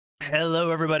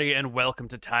Hello, everybody, and welcome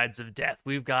to Tides of Death.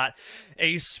 We've got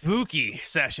a spooky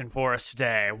session for us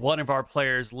today. One of our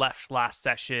players left last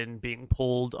session being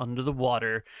pulled under the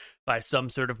water by some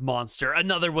sort of monster.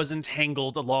 Another was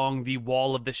entangled along the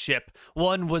wall of the ship.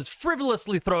 One was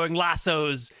frivolously throwing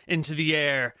lassos into the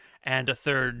air, and a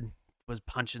third was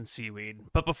punching seaweed.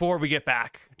 But before we get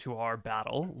back to our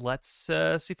battle, let's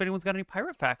see if anyone's got any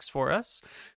pirate facts for us,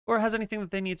 or has anything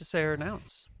that they need to say or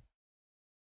announce.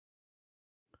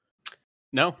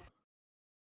 No.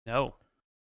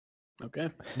 Okay.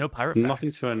 No pirate facts.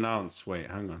 Nothing to announce. Wait,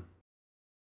 hang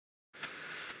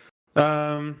on.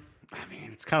 I mean,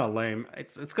 it's kind of lame.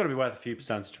 It's got to be worth a few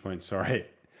percentage points, sorry.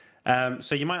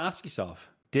 So you might ask yourself,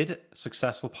 did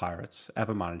successful pirates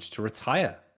ever manage to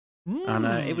retire? And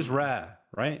it was rare,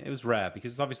 right? It was rare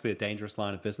because it's obviously a dangerous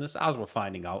line of business. As we're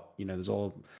finding out, there's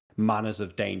all manners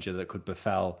of danger that could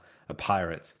befell a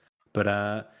pirate.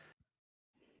 But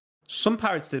some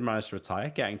pirates did manage to retire,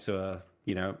 getting to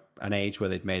an age where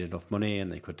they'd made enough money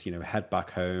and they could, head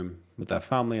back home with their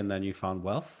family and their newfound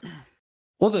wealth.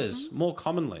 Others, more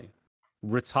commonly,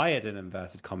 retired in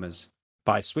inverted commas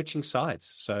by switching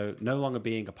sides. So no longer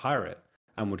being a pirate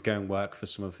and would go and work for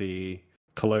some of the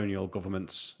colonial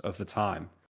governments of the time.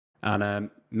 And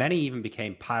many even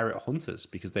became pirate hunters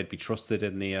because they'd be trusted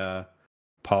in the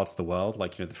parts of the world,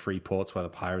 like, the free ports where the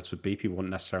pirates would be. People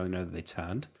wouldn't necessarily know that they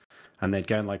turned. And they'd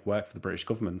go and work for the British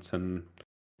government and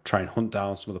try and hunt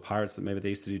down some of the pirates that maybe they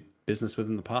used to do business with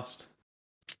in the past.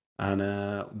 And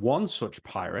one such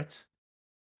pirate,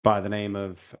 by the name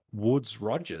of Woodes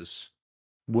Rogers,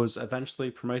 was eventually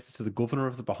promoted to the governor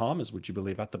of the Bahamas, would you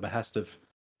believe, at the behest of,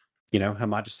 Her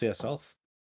Majesty herself.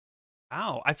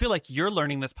 Wow, I feel like you're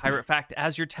learning this pirate fact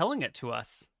as you're telling it to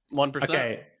us. 1%.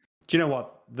 Okay, do you know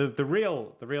what? The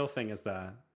real thing is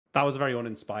there. That was a very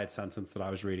uninspired sentence that I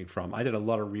was reading from. I did a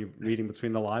lot of reading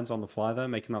between the lines on the fly there,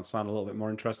 making that sound a little bit more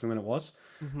interesting than it was.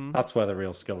 Mm-hmm. That's where the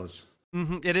real skill is.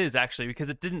 Mm-hmm. It is, actually, because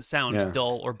it didn't sound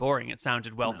dull or boring. It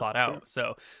sounded well thought out.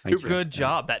 So good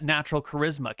job. That natural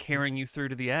charisma carrying you through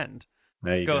to the end.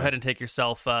 There you go ahead and take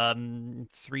yourself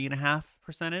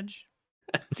 3.5%.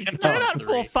 Not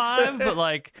full 5, but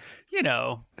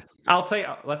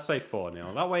let's say 4,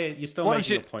 Neil. That way you're still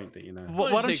making a point that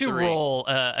Why don't you roll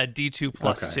a D2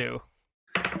 plus 2?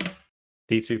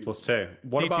 D2 plus 2.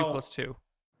 What D2 about plus 2?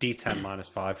 D10 minus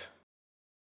 5?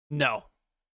 No.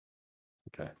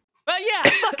 Okay. Yeah,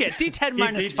 fuck it. D10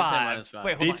 minus 5.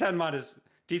 Wait, D10 minus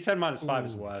 5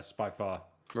 is worse by far.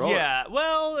 Yeah,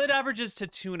 well, it averages to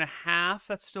 2.5.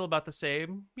 That's still about the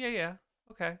same. Yeah.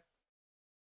 Okay.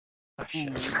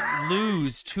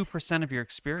 Lose 2% of your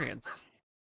experience.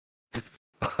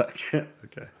 Okay.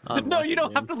 No, you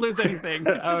don't have to lose anything.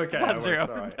 It's just okay.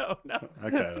 1-0. No.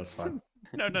 Okay, that's fine.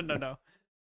 No.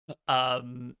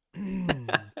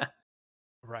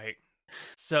 Right.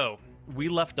 So we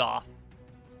left off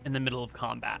in the middle of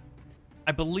combat.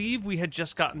 I believe we had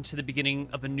just gotten to the beginning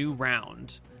of a new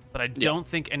round, but I don't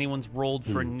think anyone's rolled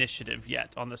for initiative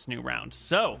yet on this new round.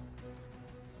 So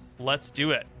let's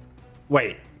do it.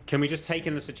 Wait. Can we just take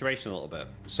in the situation a little bit?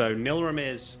 So Nilrim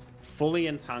is fully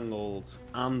entangled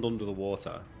and under the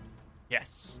water.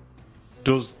 Yes.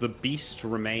 Does the beast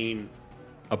remain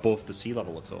above the sea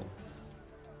level at all?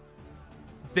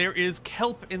 There is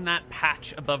kelp in that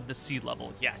patch above the sea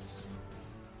level, yes.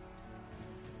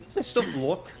 Does this stuff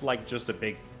look like just a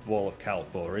big wall of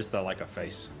kelp, or is there a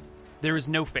face? There is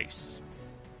no face.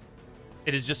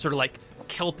 It is just sort of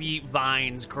kelpy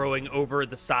vines growing over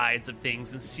the sides of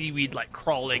things and seaweed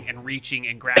crawling and reaching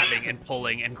and grabbing and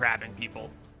pulling and grabbing people.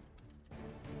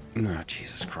 Oh,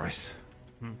 Jesus Christ.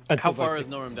 How far is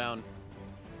Nilrim down?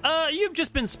 You've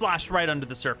just been splashed right under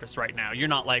the surface right now. You're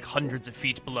not hundreds of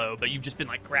feet below, but you've just been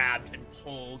grabbed and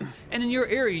pulled. And in your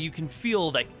area, you can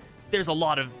feel there's a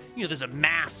lot of, there's a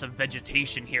mass of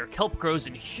vegetation here. Kelp grows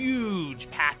in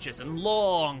huge patches and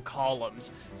long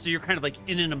columns. So you're kind of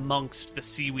in and amongst the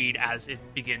seaweed as it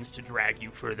begins to drag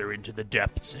you further into the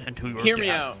depths and to your Hear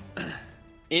death. me out.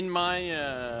 In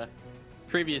my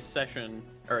previous session,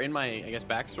 or in my,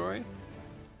 backstory,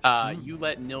 you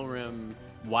let Nilrim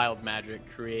wild magic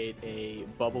create a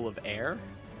bubble of air.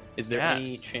 Is there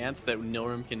any chance that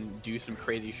Nilrim can do some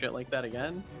crazy shit like that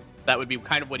again? That would be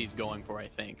kind of what he's going for, I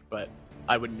think, but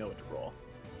I wouldn't know what to roll.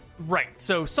 Right,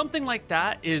 so something like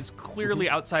that is clearly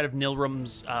outside of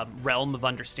Nilrim's realm of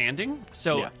understanding.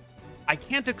 So I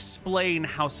can't explain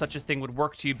how such a thing would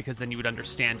work to you because then you would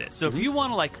understand it. So if you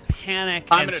want to panic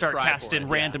and start casting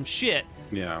random shit,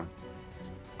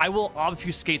 I will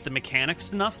obfuscate the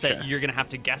mechanics enough that you're going to have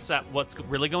to guess at what's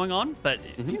really going on. But,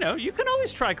 you can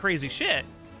always try crazy shit.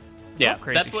 Yeah,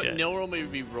 crazy that's what shit. Nilrum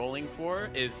would be rolling for.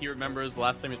 Is he remembers the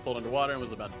last time he was pulled underwater and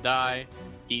was about to die.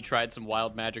 He tried some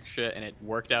wild magic shit and it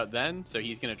worked out then. So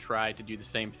he's gonna try to do the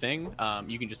same thing.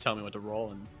 You can just tell me what to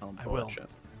roll and I'll pull that shit.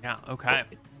 Yeah. Okay.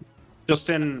 Just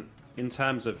in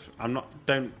terms of,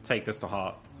 don't take this to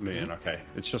heart, Moon. Okay,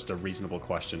 it's just a reasonable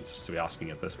question just to be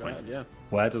asking at this point. Yeah.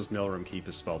 Where does Nilrum keep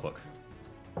his spellbook?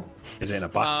 Is it in a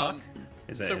backpack?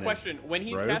 Is it So in question, when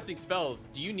he's robe? casting spells,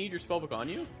 do you need your spellbook on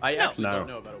you? I actually don't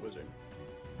know about a wizard.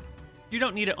 You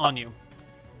don't need it on you.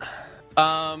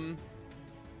 I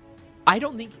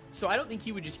don't think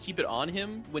he would just keep it on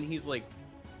him when he's like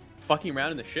fucking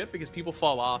around in the ship because people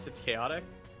fall off, it's chaotic.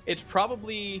 It's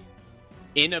probably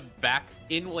in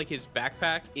like his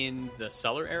backpack in the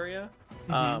cellar area,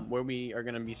 where we are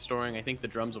going to be storing, I think, the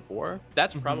drums of war.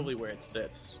 That's probably where it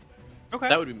sits. Okay.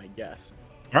 That would be my guess.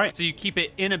 All right. So you keep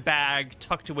it in a bag,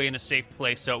 tucked away in a safe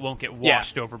place, so it won't get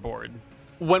washed overboard.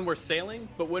 When we're sailing,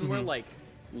 but when we're like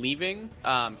leaving,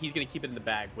 he's going to keep it in the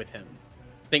bag with him.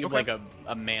 Think of like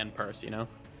a man purse, you know?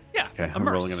 Yeah. Okay, I'm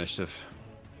rolling initiative.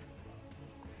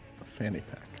 A fanny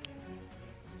pack.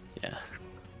 Yeah.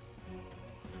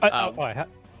 Go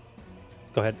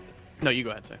ahead. No, you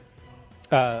go ahead, sir.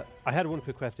 I had one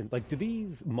quick question. Like, do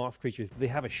these moss creatures, do they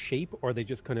have a shape, or are they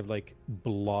just kind of like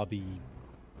blobby,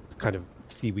 kind of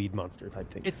seaweed monster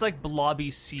type thing? It's like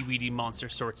blobby, seaweedy monster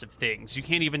sorts of things. You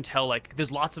can't even tell, like,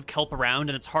 there's lots of kelp around,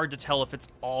 and it's hard to tell if it's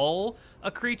all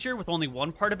a creature with only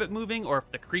one part of it moving, or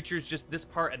if the creature's just this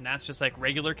part, and that's just like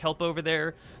regular kelp over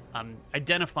there.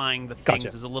 Identifying the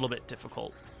things is a little bit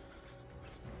difficult.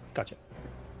 Gotcha.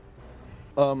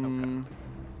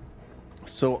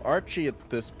 So Archie at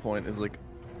this point is like,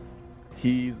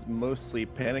 he's mostly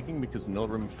panicking because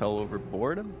Nilrum fell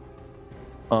overboard.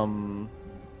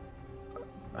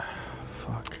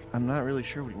 Fuck. I'm not really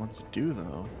sure what he wants to do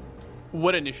though.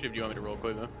 What initiative do you want me to roll,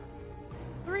 Quavo?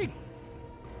 3.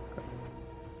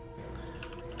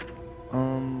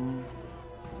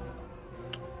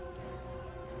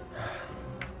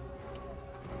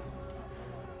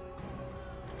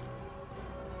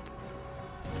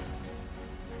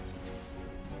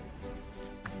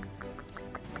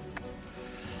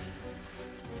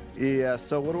 Yeah,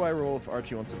 so what do I roll if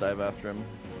Archie wants to dive after him?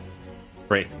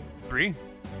 3. 3.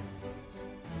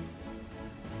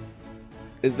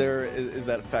 Is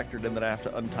that factored in that I have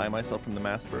to untie myself from the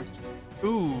mast first?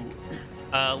 Ooh.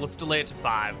 Let's delay it to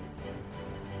 5.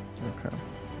 Okay.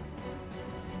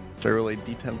 So I roll a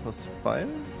d10 plus 5?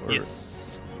 Or...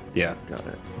 Yes. Yeah. Got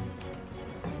it.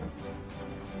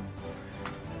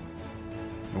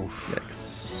 Oof.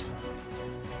 Yikes.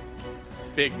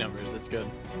 Big numbers, that's good.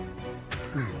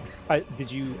 Did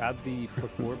you add the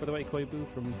 +4, by the way, Koibu,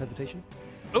 from hesitation?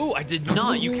 Oh, I did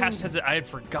not. You cast I had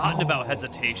forgotten about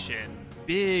hesitation.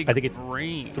 Big I think it's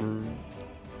brain.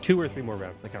 2 or 3 more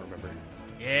rounds. I can't remember.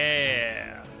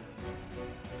 Yeah.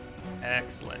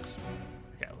 Excellent.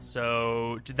 Okay,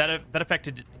 so did that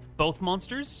affected both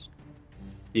monsters?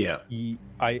 Yeah.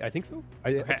 I think so.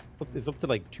 Okay. It's up to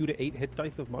like 2 to 8 hit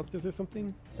dice of monsters or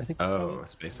something. I think. Oh,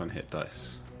 it's based on hit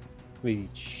dice. Let me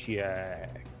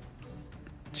check.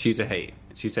 2 to 8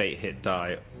 hit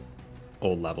die,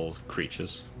 all levels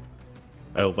creatures.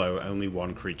 Although only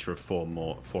one creature of 4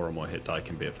 or more hit die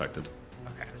can be affected.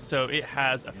 Okay, so it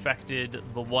has affected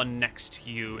the one next to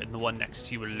you and the one next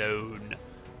to you alone.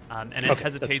 And it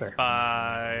hesitates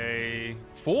by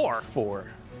 4. 4.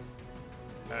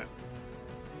 Okay.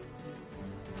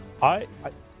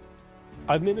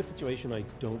 I'm in a situation I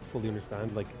don't fully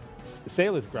understand. Like,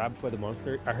 Sail is grabbed by the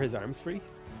monster. Are his arms free?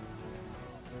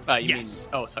 Yes.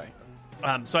 Oh, sorry.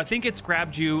 So I think it's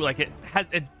grabbed you, like it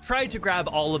tried to grab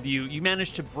all of you. You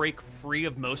managed to break free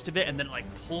of most of it, and then it, like,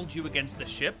 pulled you against the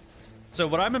ship. So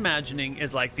what I'm imagining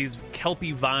is like these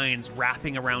kelpy vines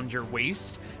wrapping around your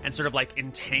waist and sort of like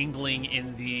entangling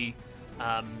in the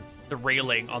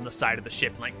railing on the side of the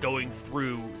ship, and like going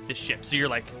through the ship. So you're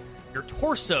like, your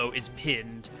torso is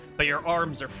pinned, but your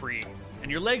arms are free,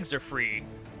 and your legs are free,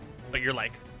 but you're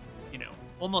like, you know,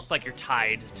 almost like you're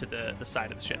tied to the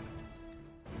side of the ship.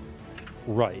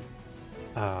 Right.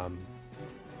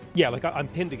 Yeah, like I'm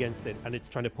pinned against it, and it's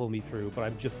trying to pull me through, but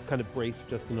I'm just kind of braced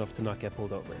just enough to not get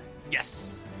pulled over.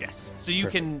 Yes. So you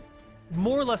can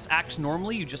more or less act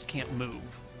normally, you just can't move.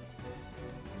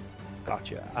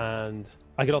 Gotcha. And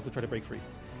I could also try to break free.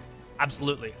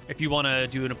 Absolutely. If you want to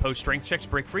do an opposed strength check to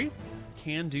break free,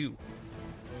 can do.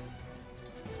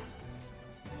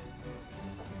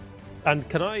 And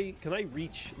can I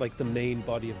reach like the main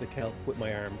body of the kelp with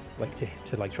my arms, like to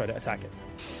like try to attack it?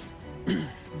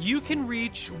 You can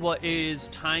reach what is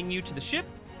tying you to the ship,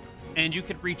 and you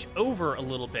could reach over a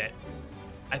little bit.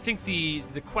 I think the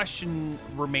question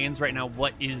remains right now,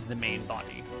 what is the main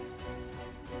body?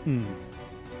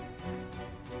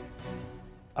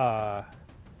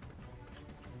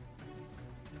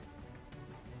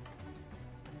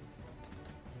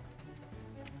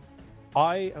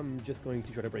 I am just going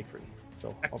to try to break free.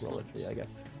 So Excellent. I'll roll a 3, I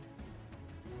guess.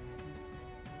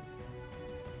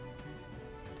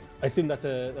 I assume that's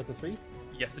a 3?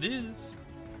 Yes, it is.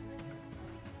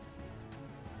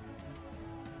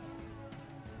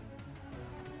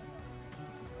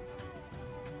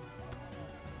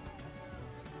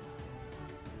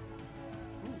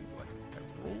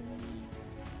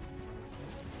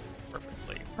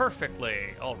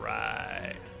 Perfectly. All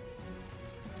right.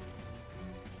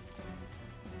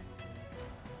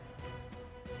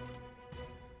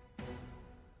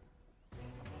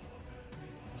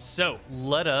 So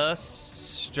let us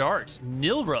start.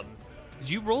 Nilrum, did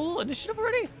you roll initiative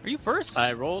already? Are you first?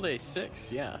 I rolled a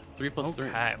 6. Yeah, 3 plus 3.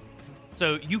 Okay.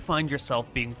 So you find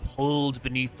yourself being pulled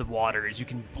beneath the waters. You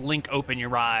can blink open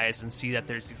your eyes and see that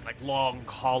there's these like long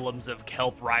columns of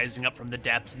kelp rising up from the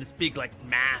depths and this big like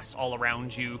mass all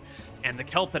around you. And the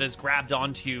kelp that has grabbed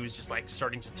onto you is just like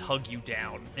starting to tug you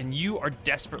down. And you are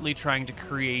desperately trying to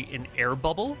create an air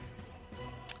bubble.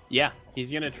 Yeah,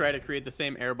 he's going to try to create the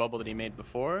same air bubble that he made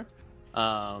before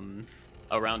around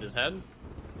his head.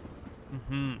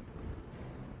 Mm-hmm.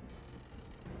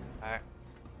 All right.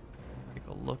 Take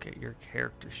a look at your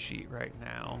character sheet right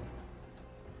now.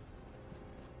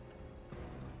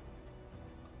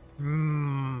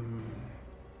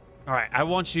 All right, I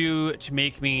want you to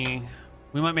make me...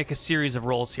 We might make a series of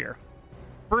rolls here.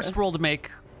 First roll to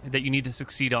make that you need to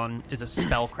succeed on is a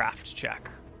spellcraft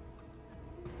check.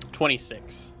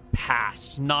 26.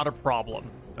 Passed, not a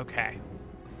problem. Okay.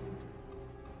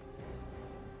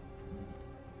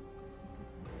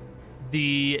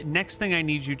 The next thing I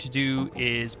need you to do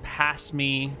is pass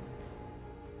me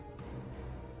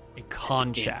a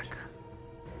con check.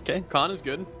 Okay, con is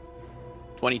good.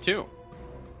 22.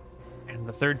 And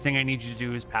the third thing I need you to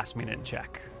do is pass me an int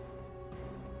check.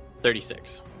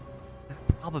 36.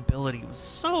 The probability was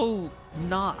so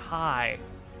not high.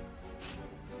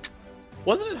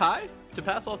 Wasn't it high to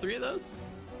pass all 3 of those?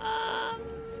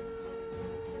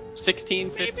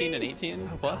 16, 15, and 18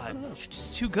 Oh, plus? I God. don't know. You're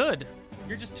just too good.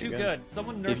 You're just too Too good. good.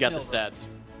 Someone nerf He's got the Nilrum. stats.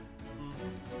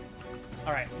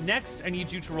 All right, next I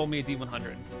need you to roll me a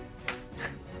D100.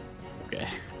 Okay.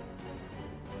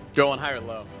 Go on high or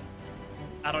low?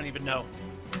 I don't even know.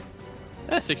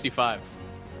 65.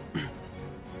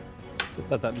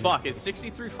 That Fuck, is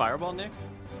 63 fireball, Nick?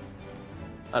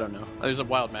 I don't know. There's a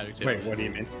wild magic table. Wait, what do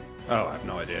you mean? Oh, I have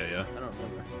no idea, yeah. I don't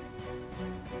remember.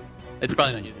 It's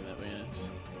probably not using that, but yeah.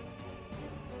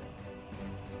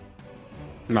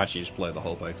 Imagine you just blow the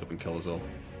whole boat up and kill us all.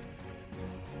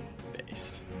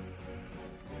 Based.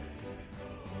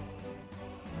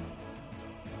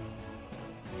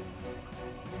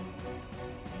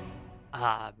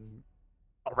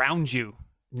 Around you,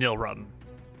 Nilrum,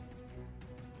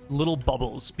 little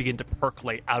bubbles begin to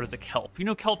percolate out of the kelp. You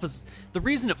know, kelp is... The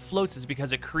reason it floats is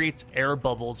because it creates air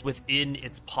bubbles within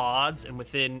its pods and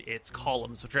within its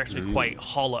columns, which are actually quite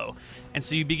hollow. And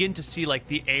so you begin to see, like,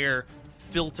 the air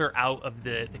filter out of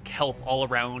the kelp all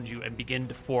around you and begin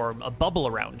to form a bubble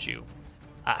around you.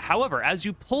 However, as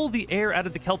you pull the air out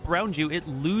of the kelp around you, it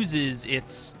loses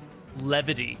its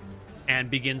levity and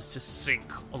begins to sink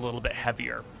a little bit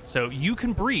heavier. So you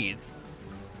can breathe,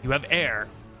 you have air,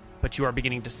 but you are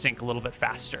beginning to sink a little bit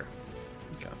faster.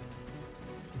 Okay.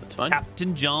 That's fine.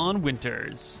 Captain John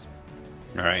Winters.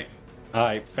 All right.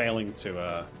 Failing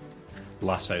to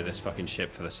lasso this fucking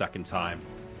ship for the second time.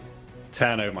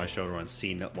 Turn over my shoulder and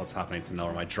see what's happening to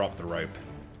Nilrum. I drop the rope.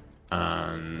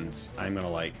 And I'm going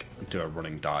to, like, do a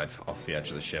running dive off the edge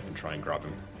of the ship and try and grab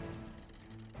him.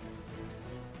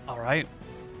 All right.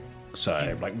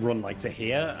 So, like, run, like, to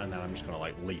here, and then I'm just going to,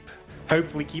 like, leap.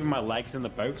 Hopefully keeping my legs in the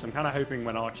boat, because I'm kind of hoping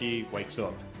when Archie wakes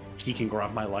up, he can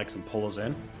grab my legs and pull us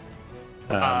in.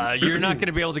 You're not going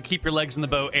to be able to keep your legs in the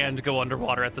boat and go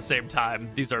underwater at the same time.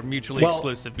 These are mutually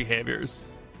exclusive behaviors.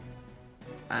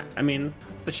 I mean,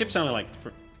 the ship's only,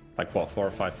 what, 4 or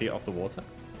 5 feet off the water?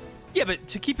 Yeah, but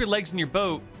to keep your legs in your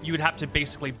boat, you would have to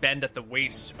basically bend at the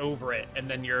waist over it, and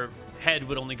then your head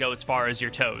would only go as far as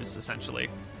your toes, essentially.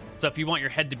 So if you want your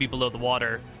head to be below the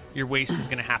water, your waist is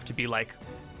going to have to be, like,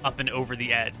 up and over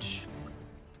the edge.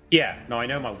 Yeah, no, I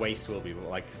know my waist will be, but,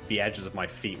 like, the edges of my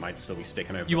feet might still be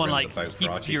sticking over You the want rim to, of the like, boat for keep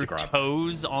Archie your to grab.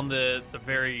 toes on the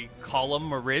very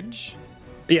column or ridge?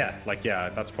 Yeah,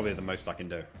 that's probably the most I can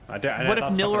do. I know What if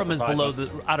that's not gonna Nilrum is provide below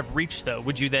us- out of reach, though?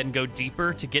 Would you then go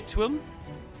deeper to get to him?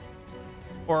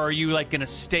 Or are you, like, going to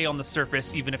stay on the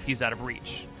surface even if he's out of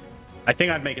reach? I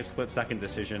think I'd make a split-second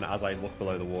decision as I look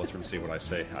below the water and see what I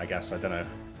see. I guess I don't know.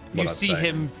 You see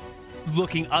him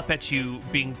looking up at you,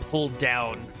 being pulled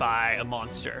down by a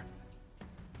monster.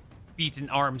 Feet and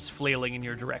arms flailing in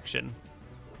your direction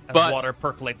as water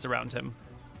percolates around him.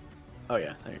 Oh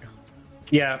yeah, there you go.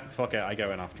 Yeah, fuck it. I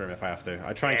go in after him if I have to.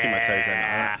 I try and keep my toes in.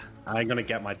 I'm gonna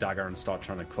get my dagger and start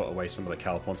trying to cut away some of the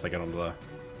kelp once I get under there.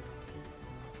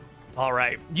 All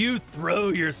right, you throw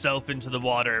yourself into the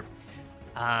water.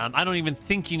 I don't even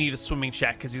think you need a swimming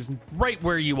check because he's right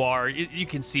where you are. You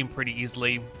can see him pretty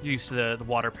easily. You're used to the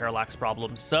water parallax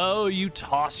problem. So you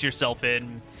toss yourself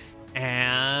in,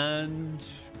 and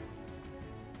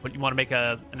what, you want to make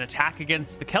an attack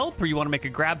against the kelp, or you want to make a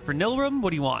grab for Nilrim? What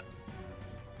do you want?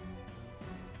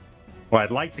 Well,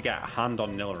 I'd like to get a hand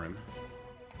on Nilrim.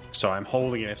 So I'm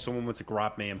holding it. If someone were to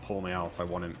grab me and pull me out, I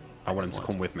want him to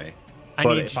come with me.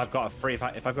 But if I've got a free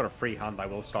hand, I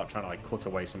will start trying to like cut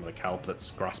away some of the kelp that's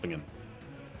grasping him.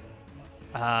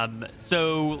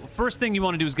 So first thing you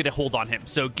want to do is get a hold on him.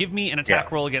 So give me an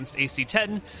attack roll against AC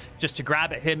 10 just to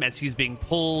grab at him as he's being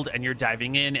pulled and you're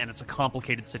diving in, and it's a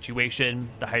complicated situation.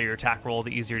 The higher your attack roll,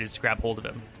 the easier it is to grab hold of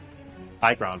him.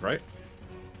 High ground, right?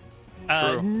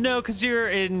 No, because you're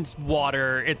in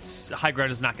water. High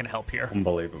ground is not going to help here.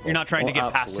 Unbelievable. You're not trying to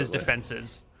get past his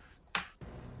defenses.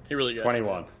 He really got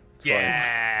 21.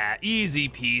 Yeah, easy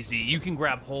peasy. You can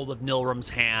grab hold of Nilrim's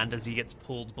hand as he gets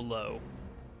pulled below.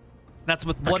 That's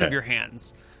with one of your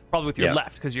hands, probably with your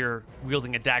left, because you're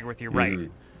wielding a dagger with your right.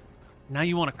 Now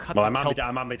you want to cut. Well,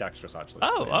 I'm ambidextrous actually.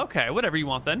 Oh, okay. Whatever you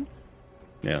want then.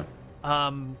 Yeah.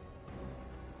 So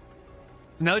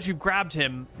now that you've grabbed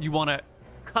him, you want to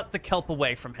cut the kelp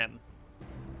away from him.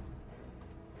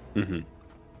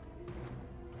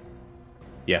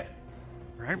 Yeah.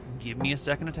 All right. Give me a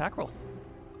second attack roll.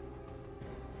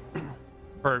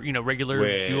 For,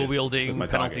 regular dual wielding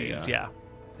penalties. Target,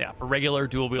 yeah. For regular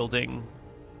dual wielding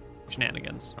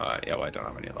shenanigans. Well, I don't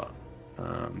have any of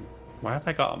that. Why have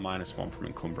I got a -1 from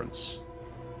encumbrance?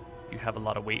 You have a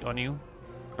lot of weight on you.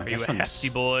 Are you a hefty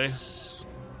boy?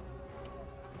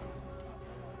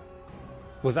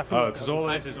 Was that? Because all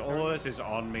of this is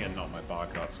on me and not my bag.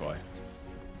 That's why.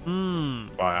 Well,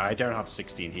 I don't have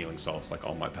 16 healing salts like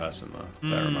on my person though.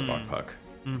 They're in my backpack.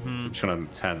 I'm just gonna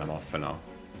turn them off for now.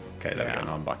 Okay, there we go.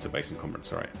 Now I'm back to base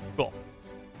encumbrance. All right. Cool.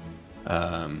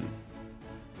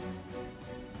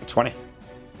 20.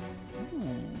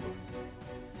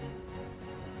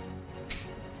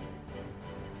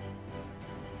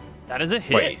 That is a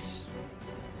hit.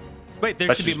 Wait,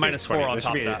 there should be -4 on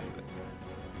top of that.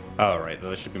 Oh, right.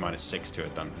 There should be -6 to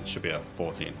it then. It should be a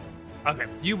 14. Okay.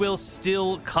 You will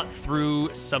still cut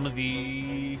through some of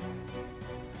the...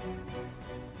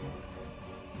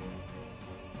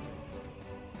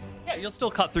 Yeah, you'll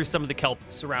still cut through some of the kelp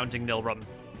surrounding Nilrim.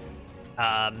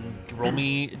 Roll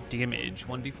me damage.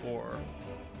 1d4.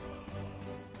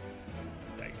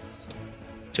 Dice.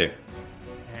 2.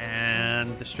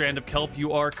 And the strand of kelp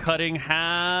you are cutting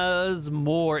has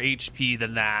more HP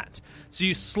than that. So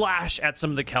you slash at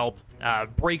some of the kelp,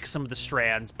 break some of the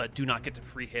strands, but do not get to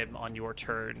free him on your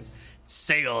turn.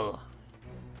 Sail.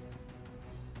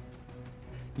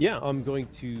 Yeah, I'm going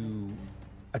to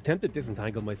attempt to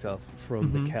disentangle myself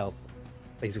from the kelp.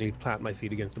 Basically plant my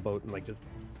feet against the boat and just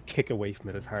kick away from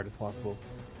it as hard as possible.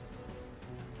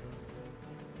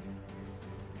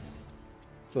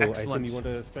 So Excellent. I assume you want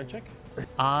a strength check?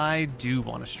 I do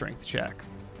want a strength check.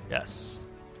 Yes.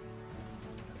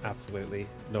 Absolutely.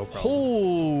 No problem.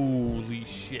 Holy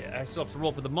shit. I still have to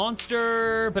roll for the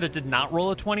monster, but it did not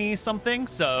roll a 20-something.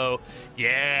 So,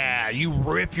 yeah, you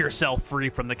rip yourself free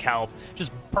from the kelp,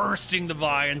 just bursting the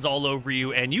vines all over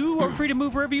you, and you are free to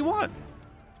move wherever you want.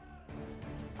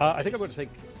 I think I'm going to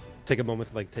take a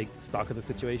moment to take stock of the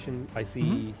situation. I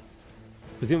see,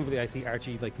 presumably I see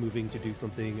Archie moving to do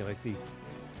something, and I see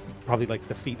probably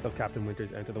the feet of Captain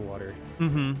Winters enter the water.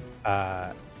 And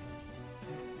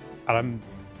I'm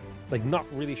not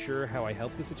really sure how I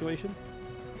help the situation.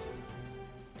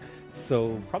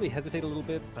 So probably hesitate a little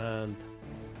bit and...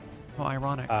 How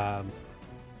ironic.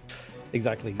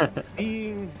 Exactly.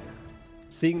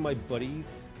 Seeing my buddies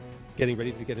getting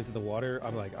ready to get into the water,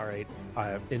 I'm like, all right,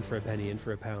 I'm in for a penny, in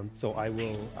for a pound. So I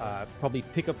will probably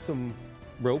pick up some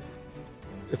rope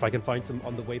if I can find some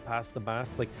on the way past the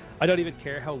mast. I don't even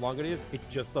care how long it is. It's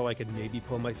just so I can maybe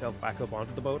pull myself back up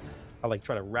onto the boat. I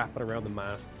try to wrap it around the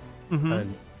mast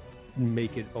and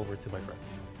make it over to my friends.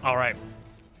 All right.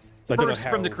 So Burst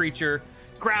from the creature,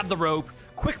 grab the rope,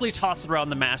 quickly toss it around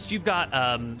the mast. You've got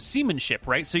seamanship,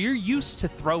 right? So you're used to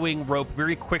throwing rope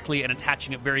very quickly and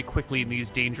attaching it very quickly in these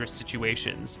dangerous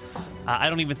situations. I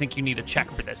don't even think you need a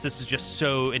check for this. This is just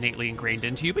so innately ingrained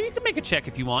into you, but you can make a check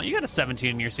if you want. You got a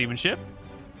 17 in your seamanship.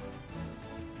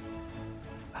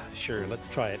 Sure, let's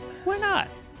try it. Why not?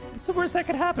 What's the worst that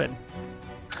could happen?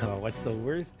 Oh, what's the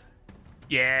worst?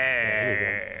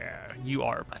 Yeah, you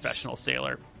are a professional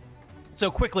sailor. So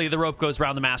quickly, the rope goes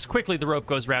around the mast. Quickly, the rope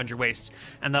goes around your waist.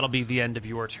 And that'll be the end of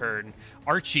your turn.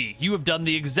 Archie, you have done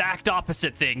the exact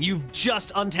opposite thing. You've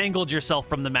just untangled yourself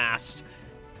from the mast.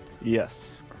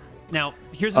 Yes. Now,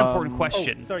 here's an important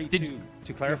question. Oh, sorry,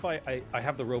 to clarify, I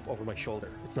have the rope over my shoulder.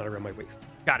 It's not around my waist.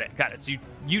 Got it. So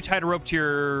you tied a rope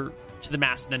to the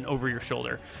mast and then over your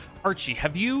shoulder. Archie,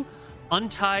 have you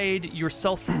untied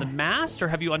yourself from the mast, or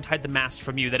have you untied the mast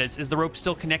from you? That is the rope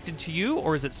still connected to you,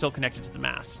 or is it still connected to the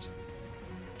mast?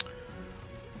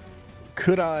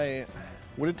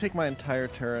 Would it take my entire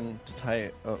turn to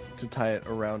tie it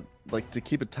around, like to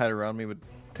keep it tied around me would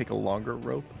take a longer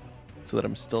rope so that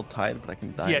I'm still tied, but I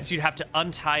can die? Yes, you'd have to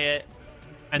untie it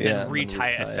and then retie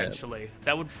it, essentially.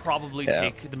 That would probably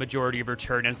take the majority of your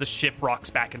turn as the ship rocks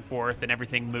back and forth and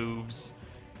everything moves.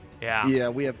 Yeah. Yeah,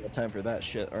 we have no time for that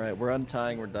shit. All right, we're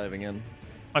untying, we're diving in.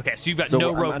 Okay, so you've got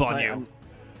no rope on you.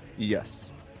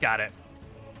 Yes. Got it.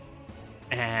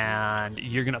 And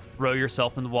you're going to throw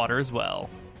yourself in the water as well.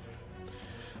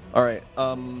 All right.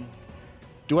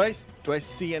 Do I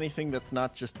see anything that's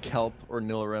not just Kelp or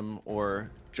Nilrim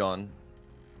or John?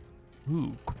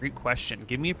 Ooh, great question.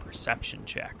 Give me a perception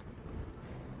check.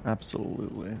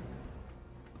 Absolutely.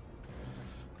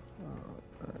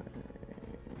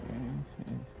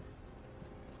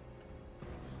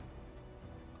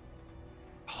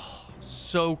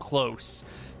 So close.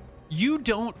 You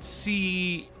don't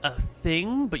see a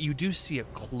thing, but you do see a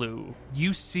clue.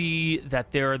 You see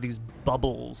that there are these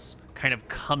bubbles kind of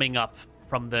coming up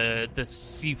from the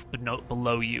sea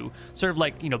below you. Sort of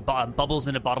like, bubbles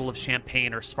in a bottle of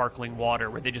champagne or sparkling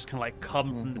water where they just kind of like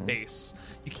come from the base.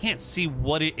 You can't see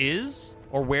what it is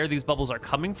or where these bubbles are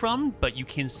coming from, but you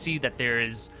can see that there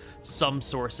is some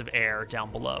source of air down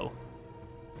below.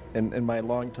 In my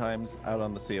long times out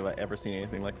on the sea, have I ever seen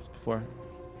anything like this before?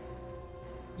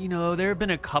 There have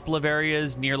been a couple of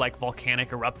areas near like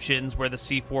volcanic eruptions where the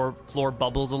sea floor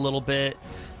bubbles a little bit.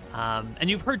 And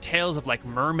you've heard tales of like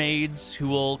mermaids who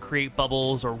will create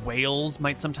bubbles, or whales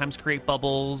might sometimes create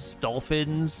bubbles,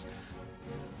 dolphins.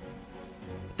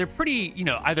 They're pretty,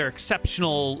 either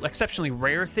exceptionally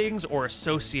rare things or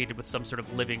associated with some sort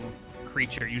of living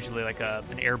creature, usually like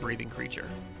an air-breathing creature.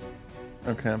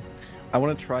 Okay. I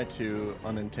want to try to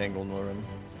unentangle Nilrim.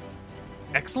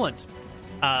 Excellent.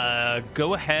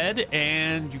 Go ahead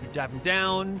and you can dive him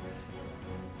down.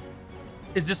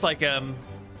 Is this like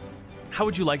how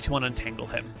would you like to unentangle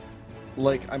him?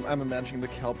 Like I'm imagining the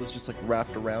kelp is just like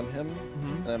wrapped around him,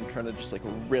 and I'm trying to just like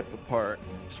rip apart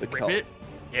the Rip kelp. it?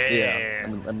 Yeah.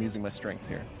 I'm using my strength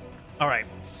here. All right,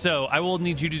 so I will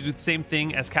need you to do the same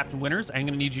thing as Captain Winters. I'm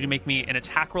going to need you to make me an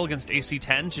attack roll against AC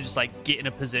 10 to just like get in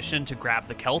a position to grab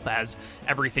the kelp as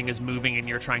everything is moving and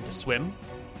you're trying to swim.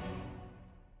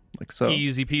 Like so.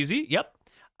 Easy peasy. Yep.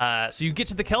 So you get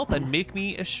to the kelp and make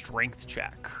me a strength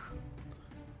check.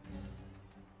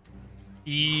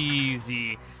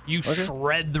 Easy. You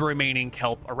shred the remaining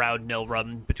kelp around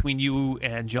Nilrim. Between you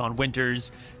and John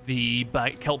Winters, the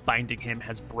kelp binding him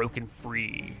has broken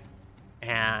free.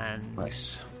 And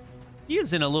Nice. he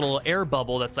is in a little air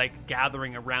bubble that's like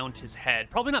gathering around his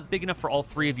head. Probably not big enough for all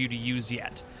three of you to use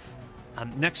yet.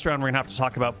 Next round, we're going to have to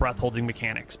talk about breath holding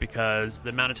mechanics, because the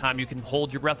amount of time you can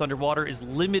hold your breath underwater is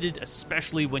limited,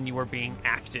 especially when you are being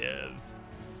active.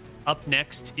 Up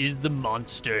next is the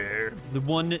monster, the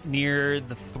one near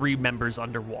the three members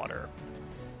underwater.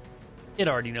 It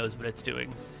already knows what it's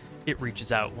doing. It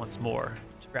reaches out once more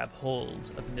to grab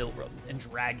hold of Nilrim and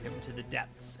drag him to the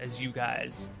depths as you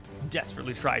guys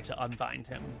desperately try to unbind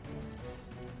him.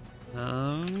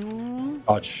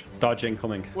 Dodge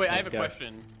incoming. Wait, I Let's have a go.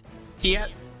 question.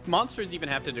 Monsters even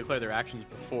have to declare their actions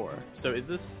before. So is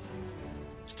this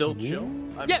still chill?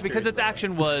 I'm Yeah, just because curious its about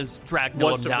action was drag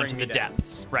Was Nilrim to down bring to the me down.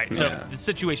 depths. Right, so Yeah. if the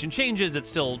situation changes, it's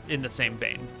still in the same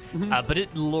vein. But it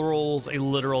rolls a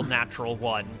literal natural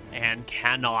one and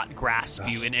cannot grasp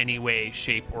you in any way,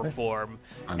 shape, or form.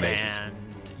 Amazing. And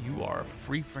you are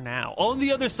free for now. On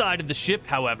the other side of the ship,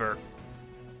 however,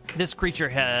 this creature,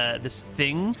 this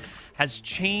thing, has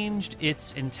changed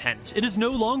its intent. It is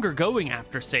no longer going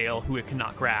after Sail, who it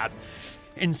cannot grab.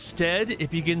 Instead,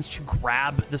 it begins to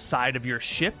grab the side of your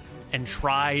ship and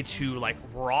try to, like,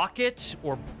 rock it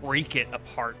or break it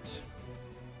apart.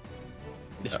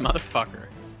 this motherfucker.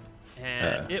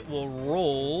 And it will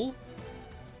roll.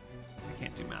 I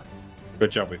can't do math.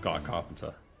 Good job, we've got a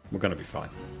carpenter. We're going to be fine.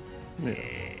 Yeah.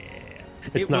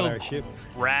 It's not our ship.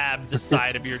 Grab the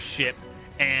side of your ship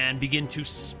and begin to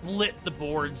split the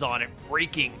boards on it,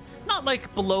 breaking, not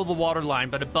like below the waterline,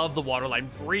 but above the waterline,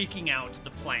 breaking out the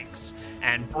planks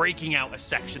and breaking out a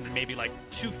section that maybe like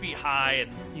 2 feet high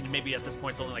and maybe at this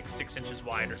point it's only like 6 inches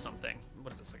wide or something.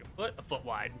 What is this, like a foot? A foot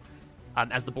wide.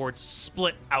 As the boards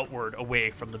split outward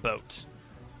away from the boat.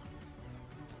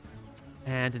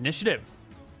 And initiative.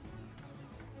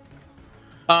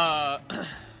 So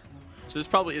this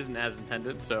probably isn't as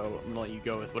intended, so I'm gonna let you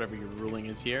go with whatever your ruling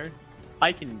is here.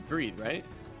 I can breathe, right?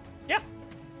 Yeah.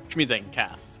 Which means I can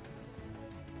cast.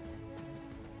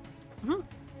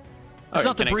 It's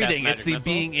not the can I cast breathing; it's Magic the Missile?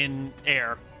 being in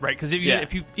air, right? Because even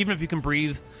if you can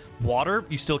breathe water,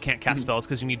 you still can't cast spells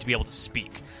because you need to be able to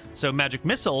speak. So magic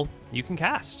missile, you can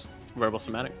cast. Verbal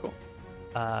somatic, cool.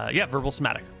 Yeah, verbal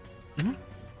somatic.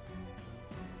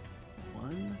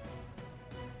 One.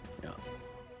 Yeah.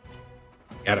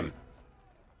 Get him.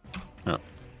 Oh.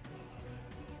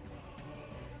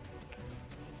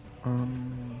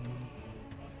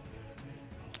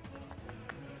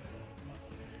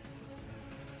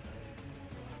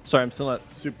 Sorry, I'm still not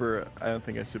super. I don't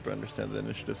think I super understand the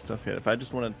initiative stuff yet. If I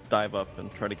just want to dive up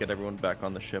and try to get everyone back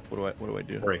on the ship, what do I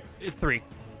do? 3. 3.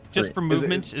 Just Three. for Is it-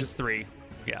 movement it's is just- 3.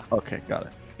 Yeah. Okay, got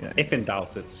it. Yeah. If in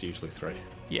doubt, it's usually 3.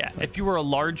 Yeah. If you were a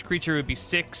large creature, it would be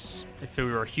 6. If you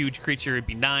were a huge creature, it'd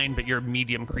be 9. But you're a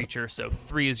medium creature, so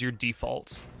 3 is your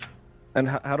default. And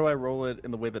how do I roll it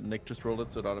in the way that Nick just rolled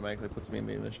it, so it automatically puts me in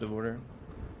the initiative order?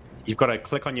 You've got to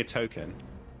click on your token,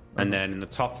 and then in the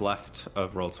top left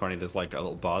of Roll20, there's like a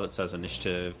little bar that says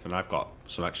initiative, and I've got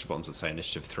some extra buttons that say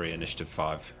initiative 3, initiative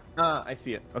 5. I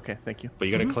see it. Okay, thank you. But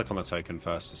you got to click on the token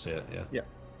first to see it, yeah. Yeah,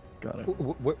 got it.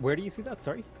 Where do you see that?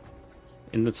 Sorry.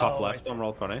 In the top Oh, left on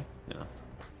Roll20, yeah.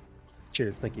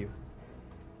 Cheers. Thank you.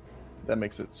 That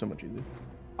makes it so much easier.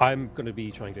 I'm going to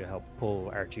be trying to help pull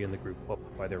Archie and the group up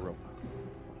by their rope.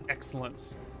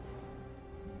 Excellent.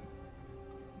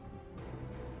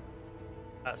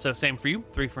 So same for you.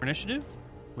 3 for initiative,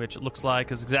 which it looks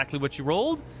like is exactly what you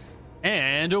rolled.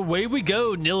 And away we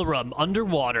go, Nilrum,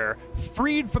 underwater,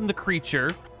 freed from the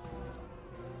creature.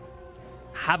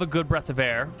 Have a good breath of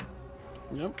air.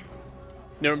 Yep.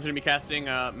 Nilrum's going to be casting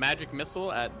Magic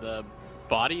Missile at the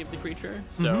body of the creature.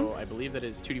 So I believe that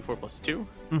is 2d4 plus 2.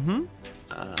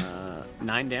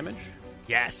 9 damage.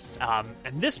 Yes,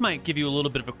 and this might give you a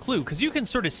little bit of a clue, because you can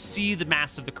sort of see the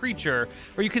mass of the creature,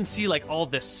 or you can see like all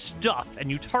this stuff, and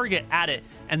you target at it,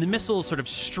 and the missiles sort of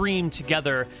stream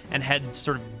together and head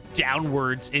sort of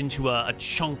downwards into a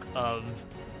chunk of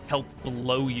kelp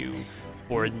below you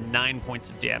for 9 points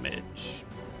of damage.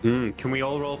 Can we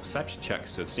all roll perception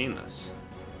checks to have seen this?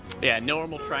 Yeah, Nilrum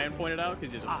will try and point it out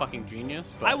because he's a fucking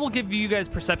genius. But I will give you guys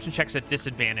perception checks at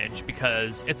disadvantage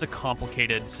because it's a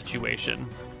complicated situation.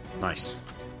 Nice.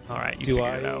 All right, you Do figure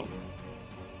I? it out.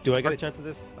 Do I get a chance at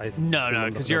this? No,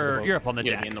 because you're up on the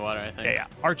you're deck. in the water, I think. Yeah.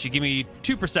 Archie, give me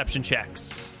 2 perception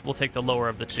checks. We'll take the lower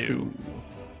of the 2.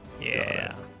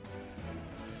 Yeah.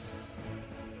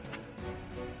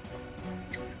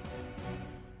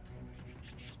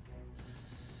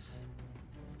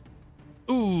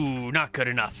 Ooh, not good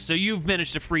enough. So you've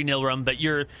managed to free Nilrum, but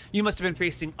you must have been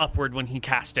facing upward when he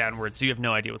cast downward, so you have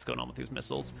no idea what's going on with these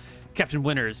missiles. Captain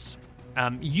Winters,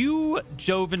 you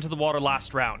dove into the water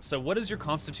last round. So what is your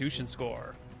Constitution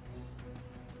score?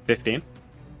 15.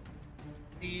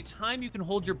 The time you can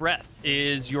hold your breath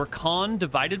is your con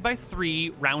divided by 3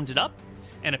 rounded up,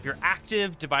 and if you're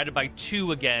active, divided by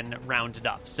 2 again rounded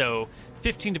up. So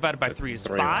 15 divided by 3 is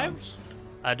 3 5. rounds.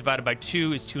 Divided by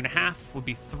 2 is 2.5, would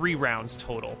be 3 rounds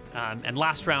total. And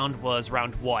last round was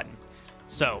round 1.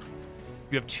 So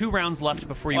you have 2 rounds left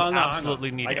before you Well, no, absolutely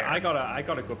hang on. need air. I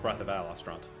got a good breath of air last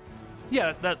round.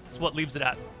 Yeah, that's what leaves it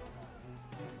at.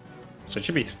 So this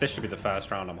should be the first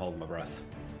round I'm holding my breath.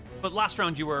 But last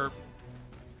round you were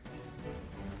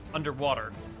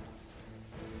underwater.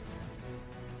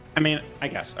 I mean, I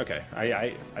guess. Okay.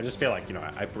 I just feel like,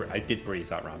 I did breathe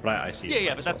that round, but I see.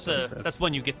 Yeah, it but as well, that's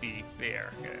when you get the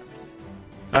air.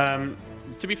 Yeah.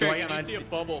 To be fair, I- when I you see a d-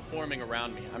 bubble forming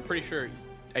around me, I'm pretty sure.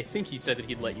 I think he said that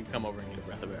he'd let you come over and get a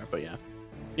breath of air, but yeah.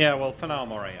 Yeah, well, for now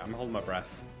I'm alright. I'm holding my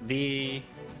breath.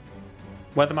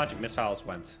 Where the magic missiles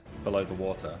went below the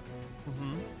water,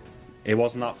 it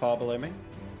wasn't that far below me.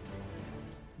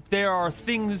 There are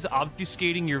things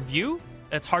obfuscating your view.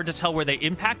 It's hard to tell where they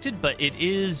impacted, but it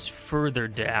is further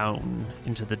down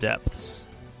into the depths.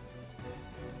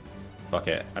 Fuck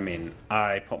it. I mean,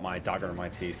 I put my dagger in my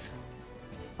teeth.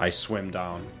 I swim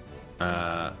down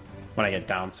when I get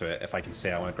down to it, if I can see,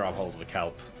 I want to grab hold of the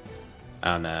kelp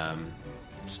and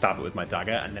stab it with my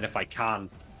dagger, and then if I can,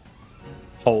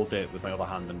 hold it with my other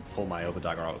hand and pull my other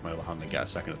dagger out with my other hand and get a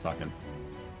second attack in.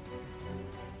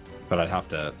 But I'd have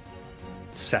to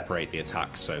separate the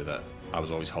attacks so that I was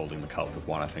always holding the kelp with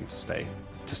one, I think, to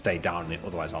stay down.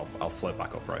 Otherwise, I'll float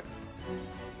back up, right?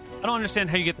 I don't understand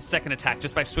how you get the second attack,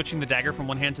 just by switching the dagger from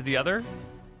one hand to the other?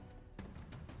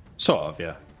 Sort of,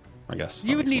 yeah. I guess.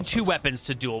 You would need two weapons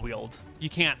to dual wield. You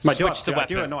can't switch the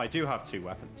weapon. I do have two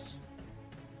weapons.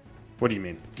 What do you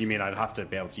mean? Do you mean I'd have to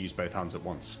be able to use both hands at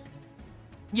once?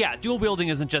 Yeah, dual wielding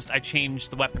isn't just I change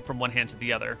the weapon from one hand to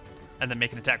the other and then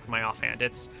make an attack with my offhand.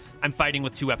 It's I'm fighting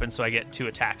with two weapons, so I get two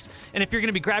attacks. And if you're going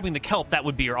to be grabbing the kelp, that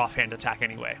would be your offhand attack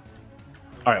anyway.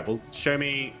 All right, well, tell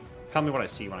me what I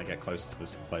see when I get close to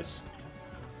this place.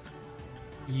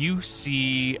 You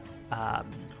see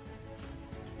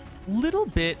little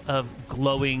bit of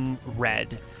glowing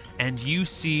red, and you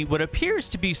see what appears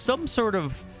to be some sort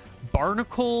of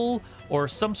barnacle or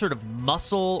some sort of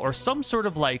mussel or some sort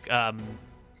of like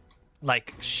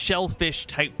shellfish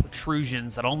type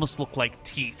protrusions that almost look like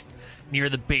teeth near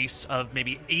the base of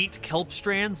maybe 8 kelp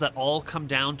strands that all come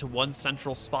down to one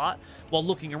central spot. While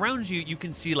looking around you, you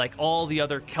can see like all the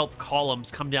other kelp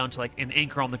columns come down to like an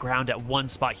anchor on the ground at one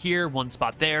spot here, one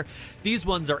spot there. These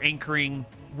ones are anchoring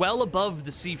well above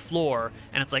the sea floor,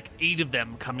 and it's like 8 of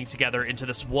them coming together into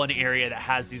this one area that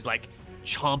has these like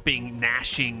chomping,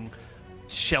 gnashing,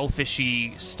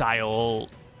 shellfishy style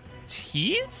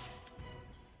teeth.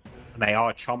 And they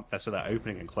are chomped, so they're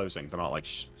opening and closing. They're not like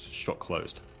shut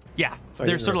closed. Yeah,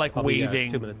 they're sort of like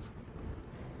waving. 2 minutes.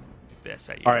 This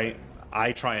at you. All right,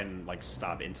 I try and like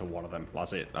stab into one of them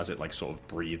as it like sort of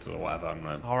breathes or whatever. I'm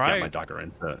gonna All right. get my dagger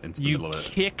into the You middle of it.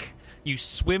 kick, you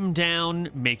swim down,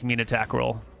 make me an attack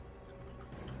roll.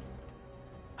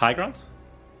 High ground?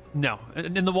 No,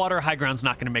 in the water, high ground's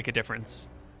not going to make a difference.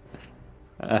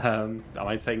 Am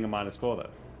I taking a -4 though?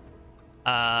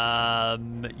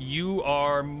 You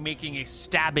are making a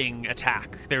stabbing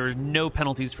attack. There are no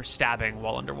penalties for stabbing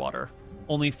while underwater.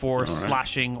 Only for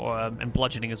slashing and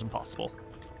bludgeoning is impossible.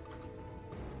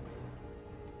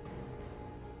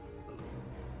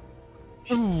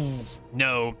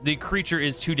 No, the creature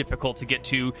is too difficult to get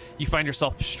to. You find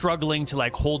yourself struggling to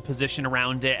like hold position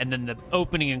around it, and then the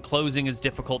opening and closing is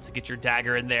difficult to get your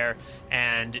dagger in there,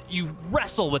 and you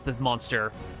wrestle with the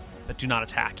monster, but do not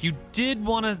attack. You did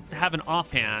want to have an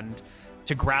offhand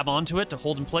to grab onto it to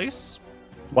hold in place.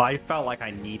 Well, I felt like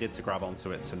I needed to grab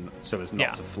onto it so as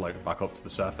not to float back up to the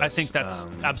surface. I think that's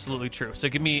absolutely true. So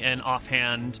give me an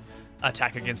offhand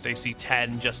attack against AC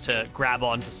 10 just to grab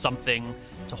onto something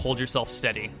to hold yourself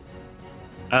steady.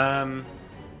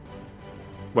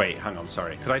 Wait, hang on,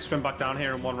 sorry. Could I swim back down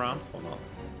here in one round or not?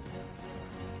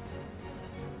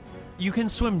 You can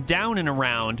swim down in a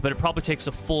round, but it probably takes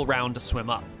a full round to swim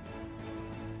up.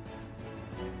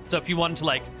 So if you wanted to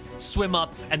like swim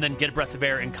up and then get a breath of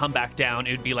air and come back down,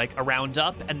 it would be like a round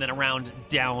up and then a round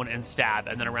down and stab,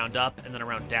 and then a round up and then a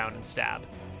round down and stab.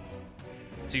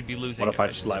 So you'd be losing.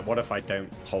 What if I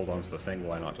don't hold on to the thing?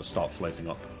 Why not just start floating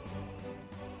up?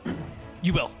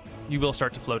 You will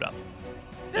start to float up.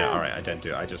 Yeah, all right, I don't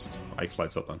do it. I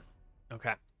float up then.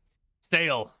 Okay.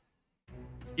 Stale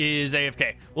is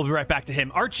AFK. We'll be right back to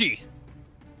him. Archie,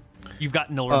 you've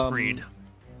got Nilrim freed.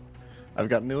 I've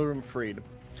got Nilrim freed.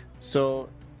 So,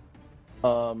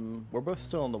 we're both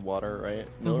still in the water, right?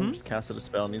 Nilrim just casted a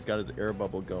spell and he's got his air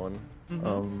bubble going.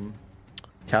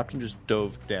 Captain just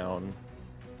dove down.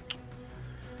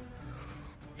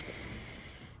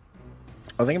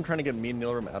 I think I'm trying to get me and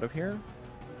Nilrim out of here.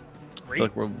 I feel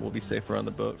like we'll be safer on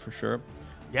the boat for sure.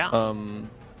 Yeah.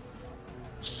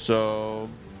 So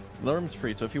Nilrim's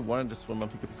free, so if he wanted to swim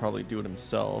up, he could probably do it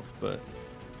himself, but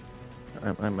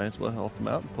I might as well help him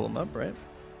out and pull him up, right?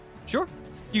 Sure.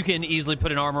 You can easily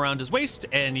put an arm around his waist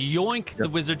and yoink the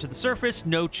wizard to the surface.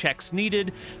 No checks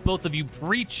needed. Both of you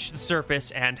breach the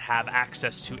surface and have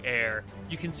access to air.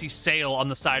 You can see Sail on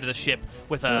the side of the ship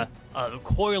with a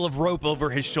coil of rope over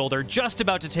his shoulder, just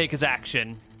about to take his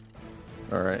action.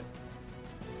 All right.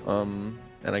 And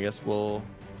I guess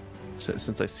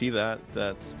since I see that,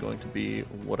 that's going to be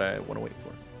what I want to wait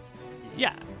for.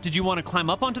 Yeah. Did you want to climb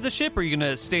up onto the ship, or are you going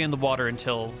to stay in the water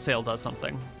until Sail does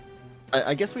something?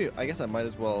 I guess I might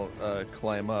as well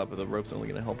climb up. The rope's only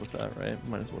going to help with that, right?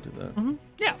 Might as well do that.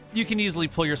 Yeah, you can easily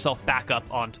pull yourself back up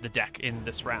onto the deck in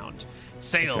this round.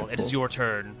 Sail, Okay, it is your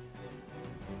turn.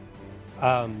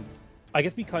 I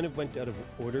guess we kind of went out of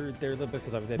order there, though,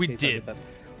 because I was. We did. That.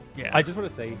 Yeah. I just want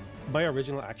to say, my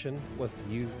original action was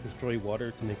to use Destroy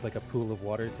Water to make like a pool of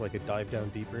water so I could dive down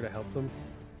deeper to help them.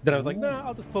 Then I was like, nah,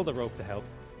 I'll just pull the rope to help.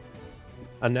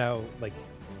 And now, like,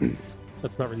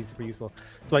 that's not really super useful.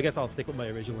 So I guess I'll stick with my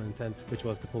original intent, which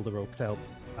was to pull the rope to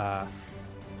help.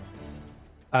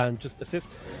 And just assist.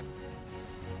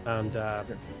 And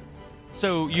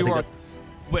So I you think are. that's-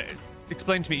 Wait,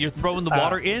 explain to me. You're throwing the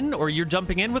water in, or you're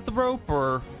jumping in with the rope,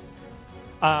 or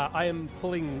I am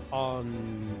pulling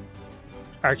on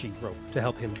Archie's rope to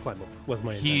help him climb up. Was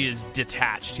my he intent. is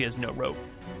detached. He has no rope.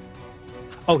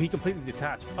 Oh, he completely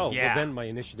detached. Oh, Yeah. well then my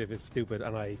initiative is stupid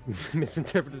and I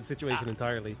misinterpreted the situation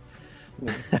entirely.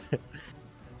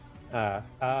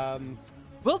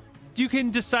 Well, you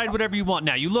can decide whatever you want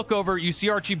now. You look over, you see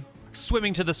Archie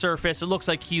swimming to the surface. It looks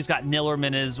like he's got Nilrim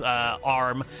in his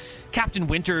arm. Captain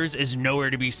Winters is nowhere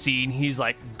to be seen. He's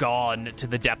like gone to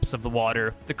the depths of the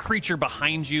water. The creature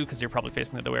behind you, because you're probably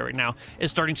facing the other way right now, is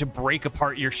starting to break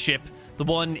apart your ship. The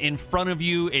one in front of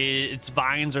you, its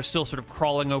vines are still sort of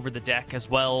crawling over the deck as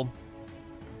well.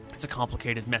 It's a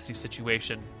complicated, messy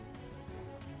situation.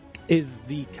 Is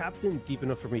the captain deep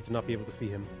enough for me to not be able to see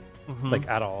him? Like,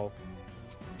 at all?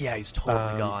 Yeah, he's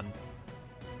totally gone.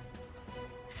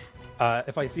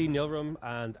 If I see Nilrum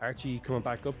and Archie coming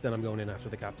back up, then I'm going in after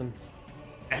the captain.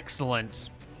 Excellent.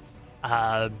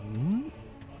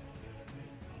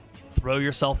 Throw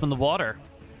yourself in the water.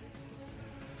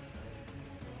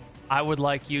 I would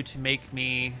like you to make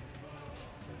me...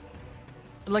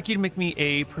 I'd like you to make me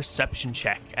a perception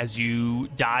check as you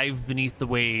dive beneath the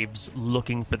waves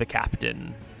looking for the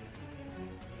captain.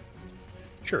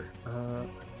 Sure.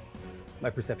 My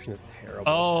perception is terrible.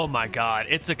 Oh my god,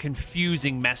 it's a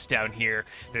confusing mess down here.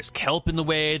 There's kelp in the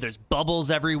way, there's bubbles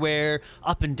everywhere,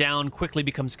 up and down quickly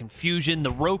becomes confusion.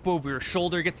 The rope over your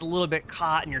shoulder gets a little bit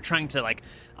caught and you're trying to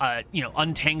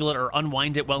untangle it or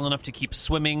unwind it well enough to keep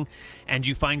swimming, and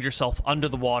you find yourself under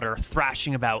the water,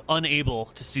 thrashing about, unable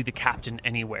to see the captain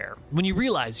anywhere. When you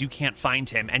realize you can't find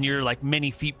him and you're like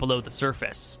many feet below the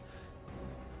surface,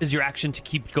 is your action to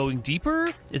keep going deeper?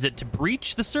 Is it to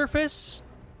breach the surface?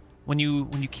 When you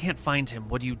can't find him,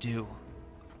 what do you do?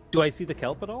 Do I see the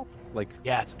kelp at all? Like,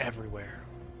 Yeah, it's everywhere.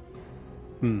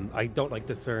 I don't like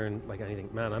discern like anything.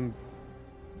 Man, I'm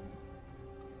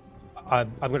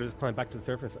gonna just climb back to the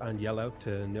surface and yell out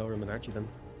to Nilrum and Archie then.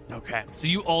 Okay, so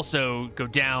you also go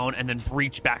down and then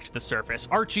breach back to the surface.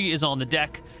 Archie is on the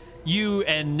deck. You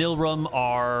and Nilrum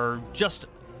are just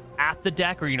at the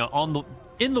deck, or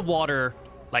in the water,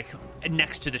 like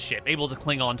next to the ship, able to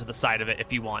cling on to the side of it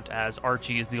if you want, as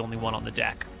Archie is the only one on the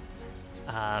deck.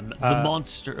 The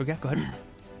monster... Okay, go ahead.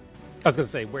 I was gonna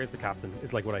say, where's the captain?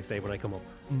 Is like what I say when I come up.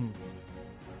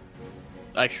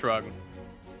 I shrug.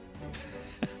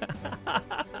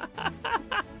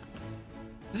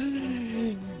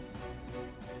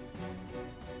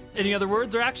 Any other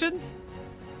words or actions?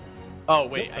 Oh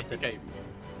wait, I think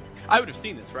I would have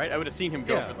seen this, right? I would have seen him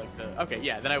go Yeah. for like the. Okay,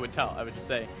 yeah. Then I would tell. I would just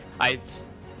say,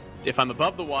 if I'm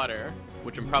above the water,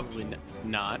 which I'm probably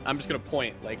not, I'm just gonna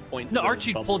point. To No, the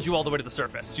Archie bubbles. pulled you all the way to the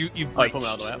surface. You've Oh, he breached. pulled me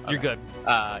all the way up? You're Okay.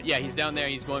 good. Yeah, he's down there.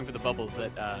 He's going for the bubbles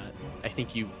that I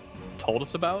think you told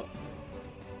us about.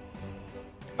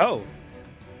 Oh,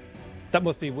 that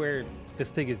must be where this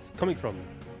thing is coming from,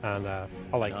 and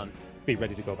I'll Done. be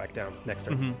ready to go back down next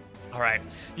turn. All right,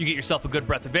 you get yourself a good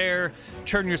breath of air,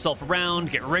 turn yourself around,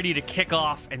 get ready to kick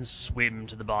off, and swim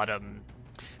to the bottom.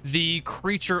 The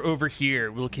creature over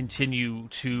here will continue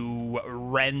to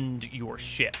rend your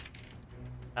ship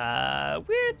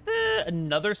with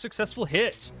another successful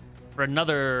hit for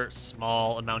another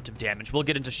small amount of damage. We'll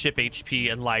get into ship HP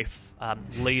and life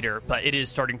later, but it is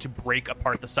starting to break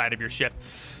apart the side of your ship.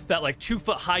 That 2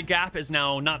 foot high gap is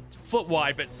now not foot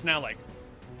wide, but it's now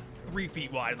 3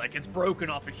 feet wide. It's broken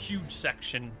off a huge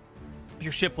section.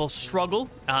 Your ship will struggle.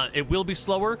 It will be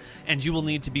slower, and you will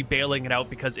need to be bailing it out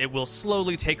because it will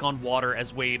slowly take on water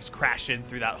as waves crash in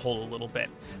through that hole a little bit.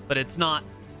 But it's not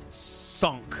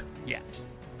sunk yet.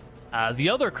 The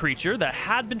other creature that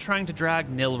had been trying to drag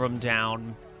Nilrum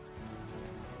down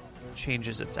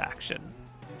changes its action.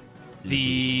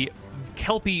 The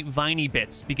kelpy, viney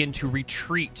bits begin to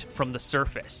retreat from the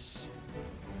surface.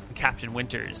 Captain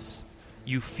Winters,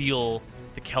 you feel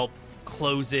the kelp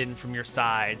close in from your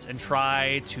sides and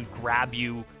try to grab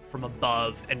you from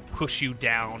above and push you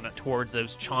down towards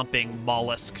those chomping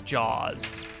mollusk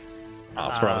jaws.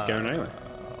 That's where I was going anyway.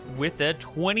 With a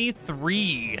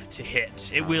 23 to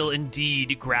hit, it will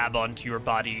indeed grab onto your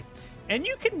body. And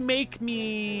you can make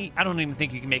me... I don't even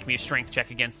think you can make me a strength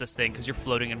check against this thing because you're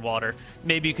floating in water.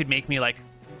 Maybe you could make me A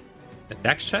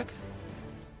dex check?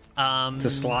 To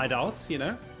slide out,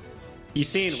 You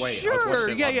seen... Wait, I was Sure,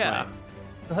 watching it last yeah. night.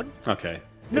 Go ahead. Okay.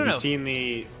 No, Have you no. seen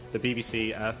the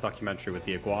BBC Earth documentary with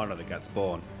the iguana that gets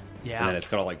born? Yeah. And then it's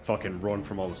got to like fucking run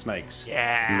from all the snakes.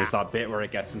 Yeah. And there's that bit where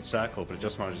it gets encircled, but it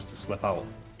just manages to slip out.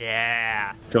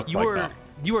 Yeah. Just like that.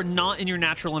 You are not in your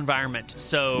natural environment,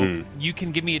 so you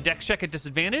can give me a dex check at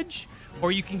disadvantage,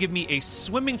 or you can give me a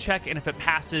swimming check, and if it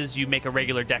passes, you make a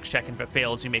regular dex check, and if it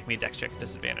fails, you make me a dex check at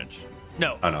disadvantage.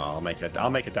 No. Oh no, I'll make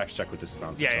a dex check with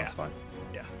disadvantage. Yeah, That's fine.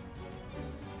 Yeah.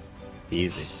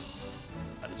 Easy.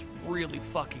 That is really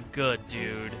fucking good,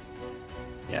 dude.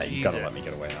 Yeah, you gotta let me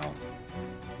get away now.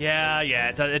 Yeah,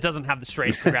 it doesn't have the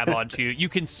strength to grab onto. You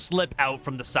can slip out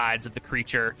from the sides of the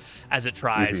creature as it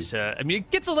tries to. I mean,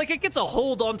 it gets a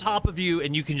hold on top of you,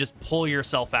 and you can just pull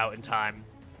yourself out in time.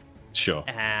 Sure.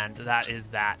 And that is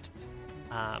that.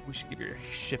 We should give your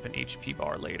ship an HP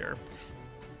bar later.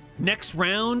 Next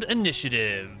round,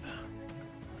 initiative.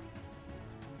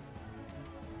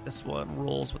 This one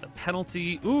rolls with a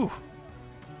penalty. Ooh.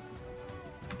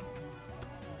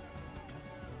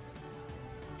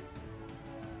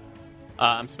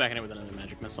 I'm smacking it with another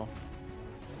magic missile.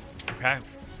 Okay.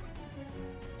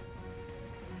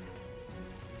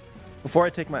 Before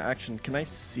I take my action, can I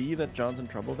see that John's in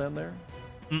trouble down there?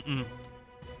 Mm-mm.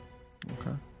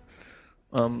 Okay.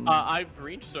 I've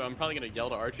reached, so I'm probably gonna yell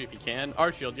to Archie if he can.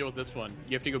 Archie, I'll deal with this one.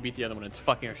 You have to go beat the other one. It's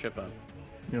fucking our ship up.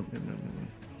 Yep.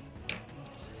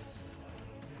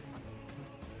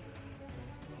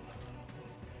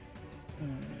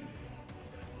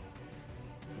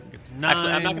 It's 9.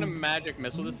 Actually, I'm not gonna magic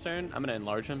missile this turn. I'm gonna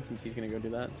enlarge him since he's gonna go do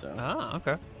that. So. Ah,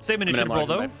 okay. Same I'm gonna initiative roll,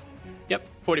 enlarge though. him Yep,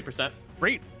 40%.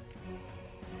 Great.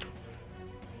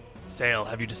 Sail,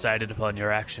 have you decided upon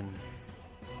your action?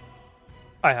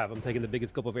 I have. I'm taking the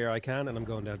biggest gulp of air I can, and I'm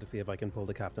going down to see if I can pull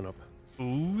the captain up.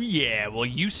 Ooh, yeah. Well,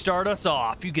 you start us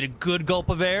off. You get a good gulp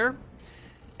of air.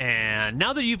 And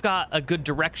now that you've got a good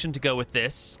direction to go with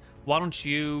this, why don't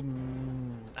you...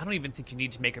 I don't even think you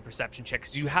need to make a perception check,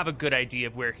 because you have a good idea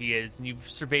of where he is, and you've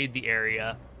surveyed the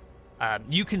area.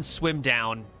 You can swim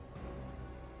down,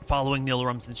 following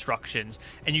Nilrum's instructions,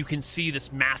 and you can see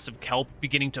this massive kelp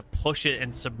beginning to push it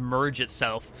and submerge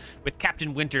itself, with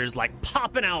Captain Winters, like,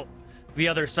 popping out the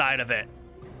other side of it.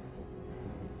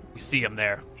 You see him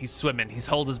there. He's swimming. He's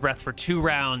held his breath for 2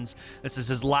 rounds. This is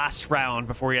his last round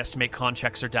before he has to make con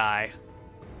checks or die.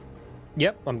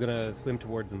 Yep, I'm gonna swim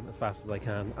towards him as fast as I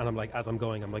can, and I'm like, as I'm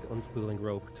going, I'm like unspooling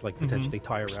rope to like potentially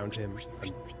tie around him.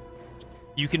 And...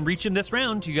 You can reach him this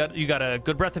round. You got a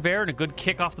good breath of air and a good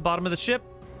kick off the bottom of the ship.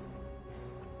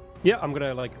 Yeah, I'm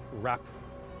gonna like wrap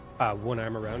one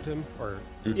arm around him, or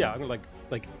yeah, I'm gonna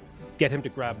like get him to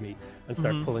grab me and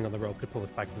start pulling on the rope to pull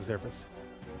us back to the surface.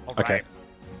 All Okay. right.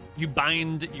 You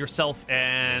bind yourself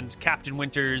and Captain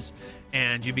Winters,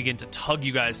 and you begin to tug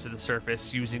you guys to the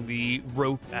surface using the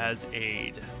rope as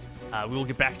aid. We will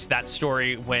get back to that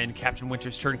story when Captain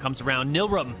Winters' turn comes around.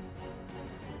 Nilrum.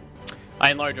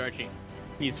 I enlarge Archie.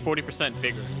 He's 40%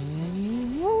 bigger.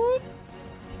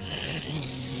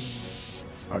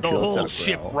 The whole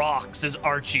ship rocks as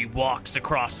Archie walks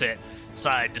across it,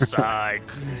 side to side.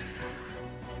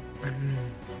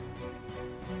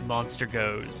 Monster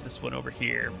goes. This one over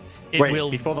here.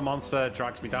 Wait, before the monster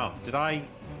drags me down,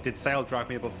 did Sail drag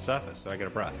me above the surface? Did I get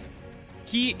a breath?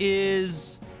 He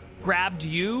is grabbed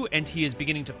you, and he is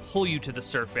beginning to pull you to the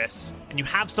surface. And you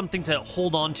have something to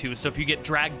hold on to, so if you get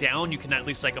dragged down, you can at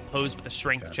least like oppose with a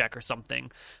strength check or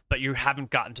something. But you haven't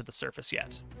gotten to the surface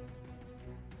yet.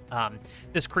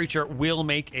 This creature will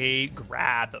make a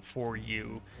grab for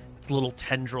you. Its little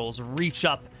tendrils reach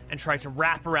up and try to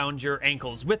wrap around your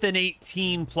ankles. With an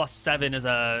 18 plus 7 is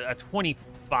a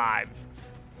 25.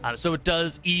 So it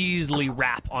does easily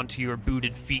wrap onto your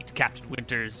booted feet, Captain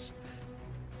Winters.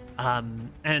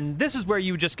 And this is where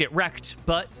you just get wrecked,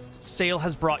 but Sail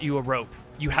has brought you a rope.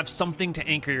 You have something to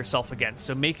anchor yourself against,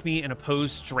 so make me an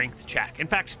opposed strength check. In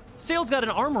fact, Sail's got an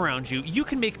arm around you. You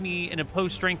can make me an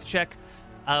opposed strength check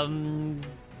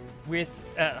with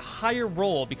a higher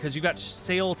roll because you got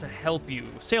Sail to help you.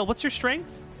 Sail, what's your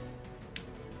strength?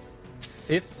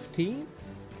 15?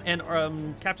 And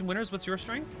Captain Winters, what's your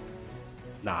strength?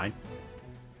 9.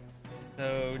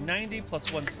 So 90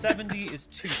 plus 170 is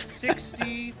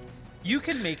 260. You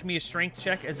can make me a strength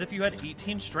check as if you had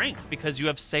 18 strength because you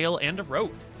have Sail and a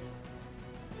rope.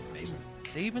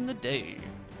 Saving the day.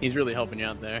 He's really helping you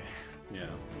out there. Yeah.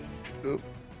 Oop.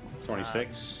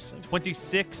 26.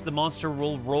 26. The monster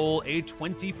will roll a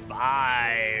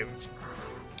 25.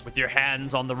 With your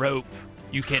hands on the rope,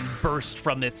 you can burst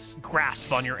from its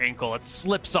grasp on your ankle. It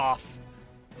slips off,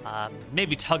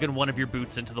 maybe tugging one of your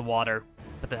boots into the water,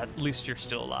 but at least you're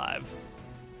still alive.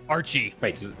 Archie.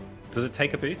 Wait, does it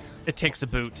take a boot? It takes a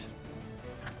boot.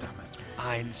 God damn it.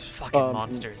 I'm fucking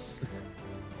monsters.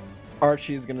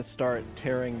 Archie's gonna start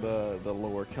tearing the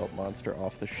lower kelp monster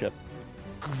off the ship.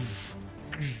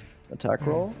 Attack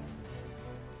roll.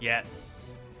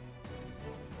 Yes.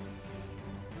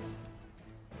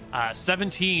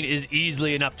 17 is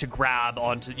easily enough to grab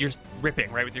onto. You're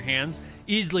ripping, right, with your hands?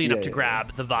 Easily enough to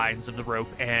grab the vines of the rope,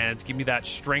 and give me that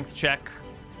strength check,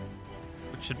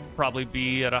 which should probably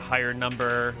be at a higher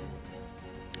number.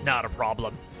 Not a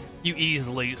problem. You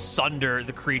easily sunder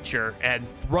the creature and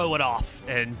throw it off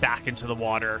and back into the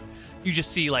water. You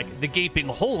just see, like, the gaping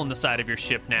hole in the side of your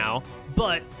ship now,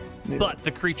 but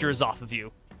the creature is off of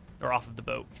you, or off of the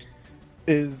boat.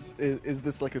 Is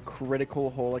this like a critical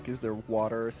hole? Like, is there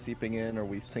water seeping in? Are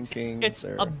we sinking? It's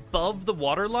above the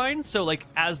water line, so like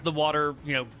as the water,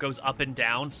 goes up and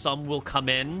down, some will come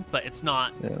in, but it's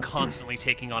not constantly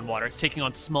taking on water. It's taking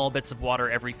on small bits of water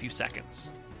every few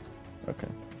seconds. Okay.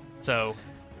 So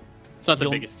It's not the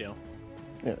biggest deal.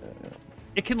 Yeah.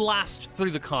 it can last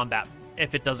through the combat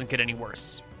if it doesn't get any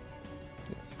worse.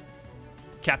 Yes.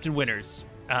 Captain Winters,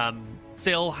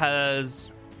 Sail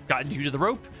has gotten you to the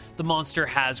rope. The monster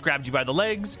has grabbed you by the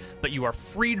legs, but you are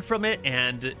freed from it,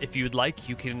 and if you would like,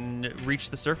 you can reach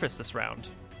the surface this round.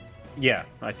 Yeah,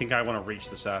 I think I want to reach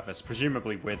the surface,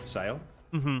 presumably with Sail.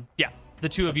 Mm-hmm. Yeah, the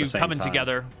two of you the same coming time.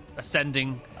 together,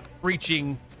 ascending,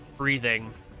 reaching,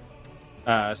 breathing.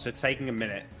 So it's taking a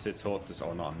minute to talk to,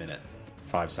 or not a minute,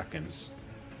 5 seconds.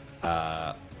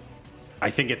 I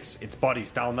think its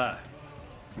body's down there,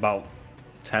 about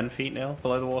 10 feet now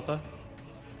below the water.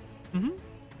 Mm-hmm.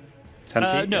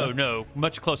 10 feet? No,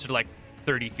 much closer to like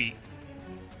 30 feet.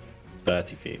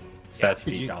 30 feet. 30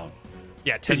 feet you- down.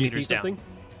 Yeah, 10 Did you see meters down. something?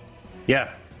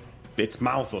 Yeah, its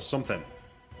mouth or something.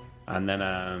 And then,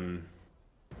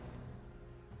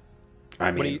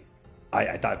 I mean,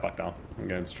 I dive back down. I'm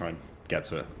going to try and get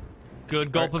to it.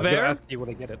 Good gulp of I was gonna air, ask you when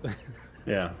I get it.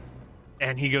 Yeah.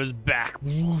 and he goes back.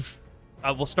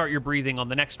 We'll start your breathing on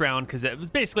the next round because it was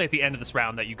basically at the end of this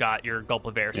round that you got your gulp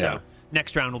of air. Yeah. So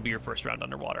next round will be your first round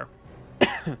underwater.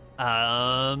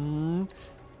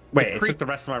 Wait, it took the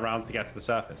rest of my round to get to the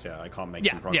surface. Yeah, I can't make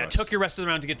some progress. Yeah, took your rest of the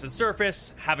round to get to the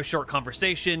surface, have a short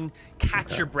conversation,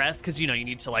 catch your breath, because, you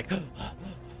need to, like,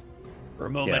 for a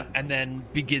moment, Yeah. and then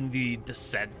begin the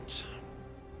descent.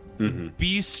 Mm-hmm. The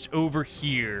beast over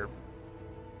here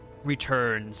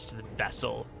returns to the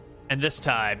vessel, and this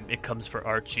time it comes for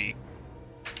Archie.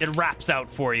 It raps out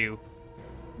for you.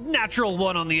 Natural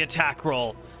 1 on the attack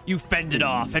roll. You fend it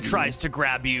off. It tries to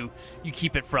grab you. You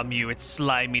keep it from you. Its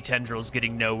slimy tendrils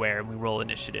getting nowhere, and we roll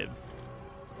initiative.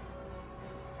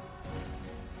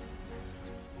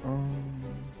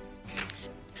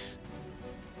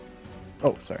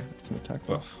 Oh, sorry. It's an attack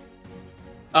roll.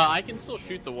 I can still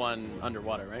shoot the one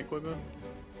underwater, right, Quibo?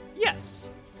 Yes.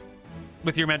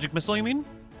 With your magic missile, you mean?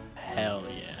 Hell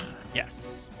yeah.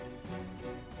 Yes.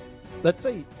 Let's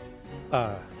say,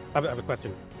 I have a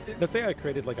question. Let's say I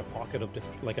created like a pocket of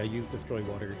I use destroy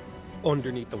water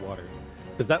underneath the water.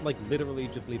 Does that like literally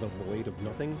just leave a void of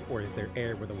nothing, or is there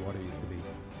air where the water used to be?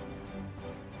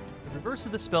 The reverse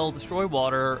of the spell, destroy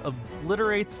water,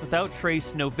 obliterates without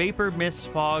trace no vapor, mist,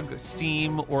 fog,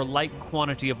 steam, or light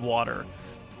quantity of water.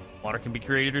 Water can be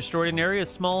created or stored in areas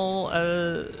small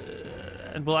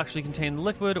and will actually contain the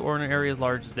liquid, or in an area as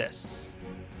large as this.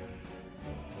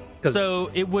 So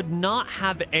it would not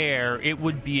have air. It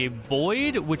would be a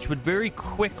void, which would very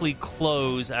quickly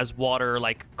close as water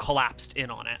collapsed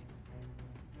in on it.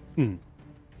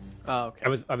 Oh,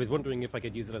 okay. I was wondering if I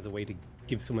could use it as a way to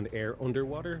give someone air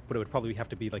underwater, but it would probably have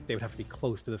to be they would have to be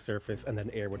close to the surface, and then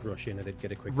air would rush in and it'd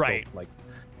get a quick Right. gulp,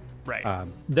 Right.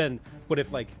 But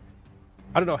if I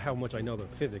don't know how much I know about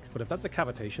physics, but if that's a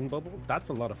cavitation bubble, that's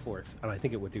a lot of force, and I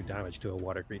think it would do damage to a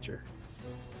water creature.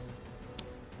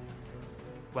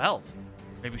 Well,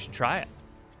 maybe we should try it.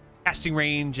 Casting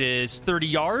range is 30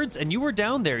 yards, and you were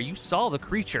down there. You saw the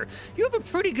creature. You have a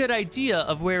pretty good idea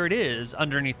of where it is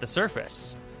underneath the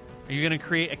surface. Are you going to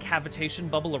create a cavitation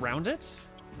bubble around it?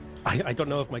 I don't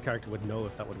know if my character would know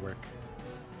if that would work.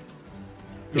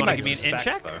 You want to might give me an suspect,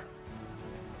 in check? though.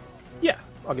 Yeah,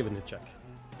 I'll give it a check.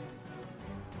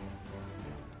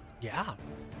 Yeah.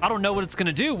 I don't know what it's going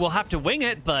to do. We'll have to wing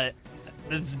it, but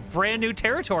it's brand new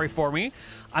territory for me.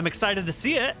 I'm excited to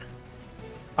see it.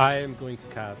 I am going to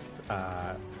cast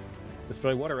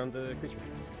destroy water on the creature.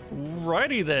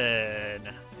 Righty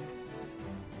then.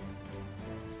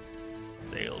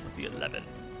 Sailed with the 11.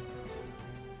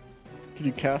 Can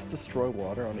you cast destroy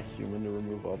water on a human to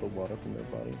remove all the water from their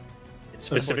body? It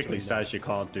specifically Unfortunately, says you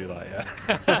can't do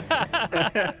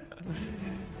that, yeah.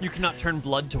 You cannot turn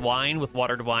blood to wine with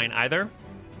water to wine either.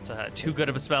 It's too good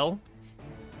of a spell.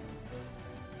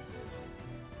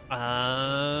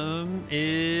 Archie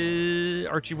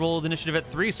rolled initiative at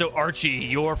 3, so Archie,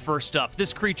 you're first up.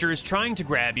 This creature is trying to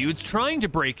grab you. It's trying to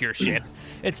break your ship.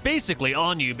 It's basically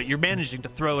on you, but you're managing to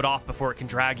throw it off before it can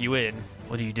drag you in.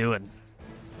 What are you doing?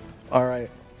 All right.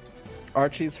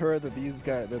 Archie's heard that these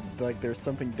guys, that like there's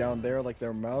something down there, like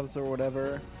their mouths or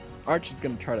whatever. Archie's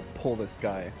gonna try to pull this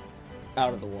guy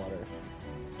out of the water.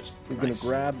 He's gonna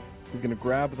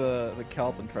grab the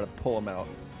kelp and try to pull him out.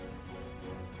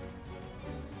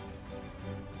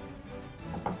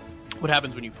 What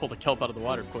happens when you pull the kelp out of the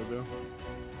water, Corbu?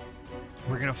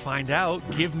 We're going to find out.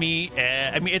 Give me...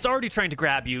 I mean, it's already trying to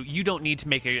grab you. You don't need to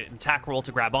make an attack roll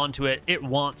to grab onto it. It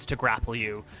wants to grapple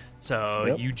you.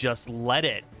 So you just let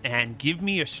it. And give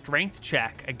me a strength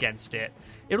check against it.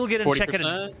 It'll get a 40%? check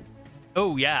at...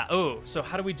 Oh, yeah. Oh, so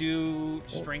how do we do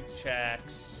strength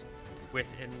checks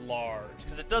with enlarge?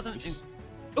 Because it doesn't...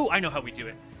 Oh, I know how we do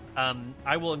it.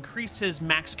 I will increase his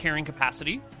max carrying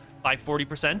capacity by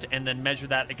 40% and then measure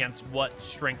that against what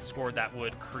strength score that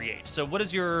would create. So what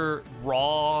is your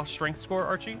raw strength score,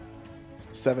 Archie?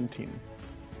 17.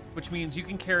 Which means you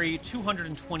can carry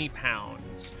 220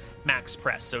 pounds max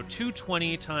press. So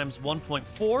 220 times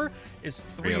 1.4 is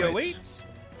 308.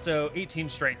 So 18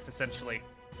 strength, essentially,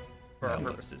 for our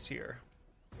purposes here.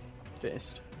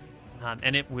 Based.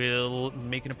 And it will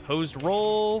make an opposed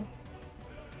roll.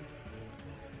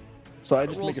 So I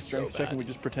just make a rolls strength so check bad. and we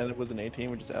just pretend it was an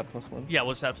 18. We just add +1. Yeah,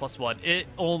 we'll just add +1. It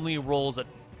only rolls a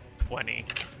 20.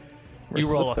 Versus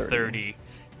You roll a a 30.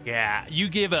 Yeah, you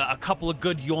give a couple of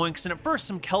good yoinks, and at first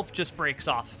some kelp just breaks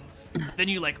off. Then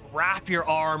you like wrap your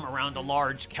arm around a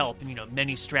large kelp, and you know,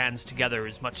 many strands together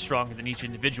is much stronger than each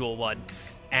individual one.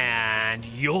 And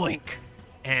yoink!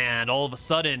 And all of a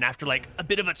sudden, after like a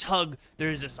bit of a tug,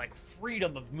 there's this like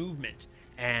freedom of movement.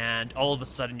 And all of a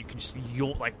sudden, you can just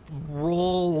like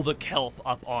roll the kelp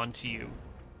up onto you.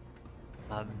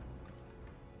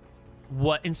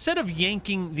 Instead of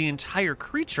yanking the entire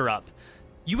creature up,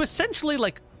 you essentially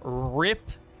like rip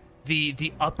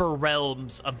the upper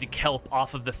realms of the kelp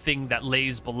off of the thing that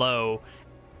lays below,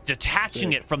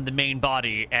 detaching it from the main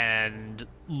body and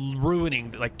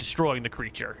ruining, like destroying the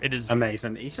creature. It is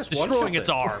amazing. He's just destroying one-shot its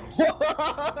it. arms.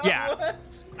 Yeah.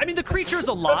 I mean, the creature's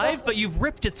alive, but you've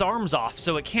ripped its arms off,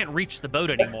 so it can't reach the boat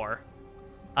anymore.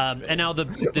 And now the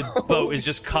boat is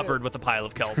just covered with a pile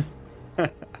of kelp.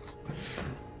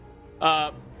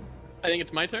 I think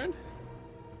it's my turn.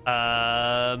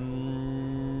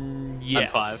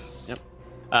 Yes. I'm 5. Yep.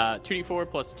 2d4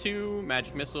 plus 2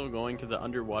 magic missile going to the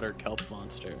underwater kelp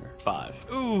monster. 5.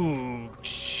 Ooh,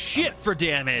 shit for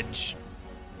damage.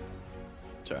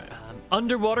 It's alright.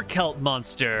 Underwater kelp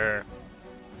monster.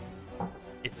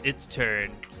 It's its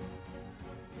turn.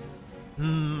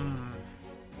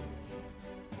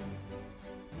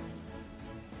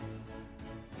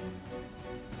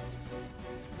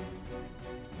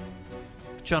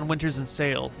 John Winters and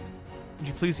Sale, would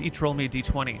you please each roll me a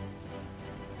d20?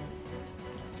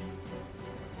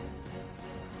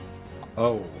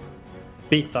 Oh.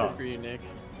 Beat Good that. for you, Nick.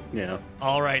 Yeah.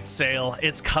 All right, Sale,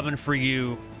 it's coming for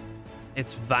you.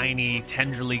 Its viney,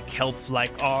 tenderly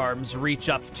kelp-like arms reach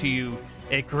up to you.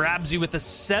 It grabs you with a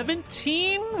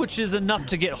 17, which is enough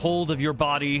to get hold of your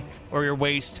body or your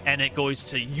waist, and it goes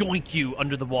to yoink you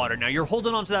under the water. Now, you're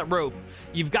holding onto that rope.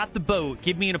 You've got the boat.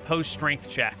 Give me an opposed strength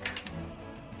check.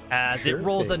 As Sure it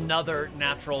rolls thing. another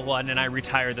natural one, and I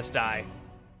retire this die.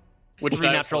 Which Three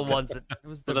die natural was it? ones. It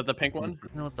was Was that the pink one?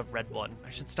 That was the red one. I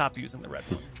should stop using the red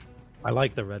one. I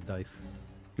like the red dice.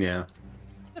 Yeah.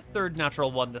 The third natural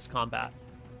one this combat.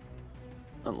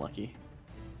 Unlucky.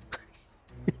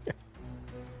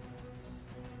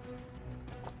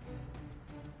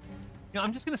 You know,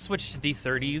 I'm just gonna switch to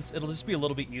D30s. It'll just be a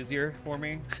little bit easier for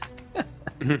me.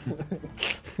 Here we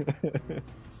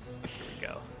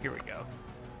go. Here we go.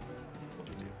 What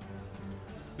do we do?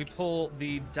 We pull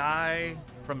the die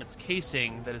from its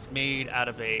casing that is made out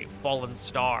of a fallen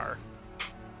star.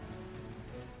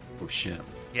 Oh shit.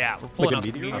 Yeah, we're pulling Like a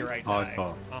out the meteorite? meteorite die.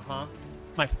 Hardcore. Uh-huh.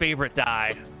 My favorite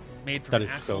die. Made from That an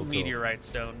is actual so cool. meteorite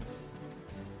stone.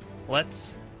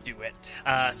 Let's do it.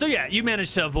 So yeah, you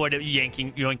managed to avoid it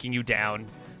yoinking you down.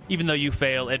 Even though you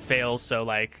fail, it fails, so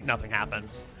like nothing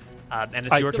happens. And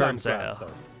it's your turn,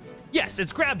 so yes,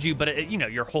 it's grabbed you, but it, you know,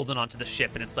 you're holding onto the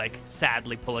ship and it's like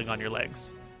sadly pulling on your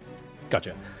legs.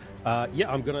 Gotcha.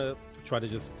 Yeah, I'm gonna try to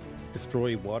just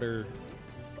destroy water.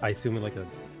 I assume in like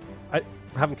I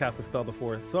haven't cast a spell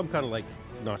before, so I'm kind of like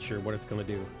not sure what it's gonna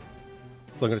do.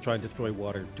 So I'm gonna try and destroy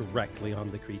water directly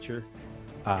on the creature,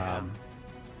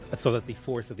 so that the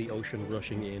force of the ocean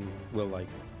rushing in will like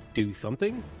do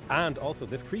something. And also,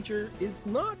 this creature is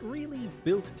not really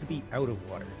built to be out of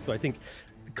water, so I think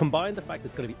Combine the fact that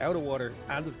it's going to be out of water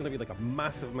and there's going to be like a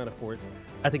massive amount of force.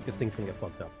 I think this thing's going to get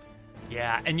fucked up.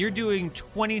 Yeah, and you're doing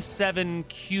 27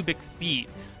 cubic feet,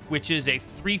 which is a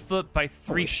 3 foot by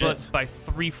 3 foot by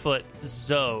 3 foot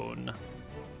zone.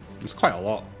 It's quite a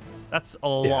lot. That's a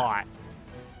lot.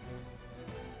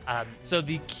 So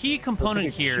the key component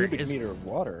That's like a here cubic is meter of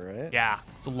water, right? yeah,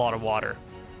 it's a lot of water.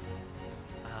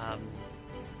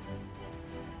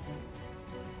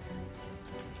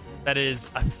 That is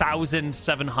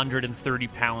 1,730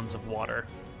 pounds of water.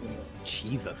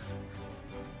 Jesus.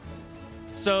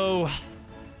 So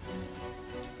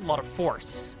it's a lot of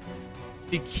force.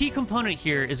 The key component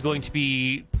here is going to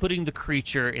be putting the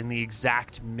creature in the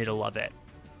exact middle of it.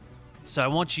 So I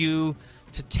want you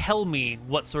to tell me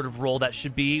what sort of roll that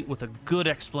should be with a good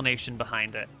explanation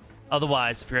behind it.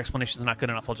 Otherwise, if your explanation is not good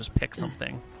enough, I'll just pick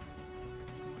something.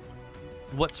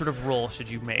 What sort of roll should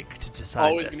you make to decide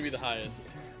Always this? going to be the highest.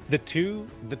 The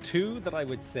two that I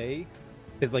would say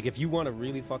is like if you want to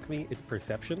really fuck me, it's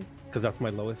perception because that's my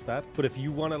lowest stat. But if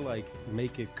you want to like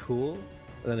make it cool,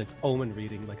 then it's omen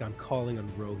reading. Like I'm calling on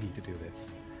Rohi to do this.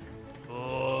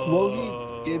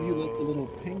 Rogi gave you like the little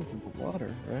pings in the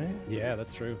water, right? Yeah,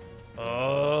 that's true.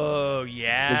 Oh,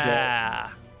 yeah.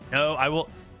 No, I will...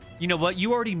 You know what?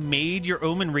 You already made your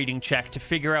omen reading check to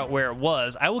figure out where it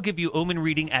was. I will give you omen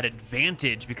reading at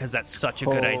advantage because that's such a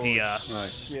good idea.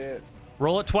 Nice. Shit.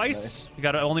 Roll it twice. You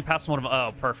got to only pass one of them.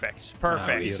 Oh, perfect.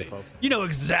 Perfect. easy. You know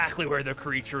exactly where the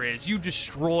creature is. You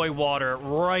destroy water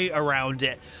right around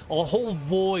it. A whole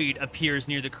void appears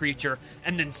near the creature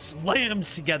and then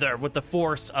slams together with the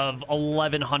force of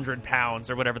 1,100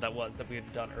 pounds or whatever that was that we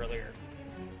had done earlier.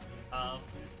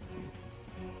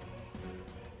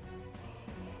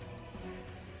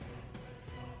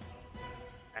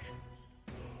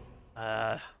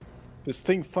 This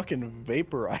thing fucking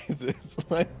vaporizes.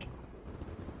 Like,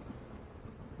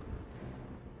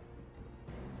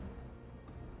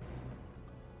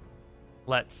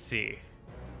 Let's see.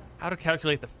 How to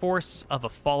calculate the force of a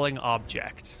falling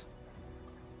object.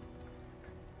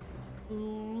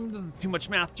 Too much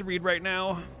math to read right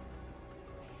now.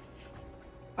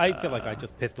 I feel like I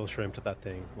just pistol shrimped that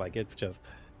thing. Like it's just.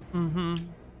 Mm-hmm.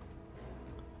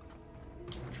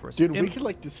 dude, we could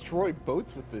like destroy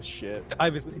boats with this shit. I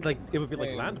was like, it would be like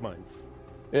insane. landmines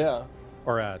Yeah,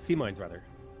 or sea mines rather.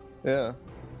 yeah.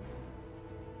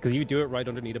 Because you do it right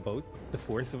underneath a boat, the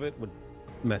force of it would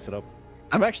mess it up.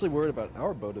 I'm actually worried about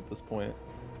our boat at this point.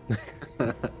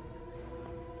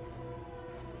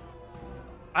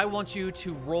 I want you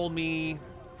to roll me...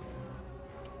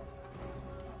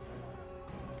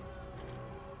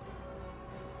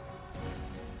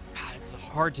 God, it's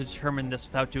hard to determine this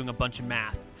without doing a bunch of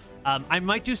math. I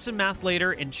might do some math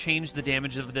later and change the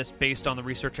damage of this based on the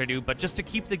research I do, but just to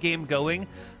keep the game going,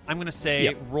 I'm going to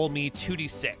say roll me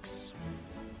 2d6.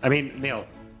 I mean, Neil,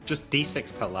 just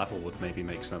D6 per level would maybe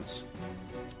make sense.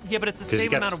 Yeah, but it's the 'Cause he same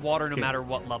amount gets- of water no matter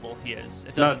what level he is.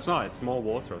 It doesn't... No, it's not. It's more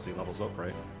water as he levels up,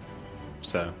 right?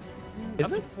 So,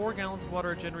 Up to 4 gallons of water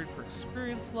are generated per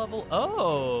experience level.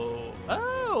 Oh,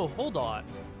 hold on.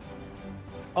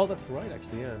 Oh, that's right,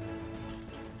 actually, yeah.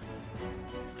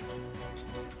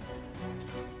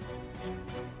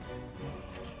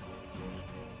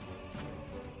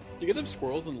 Do you guys have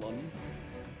squirrels in London?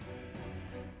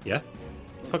 yeah.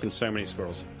 Fucking so many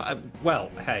squirrels.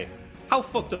 Well, hey, how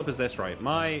fucked up is this, right?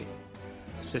 My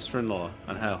sister-in-law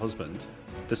and her husband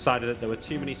decided that there were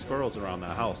too many squirrels around their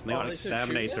house, and they got an they should shoot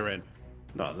exterminator you? in.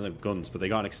 No, they have guns, but they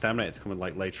got an exterminator to come and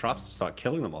like lay traps and start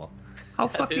killing them all. How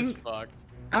That is fucking fucked.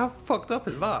 how fucked up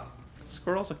is that?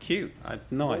 Squirrels are cute. I had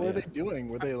no What idea. were they doing?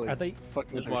 Were they like Are they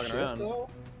fucking just with their walking shit, around? though?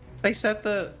 They said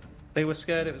that they were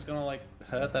scared it was gonna like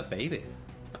hurt their baby.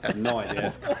 I had no idea.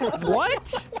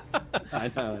 What? I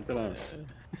don't know.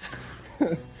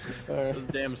 Those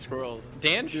damn squirrels.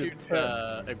 Dan shoots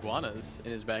iguanas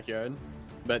in his backyard,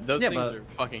 but those Yeah, things but- are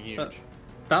fucking huge. but-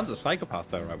 Dan's a psychopath,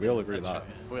 though, right? We all agree with That's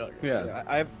that. right. We all agree. Yeah.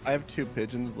 Yeah, I have two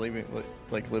pigeons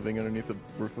living underneath the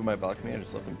roof of my balcony. I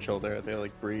just let them chill there. They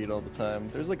like breed all the time.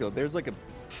 There's like a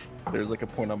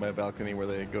point on my balcony where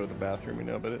they go to the bathroom, you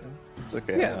know, but it's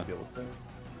okay. Yeah. I'll deal with it.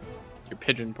 Your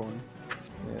pigeon porn.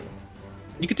 Yeah.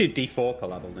 You could do D4 per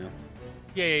level now.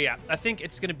 Yeah. I think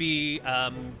it's gonna be.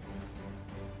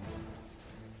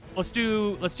 Let's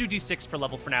do D6 per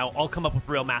level for now. I'll come up with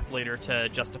real math later to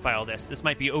justify all this. This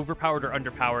might be overpowered or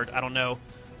underpowered. I don't know,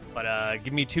 but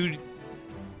give me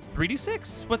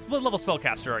 3d6. What level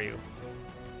spellcaster are you?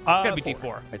 It's gotta be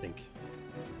 4, D4. I think.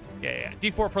 Yeah.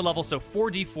 D4 per level, so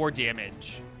 4d4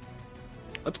 damage.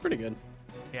 That's pretty good.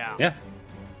 Yeah. Yeah.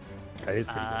 That is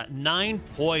pretty good. 9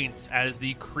 points as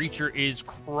the creature is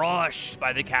crushed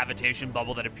by the cavitation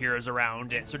bubble that appears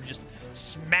around it, sort of just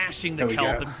smashing the There we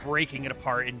kelp go. and breaking it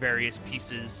apart in various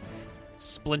pieces,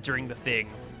 splintering the thing.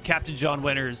 Captain John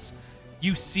Winters,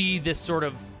 you see this sort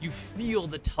of, you feel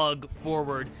the tug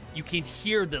forward. You can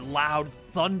hear the loud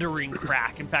thundering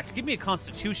crack. In fact, give me a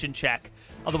constitution check.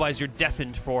 Otherwise, you're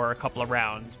deafened for a couple of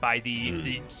rounds by the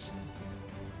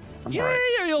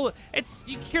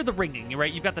you hear the ringing,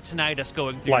 right? You've got the tinnitus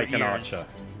going through Like your an ears. archer.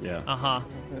 Yeah. Uh-huh.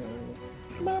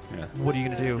 Yeah. What are you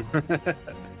going to do?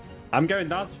 I'm going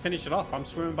down to finish it off. I'm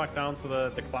swimming back down to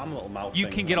the clam little mouth. You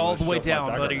things, can and get I'm all gonna the way shove my down,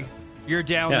 dagger buddy. in it. You're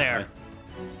down Yeah, there.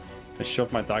 I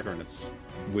shoved my dagger in its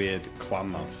weird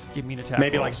clam mouth. Give me an attack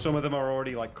Maybe roll. like some of them are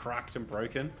already like cracked and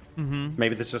broken. Mm-hmm.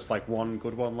 Maybe there's just like one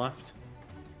good one left.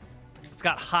 It's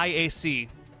got high AC.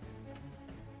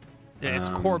 Yeah, its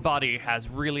core body has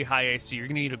really high AC. You're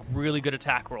going to need a really good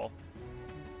attack roll.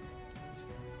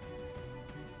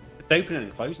 It's opening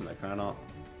and closing though. Can I not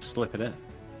slip it in?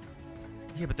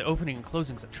 Yeah, but the opening and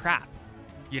closing's a trap.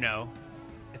 You know?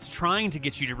 It's trying to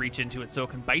get you to reach into it so it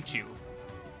can bite you.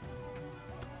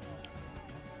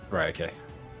 Right. Okay.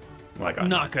 Well, I got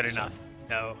Not 9, good so-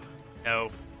 enough.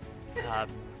 No.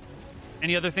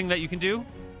 Any other thing that you can do?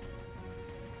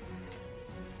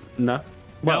 No.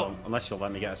 Well, No. unless you'll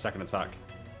let me get a second attack.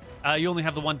 You only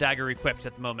have the one dagger equipped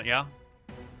at the moment, yeah?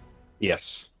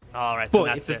 Yes. All right, then But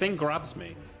if that's the it. thing grabs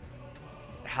me,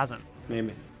 It hasn't.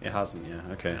 maybe it hasn't. Yeah.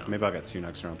 Okay. No. Maybe I'll get 2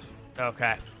 next round.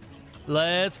 Okay.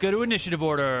 Let's go to initiative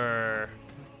order.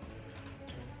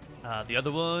 The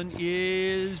other one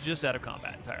is just out of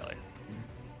combat entirely.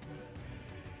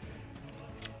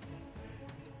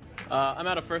 I'm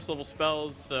out of first level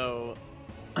spells, so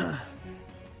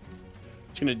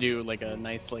it's gonna do like a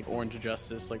nice like Orange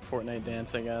Justice like Fortnite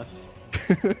dance, I guess.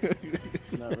 There's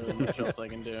not really much else I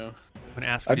can do. I'm going to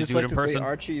ask you I to just do it like in to person. say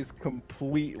Archie is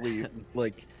completely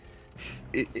like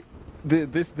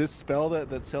this spell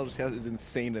that Sal just has is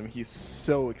insane to him. He's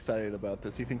so excited about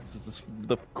this. He thinks this is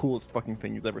the coolest fucking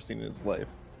thing he's ever seen in his life.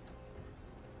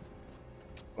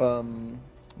 Well,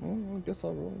 I guess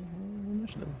I'll roll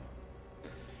initiative.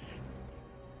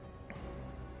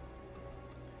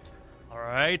 All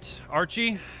right,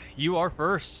 Archie, you are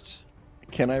first.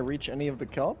 Can I reach any of the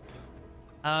kelp?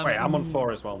 Wait, I'm on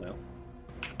 4 as well now.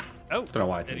 Oh, Don't know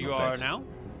why I there didn't you update. are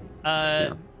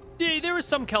now. Yeah, there is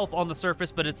some kelp on the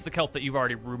surface, but it's the kelp that you've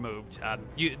already removed.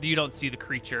 You don't see the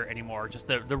creature anymore, just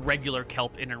the regular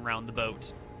kelp in and around the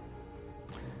boat.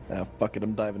 Ah, fuck it,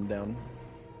 I'm diving down.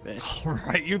 All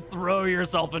right, you throw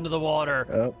yourself into the water.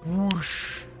 Oh.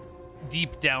 Whoosh,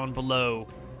 deep down below.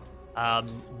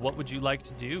 What would you like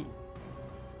to do?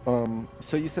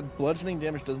 So you said bludgeoning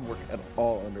damage doesn't work at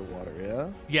all underwater, yeah?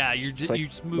 Yeah, you like-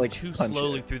 just move like too punch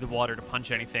slowly it. through the water to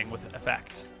punch anything with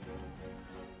effect.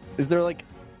 Is there like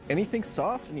anything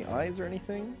soft? Any eyes or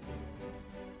anything?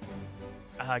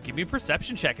 Give me a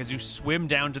perception check as you swim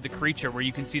down to the creature where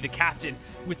you can see the captain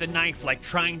with a knife, like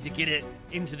trying to get it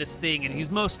into this thing, and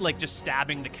he's most like just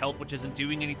stabbing the kelp, which isn't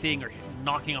doing anything, or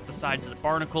knocking off the sides of the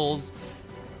barnacles.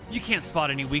 You can't spot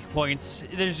any weak points.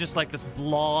 There's just like this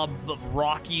blob of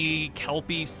rocky,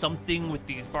 kelpy something with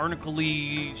these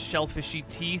barnacle-y, shellfishy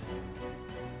teeth,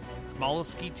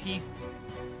 mollusky teeth,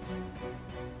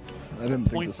 I didn't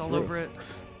think points this all through. over it.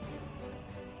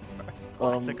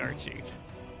 Classic Archie.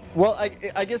 Well,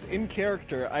 I guess in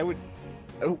character, I would.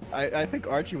 Oh, I think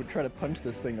Archie would try to punch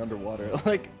this thing underwater.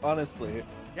 Like, honestly.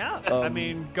 Yeah, I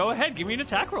mean, go ahead, give me an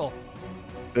attack roll.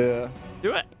 Yeah.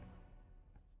 Do it.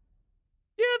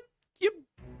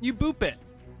 You boop it.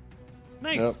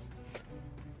 Nice. Yep.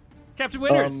 Captain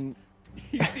Winters,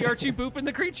 you see Archie booping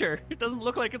the creature. It doesn't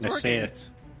look like it's I working. see it.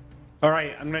 All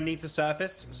right, I'm going to need to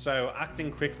surface, so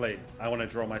acting quickly, I want to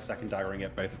draw my second dagger and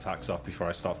get both attacks off before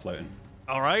I start floating.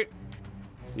 All right.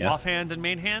 Yeah. Offhand and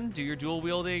main hand, do your dual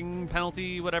wielding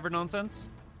penalty, whatever nonsense.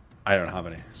 I don't have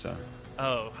any, so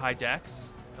Oh, high dex.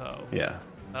 Oh. yeah.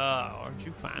 Oh, aren't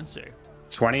you fancy?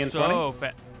 20 and 20? So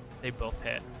they both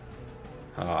hit.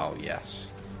 Oh, yes.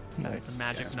 That's the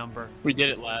magic number. We did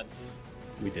it, lads.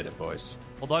 We did it, boys.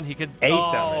 Hold on, he could. 8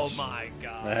 oh damage. my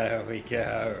god. There we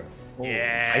go.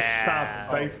 Yeah. I stab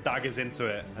both daggers into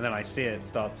it, and then I see it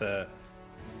start to.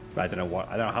 I don't know what.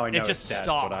 I don't know how I know It just it's dead,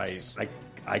 stops. but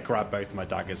I grab both of my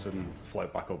daggers and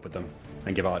float back up with them,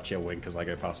 and give Archie a wink as I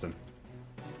go past him.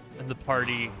 And the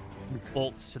party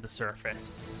bolts to the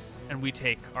surface. And we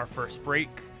take our first break,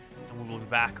 and we will be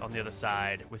back on the other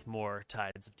side with more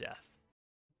Tides of Death.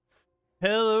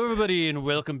 Hello, everybody, and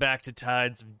welcome back to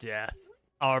Tides of Death.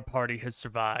 Our party has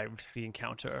survived the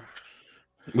encounter.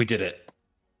 We did it.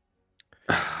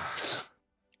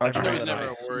 Archie There was had never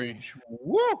a a worry. huge-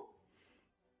 Woo!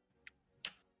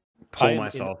 pull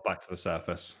myself back to the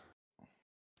surface.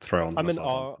 Throw on myself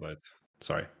onto the boat.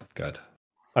 Sorry, good.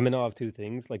 I'm in awe of two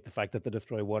things, like the fact that the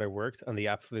destroy water worked and the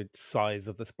absolute size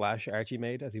of the splash Archie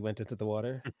made as he went into the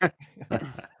water.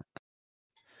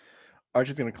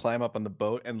 Archie's gonna climb up on the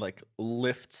boat and like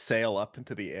lift sail up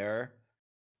into the air,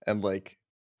 and like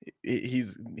he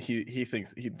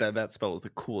thinks that spell was the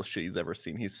coolest shit he's ever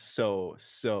seen. He's so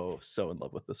in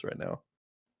love with this right now.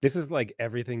 This is like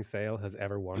everything Sail has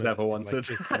ever wanted. Never wanted.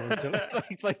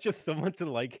 Like just someone to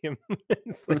like him.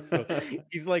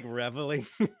 He's like reveling.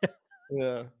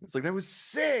 Yeah, it's like that was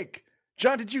sick.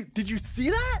 John, did you see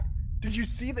that? Did you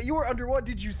see that you were underwater?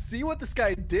 Did you see what this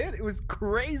guy did? It was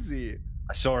crazy.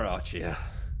 I saw it, Archie. Yeah,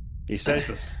 he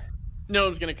saved us.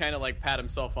 Noam's gonna kind of like pat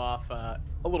himself off a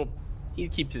little. He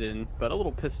keeps it in, but a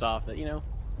little pissed off that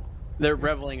they're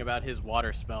reveling about his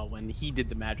water spell when he did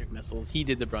the magic missiles, he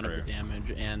did the brunt of the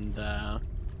damage, and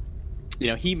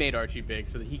he made Archie big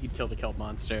so that he could kill the kelp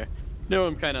monster.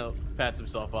 Noam kind of pats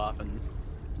himself off and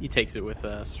he takes it with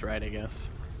stride, I guess.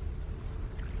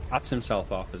 Pats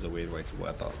himself off is a weird way to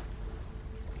word that.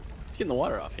 He's getting the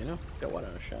water off, got water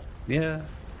on his shot. Yeah.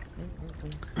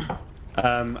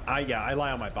 I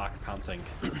lie on my back panting.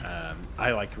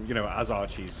 I like, as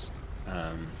Archie's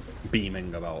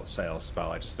beaming about Sail's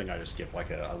spell, I just give like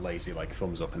a lazy like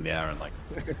thumbs up in the air and like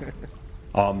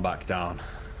arm back down.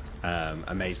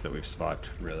 Amazed that we've survived,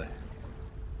 really.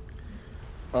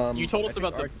 You told us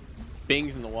about the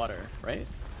bings in the water, right?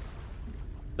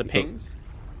 The pings?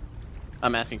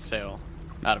 I'm asking Sail,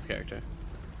 out of character.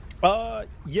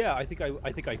 Yeah, I think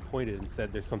I pointed and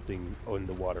said there's something in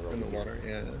the water. In the water,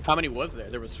 yeah. How many was there?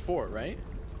 There was 4, right?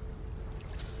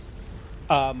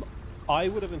 I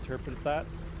would have interpreted that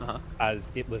as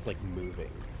it was like moving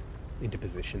into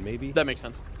position, maybe. That makes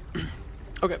sense.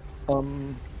 Okay.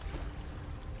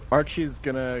 Archie's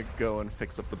gonna go and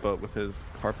fix up the boat with his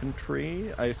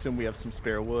carpentry. I assume we have some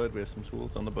spare wood. We have some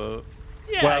tools on the boat.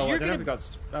 Yeah, well, I don't know if we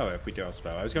got. Oh, if we do have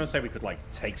spare, I was going to say we could like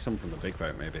take some from the big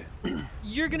boat, maybe.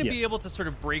 You're going to be able to sort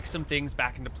of break some things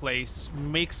back into place,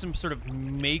 make some sort of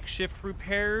makeshift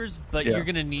repairs, but you're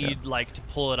going to need like to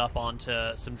pull it up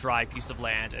onto some dry piece of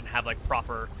land and have like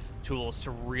proper tools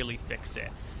to really fix it.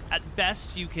 At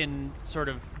best, you can sort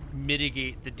of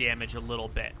mitigate the damage a little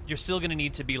bit. You're still going to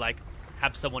need to be like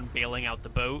have someone bailing out the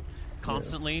boat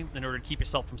constantly in order to keep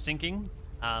yourself from sinking.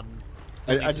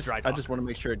 I just want to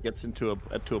make sure it gets to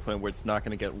a point where it's not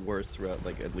going to get worse throughout,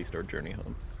 like, at least our journey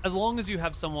home. As long as you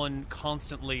have someone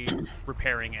constantly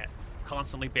repairing it,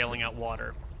 constantly bailing out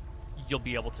water, you'll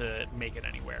be able to make it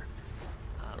anywhere.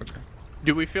 Okay.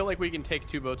 Do we feel like we can take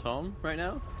 2 boats home right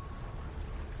now?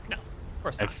 No, of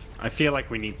course not. I feel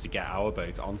like we need to get our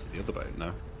boat onto the other boat.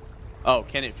 No. Oh,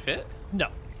 can it fit? No.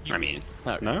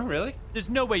 No, really?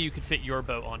 There's no way you could fit your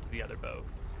boat onto the other boat.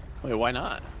 Wait, why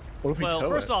not? What if we Well, tow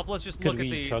first it? off, let's just look at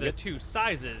the 2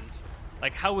 sizes.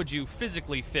 Like, how would you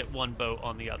physically fit one boat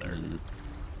on the other?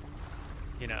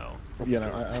 Yeah, no,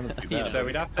 I don't do that. So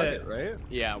we'd have to, right?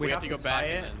 Yeah, we have to go tie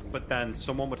back. it, but then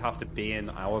someone would have to be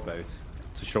in our boat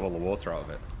to shovel the water out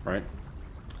of it, right?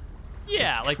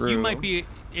 Yeah, That's like true. you might be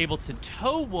able to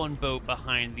tow one boat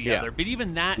behind the other, but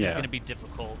even that is going to be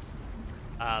difficult.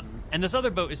 And this other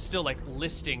boat is still like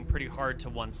listing pretty hard to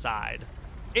one side.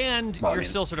 And you're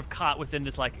still sort of caught within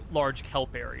this like large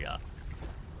kelp area.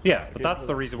 Yeah, but that's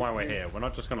the reason why we're here. We're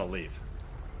not just going to leave.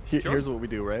 Here's what we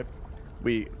do, right?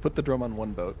 We put the drum on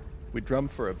one boat, we drum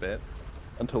for a bit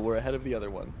until we're ahead of the other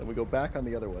one, then we go back on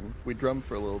the other one, we drum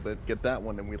for a little bit, get that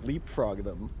one, and we leapfrog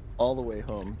them all the way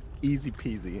home. Easy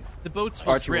peasy. The boats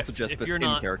will Archie will drift suggest if this you're in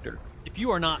not character. if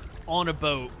you are not on a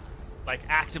boat like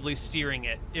actively steering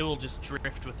it, it will just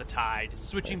drift with the tide,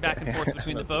 switching back and forth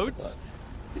between the boats.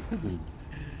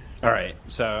 All right,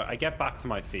 so I get back to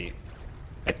my feet.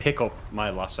 I pick up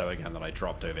my lasso again that I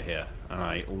dropped over here, and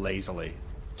I lazily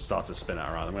start to spin it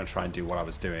around. I'm going to try and do what I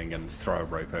was doing and throw a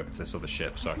rope over to this other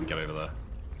ship so I can get over there.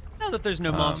 Now that there's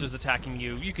no monsters attacking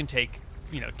you, you can take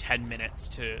 10 minutes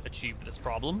to achieve this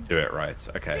problem. Do it right.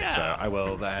 Okay, so I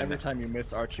will then... Every time you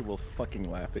miss, Archie will fucking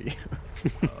laugh at you.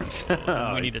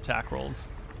 We need attack rolls.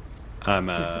 I'm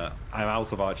out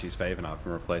of Archie's favor now. I've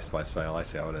been replaced by Sail. I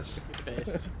see how it is.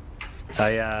 Based.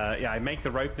 I make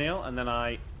the rope nail, and then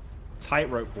I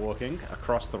tightrope walking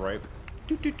across the rope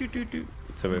to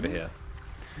over here.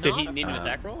 Did he need an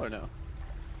attack roll or no?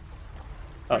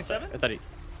 27? I thought he...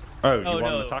 Oh, you want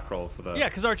no. an attack roll for the... Yeah,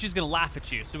 because Archie's going to laugh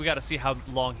at you, so we got to see how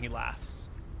long he laughs.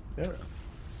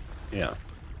 Yeah.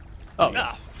 Oh,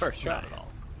 Ah, first not try. at all.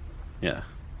 Yeah.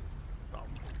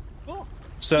 Cool.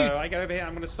 So I get over here. I'm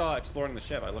going to start exploring the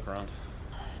ship. I look around.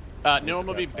 Noam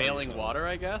will be bailing water,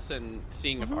 I guess, and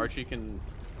seeing if Archie can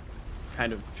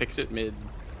kind of fix it mid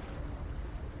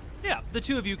Yeah, the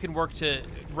two of you can work to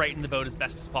righten the boat as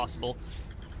best as possible.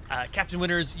 Captain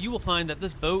Winters, you will find that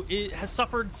this boat has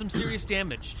suffered some serious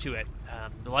damage to it.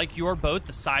 Like your boat,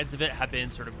 the sides of it have been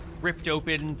sort of ripped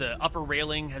open. The upper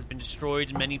railing has been destroyed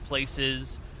in many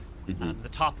places. The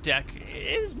top deck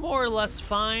is more or less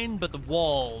fine, but the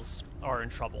walls are in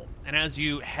trouble. And as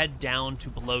you head down to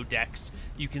below decks,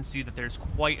 you can see that there's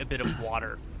quite a bit of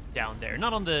water down there.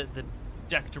 Not on the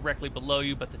deck directly below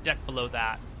you, but the deck below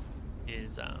that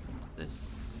is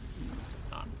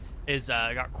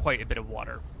got quite a bit of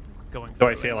water going through.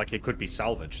 Do I feel like it could be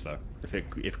salvaged though? If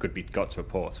it could be got to a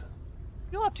port?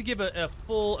 You'll have to give a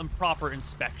full and proper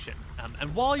inspection.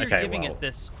 And while you're giving it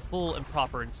this full and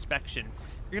proper inspection,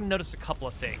 you're going to notice a couple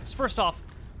of things. First off,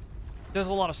 there's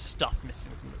a lot of stuff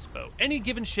missing from this boat. Any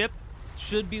given ship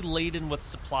should be laden with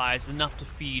supplies enough to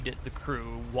feed the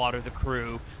crew, water the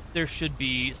crew. There should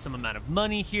be some amount of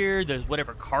money here. There's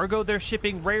whatever cargo they're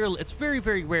shipping. Rarely, it's very,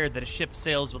 very rare that a ship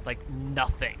sails with, like,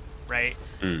 nothing, right?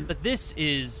 But this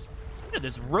is...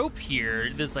 there's rope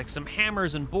here. There's, like, some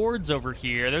hammers and boards over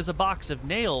here. There's a box of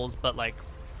nails, but, like,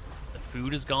 the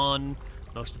food is gone.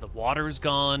 Most of the water is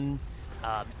gone.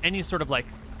 Any sort of, like,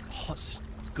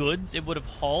 goods it would have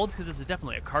hauled, because this is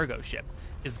definitely a cargo ship,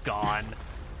 is gone.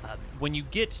 When you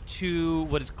get to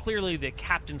what is clearly the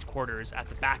captain's quarters at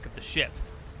the back of the ship,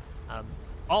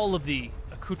 all of the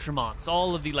accoutrements,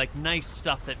 all of the, like, nice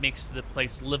stuff that makes the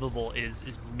place livable is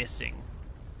missing.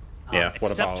 Yeah,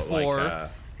 what except about, for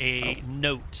a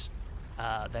note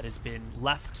that has been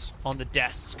left on the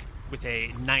desk with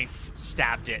a knife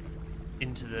stabbed it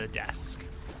into the desk.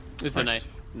 Is the knife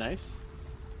nice?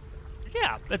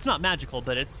 Yeah, it's not magical,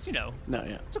 but it's, No,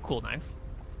 yeah. it's a cool knife.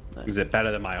 Nice. Is it better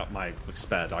than my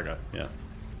spare dagger? Yeah.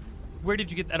 Where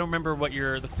did you get? I don't remember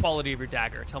the quality of your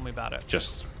dagger. Tell me about it.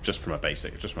 Just from a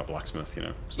basic, just from a blacksmith,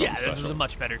 It's Yeah, nothing this is a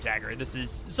much better dagger. This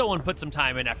is someone put some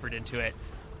time and effort into it.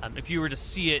 If you were to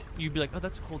see it, you'd be like, "Oh,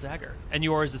 that's a cool dagger." And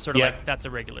yours is sort of like, "That's a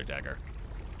regular dagger."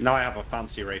 Now I have a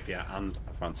fancy rapier and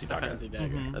a fancy dagger. Fancy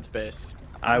dagger. That's base.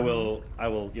 I will,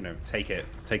 take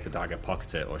the dagger,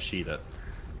 pocket it, or sheath it,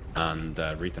 and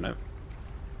read the note.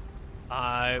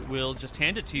 I will just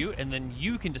hand it to you, and then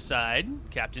you can decide,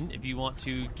 Captain, if you want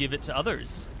to give it to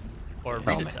others or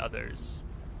read it to others.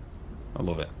 I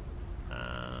love it.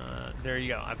 There you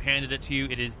go. I've handed it to you.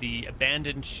 It is the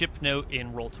abandoned ship note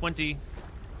in Roll 20.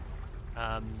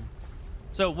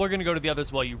 So we're going to go to the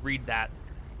others while you read that.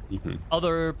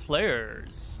 Other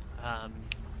players. What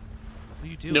do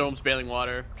you do? Gnome's bailing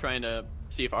water, trying to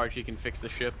see if Archie can fix the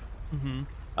ship.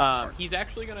 He's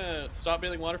actually going to stop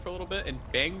bailing water for a little bit and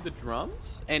bang the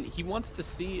drums, and he wants to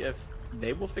see if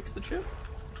they will fix the ship.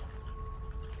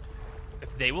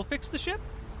 If they will fix the ship?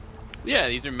 Yeah,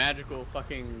 these are magical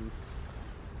fucking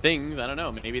things. I don't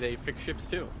know. Maybe they fix ships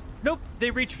too. Nope. They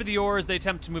reach for the oars. They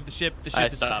attempt to move the ship. The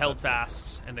ship is held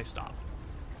fast, and they stop.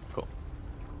 Cool.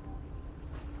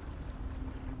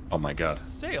 Oh my god.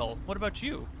 Sail, what about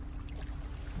you?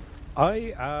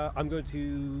 I'm going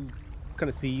to kind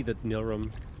of see that Nilram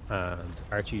and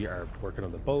Archie are working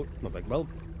on the boat. And I'm like, well,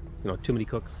 too many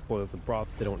cooks spoils the broth.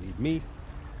 They don't need me.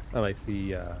 And I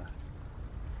see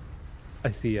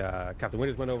Captain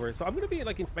Winters went over. So I'm going to be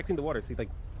like inspecting the water. See, like,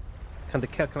 can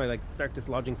I like start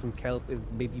dislodging some kelp? Is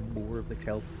maybe more of the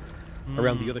kelp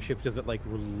around the other ship? Does it like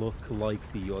look like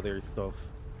the other stuff?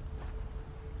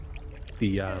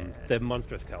 The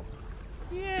monstrous kelp.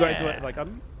 Yeah. Do I like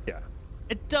yeah.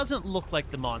 It doesn't look like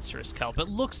the monstrous kelp. It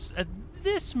looks, at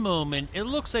this moment, it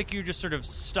looks like you're just sort of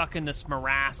stuck in this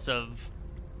morass of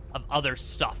other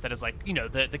stuff that is like,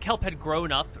 the kelp had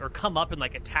grown up or come up and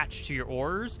like attached to your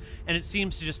oars, and it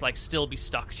seems to just like still be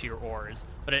stuck to your oars,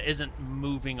 but it isn't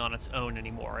moving on its own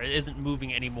anymore. It isn't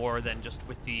moving any more than just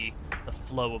with the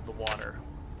flow of the water.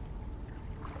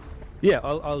 Yeah,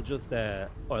 I'll just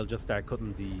start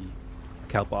cutting the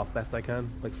kelp off best I can,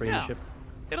 like freeing the ship.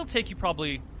 It'll take you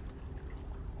probably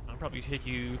take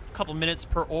you a couple minutes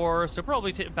per oar, so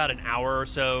probably about an hour or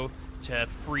so to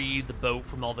free the boat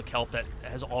from all the kelp that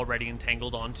has already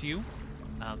entangled onto you.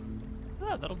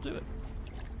 That'll do it.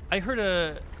 I heard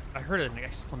an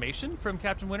exclamation from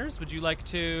Captain Winters. Would you like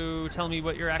to tell me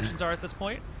what your actions are at this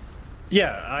point?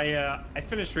 Yeah, I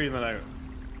finished reading the note.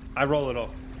 I roll it up,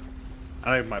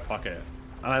 and I open my pocket,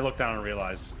 and I look down and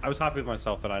realize I was happy with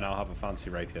myself that I now have a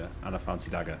fancy rapier and a fancy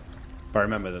dagger. But I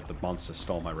remember that the monster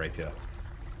stole my rapier.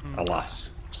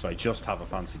 Alas. So I just have a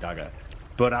fancy dagger.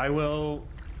 But I will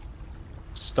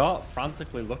start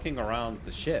frantically looking around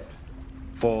the ship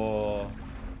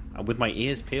with my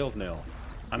ears peeled, Neil.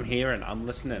 I'm hearing, I'm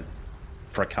listening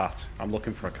for a cat. I'm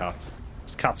looking for a cat.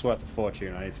 This cat's worth a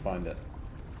fortune. I need to find it.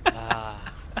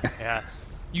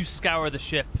 Yes. You scour the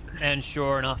ship, and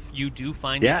sure enough, you do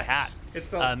find a cat.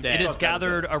 It is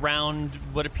gathered around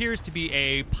what appears to be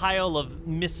a pile of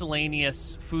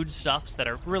miscellaneous foodstuffs that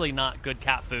are really not good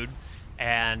cat food,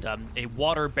 and a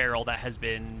water barrel that has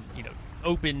been,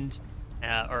 opened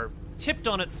or tipped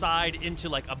on its side into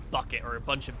like a bucket or a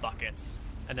bunch of buckets,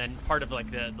 and then part of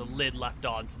like the lid left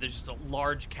on. So there's just a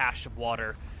large cache of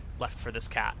water left for this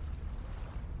cat.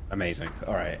 Amazing.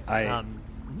 All right, I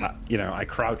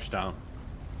crouch down.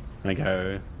 And I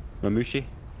go, Mamushi,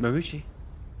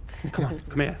 come on,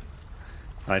 come here.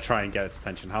 And I try and get its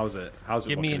attention. How's it?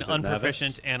 Give me an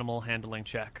unproficient animal handling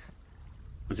check.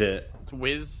 Is it? It's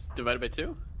whiz divided by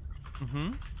 2?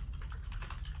 Mm-hmm.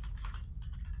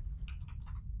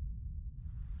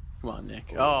 Come on,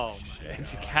 Nick. Oh, my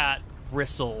Its cat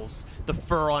bristles. The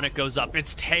fur on it goes up.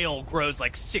 Its tail grows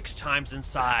like 6 times in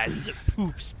size as it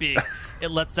poofs big.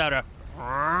 It lets out a...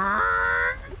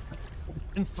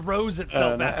 and throws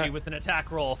itself at you with an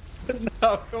attack roll.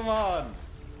 No, come on.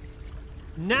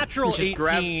 Natural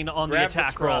 18 on the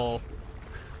attack roll.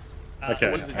 Okay.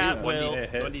 What is it? Cat will...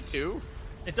 22?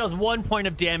 It does 1 point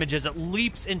of damage as it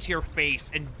leaps into your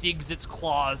face and digs its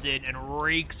claws in and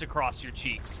rakes across your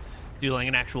cheeks, dealing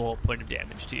an actual point of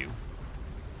damage to you.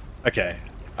 Okay.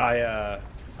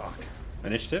 Fuck.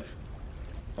 Initiative?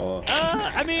 Or...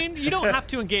 I mean, you don't have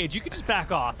to engage. You can just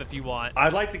back off if you want.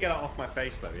 I'd like to get it off my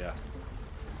face, though, yeah.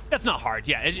 That's not hard.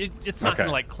 Yeah, it's not going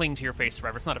to like cling to your face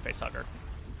forever. It's not a face hugger.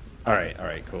 All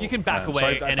right, cool. You can back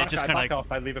away, and it just kind of like off.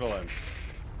 I leave it alone.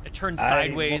 It turns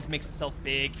sideways, makes itself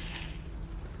big.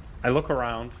 I look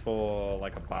around for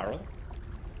like a barrel.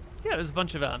 Yeah, there's a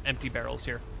bunch of empty barrels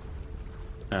here.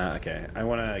 Okay, I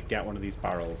want to get one of these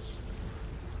barrels,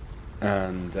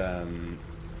 and I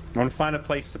want to find a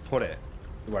place to put it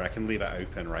where I can leave it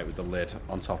open, right, with the lid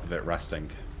on top of it resting,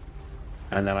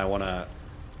 and then I want to.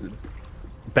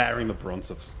 Bearing the brunt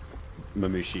of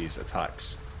Mamushi's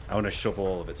attacks, I want to shove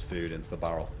all of its food into the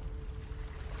barrel.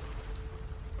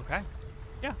 Okay.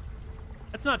 Yeah.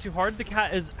 That's not too hard. The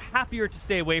cat is happier to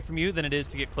stay away from you than it is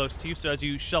to get close to you, so as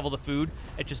you shovel the food,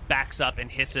 it just backs up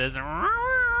and hisses.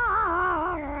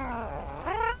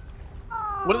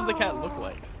 What does the cat look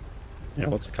like? Yeah,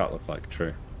 what's the cat look like?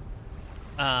 True.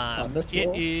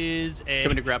 It is a... Do you want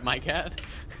me to grab my cat?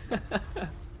 a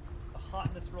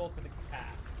hotness roll for the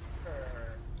cat.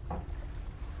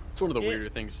 It's one of the weirder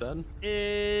things said.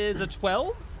 Is a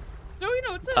 12? So,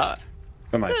 it's hot.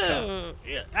 A nice cat.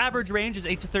 Yeah, average range is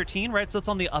 8 to 13, right? So it's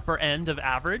on the upper end of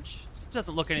average. It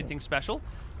doesn't look anything special.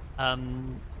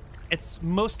 It's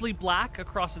mostly black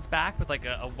across its back with like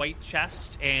a white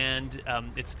chest, and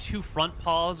its 2 front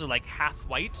paws are like half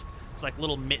white. It's like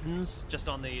little mittens just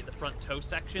on the front toe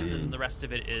sections, and the rest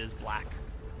of it is black.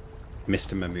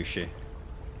 Mr. Mamushi.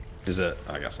 Is it?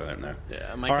 I guess I don't know.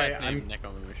 Yeah, my cat's named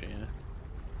Neko Mamushi, yeah.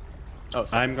 Oh,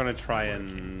 sorry. I'm going to try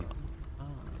and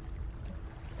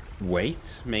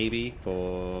wait maybe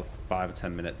for 5 or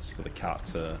 10 minutes for the cat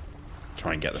to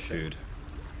try and get the food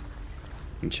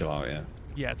and chill out, yeah.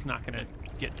 Yeah, it's not gonna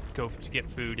go to get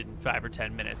food in 5 or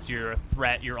 10 minutes. You're a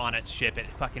threat. You're on its ship. It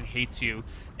fucking hates you.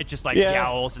 It just like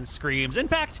yowls and screams. In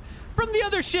fact, from the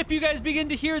other ship, you guys begin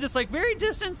to hear this like very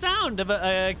distant sound of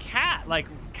a cat like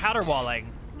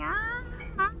caterwauling.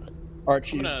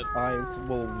 Archie's eyes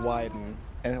will widen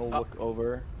and he'll look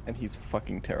over and he's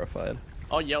fucking terrified.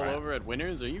 I'll yell over at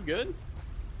Winners. Are you good?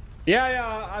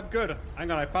 Yeah, I'm good. Hang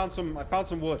on, I found some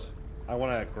wood. I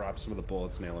want to grab some of the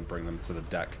boards, Neil, and bring them to the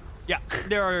deck. Yeah,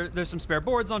 there's some spare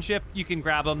boards on ship. You can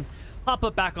grab them, hop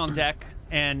up back on deck,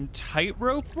 and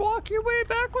tightrope walk your way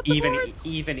back with the boards.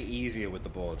 Even easier with the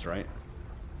boards, right?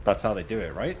 That's how they do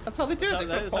it, right? That's how they do it.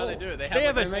 That is how they do it. They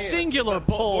have a singular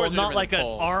pole, not like an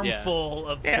armful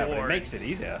of boards. Yeah, but it makes it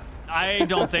easier. I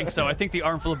don't think so. I think the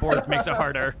armful of boards makes it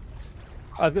harder.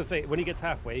 I was gonna say, when he gets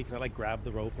halfway, can I like grab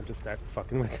the rope and just start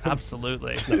fucking with him?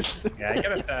 Absolutely. Yeah, you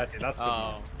get a 30. That's good.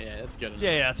 Oh, yeah, that's good enough.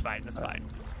 Yeah, that's fine. That's fine.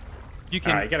 You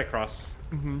can. All right, get across.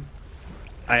 Mm-hmm.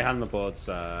 I hand the boards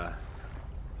to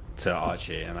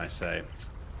Archie, and I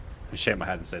shake my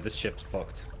head and say, "This ship's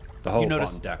fucked. The whole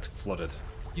bottom deck's flooded."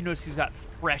 You notice he's got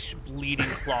fresh, bleeding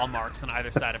claw marks on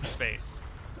either side of his face.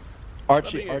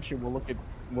 Archie will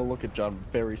look at John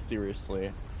very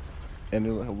seriously, and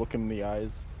he'll look him in the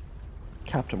eyes.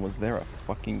 Captain, was there a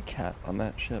fucking cat on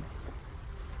that ship?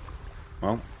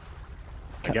 Well,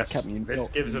 I guess Captain, this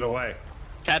gives it away.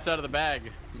 Cat's out of the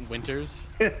bag, Winters.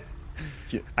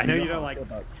 I know you don't like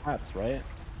about cats, right?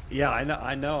 Yeah,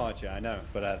 I know, Archie, I know.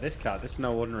 But this is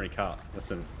no ordinary cat.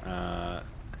 Listen,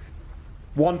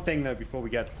 one thing though before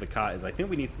we get to the cat is I think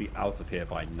we need to be out of here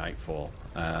by nightfall.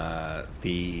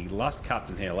 The last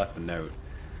captain here left a note.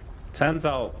 Turns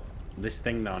out this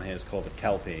thing down here is called a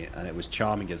kelpie, and it was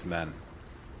charming his men,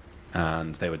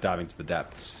 and they were diving to the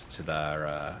depths to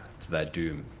their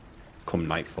doom come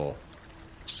nightfall.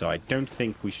 So I don't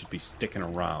think we should be sticking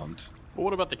around. But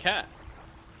what about the cat?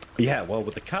 Yeah, well,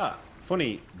 with the cat,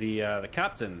 funny, the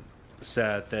captain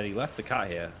said that he left the cat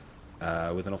here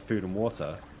with enough food and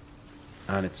water,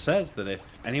 and it says that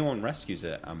if anyone rescues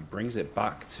it and brings it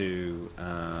back to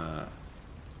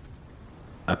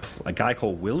a guy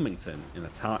called Wilmington in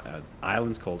an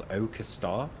island called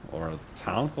Okastar, or a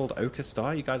town called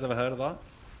Okastar. You guys ever heard of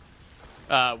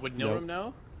that? Would Nilrim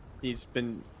know? He's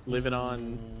been living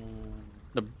on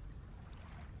the...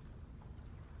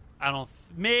 I don't.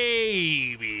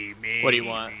 Maybe. What do you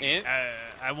want? Int?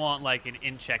 I want like an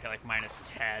int check at like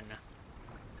 -10.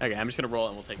 Okay, I'm just gonna roll it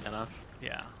and we'll take 10 off.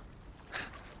 Yeah.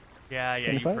 Yeah.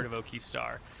 You've heard of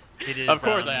Okastar. It is. Of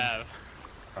course I have.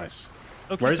 Nice.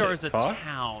 Okastar is a Far?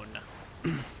 town.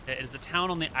 It is a town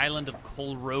on the island of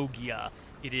Kolrogia.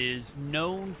 It is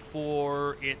known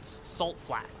for its salt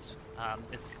flats.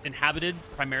 It's inhabited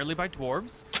primarily by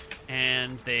dwarves,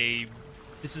 and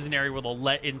this is an area where they'll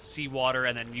let in seawater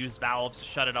and then use valves to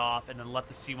shut it off, and then let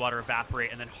the seawater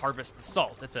evaporate and then harvest the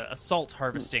salt. It's a salt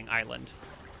harvesting island,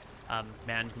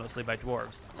 manned mostly by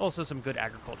dwarves. Also some good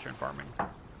agriculture and farming.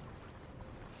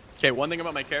 Okay, one thing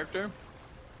about my character,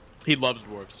 he loves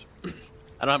dwarves.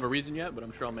 I don't have a reason yet, but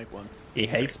I'm sure I'll make one. He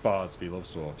hates bards, but he loves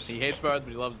dwarves. He hates bards,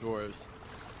 but he loves dwarves.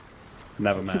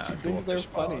 Never met a He thinks they're dwarfish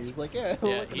funny. bard. He's like, yeah. Yeah,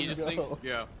 look at he him just go.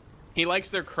 thinks, he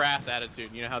likes their crass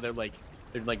attitude. You know how they're like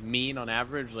mean on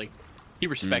average. Like he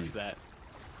respects that.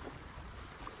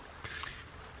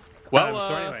 Well,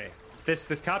 So anyway,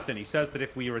 this captain, he says that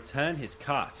if we return his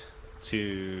cat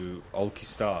to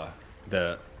Olkistar,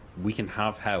 that we can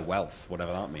have her wealth,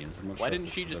 whatever that means. I'm not why sure didn't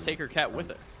if she this just is take her cat with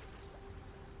her?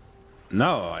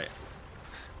 No,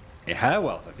 her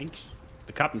wealth. I think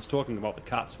the captain's talking about the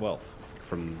cat's wealth,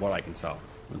 from what I can tell.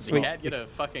 It's The not- cat get a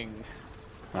fucking...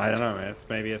 I don't know, man.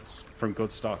 Maybe it's from good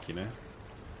stock, you know.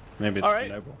 Maybe it's All right.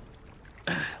 noble.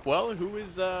 Well,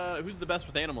 who's the best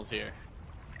with animals here?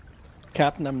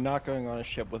 Captain, I'm not going on a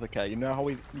ship with a cat. You know how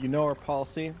you know our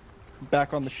policy?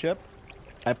 Back on the ship,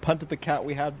 I punted the cat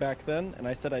we had back then, and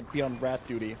I said I'd be on rat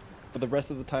duty for the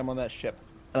rest of the time on that ship,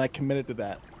 and I committed to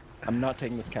that. I'm not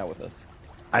taking this cat with us.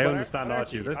 I But understand,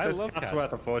 Archie. Archie, This I love cat's cats.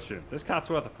 worth a fortune. This cat's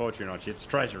worth a fortune, Archie. It's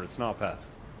treasure. It's not a pet.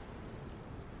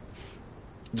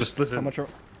 Just listen. How much?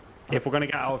 If we're going to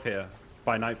get out of here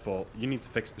by nightfall, you need to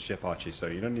fix the ship, Archie, so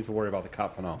you don't need to worry about the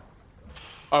cat for now.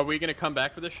 Are we gonna come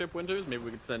back for this ship, Winters? Maybe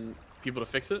we could send people to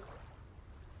fix it.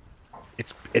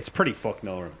 It's pretty fucked,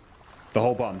 Nilrim. The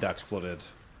whole bottom deck's flooded.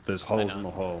 There's holes in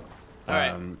the hull. All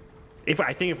right.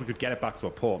 I think if we could get it back to a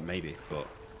port, maybe, but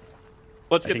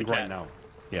Let's I get the think cat. right now,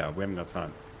 yeah, we haven't got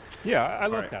time. Yeah, I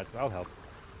love Alright. cats. I'll help.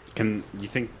 Can you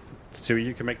think the two of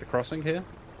you can make the crossing here?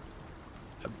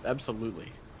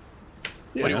 Absolutely.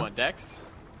 Yeah. What do you want, Dex?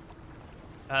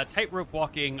 Tightrope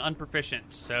walking,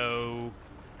 unproficient, so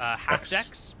half Dex.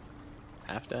 dex.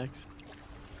 Half Dex.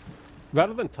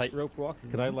 Rather than tightrope walk,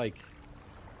 can I like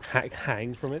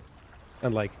hang from it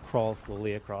and like crawl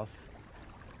slowly across?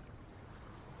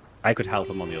 I could help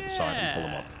him on the other side and pull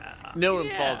him up.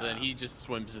 Nilrim falls in. He just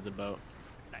swims to the boat.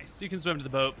 Nice. You can swim to the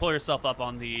boat, pull yourself up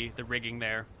on the rigging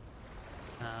there.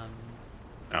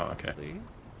 Oh, okay.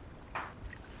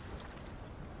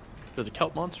 Does a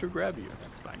kelp monster grab you?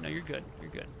 That's fine. No, you're good.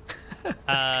 You're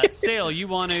good. Sail, you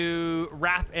want to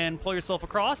wrap and pull yourself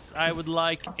across? I would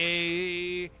like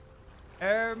a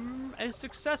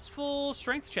successful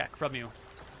strength check from you.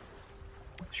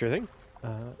 Sure thing.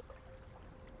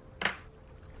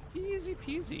 Easy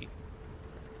peasy.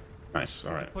 Nice.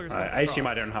 All right. Pull yourself I assume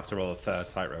I across. don't have to roll a third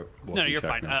tightrope. No, walking you're check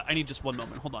fine. now. I need just one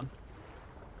moment. Hold on.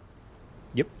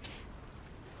 Yep.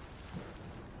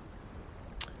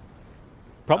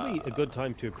 Probably a good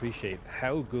time to appreciate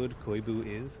how good Koibu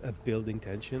is at building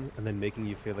tension and then making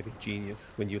you feel like a genius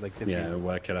when you like defeat Yeah, him.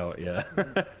 work it out. Yeah.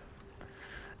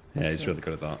 Yeah, he's really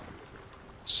good at that.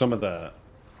 Some of the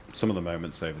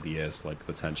moments over the years, like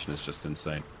the tension is just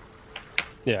insane.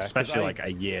 Yeah, 'cause Especially I- like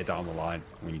a year down the line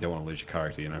when you don't want to lose your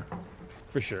character, you know.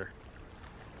 for sure.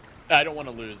 I don't want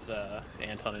to lose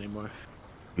Anton anymore.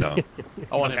 No.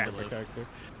 I want Okay. him to live. Character.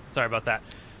 Sorry about that.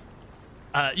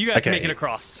 You guys can Okay. make it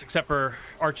across, except for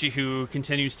Archie, who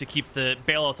continues to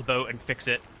bail out the boat and fix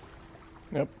it.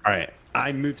 Yep. All right.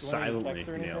 I move Do you want any silently, checks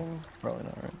or Neil. anything? Probably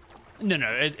not, right?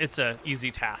 No, it's a easy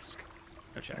task.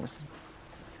 No checks.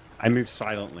 I move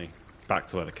silently back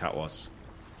to where the cat was.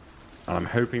 And I'm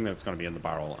hoping that it's going to be in the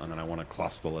barrel, and then I want to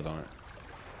clasp a lid on it.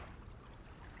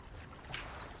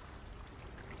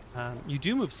 You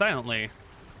do move silently.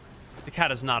 The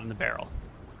cat is not in the barrel.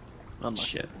 Unlucky.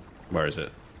 Shit. Where is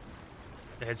it?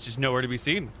 It's just nowhere to be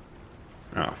seen.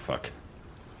 Oh, fuck.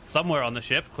 Somewhere on the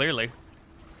ship, clearly.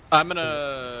 I'm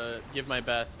gonna give my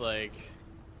best, like,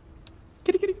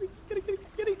 kitty, kitty, kitty, kitty, kitty,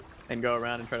 kitty, and go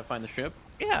around and try to find the ship.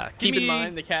 Yeah. Keep in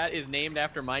mind the cat is named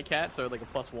after my cat, so like a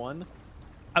 +1.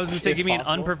 I was gonna say, if give me an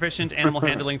possible. unproficient animal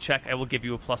handling check. I will give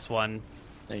you a +1.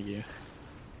 Thank you.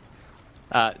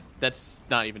 That's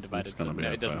not even divided, It's gonna so be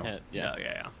a it doesn't fail. hit. Yeah.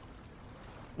 Yeah.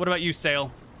 What about you,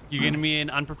 Sale? You giving me an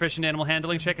unproficient animal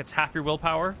handling check? It's half your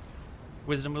willpower.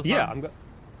 Wisdom willpower. Yeah, I'm gonna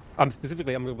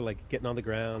be like getting on the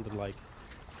ground and like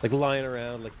lying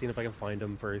around, like seeing if I can find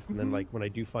him first, and then like when I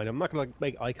do find him, I'm not gonna like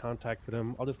make eye contact with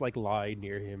him. I'll just like lie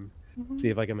near him, see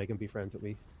if I can make him be friends with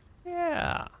me.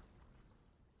 Yeah.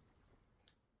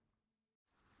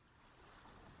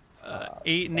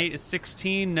 8 and 8 is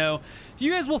 16. No,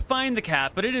 you guys will find the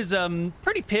cat, but it is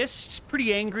pretty pissed,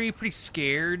 pretty angry, pretty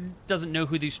scared. Doesn't know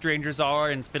who these strangers are,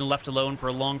 and it's been left alone for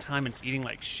a long time. And it's eating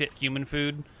like shit human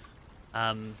food.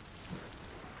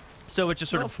 So it just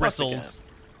sort of fuck the bristles,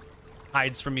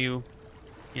 hides from you,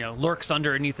 lurks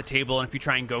underneath the table, and if you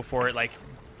try and go for it, like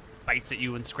bites at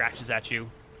you and scratches at you.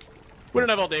 We don't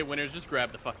have all day, winners. Just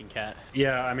grab the fucking cat.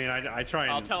 Yeah, I mean, I try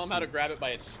and... I'll tell him how to grab it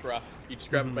by its scruff. You just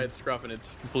grab it by its scruff, and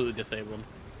it's completely disabled.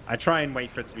 I try and wait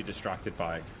for it to be distracted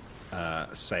by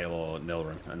Sail or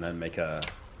Nilrim, and then make a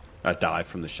dive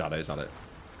from the shadows at it.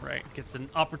 Right, gets an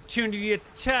opportunity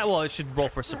attack. Well, it should roll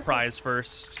for surprise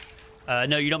first.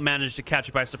 No, you don't manage to catch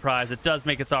it by surprise. It does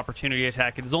make its opportunity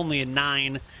attack. It is only a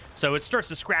 9, so it starts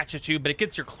to scratch at you, but it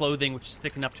gets your clothing, which is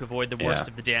thick enough to avoid the worst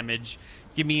of the damage.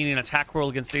 Give me an attack roll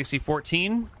against AC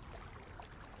 14.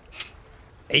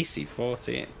 AC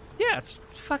 14. Yeah, it's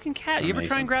fucking cat. You ever try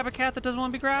Amazing. and grab a cat that doesn't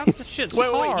want to be grabbed? That shit's Wait,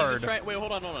 hard. hold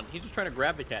on. He's just trying to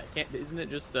grab the cat. Isn't it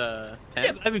just 10?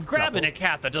 Yeah, I mean, grabbing a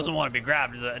cat that doesn't want to be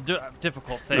grabbed is a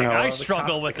difficult thing. No, I the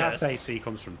struggle with the cat's this. AC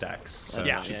comes from Dex, so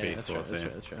Yeah. it should be that's true, 14.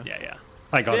 that's true. Yeah.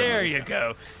 I got it. There you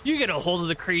go. You get a hold of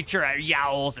the creature, it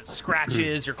yowls, it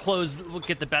scratches, your clothes will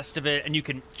get the best of it, and you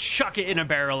can chuck it in a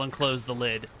barrel and close the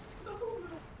lid.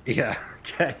 Yeah,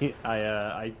 okay.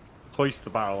 I hoist the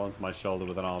barrel onto my shoulder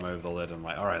with an arm over the lid, and I'm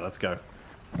like, alright, let's go.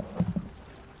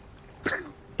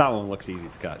 That one looks easy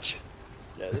to catch.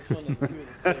 Yeah, this one is 2 of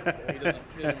the 6, so he doesn't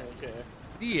really care.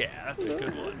 Yeah, that's a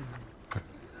good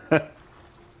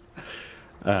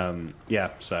one. Yeah,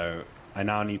 so I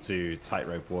now need to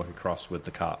tightrope walk across with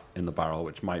the cat in the barrel,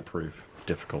 which might prove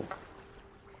difficult.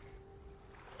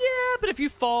 Yeah, but if you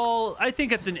fall, I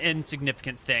think it's an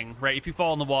insignificant thing, right? If you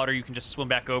fall in the water, you can just swim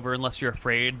back over unless you're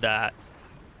afraid that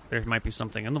there might be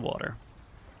something in the water.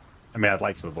 I mean, I'd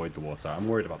like to avoid the water. I'm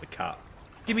worried about the cat.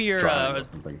 Give me your drowning or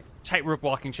something. tightrope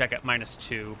walking check at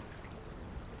 -2.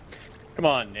 Come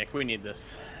on, Nick. We need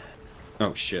this.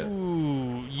 Oh, shit.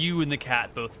 Ooh, you and the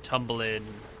cat both tumble in.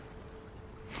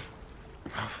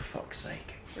 Oh, for fuck's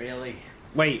sake. Really?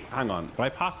 Wait, hang on. But I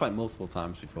passed like multiple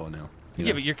times before now.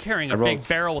 Yeah, but you're carrying I a big rolled-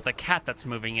 barrel with a cat that's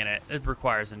moving in it. It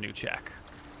requires a new check.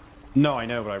 No, I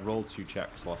know, but I rolled 2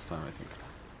 checks last time, I think.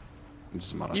 It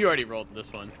doesn't matter. You already rolled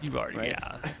this one. You've already, Right.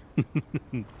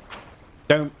 yeah.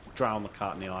 Don't drown the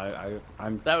cat, Neil.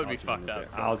 I'm. That would be I'll fucked genuinely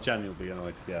up. be- I'll genuinely be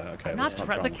annoyed. Yeah, okay. Not let's to not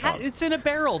drown the cat. It's in a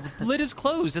barrel. The lid is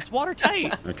closed. It's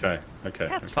watertight. Okay. Cat's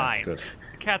okay, fine. Good.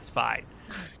 The cat's fine.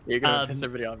 You're gonna Um, piss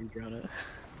everybody off if you drown it.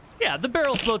 Yeah, the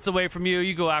barrel floats away from you.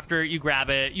 You go after it. You grab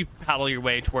it. You paddle your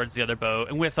way towards the other boat.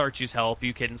 And with Archie's help,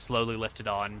 you can slowly lift it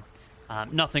on.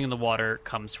 Nothing in the water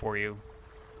comes for you.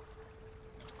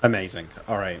 Amazing.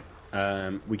 All right.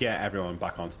 We get everyone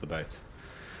back onto the boat.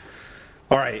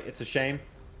 All right. It's a shame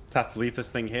to have to leave this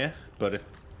thing here, but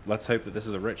let's hope that this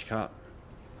is a rich cat.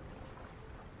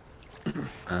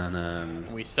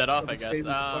 And We set off, I Stay with guess.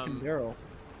 the fucking barrel.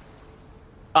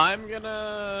 I'm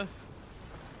gonna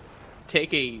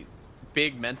take a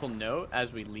big mental note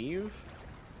as we leave.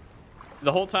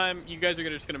 The whole time, you guys are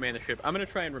just gonna man the ship. I'm gonna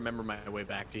try and remember my way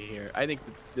back to here. I think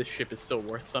that this ship is still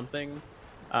worth something.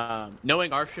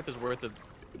 Knowing our ship is worth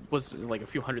was like a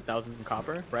few 100,000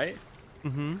 copper, right?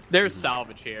 Mm-hmm. There's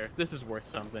salvage here. This is worth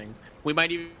something. We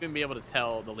might even be able to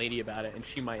tell the lady about it, and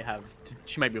she might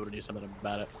be able to do something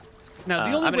about it. Now, the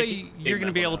I'm only gonna way keep you're big going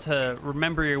to be able mental to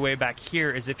remember your way back here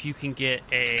is if you can get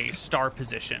a star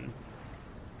position.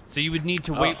 So you would need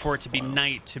to wait for it to be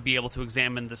night to be able to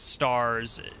examine the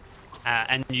stars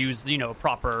and use,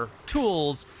 proper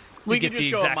tools to We get could the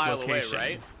just go a exact mile location. away,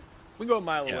 right? We can go a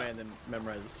mile Yeah. away and then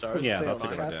memorize the stars. Yeah, Sail that's a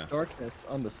on good cat's idea. darkness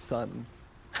on the sun.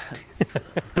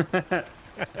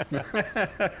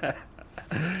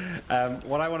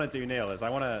 what I want to do, Neil, is I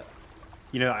want to,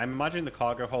 I imagine the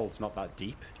cargo hold's not that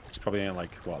deep. It's probably only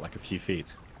like a few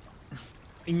feet.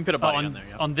 You can fit a body on there,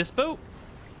 yeah. On this boat?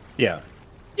 Yeah.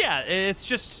 Yeah, it's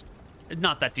just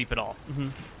not that deep at all.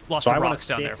 Lots So of I want rocks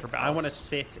to down there for sit. ballast. I want to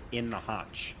sit in the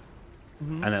hatch,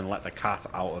 and then let the cat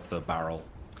out of the barrel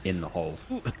in the hold.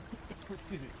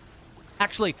 Excuse me.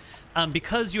 Actually,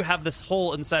 because you have this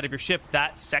hole inside of your ship,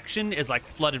 that section is like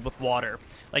flooded with water.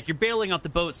 Like you're bailing out the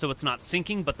boat so it's not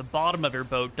sinking, but the bottom of your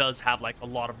boat does have like a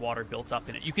lot of water built up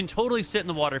in it. You can totally sit in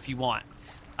the water if you want,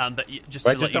 but just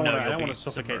But to I just let you don't know, want to. I you'll don't be want to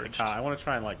suffocate submerged. the cat. I want to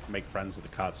try and like make friends with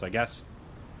the cat. So I guess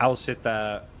I'll sit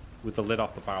there with the lid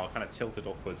off the barrel, kind of tilted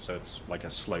upwards, so it's like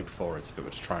a slope for it if it were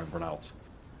to try and run out.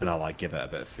 And I'll like give it a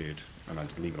bit of food and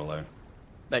I'd leave it alone.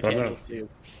 That But I'm candle's gonna- too.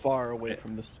 Far away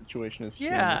from this situation as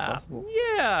humanly Yeah, possible.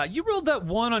 yeah. You rolled that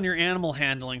 1 on your animal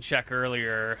handling check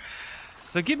earlier,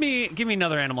 so give me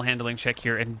another animal handling check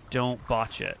here, and don't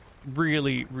botch it.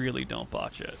 Really, really don't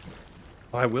botch it.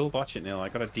 Oh, I will botch it, Neil. I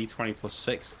got a D20 plus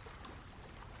 6.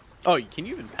 Oh, can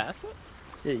you even pass it?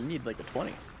 Yeah, you need like a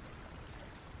 20.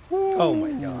 Oh my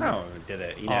god. Oh, did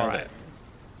it. You All nailed right. it.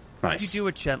 Nice. You do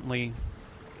it gently.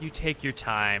 You take your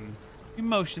time. You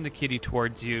motion the kitty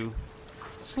towards you.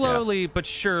 Slowly but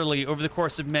surely, over the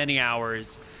course of many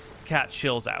hours, the cat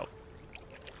chills out.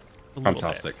 A little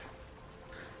Fantastic.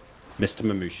 Mr.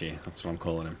 Mamushi. That's what I'm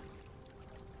calling him.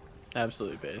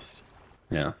 Absolutely based.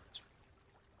 Yeah.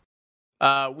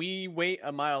 We wait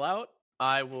a mile out.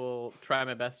 I will try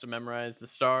my best to memorize the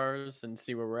stars and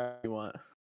see where we're at. You want?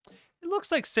 It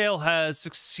looks like Sail has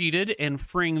succeeded in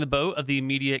freeing the boat of the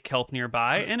immediate kelp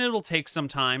nearby, and it'll take some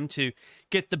time to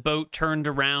get the boat turned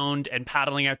around and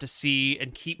paddling out to sea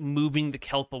and keep moving the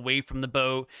kelp away from the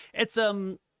boat. It's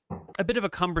a bit of a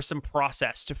cumbersome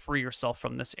process to free yourself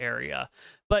from this area,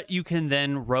 but you can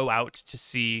then row out to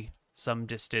sea some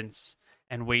distance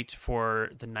and wait for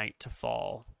the night to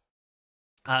fall.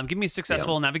 Give me a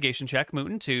successful navigation check,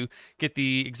 Mooten, to get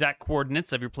the exact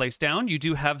coordinates of your place down. You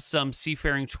do have some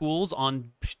seafaring tools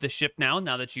on the ship now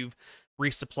that you've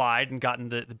resupplied and gotten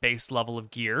the base level of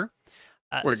gear.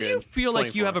 We're so you good. feel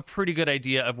like you 24. have a pretty good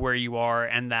idea of where you are,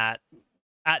 and that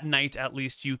at night, at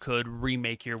least, you could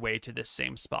remake your way to this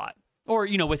same spot. Or,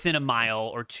 within a mile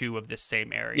or two of this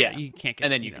same area. Yeah. You can't get,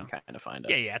 And then you can kind of find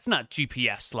it. Yeah, it's not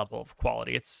GPS level of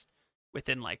quality. It's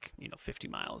within 50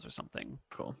 miles or something.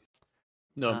 Cool.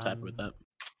 No, I'm happy with that.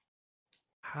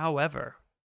 However,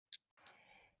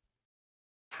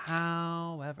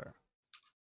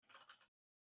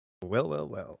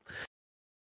 Well.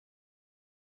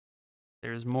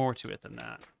 there's more to it than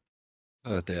that.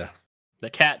 Oh, dear. The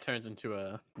cat turns into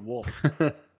a wolf.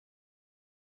 It's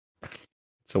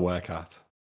a werecat.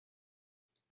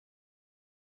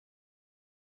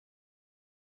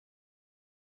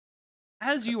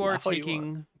 As you are Laugh all you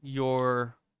taking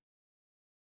your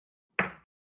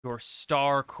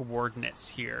star coordinates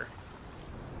here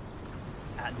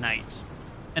at night,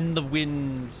 and the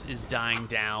wind is dying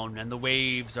down, and the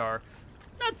waves are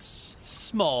not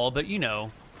small, but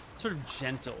sort of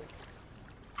gentle.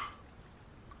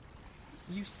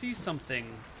 You see something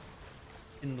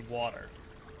in the water.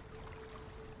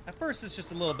 At first, it's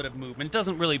just a little bit of movement. It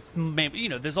doesn't really,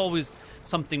 there's always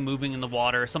something moving in the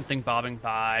water, something bobbing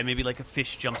by, maybe like a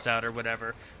fish jumps out or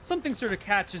whatever. Something sort of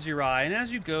catches your eye, and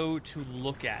as you go to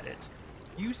look at it,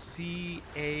 you see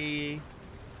a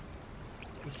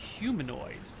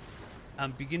humanoid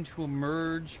begin to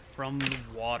emerge from the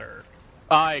water.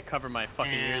 I cover my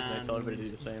fucking ears and I tell everybody to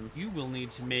do the same. You will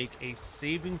need to make a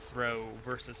saving throw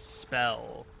versus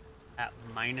spell at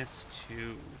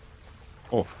 -2.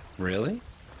 Oh, really?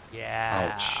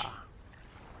 Yeah. Ouch.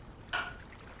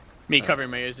 Me covering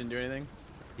my ears didn't do anything?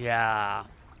 Yeah.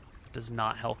 Does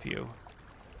not help you.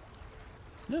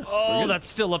 No. Oh, that's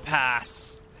still a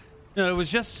pass. No, it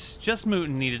was just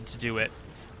Mooten needed to do it.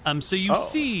 So you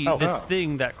see this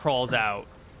thing that crawls out.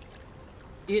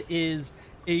 It is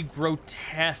a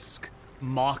grotesque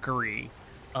mockery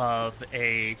of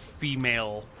a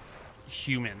female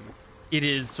human. It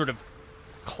is sort of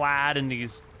clad in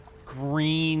these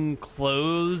green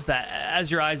clothes that,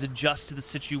 as your eyes adjust to the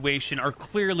situation, are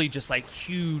clearly just like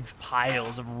huge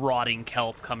piles of rotting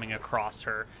kelp coming across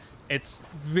her. It's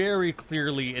very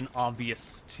clearly and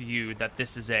obvious to you that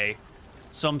this is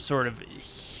some sort of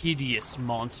hideous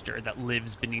monster that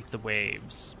lives beneath the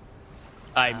waves.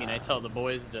 I mean, I tell the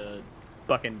boys to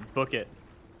fucking book it.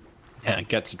 Yeah,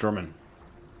 get to drumming.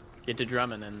 Get to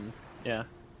drumming and, yeah.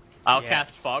 I'll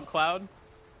cast Fog Cloud.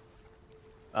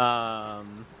 I'll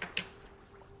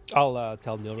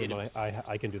tell Nilrim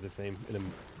I can do the same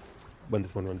when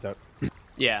this one runs out.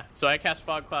 Yeah, so I cast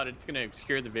Fog Cloud. It's going to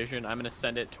obscure the vision. I'm going to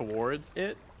send it towards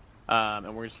it,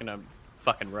 and we're just going to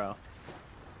fucking row.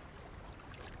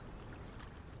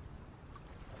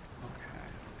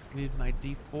 Okay. Need my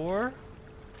D4.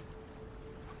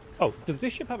 Oh, does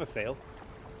this ship have a sail?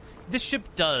 This ship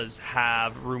does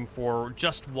have room for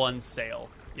just one sail.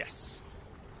 Yes.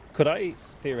 Could I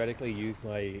theoretically use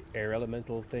my air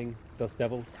elemental thing, Dust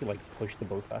Devil, to like push the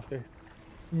boat faster?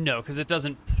 No, because it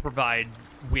doesn't provide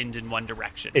wind in one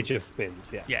direction. It just spins,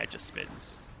 yeah. Yeah, it just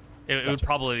spins. It would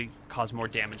probably cause more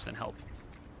damage than help.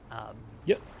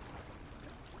 Yep.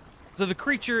 So the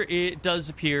creature, it does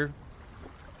appear.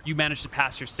 You manage to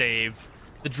pass your save.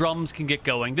 The drums can get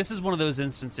going. This is one of those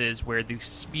instances where the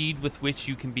speed with which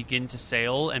you can begin to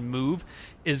sail and move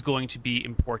is going to be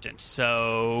important.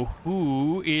 So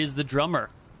who is the drummer?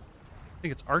 I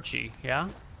think it's Archie, yeah?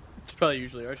 It's probably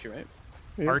usually Archie, right?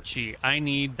 Yeah. Archie, I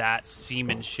need that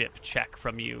seamanship check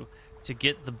from you to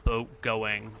get the boat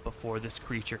going before this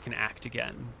creature can act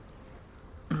again.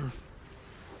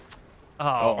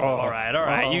 All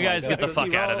right. You guys get the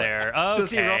fuck out of there. Okay.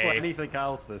 Does he roll anything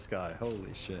else, this guy?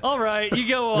 Holy shit. All right, you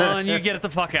go on. You get the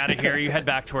fuck out of here. You head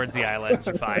back towards the islands.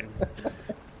 You're fine.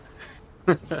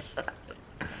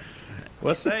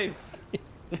 We're safe.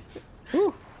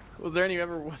 Was there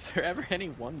ever any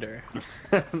wonder?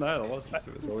 No, there wasn't.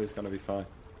 It was always going to be fine.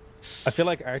 I feel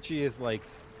like Archie is like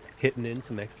hitting in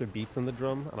some extra beats on the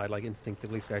drum, and I like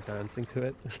instinctively start dancing to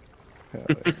it.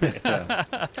 Yeah.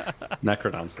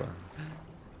 Necrodancer.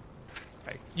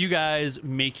 Right. You guys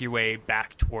make your way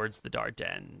back towards the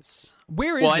Dardanelles.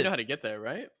 Where is Well, it? I know how to get there,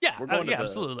 right? Yeah, We're going to the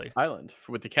absolutely. island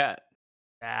with the cat.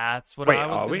 That's what Wait, I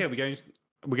was. are gonna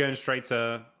we going straight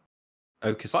to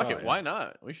Okasai? Fuck it, why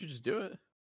not? We should just do it.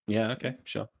 Yeah, okay,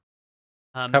 sure.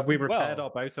 Um, Have we repaired well- our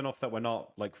boat enough that we're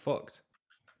not like fucked?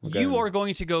 You are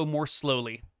going to go more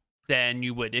slowly than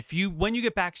you would when you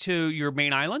get back to your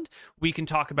main island. We can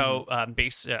talk about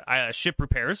base ship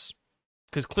repairs,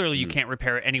 because clearly you can't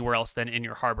repair it anywhere else than in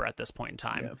your harbor at this point in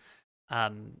time. Yeah.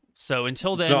 So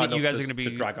until It's then, not you enough guys are going to be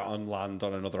to drag it on land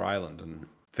on another island and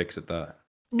fix it there.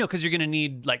 no, because you're going to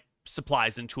need like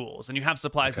supplies and tools, and you have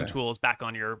supplies and Okay. tools back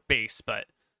on your base, but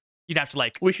you'd have to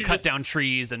like We should cut just- down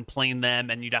trees and plane them,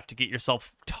 and you'd have to get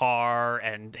yourself tar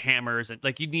and hammers, and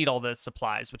like you'd need all the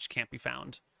supplies which can't be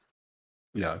found.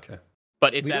 Yeah, okay.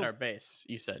 But it's We at don't- our base,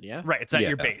 you said, yeah? Right, it's at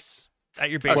your Yeah. base. At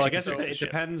your base. Well, I you can guess fix the it ship.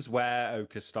 depends where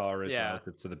Okastar is Yeah.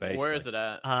 relative to the base. Where is it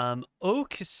at?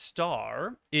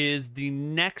 Okastar is the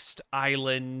next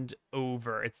island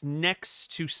over. It's next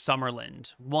to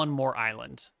Summerland. One more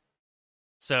island.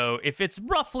 So if it's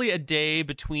roughly a day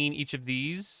between each of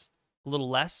these, a little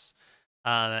less,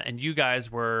 and you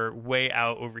guys were way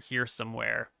out over here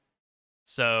somewhere.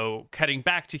 So heading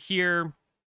back to here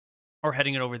or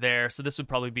heading it over there. So this would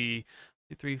probably be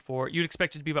 2, 3, 4. You'd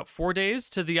expect it to be about 4 days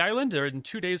to the island or in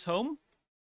 2 days home.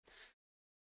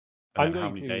 And I'm how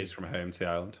going many to- days from home to the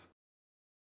island?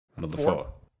 Another 4.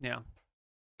 4. Yeah.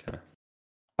 Okay.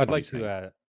 I'd What like do you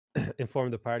to inform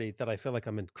the party that I feel like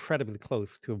I'm incredibly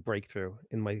close to a breakthrough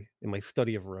in my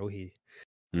study of Rohi,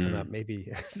 and that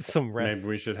maybe some rest. Maybe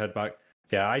we should head back.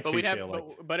 Yeah, I But too we'd have, feel like.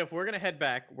 but if we're gonna head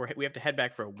back, we have to head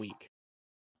back for a week.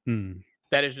 Hmm.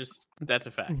 That's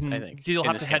a fact. I Mhm. think You'll in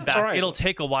have this to head case. That's back. all right. It'll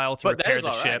take a while to But that repair is the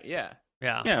all right, ship. yeah.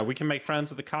 Yeah. Yeah, we can make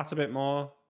friends with the cat a bit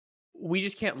more. We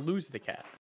just can't lose the cat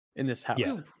in this house.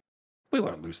 Yeah. We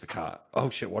won't lose the cat. Oh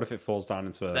shit! What if it falls down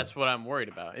into a That's what I'm worried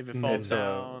about. If it falls into,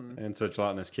 down, into a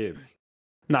gelatinous cube?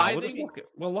 No, I we'll just think-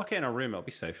 we'll lock it in a room. It'll be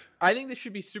safe. I think this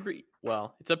should be super.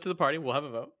 Well, it's up to the party. We'll have a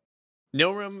vote.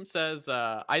 Nilrim says,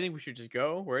 I think we should just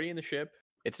go. We're already in the ship.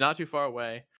 It's not too far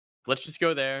away. Let's just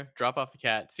go there, drop off the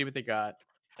cat, see what they got,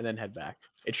 and then head back.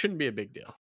 It shouldn't be a big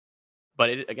deal.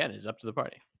 But it, again, is up to the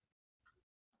party.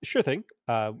 Sure thing.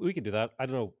 We can do that. I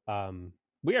don't know.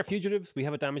 We are fugitives. We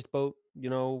have a damaged boat. You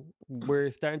know, we're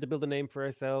starting to build a name for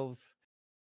ourselves.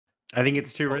 I think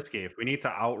it's too risky. If we need to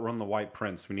outrun the White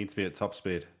Prince, we need to be at top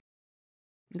speed.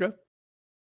 Okay.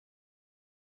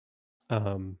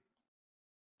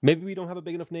 Maybe we don't have a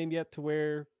big enough name yet to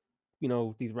where, you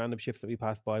know, these random ships that we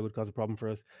pass by would cause a problem for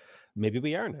us. Maybe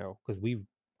we are now because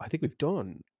I think we've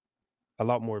done a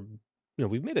lot more. You know,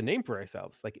 we've made a name for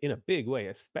ourselves, like in a big way,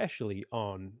 especially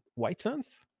on White Sands.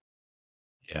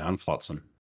 Yeah, and Flotsam.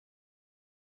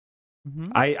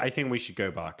 Mhm. I think we should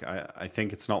go back. I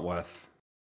think it's not worth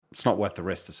the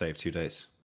risk to save 2 days.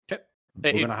 Okay.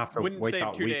 We're gonna have to wouldn't wait save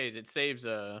that 2 week. days. It saves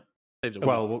a week.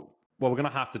 Well, we're gonna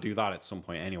have to do that at some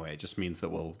point anyway. It just means that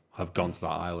we'll have gone to that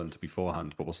island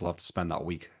beforehand, but we'll still have to spend that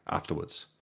week afterwards.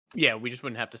 Yeah, we just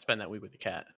wouldn't have to spend that week with the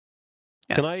cat.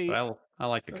 Yeah, Can I- but I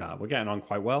like the car. We're getting on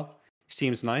quite well.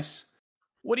 Seems nice.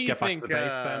 What do you Get back think? to the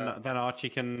base, then Archie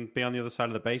can be on the other side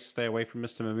of the base. Stay away from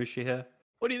Mr. Mamushi here.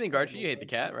 What do you think, Archie? You hate the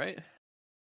cat, right?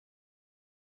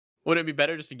 Would it be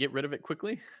better just to get rid of it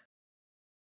quickly?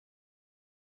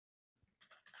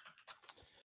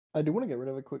 I do want to get rid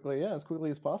of it quickly, yeah, as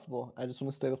quickly as possible. I just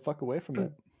want to stay the fuck away from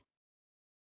it.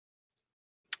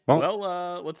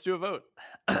 Well, let's do a vote.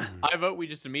 I vote we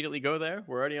just immediately go there.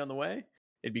 We're already on the way.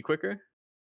 It'd be quicker.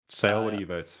 Sale, what yeah. do you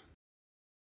vote?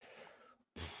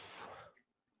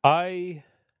 I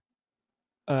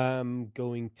am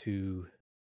going to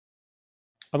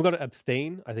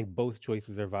abstain. I think both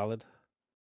choices are valid.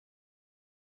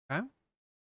 Okay.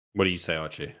 What do you say,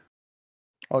 Archie?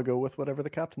 I'll go with whatever the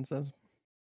captain says.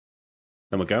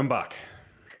 Then we're going back.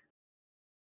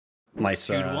 Nice,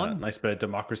 2-1. nice bit of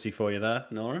democracy for you there,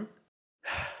 Nilrim.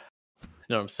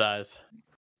 No size.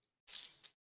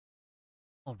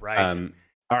 All right.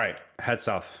 All right, head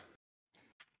south.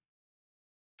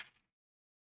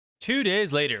 2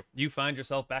 days later, you find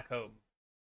yourself back home.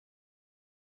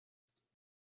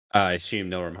 I assume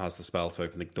Nilrim has the spell to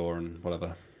open the door and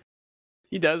whatever.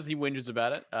 He does. He whinges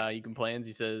about it. He complains.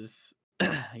 He says, we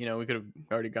could have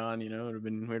already gone. We'd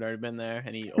already been there.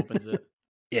 And he opens it.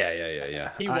 Yeah.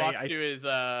 He walks to his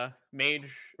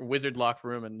mage wizard locked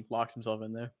room and locks himself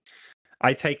in there.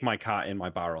 I take my cat in my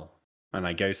barrel and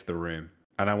I go to the room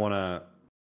and I want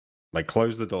to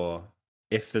close the door.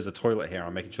 If there's a toilet here,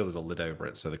 I'm making sure there's a lid over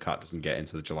it so the cat doesn't get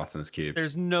into the gelatinous cube.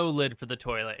 There's no lid for the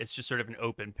toilet. It's just sort of an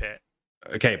open pit.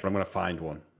 Okay, but I'm going to find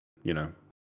one,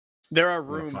 There are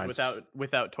rooms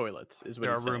without toilets, is what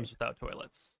There he's are saying. rooms without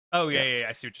toilets. Oh, yeah.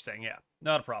 I see what you're saying. Yeah,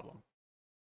 not a problem.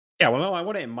 Yeah, well, no, I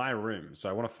want it in my room, so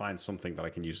I want to find something that I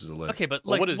can use as a lid. Okay, but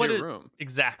Well, what is your room?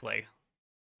 Exactly.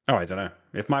 Oh, I don't know.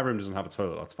 If my room doesn't have a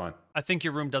toilet, that's fine. I think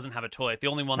your room doesn't have a toilet. The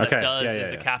only one that does is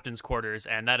the captain's quarters,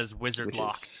 and that is wizard Which is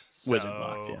locked. Wizard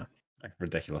locked, yeah.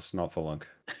 Ridiculous. Not for long.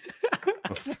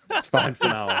 It's fine for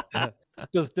now.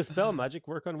 Does dispel magic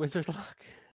work on wizard lock?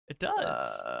 It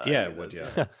does. Yeah, it would,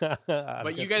 yeah.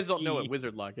 But you guys don't know what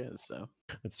wizard lock is, so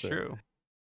It's true.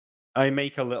 I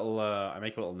make a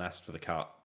little nest for the cat.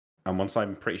 And once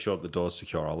I'm pretty sure the door's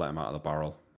secure, I'll let him out of the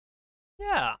barrel.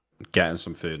 Yeah. Get him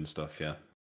some food and stuff, yeah.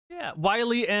 Yeah,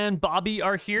 Wiley and Bobby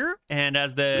are here, and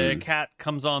as the cat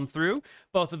comes on through,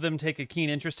 both of them take a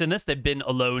keen interest in this. They've been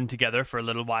alone together for a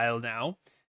little while now.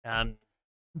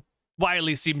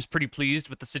 Wiley seems pretty pleased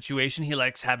with the situation. He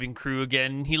likes having crew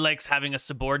again. He likes having a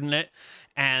subordinate,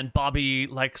 and Bobby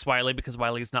likes Wiley because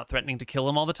Wiley's not threatening to kill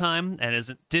him all the time and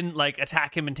didn't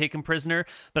attack him and take him prisoner.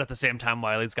 But at the same time,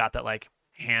 Wiley's got that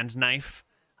hand knife.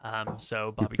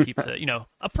 So Bobby keeps a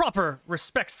proper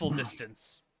respectful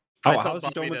distance. Oh, how's he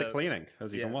done with the cleaning?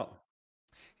 Has he done well?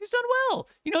 He's done well.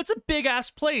 It's a big ass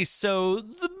place, so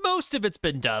the most of it's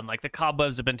been done. The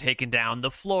cobwebs have been taken down, the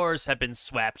floors have been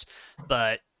swept,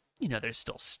 but there's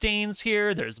still stains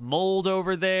here. There's mold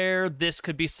over there. This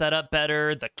could be set up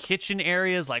better. The kitchen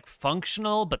area is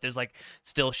functional, but there's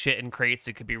still shit in crates.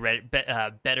 It could be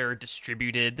better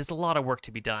distributed. There's a lot of work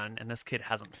to be done, and this kid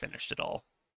hasn't finished it all.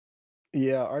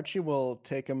 Yeah, Archie will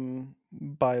take him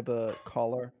by the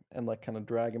collar and kind of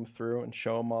drag him through and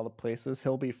show him all the places.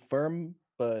 He'll be firm,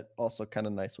 but also kind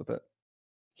of nice with it.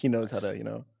 He knows how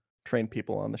to, train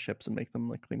people on the ships and make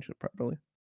them clean shit properly.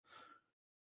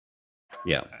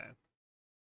 Yeah.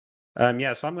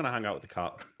 So I'm gonna hang out with the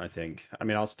cat, I think. I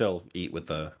mean, I'll still eat with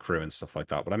the crew and stuff like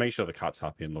that, but I make sure the cat's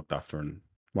happy and looked after and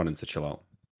want him to chill out.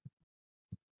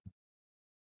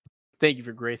 Thank you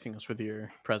for gracing us with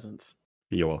your presence.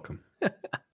 You're welcome.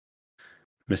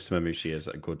 Mr. Mamushi is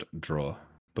a good draw,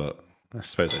 but I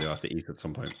suppose I do have to eat at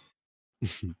some point.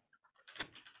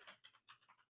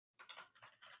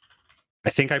 I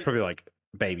think I probably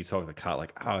baby talk the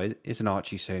cat oh, isn't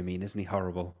Archie so mean? Isn't he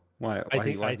horrible? Why I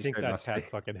think is he so that nasty?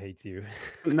 cat fucking hates you.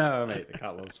 No, mate, the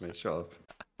cat loves me. Shut up.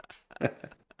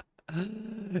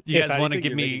 Do you guys want to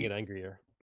give me get angrier?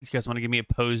 You guys want to give me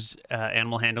opposed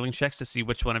animal handling checks to see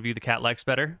which one of you the cat likes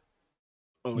better?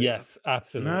 Oh, yes,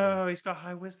 absolutely. No, he's got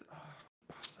high wisdom. Oh,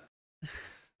 bastard.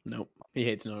 Nope. He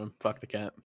hates Gnome. Fuck the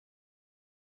cat.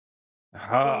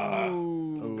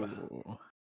 Oh.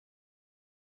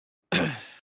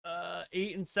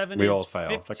 8 and 7 We is all fail.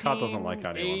 15, The cat doesn't like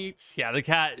anyone. 8. Yeah, the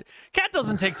cat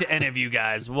doesn't take to any of you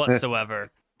guys whatsoever.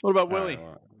 What about Willie?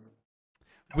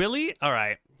 Willie? All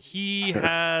right. He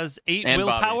has 8 And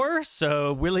willpower, Bobby.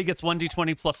 so Willie gets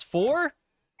 1d20 plus 4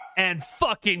 and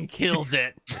fucking kills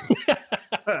it.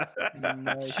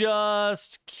 Nice.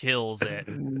 Just kills it.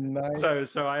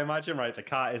 Nice. So I imagine, right, the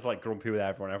cat is grumpy with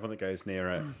everyone. Everyone that goes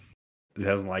near it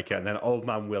doesn't like it. And then old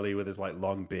man Willie with his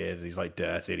long beard, and he's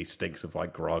dirty and he stinks of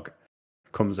grog,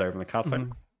 comes over and the cat's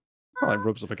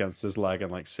rubs up against his leg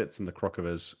and sits in the crook of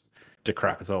his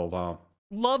decrepit old arm.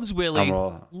 Loves Willie,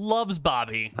 loves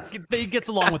Bobby. He gets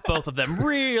along with both of them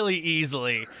really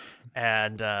easily.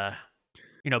 And,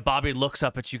 Bobby looks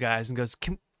up at you guys and goes,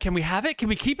 Can we have it? Can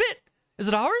we keep it? Is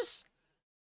it ours?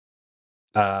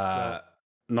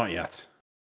 Not yet.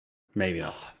 Maybe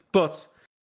not. But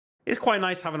It's quite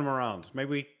nice having them around.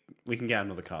 Maybe we can get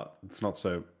another cat. It's not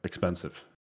so expensive.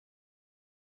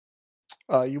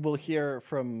 You will hear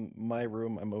from my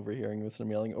room. I'm overhearing this and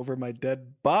I'm yelling over my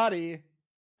dead body.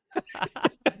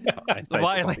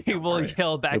 Wiley will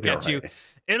yell back at you.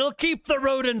 It'll keep the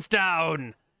rodents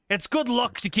down. It's good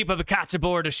luck to keep a cat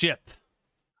aboard a ship.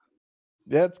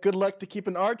 Yeah, it's good luck to keep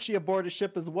an Archie aboard a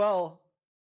ship as well.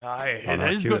 Aye, it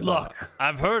is good luck.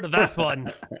 I've heard of that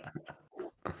one.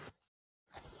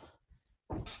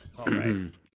 All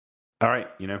right. All right,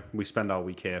 we spend our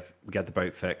week here. We get the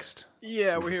boat fixed.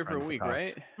 Yeah, we're here for a week,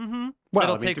 right? Mm-hmm.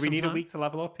 Well, do we need a week to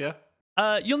level up? Yeah.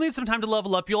 You'll need some time to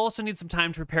level up. You'll also need some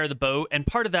time to repair the boat, and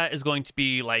part of that is going to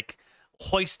be like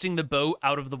hoisting the boat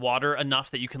out of the water enough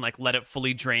that you can like let it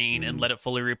fully drain and let it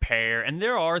fully repair. And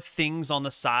there are things on the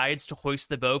sides to hoist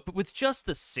the boat, but with just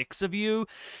the 6 of you,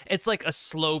 it's like a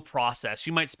slow process.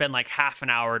 You might spend like half an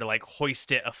hour to like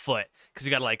hoist it afoot because you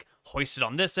got to like hoist it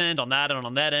on this end, on that end, and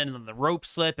on that end, and then the rope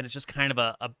slip, and it's just kind of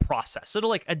a process. So it'll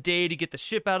like a day to get the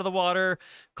ship out of the water,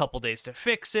 a couple days to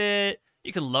fix it.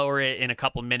 You can lower it in a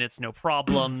couple minutes, no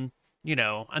problem,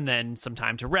 and then some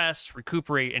time to rest,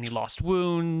 recuperate any lost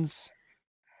wounds.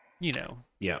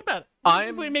 Yeah.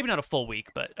 Maybe not a full week,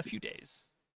 but a few days.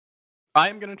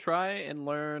 I'm gonna try and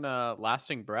learn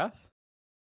lasting breath.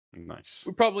 Nice.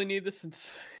 We probably need this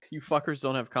since you fuckers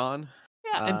don't have con.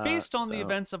 Yeah, and based on the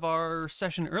events of our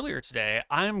session earlier today,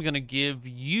 I'm gonna give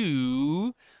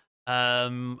you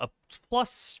a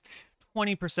plus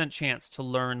 20% chance to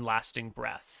learn lasting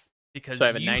breath. Because so I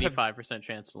have a 95%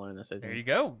 chance to learn this. I think. There you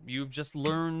go. You've just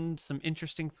learned some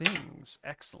interesting things.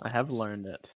 Excellent. I have learned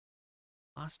it.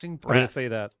 Lasting breath. I'm going to say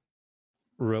that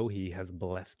Rohi has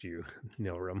blessed you,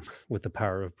 Nilrum, with the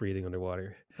power of breathing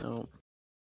underwater.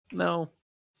 No.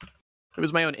 It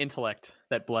was my own intellect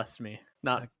that blessed me,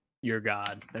 not your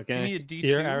god. Okay. Give me a D2.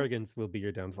 Your arrogance will be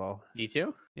your downfall.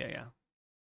 D2? Yeah.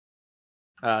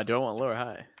 Do I want low or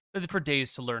high? For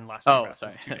days to learn lasting breath.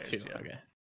 Sorry. 2 days. 2. Yeah. Okay.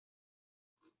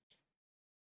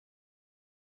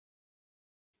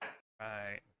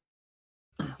 Right.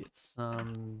 Get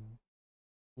some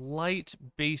light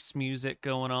bass music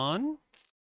going on.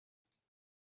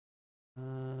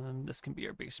 This can be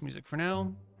our bass music for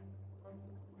now.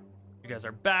 You guys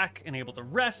are back and able to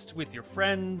rest with your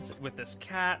friends, with this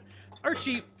cat.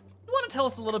 Archie, you want to tell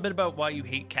us a little bit about why you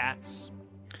hate cats?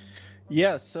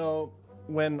 Yeah, so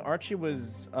when Archie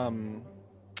was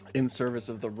in service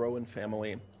of the Rowan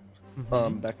family,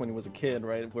 back when he was a kid,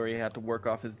 right, where he had to work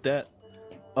off his debt,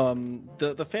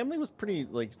 the family was pretty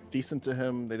like decent to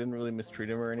him. They didn't really mistreat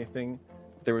him or anything.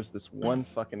 There was this one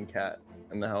fucking cat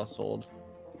in the household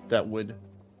that would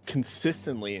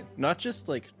consistently not just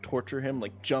like torture him,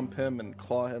 like jump him and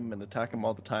claw him and attack him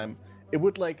all the time. It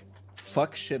would like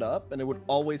fuck shit up, and it would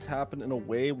always happen in a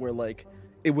way where like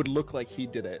it would look like he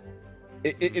did it.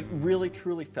 It really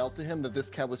truly felt to him that this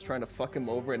cat was trying to fuck him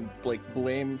over and like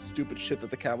blame stupid shit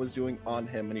that the cat was doing on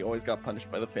him, and he always got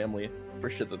punished by the family for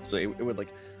shit that so it would like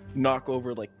knock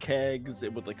over like kegs,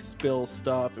 it would like spill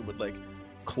stuff, it would like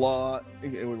claw,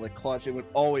 it would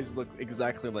always look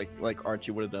exactly like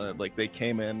Archie would have done it. Like they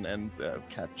came in and the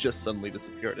cat just suddenly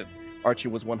disappeared, and Archie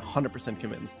was 100%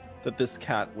 convinced that this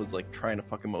cat was like trying to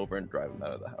fuck him over and drive him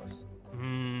out of the house.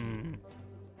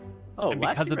 Oh, and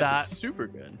because of that, super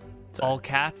good. Sorry. All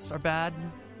cats are bad.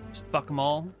 Just fuck them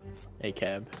all. Hey,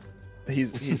 Cab.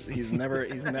 He's never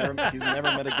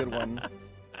met a good one.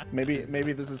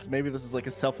 Maybe this is like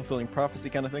a self-fulfilling prophecy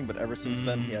kind of thing. But ever since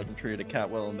then, he hasn't treated a cat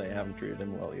well, and they haven't treated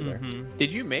him well either.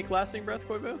 Did you make lasting breath,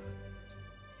 Koibo?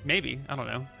 Maybe, I don't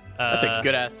know. That's a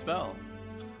good ass spell.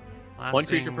 Lasting... 1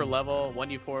 creature per level,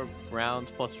 1d4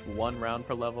 rounds plus 1 round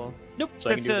per level. Nope. So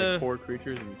I can do like 4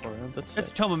 creatures in 4 rounds.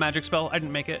 That's a Tome of Magic spell. I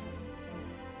didn't make it.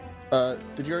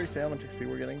 Did you already say how much XP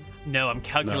we're getting? No, I'm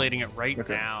calculating it right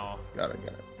now. Got it.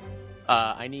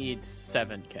 I need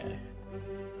 7k.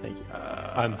 Thank you.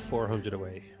 I'm 400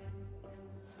 away.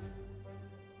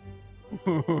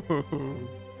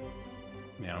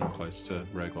 Yeah, I'm close to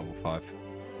rogue level 5.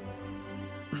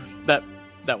 That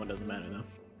one doesn't matter though.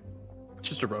 It's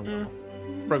just a rogue level.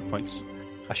 Rogue points.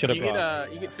 I should have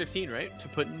you get 15, right, to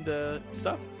put in the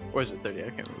stuff? Or is it 30? I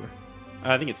can't remember.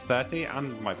 I think it's 30,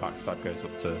 and my backstab goes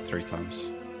up to 3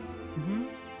 times.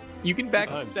 You can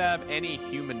backstab any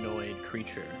humanoid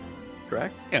creature,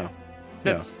 correct? Yeah.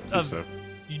 That's of so.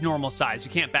 Normal size.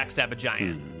 You can't backstab a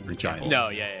giant. A giant. No,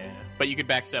 yeah. But you could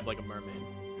backstab like a mermaid.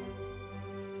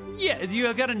 Yeah,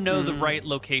 you got to know the right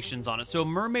locations on it. So a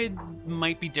mermaid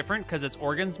might be different because its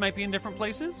organs might be in different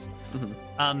places.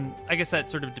 I guess that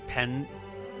sort of depends.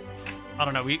 I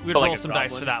don't know. We'd roll like some goblin,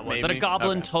 dice for that one. maybe? But a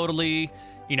goblin, Okay. totally.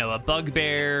 A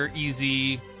bugbear,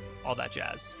 easy, all that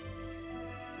jazz.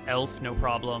 Elf, no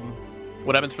problem.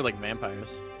 What happens for like vampires?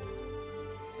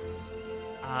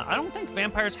 I don't think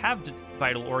vampires have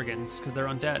vital organs because they're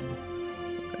undead.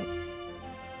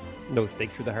 No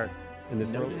stake through the heart in this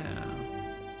world. Yeah.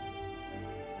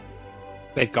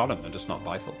 They've got them, they're just not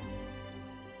vital.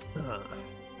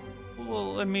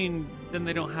 Well, I mean, then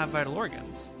they don't have vital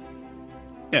organs.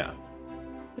 Yeah.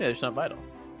 Yeah, it's not vital.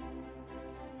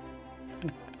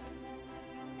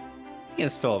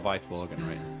 It's still a vital organ,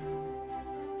 right?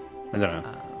 I don't know.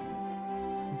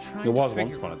 I'm trying It was to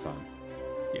once figure- upon a time.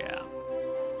 Yeah.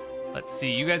 Let's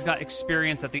see. You guys got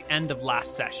experience at the end of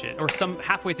last session, or some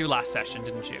halfway through last session,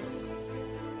 didn't you?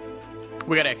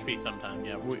 We got XP sometime,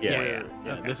 yeah. Yeah.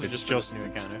 Okay. This is It's just for this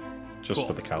new encounter. Just Cool.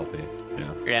 for the Kelpie.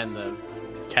 Yeah. And the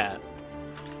cat.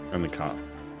 And the cat.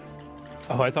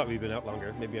 Oh, I thought we'd been out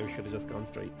longer. Maybe I should have just gone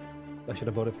straight. I should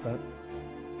have voted for that.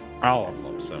 I'll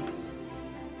unlock some.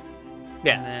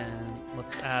 Yeah. And then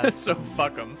let's add. So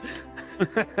fuck them.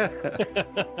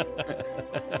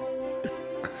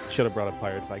 Should have brought a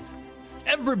pirate fight.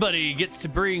 Everybody gets to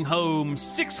bring home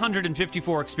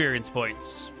 654 experience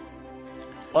points.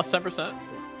 Plus 10%.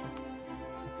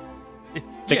 If,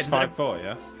 654,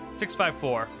 yeah?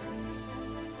 654.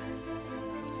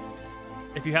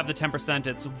 If you have the 10%,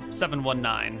 it's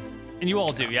 719. And you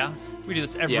all do, yeah? We do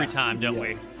this every time, don't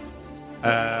we?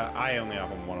 I only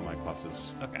have on one of my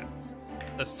classes. Okay.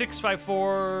 So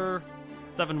 654,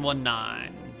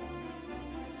 719.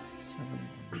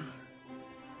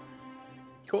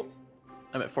 Cool.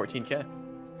 I'm at 14k.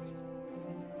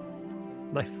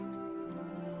 Nice.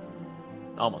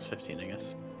 Almost 15, I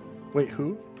guess. Wait,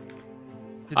 who?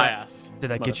 Did I that, asked. did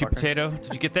that get you, Motherfucker. Potato?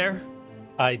 Did you get there?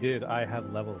 I did. I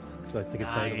have levels, so I think it's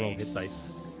time to roll hit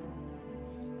dice.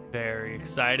 Very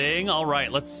exciting. All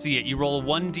right, let's see it. You roll a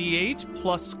 1d8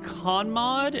 plus con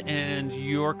mod, and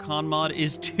your con mod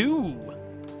is 2.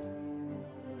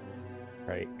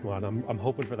 Right, come on. I'm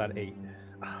hoping for that 8.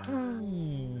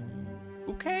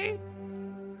 Okay.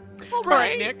 All All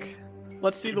right, Nick.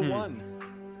 Let's see the one.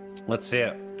 Let's see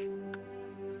it.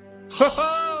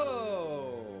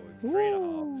 Ho-ho!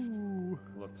 3.5.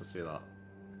 Love to see that.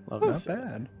 Love Not this.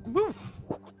 bad.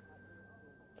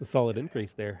 It's a solid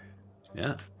increase there.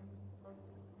 Yeah.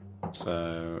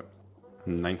 So,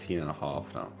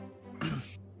 19.5 now.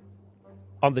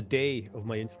 On the day of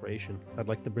my inspiration, I'd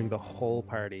like to bring the whole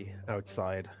party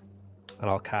outside, and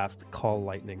I'll cast Call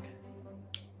Lightning.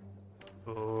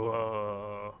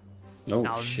 Whoa. Oh,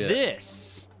 Now shit.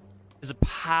 this is a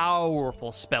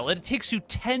powerful spell. It takes you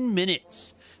 10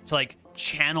 minutes to like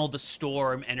channel the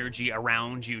storm energy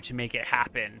around you to make it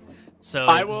happen. So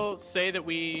I will say that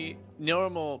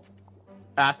Nilram will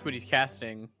ask what he's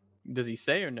casting. Does he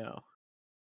say or no?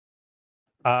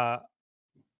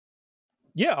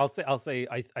 Yeah, I'll say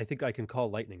I think I can call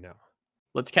lightning now.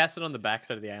 Let's cast it on the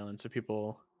backside of the island so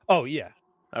people. Oh yeah,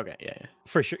 Okay, yeah.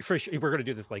 for sure. We're gonna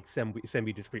do this like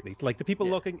semi discreetly. Like the people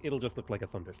Yeah. looking, it'll just look like a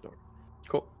thunderstorm.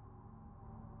 Cool.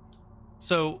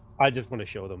 So I just want to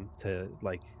show them to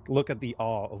like look at the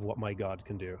awe of what my god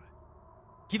can do.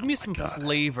 give me some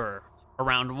flavor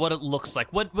around what it looks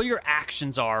like. What your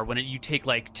actions are when you take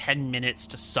like 10 minutes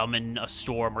to summon a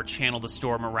storm or channel the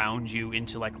storm around you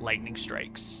into like lightning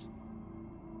strikes.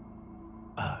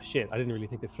 Ah, shit! I didn't really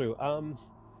think this through.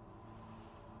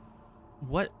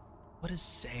 What does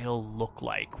Zale look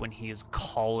like when he is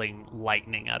calling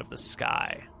lightning out of the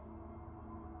sky?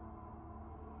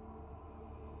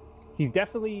 He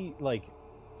definitely like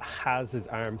has his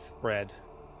arms spread,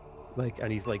 like,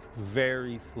 and he's like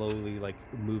very slowly like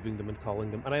moving them and calling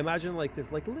them. And I imagine like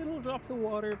there's like little drops of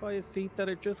water by his feet that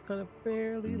are just kind of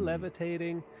barely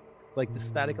levitating. Like the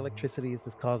static electricity is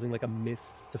just causing like a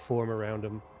mist to form around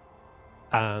him,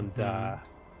 and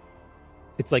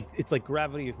it's like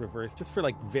gravity is reversed just for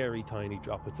like very tiny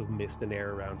droplets of mist and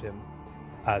air around him,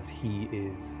 as he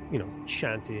is, you know,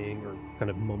 chanting or kind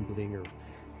of mumbling or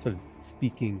sort of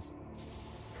speaking.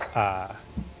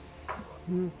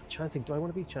 Chanting. Do I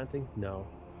want to be chanting? No.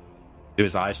 Do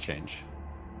his eyes change?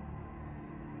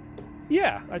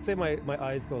 Yeah, I'd say my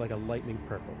eyes go like a lightning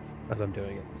purple as I'm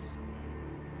doing it.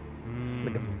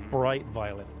 Like a bright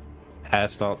violet. Hair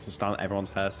starts to stand. Everyone's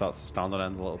hair starts to stand on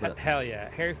end a little bit. Hell yeah.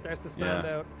 Hair starts to stand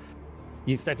Yeah. out.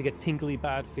 You start to get tingly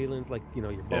bad feelings, like, you know,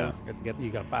 your bones start to get,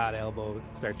 you got a bad elbow, it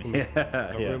starts to Yeah,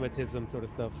 yeah. rheumatism sort of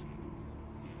stuff.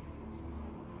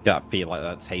 Yeah, I feel like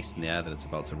that taste in the air that it's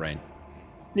about to rain.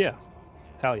 Yeah.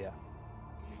 Hell yeah.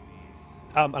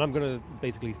 And I'm gonna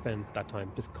basically spend that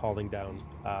time just calling down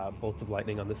bolts of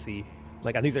lightning on the sea.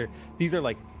 Like, and these are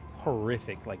like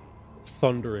horrific, like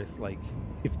thunderous, like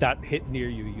if that hit near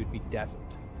you, you'd be deafened.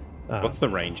 What's the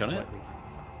range on it? lightning.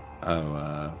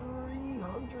 Oh,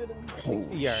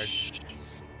 160 yards.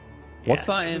 What's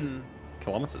that Yes. in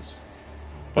kilometers?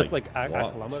 That's like a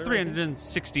what? kilometer. It's I think.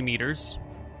 360 meters.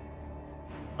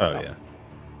 Oh, yeah.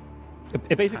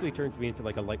 It basically turns me into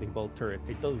like a lightning bolt turret.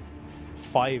 It does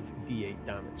 5d8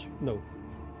 damage. No,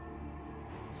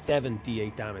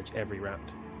 7d8 damage every round.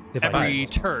 If I Every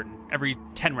hit. turn, every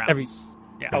 10 rounds. Every-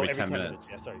 yeah. Oh, every every 10 10 minutes.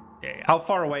 Yeah, sorry. yeah. How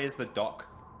far away is the dock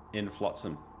in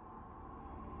Flotsam?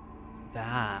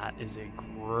 That is a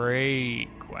great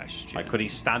question. Like, could he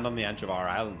stand on the edge of our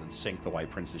island and sink the White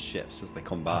Prince's ships as they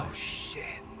come by? Oh, shit.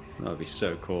 That would be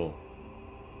so cool.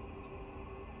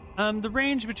 The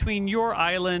range between your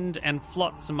island and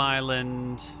Flotsam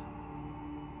Island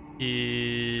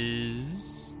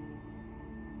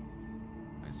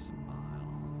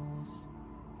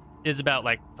is about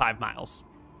like 5 miles.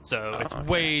 So it's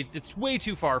okay. way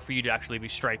too far for you to actually be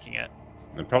striking it.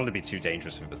 It'd probably be too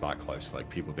dangerous if it was that close. Like,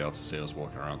 people would be able to see us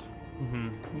walking around. Mm-hmm.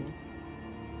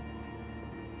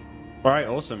 All right,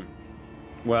 awesome.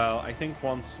 Well, I think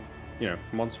once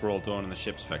we're all done and the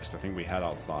ship's fixed, I think we head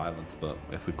out to the island. But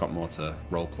if we've got more to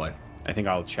roleplay, I think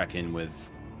I'll check in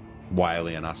with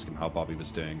Wiley and ask him how Bobby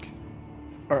was doing.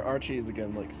 Archie is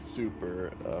again like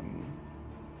super.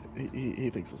 He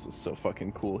thinks this is so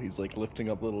fucking cool. He's like lifting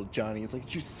up little Johnny. He's like,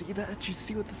 "Did you see that? Did you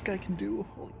see what this guy can do?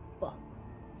 Holy fuck,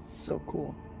 this is so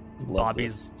cool." Loves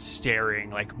Bobby's staring,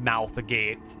 like mouth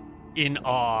agape, in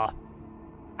awe.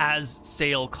 As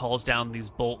Sail calls down these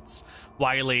bolts,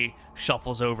 Wiley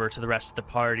shuffles over to the rest of the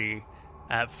party,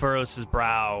 furrows his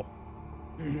brow.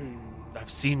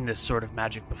 I've seen this sort of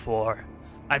magic before.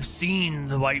 I've seen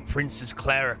the White Prince's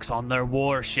clerics on their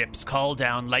warships call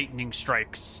down lightning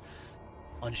strikes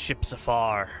on ships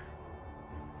afar.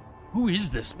 Who is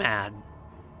this man?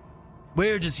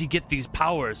 Where does he get these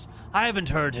powers? I haven't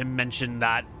heard him mention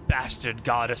that bastard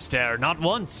god Astaire, not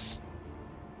once.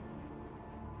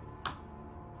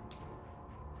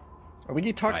 I think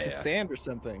he talks to yeah. sand or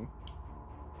something.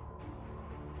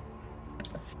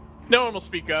 No one will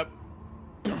speak up.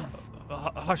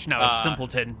 Hush now,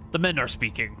 simpleton. The men are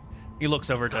speaking. He looks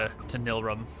over to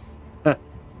Nilrum.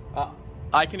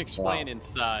 I can explain Wow.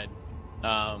 inside.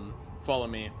 Follow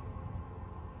me.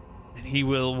 And he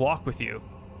will walk with you.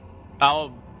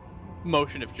 I'll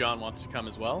motion if John wants to come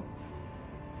as well.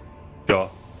 Sure.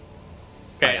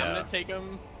 Okay, I, I'm gonna take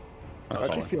him.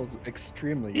 Archie feels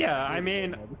extremely. Yeah, I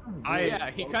mean, Yeah,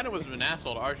 he kind of was an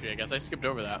asshole to Archie. I guess I skipped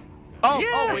over that. Oh, Yeah.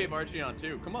 I'll wave Archie on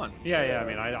too. Come on. Yeah. I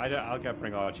mean, I'll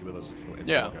bring Archie with us. If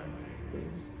Yeah. it's okay.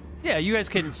 Yeah, you guys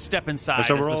can step inside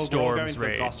So as we're the all going storms to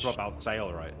rage. gossip about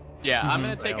Sail, right? Yeah, I'm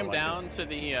gonna Mhm. take I him like down to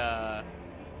the.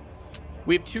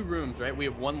 We have 2 rooms, right? We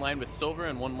have one lined with silver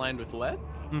and one lined with lead.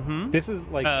 Mm-hmm. This is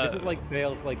like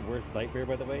Sail's like worst nightmare,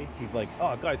 by the way. He's like,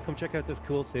 "Oh, guys, come check out this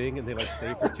cool thing," and they like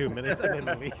stay for 2 minutes and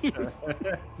then leave.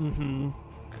 Mm-hmm.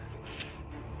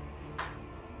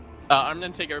 I'm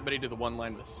gonna take everybody to the one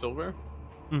lined with silver.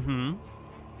 Mm-hmm.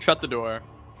 Shut the door,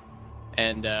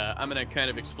 and I'm gonna kind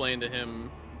of explain to him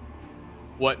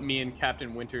what me and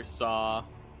Captain Winters saw.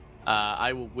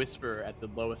 I will whisper at the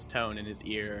lowest tone in his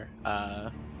ear,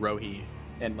 Rohi,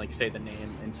 and like say the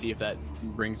name and see if that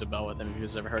rings a bell with him if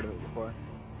he's ever heard of it before.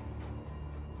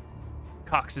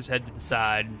 Cocks his head to the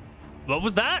side. What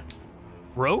was that?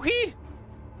 Rohi?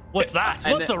 What's that?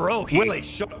 And What's a then- Rohi? Willie,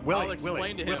 shut. Willie, I'll explain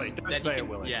Willie, to him Willie, don't that say he it, can,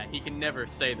 Willie. yeah, he can never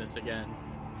say this again.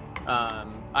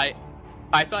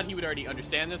 I thought he would already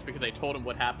understand this because I told him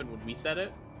what happened when we said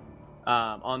it.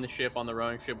 On the ship, on the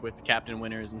rowing ship with Captain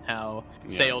Winters, and how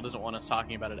Sail doesn't want us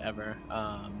talking about it ever.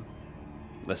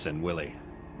 Listen, Willie,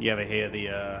 you ever hear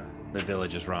the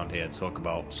villagers around here talk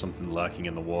about something lurking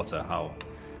in the water? How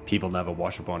people never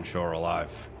wash up on shore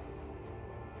alive.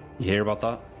 You hear about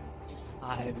that?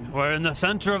 We're in the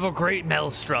center of a great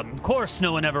maelstrom. Of course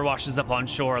no one ever washes up on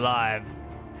shore alive.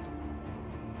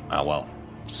 Ah, well,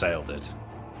 Sail did.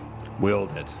 Will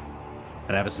did.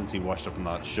 And ever since he washed up on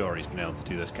that shore, he's been able to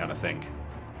do this kind of thing.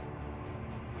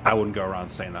 I wouldn't go around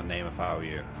saying that name if I were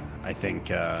you. I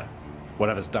think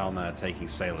whatever's down there taking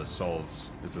sailors' souls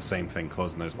is the same thing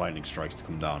causing those lightning strikes to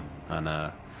come down. And,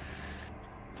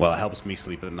 well, it helps me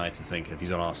sleep at night to think if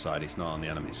he's on our side, he's not on the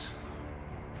enemy's.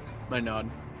 I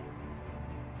nod.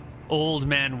 Old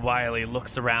man Wiley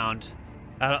looks around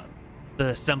at the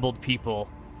assembled people,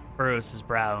 furrows his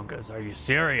brow, and goes, "Are you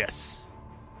serious?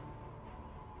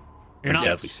 You're I'm not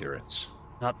deadly serious.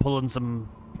 not pulling some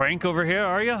prank over here,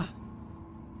 are you?"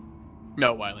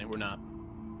 No, Wiley, we're not.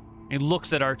 He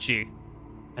looks at Archie,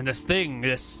 and this thing,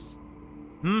 is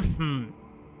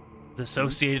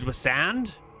associated with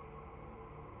sand.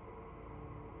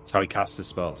 That's how he casts his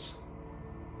spells.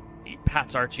 He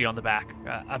pats Archie on the back.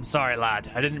 "I'm sorry,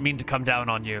 lad. I didn't mean to come down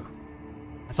on you.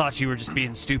 I thought you were just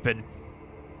being stupid.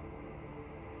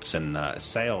 Listen,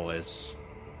 Sale is...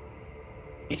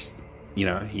 He's... You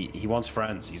know, he wants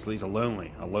friends. He's a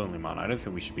lonely man. I don't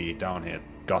think we should be down here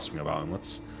gossiping about him.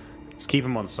 Let's keep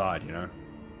him on side, you know?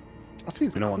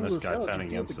 He's We don't want cool this as guy hell. turning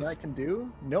Do you know what against the guy us. can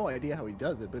do? No idea how he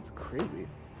does it, but it's crazy.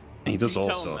 He does You all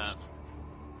tell him sorts. that.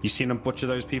 You seen him butcher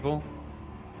those people?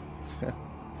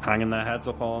 Hanging their heads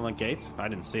up on the gate? I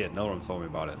didn't see it. No one told me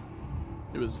about it.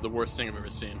 It was the worst thing I've ever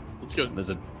seen. Let's go. There's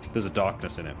a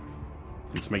darkness in it.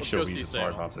 Let's make Let's sure go we see use it to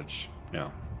our Sale. advantage. Yeah.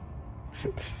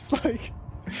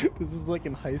 This is like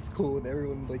in high school, and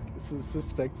everyone like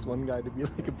suspects one guy to be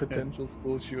like a potential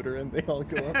school shooter, and they all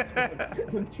go up to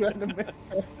him and try to make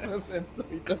fun of him so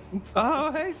he doesn't.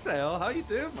 Oh, hey, Sale. How you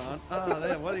doing, man?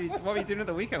 Oh, what are you doing at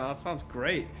the weekend? Oh, that sounds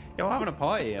great. Yo, we're having a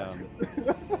party.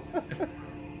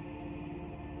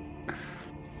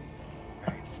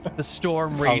 The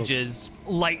storm rages,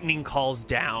 lightning calls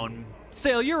down.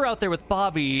 Sale, you're out there with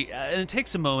Bobby, and it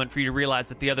takes a moment for you to realize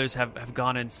that the others have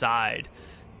gone inside.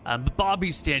 But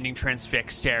Bobby's standing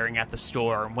transfixed, staring at the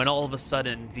storm, when all of a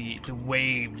sudden the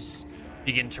waves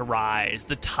begin to rise,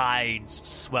 the tides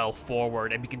swell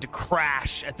forward and begin to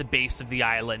crash at the base of the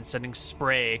island, sending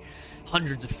spray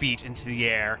hundreds of feet into the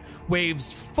air.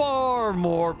 Waves far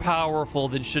more powerful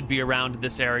than should be around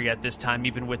this area at this time,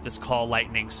 even with this call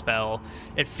lightning spell.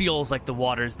 It feels like the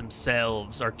waters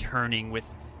themselves are turning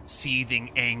with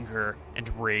seething anger and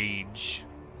rage.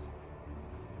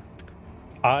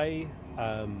 I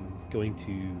am going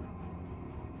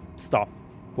to stop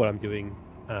what I'm doing,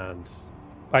 and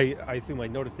I assume I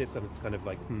noticed this, and it's kind of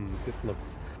like, this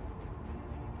looks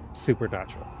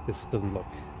supernatural. This doesn't look...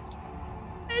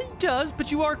 It does,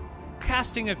 but you are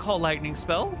casting a call lightning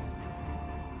spell.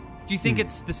 Do you think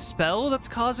it's the spell that's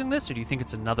causing this, or do you think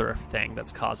it's another thing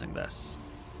that's causing this?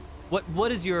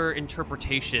 What is your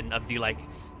interpretation of the like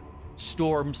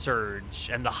storm surge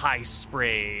and the high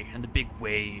spray and the big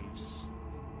waves?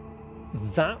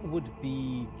 That would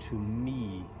be, to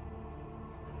me...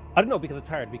 I don't know, because it's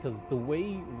hard, because the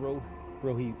way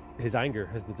Rohi, his anger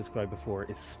has been described before,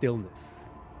 is stillness.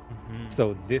 Mm-hmm.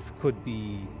 So this could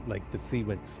be like the sea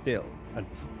went still and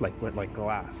like went like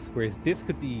glass, whereas this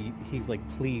could be he's like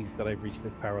pleased that I've reached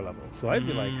this power level. So I'd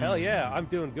be like, hell yeah, I'm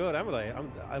doing good. I'm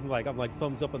like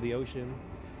thumbs up on the ocean.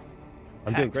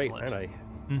 I'm doing great, aren't I?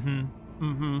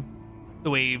 The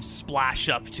waves splash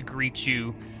up to greet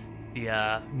you.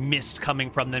 The mist coming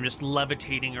from them just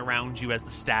levitating around you as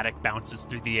the static bounces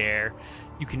through the air.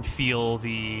 You can feel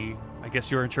I guess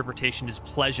your interpretation is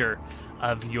pleasure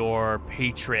of your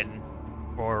patron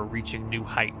for reaching new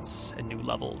heights and new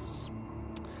levels.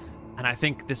 And I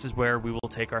think this is where we will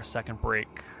take our second break,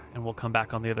 and we'll come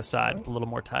back on the other side with a little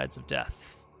more Tides of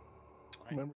Death.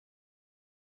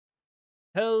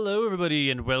 Hello,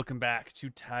 everybody, and welcome back to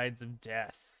Tides of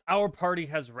Death. Our party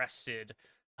has rested.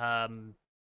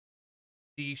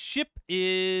 The ship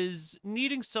is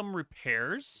needing some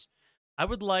repairs. I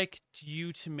would like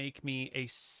you to make me a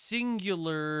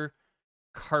singular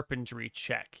carpentry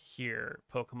check here,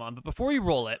 Pokemon. But before you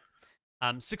roll it,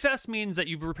 success means that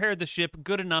you've repaired the ship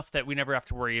good enough that we never have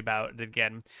to worry about it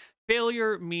again.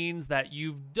 Failure means that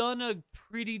you've done a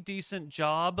pretty decent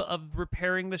job of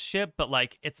repairing the ship, but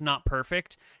like it's not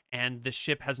perfect, and the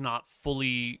ship has not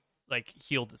fully like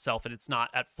healed itself, and it's not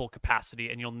at full capacity,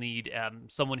 and you'll need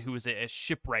someone who is a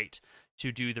shipwright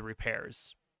to do the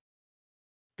repairs.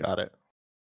 Got it.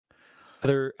 Are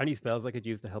there any spells I could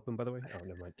use to help him, by the way? Oh,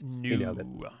 never mind. You nailed it.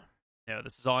 No,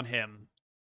 this is on him.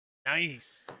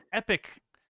 Nice. Epic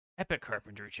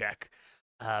carpentry check.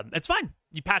 It's fine.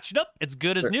 You patch it up. It's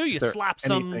good as new. You slap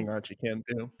some... anything Archie can't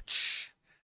do.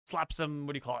 Slap some,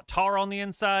 what do you call it, tar on the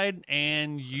inside,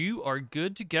 and you are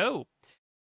good to go.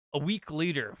 A week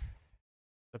later,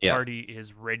 the party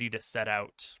is ready to set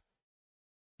out.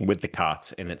 With the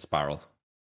cat in its barrel.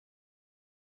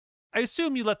 I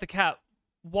assume you let the cat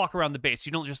walk around the base.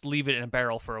 You don't just leave it in a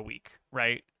barrel for a week,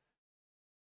 right?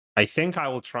 I think I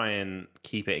will try and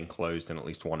keep it enclosed in at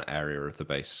least one area of the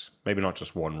base. Maybe not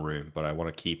just one room, but I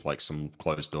want to keep like some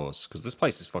closed doors, because this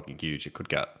place is fucking huge. It could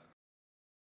get,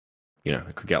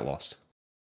 it could get lost.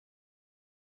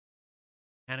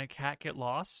 Can a cat get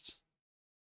lost?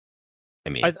 I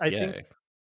mean, I think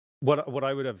what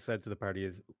I would have said to the party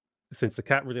is, since the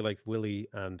cat really likes Willie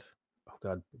and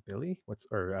Billy,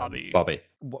 Bobby.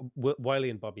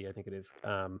 Wiley and Bobby, I think it is.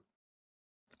 I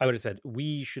would have said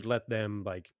we should let them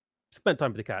like spend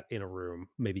time with the cat in a room,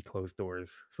 maybe close doors,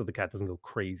 so the cat doesn't go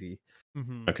crazy.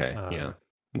 Mm-hmm. Okay, yeah.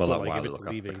 Well, let like, Wiley if it's look after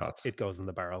the leaving, cats. it goes in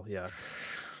the barrel. Yeah.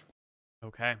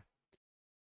 Okay.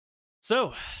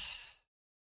 So,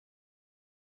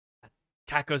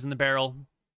 cat goes in the barrel.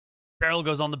 Barrel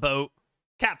goes on the boat.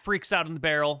 Cat freaks out in the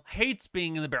barrel, hates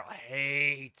being in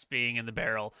the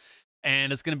barrel,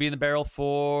 and it's going to be in the barrel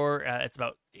for, it's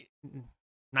about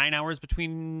 9 hours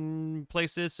between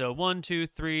places, so 1, 2,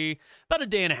 3, about a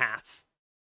day and a half.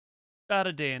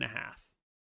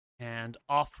 And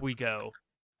off we go.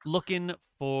 Looking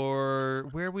for,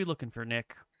 where are we looking for,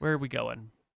 Nick? Where are we going?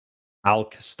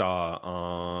 Alcastar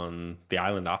on the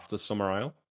island after Summer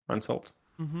Isle, I'm told.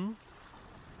 Mm-hmm.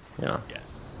 Yeah.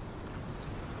 Yes.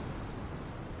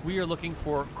 We are looking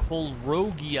for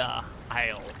Colrogia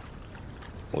Isle.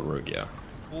 Colrogia.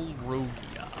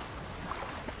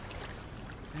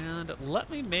 And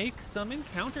let me make some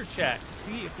encounter checks.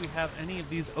 See if we have any of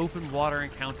these open water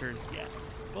encounters yet.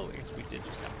 Oh, I guess we did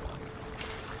just have one.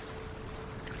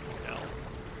 No.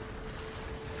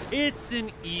 It's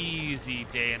an easy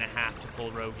day and a half to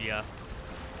Colrogia.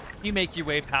 You make your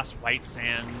way past White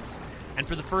Sands, and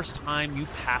for the first time, you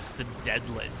pass the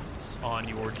Deadlands on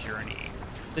your journey.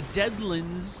 The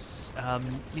Deadlands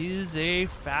is a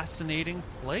fascinating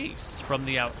place from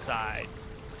the outside.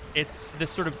 It's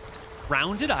this sort of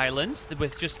rounded island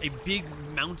with just a big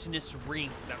mountainous ring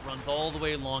that runs all the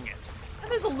way along it.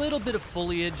 And there's a little bit of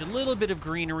foliage, a little bit of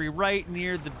greenery right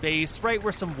near the base, right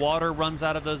where some water runs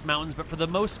out of those mountains, but for the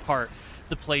most part,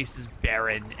 the place is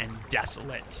barren and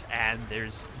desolate, and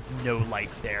there's no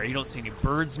life there. You don't see any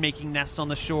birds making nests on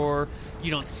the shore.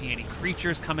 You don't see any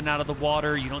creatures coming out of the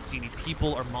water. You don't see any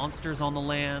people or monsters on the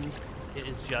land. It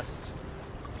is just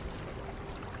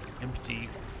empty,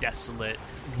 desolate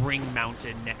ring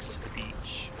mountain next to the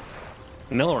beach.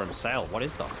 Nilorum Sail, what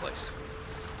is that place?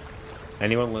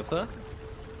 Anyone live there?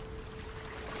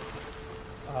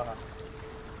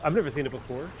 I've never seen it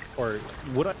before, or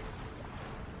would I?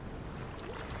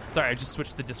 Sorry, I just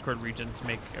switched the Discord region to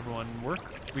make everyone work.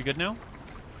 We good now?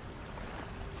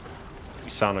 You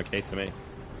sound okay to me.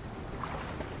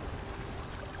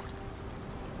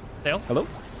 Dale? Hello?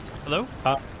 Hello?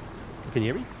 Can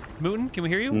you hear me? Mooten, can we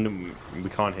hear you? No, we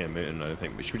can't hear Mooten, I don't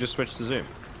think. But should we just switch to Zoom?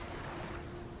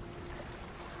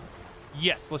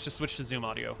 Yes, let's just switch to Zoom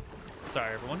audio.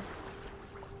 Sorry, everyone.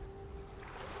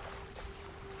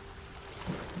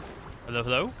 Hello,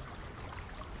 hello?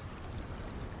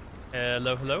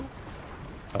 Hello, hello?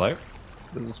 Hello?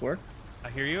 Does this work? I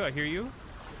hear you.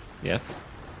 Yeah.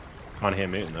 Can't hear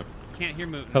Mooten, though. Can't hear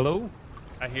Mooten. Hello?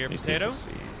 I hear He's Potato.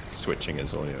 switching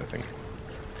his audio, I think.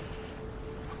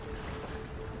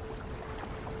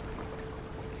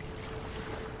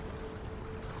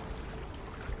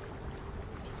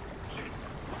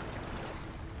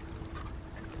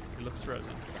 He looks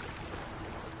frozen.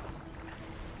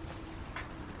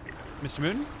 Mr.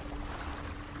 Mooten?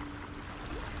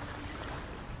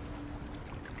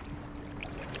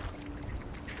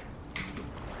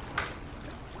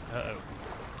 Uh-oh.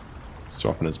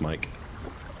 Swapping his mic.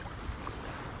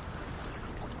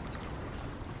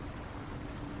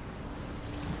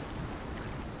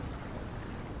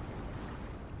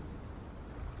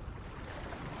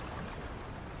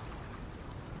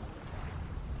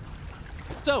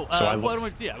 So, I why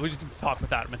look- don't we just talk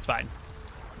with Adam. It's fine.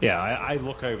 Yeah, I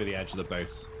look over the edge of the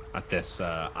boat at this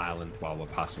island while we're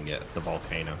passing it, the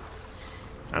volcano.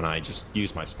 And I just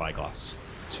use my spyglass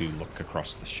to look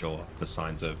across the shore for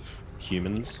signs of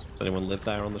humans. Does anyone live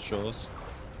there on the shores?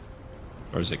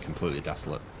 Or is it completely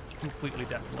desolate? Completely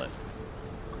desolate.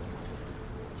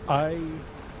 Would I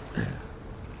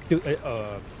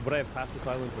have passed this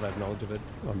island? Would I have knowledge of it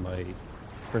on my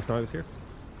first time I was here?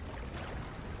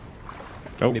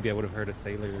 Oh, Maybe I would have heard a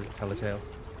sailor tell a tale.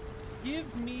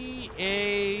 Give me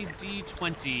a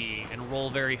d20 and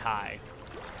roll very high.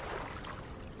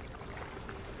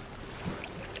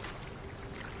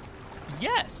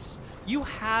 Yes, you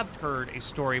have heard a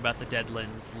story about the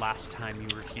Deadlands last time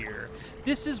you were here.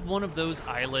 This is one of those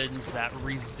islands that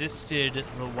resisted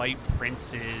the White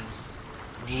Prince's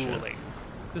ruling.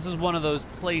 This is one of those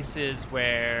places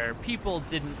where people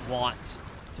didn't want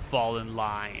to fall in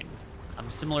line,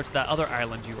 similar to that other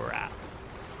island you were at.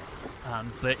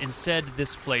 But instead,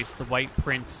 this place, the White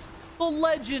Prince, the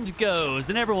legend goes,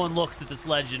 and everyone looks at this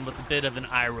legend with a bit of an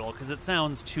eye roll because it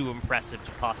sounds too impressive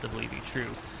to possibly be true.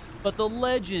 But the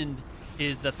legend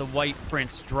is that the White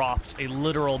Prince dropped a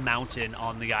literal mountain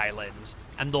on the island,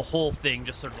 and the whole thing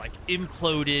just sort of like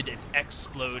imploded and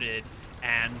exploded,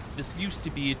 and this used to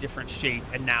be a different shape,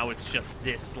 and now it's just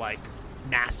this like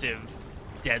massive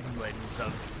deadlands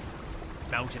of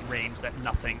mountain range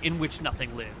in which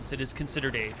nothing lives. It is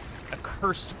considered a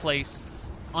cursed place,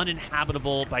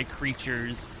 uninhabitable by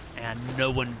creatures, and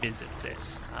no one visits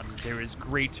it. There is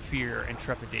great fear and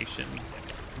trepidation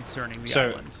concerning the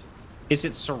island. Is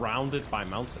it surrounded by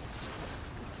mountains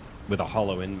with a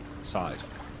hollow inside?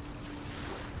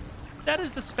 that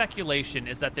is the speculation,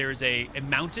 is that there is a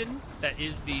mountain that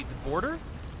is the border,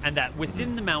 and that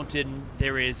within the mountain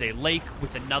there is a lake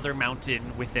with another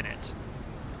mountain within it.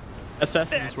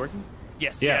 Assess, is this working?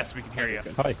 Yes, Yeah. yes, we can hear you.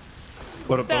 Hi.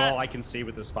 But That- all I can see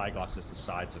with the spyglass is the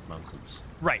sides of mountains.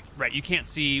 Right, right. You can't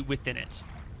see within it.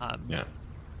 Yeah.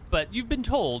 But you've been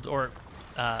told, or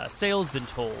Sale's been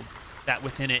told, that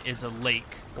within it is a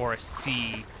lake or a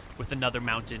sea with another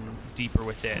mountain deeper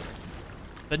within.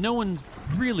 But no one's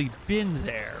really been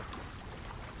there.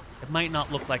 It might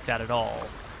not look like that at all.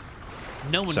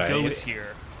 No one So, goes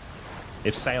here.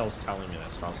 If Sale's telling me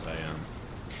this, I'll say,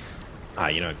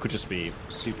 it could just be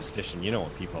superstition. You know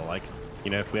what people are like.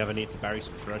 If we ever need to bury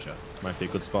some treasure, it might be a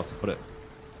good spot to put it.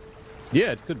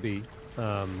 Yeah, it could be.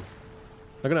 I'm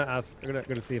gonna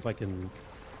see if I can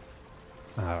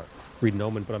read an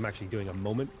omen, but I'm actually doing a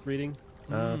moment reading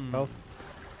spell.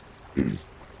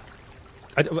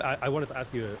 I wanted to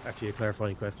ask you a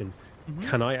clarifying question.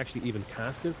 Can I actually even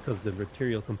cast this? Because the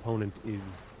material component is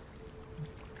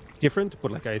different,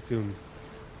 but I assume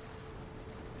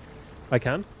I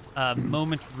can.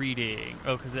 Moment reading.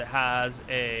 Oh, because it has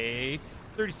a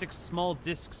 36 small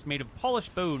discs made of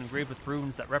polished bone engraved with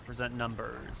runes that represent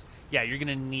numbers. Yeah, you're going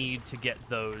to need to get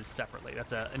those separately.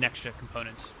 That's an extra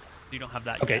component. You don't have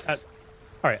that Okay. yet.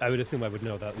 All right. I would assume I would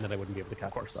know that, and then I wouldn't be able to cast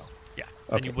Of course. the spell. Yeah.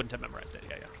 And Okay. you wouldn't have memorized it.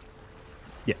 Yeah,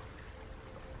 yeah.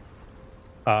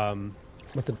 Yeah.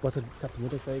 What did Captain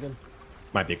Widow say again?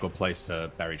 Might be a good place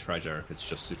to bury treasure if it's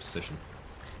just superstition.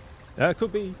 It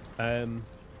could be.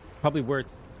 Probably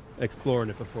worth exploring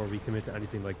it before we commit to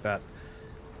anything like that.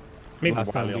 Maybe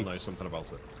Last time Wiley will we- know something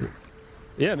about it.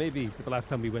 Yeah, maybe. But the last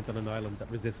time we went on an island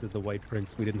that resisted the White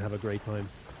Prince, we didn't have a great time.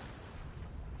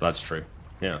 That's true.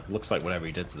 Yeah, looks like whatever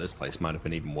he did to this place might have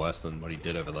been even worse than what he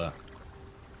did over there.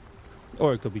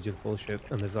 Or it could be just bullshit,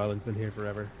 and this island's been here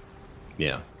forever.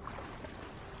 Yeah.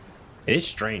 It is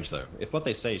strange, though. If what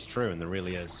they say is true and there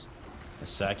really is a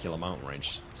circular mountain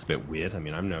range, it's a bit weird. I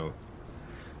mean, I'm no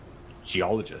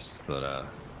geologist, but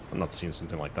I've not seen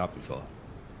something like that before.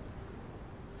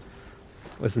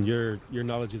 Listen, your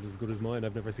knowledge is as good as mine.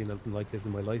 I've never seen anything like this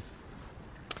in my life.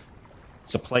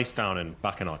 It's a place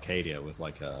back in Arcadia with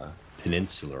like a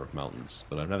peninsula of mountains,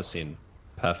 but I've never seen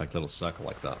a perfect little circle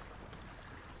like that.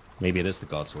 Maybe it is the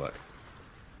gods' work.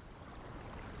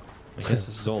 I guess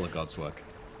this is all the gods' work.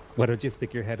 Why don't you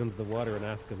stick your head under the water and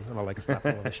ask him? And I'll slap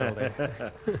him on the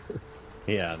shoulder.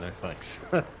 Yeah, no thanks.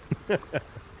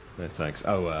 No thanks.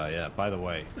 Oh, yeah. By the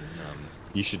way,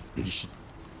 you should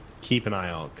keep an eye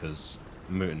out because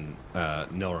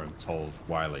Nilrim told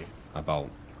Wiley about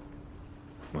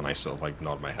when I sort of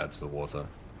nod my head to the water.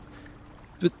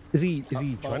 But is he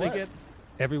trying to what? get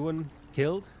everyone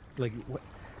killed?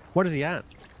 What is he at?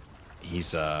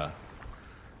 He's a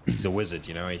wizard,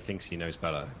 He thinks he knows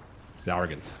better. He's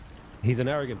arrogant. He's an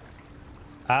arrogant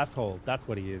asshole. That's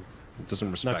what he is. He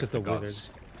doesn't respect just the a gods.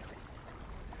 wizard.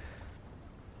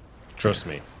 Trust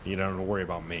me, you don't worry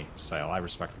about me, Sale. I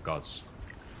respect the gods.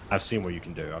 I've seen what you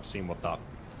can do. I've seen what that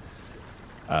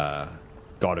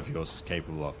god of yours is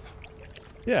capable of.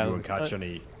 Yeah, You won't catch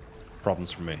any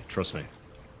problems from me. Trust me.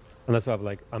 and that's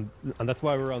why and that's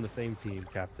why we're on the same team,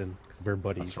 Captain. 'Cause we're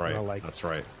buddies. That's right. And I'll That's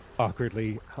right.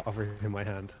 awkwardly offer him my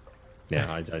hand.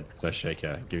 Yeah, I shake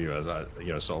you, give you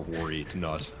a sort of worried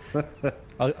nod.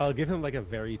 I'll give him a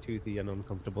very toothy and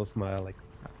uncomfortable smile.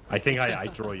 I think I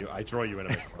draw you in a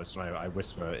bit close, and I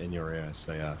whisper in your ear,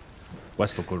 say, "We're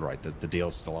still good, right? The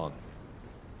deal's still on."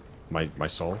 My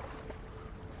soul.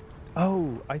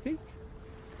 Oh, I think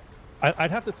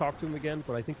I'd have to talk to him again,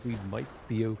 but I think we might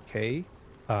be okay,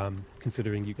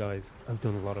 considering you guys have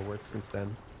done a lot of work since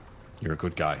then. You're a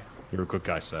good guy. You're a good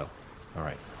guy, Sale. All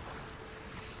right.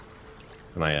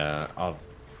 And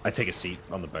I take a seat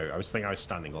on the boat. I was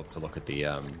standing up to look at the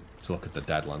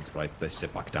Deadlands, but I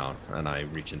sit back down and I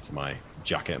reach into my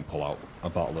jacket and pull out a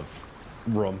bottle of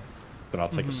rum that I'll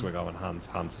take a swig of and hand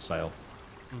to Sale.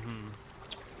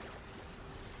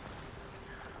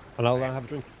 And I'll have a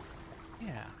drink.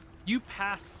 Yeah. You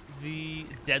pass the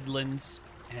Deadlands,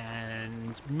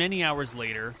 and many hours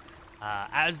later,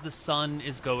 as the sun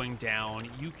is going down,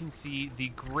 you can see the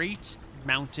great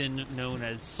mountain known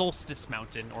as Solstice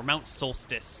Mountain, or Mount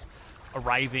Solstice,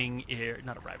 appearing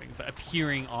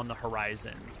on the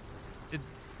horizon. It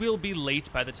will be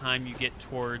late by the time you get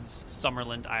towards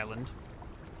Summerland Island,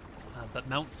 but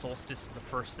Mount Solstice is the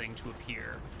first thing to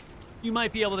appear. You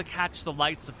might be able to catch the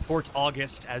lights of Port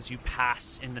August as you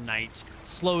pass in the night,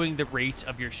 slowing the rate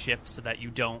of your ship so that you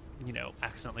don't,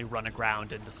 accidentally run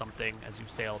aground into something as you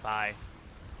sail by.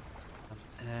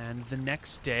 And the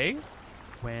next day,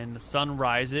 when the sun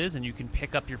rises and you can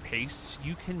pick up your pace,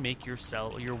 you can make your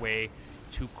way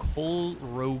to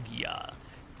Kolrogia,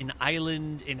 an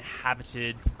island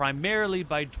inhabited primarily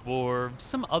by dwarves,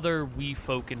 some other wee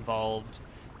folk involved.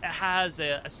 It has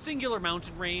a singular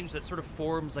mountain range that sort of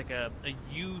forms like a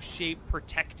U-shaped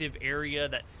protective area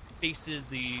that faces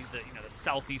the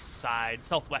southwest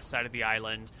side of the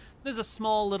island. There's a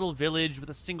small little village with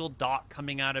a single dot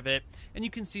coming out of it, and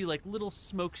you can see like little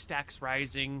smokestacks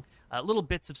rising, little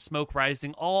bits of smoke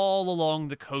rising all along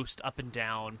the coast up and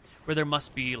down, where there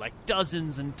must be like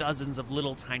dozens and dozens of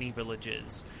little tiny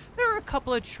villages. There are a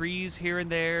couple of trees here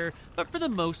and there, but for the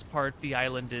most part, the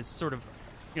island is sort of,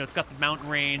 it's got the mountain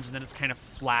range, and then it's kind of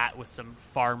flat with some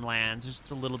farmlands, just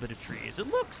a little bit of trees.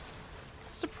 It looks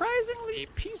surprisingly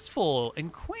peaceful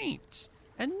and quaint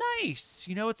and nice.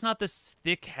 It's not this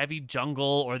thick, heavy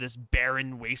jungle or this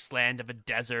barren wasteland of a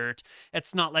desert.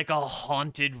 It's not like a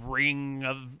haunted ring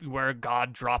of where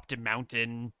God dropped a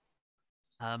mountain.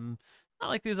 Not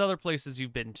like these other places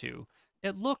you've been to.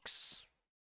 It looks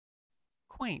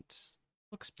quaint,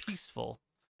 looks peaceful.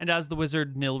 And as the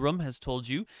wizard Nilrum has told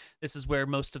you, this is where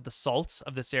most of the salt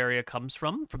of this area comes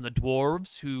from the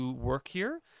dwarves who work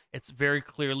here. It's very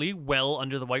clearly well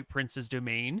under the White Prince's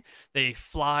domain. They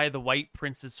fly the White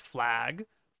Prince's flag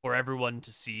for everyone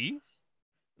to see.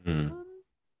 Yeah.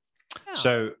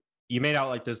 So you made out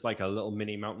like there's like a little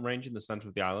mini mountain range in the center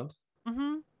of the island.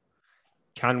 Mm-hmm.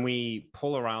 Can we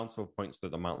pull around to a point so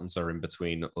that the mountains are in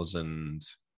between us and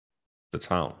the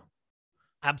town?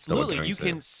 Absolutely. You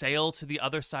can sail to the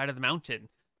other side of the mountain.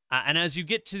 And as you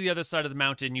get to the other side of the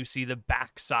mountain, you see the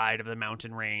backside of the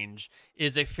mountain range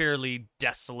is a fairly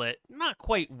desolate, not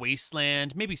quite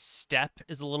wasteland. Maybe steppe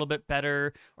is a little bit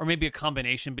better, or maybe a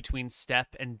combination between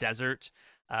steppe and desert.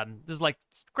 There's like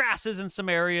grasses in some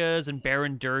areas and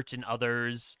barren dirt in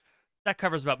others. That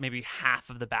covers about maybe half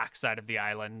of the backside of the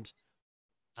island.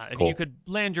 Cool. You could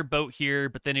land your boat here,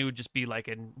 but then it would just be like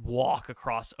a walk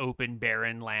across open,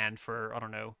 barren land for, I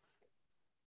don't know,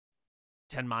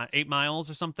 8 miles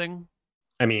or something.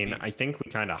 I mean, I think we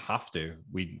kind of have to.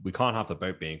 We can't have the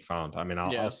boat being found. I mean,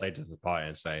 I'll say to the party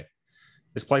and say,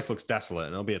 this place looks desolate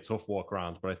and it'll be a tough walk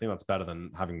around, but I think that's better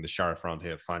than having the sheriff around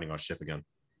here finding our ship again.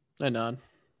 I nod.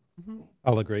 Mm-hmm.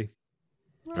 I'll agree.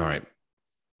 All right.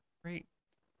 Great.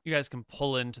 You guys can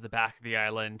pull into the back of the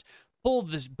island, pull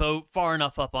this boat far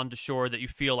enough up onto shore that you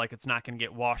feel like it's not going to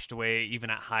get washed away even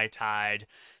at high tide.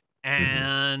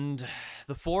 And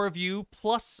the four of you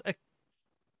plus a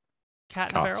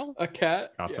cat in a barrel? A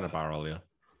cat? Cat's in a barrel, yeah.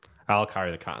 I'll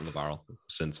carry the cat in the barrel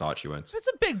since Archie went. It's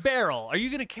a big barrel. Are you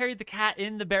going to carry the cat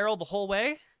in the barrel the whole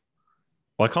way?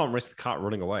 Well, I can't risk the cat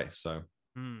running away, so...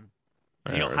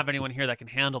 You don't have anyone here that can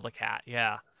handle the cat,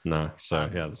 yeah. No, so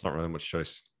yeah, there's not really much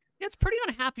choice. Yeah, it's pretty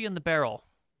unhappy in the barrel.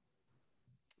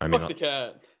 I mean, Fuck the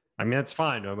cat. I mean, it's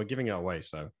fine. We're giving it away,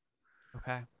 so...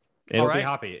 Okay. It'll be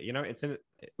happy.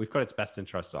 We've got its best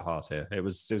interests at heart here. It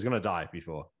was going to die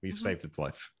before. We've saved its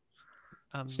life.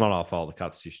 It's not our fault. The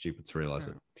cat's too stupid to realize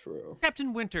it. True.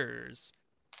 Captain Winters,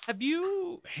 have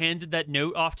you handed that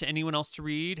note off to anyone else to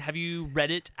read? Have you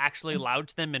read it actually aloud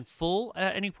to them in full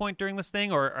at any point during this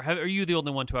thing? Or are you the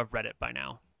only one to have read it by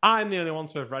now? I'm the only one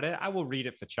to have read it. I will read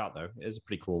it for chat, though. It is a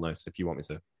pretty cool note if you want me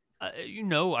to.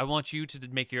 I want you to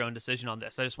make your own decision on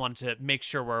this. I just wanted to make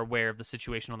sure we're aware of the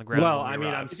situation on the ground. Well, I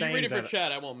mean, I'm If saying you read it that... for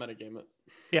chat, I won't metagame it.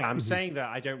 Yeah, I'm saying that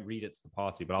I don't read it to the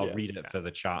party, but I'll read it for the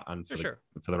chat and for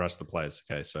the rest of the players.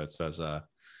 Okay, so it says,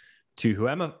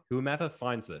 to whomever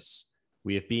finds this,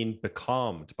 we have been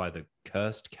becalmed by the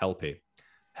cursed kelpie.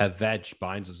 Her veg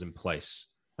binds us in place,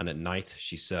 and at night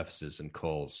she surfaces and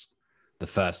calls. The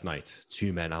first night,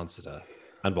 2 men answered her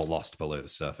and were lost below the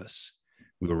surface.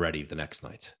 We were ready the next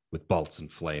night with bolts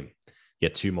and flame,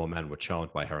 yet 2 more men were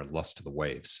charmed by her and lost to the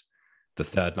waves. The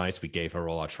third night, we gave her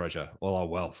all our treasure, all our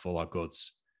wealth, all our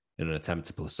goods, in an attempt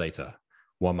to placate her.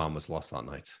 1 man was lost that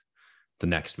night. The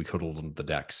next, we cuddled under the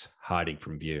decks, hiding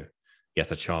from view, yet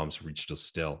the charms reached us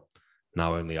still.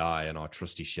 Now only I and our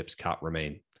trusty ship's cat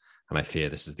remain, and I fear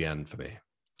this is the end for me.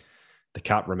 The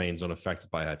cat remains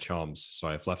unaffected by her charms, so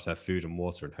I have left her food and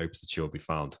water in hopes that she will be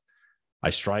found.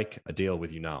 I strike a deal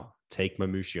with you now. Take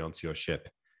Mamushi onto your ship.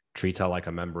 Treat her like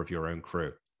a member of your own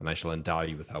crew, and I shall endow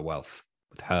you with her wealth.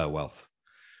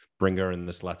 Bring her in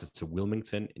this letter to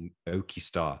Wilmington in Oki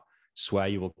Star. Swear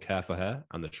you will care for her,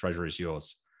 and the treasure is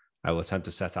yours. I will attempt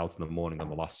to set out in the morning on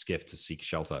the last skiff to seek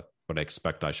shelter, but I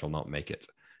expect I shall not make it.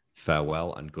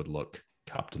 Farewell and good luck,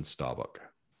 Captain Starbuck.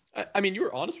 I mean, you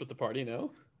were honest with the party,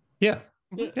 no? Yeah.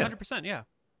 100%, yeah.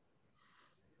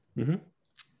 Mm-hmm.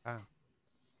 Wow.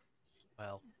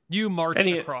 Well, you march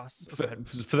across.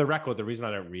 For the record, the reason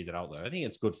I don't read it out there, I think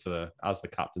it's good as the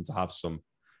captain to have some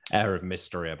air of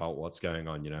mystery about what's going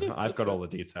on. You know, I've got all the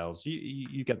details.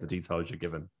 You get the details you're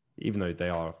given, even though they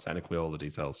are technically all the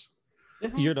details.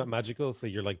 You're not magical, so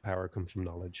your like power comes from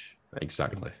knowledge.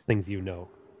 Exactly. Things you know.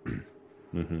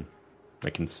 I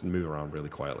can move around really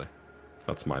quietly.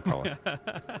 That's my power.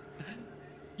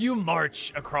 You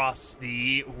march across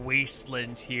the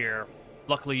wasteland here.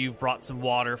 Luckily, you've brought some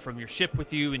water from your ship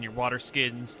with you and your water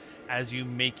skins as you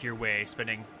make your way,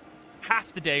 spending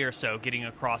half the day or so getting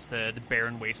across the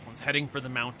barren wastelands, heading for the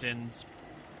mountains,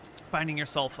 finding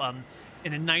yourself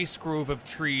in a nice grove of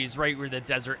trees right where the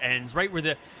desert ends, right where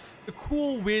the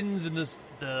cool winds and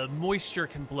the moisture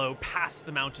can blow past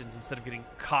the mountains instead of getting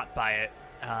caught by it.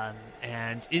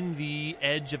 And in the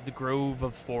edge of the grove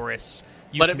of forest,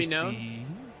 you Let it can be known, see...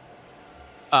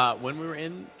 when we were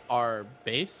in our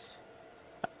base,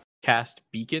 cast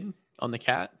beacon on the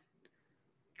cat,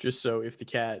 just so if the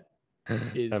cat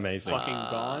is Amazing. fucking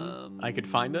gone, I could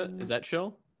find it. Is that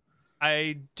chill?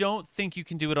 I don't think you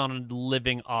can do it on a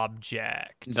living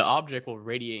object. The object will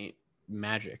radiate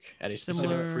magic at a specific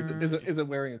Similar- frequency. Is it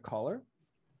wearing a collar?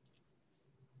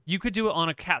 You could do it on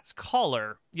a cat's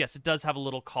collar. Yes, it does have a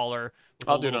little collar with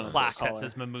I'll a do it little on a plaque collar. that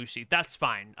says Mamushi. That's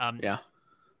fine. Yeah.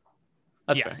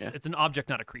 That's yes, fair, yeah. it's an object,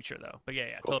 not a creature, though. But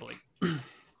yeah, Cool.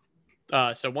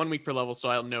 totally. So 1 week per level, so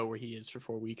I'll know where he is for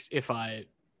 4 weeks if I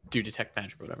do detect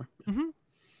magic or whatever.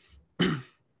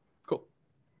 Cool.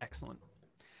 Excellent.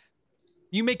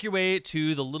 You make your way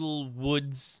to the little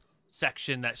woods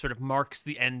section that sort of marks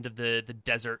the end of the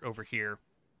desert over here.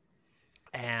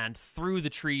 And through the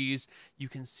trees, you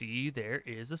can see there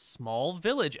is a small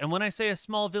village. And when I say a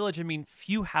small village, I mean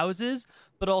few houses,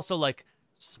 but also like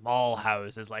small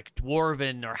houses, like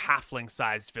dwarven or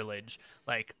halfling-sized village.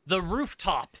 Like the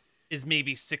rooftop is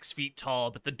maybe 6 feet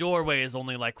tall, but the doorway is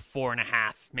only like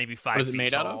 4.5, maybe 5 What is feet it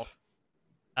made tall.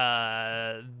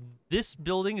 out of? This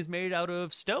building is made out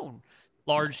of stone.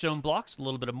 Large Nice. stone blocks with a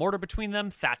little bit of mortar between them,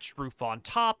 thatched roof on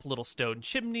top, little stone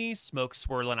chimney, smoke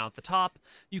swirling out the top.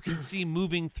 You can see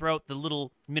moving throughout the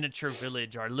little miniature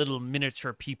village our little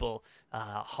miniature people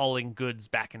hauling goods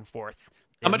back and forth.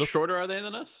 They How much look- shorter are they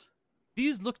than us?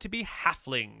 These look to be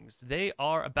halflings. They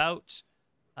are about,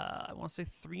 I want to say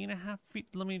 3.5 feet.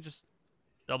 Let me just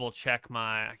double check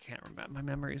I can't remember. My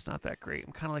memory is not that great.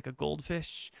 I'm kind of like a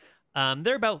goldfish.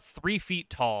 They're about 3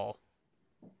 feet tall.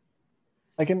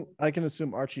 I can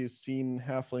assume Archie has seen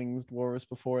halflings, dwarves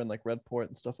before in like Redport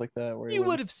and stuff like that. Where he You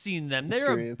would was- have seen them. the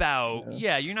They're streets, about,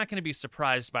 yeah. you're not going to be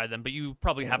surprised by them, but you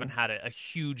probably Yeah. haven't had a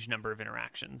huge number of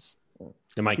interactions.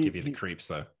 It might He- give you the he- creeps,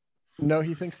 though. No,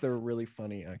 he thinks they're really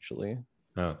funny, actually.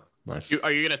 Oh, nice.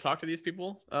 Are you going to talk to these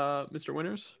people, Mr.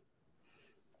 Winters?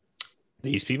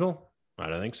 These people? I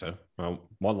don't think so. Well,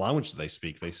 what language do they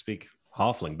speak? They speak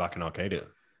Halfling back in Arcadia.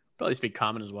 Probably speak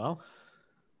common as well.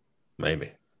 Maybe.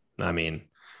 I mean,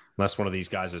 unless one of these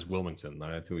guys is Wilmington,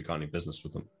 I don't think we got any business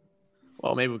with them.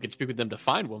 Well, maybe we could speak with them to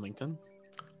find Wilmington.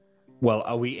 Well,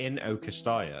 are we in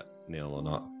Okastar yet, Neil, or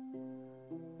not?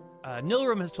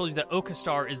 Nilram has told you that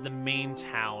Okastar is the main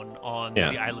town on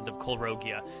Yeah. the island of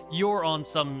Kolrogia. You're on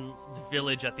some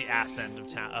village at the ass end of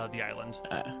the island.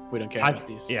 We don't care about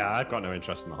these. Yeah, I've got no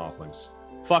interest in the Halflings.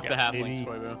 Fuck Yeah, the halflings, maybe-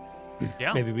 Koibu.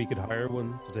 Yeah. Maybe we could hire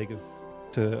one to take us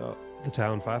to the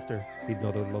town faster. He'd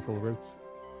know the local routes.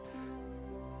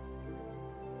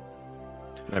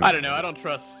 I don't know. I don't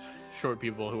trust short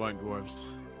people who aren't dwarves.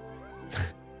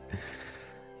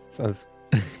 Sounds.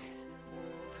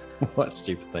 What a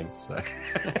stupid thing to say.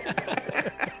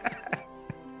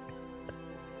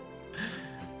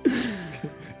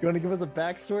 You want to give us a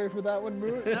backstory for that one,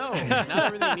 Moot? No, not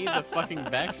everything needs a fucking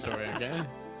backstory,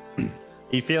 okay?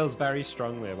 He feels very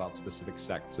strongly about specific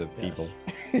sects of people.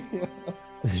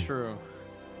 It's true.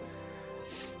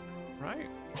 Right.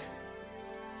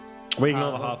 We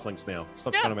ignore the well- Halflings, Neil.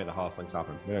 Stop Yeah. trying to make the Halflings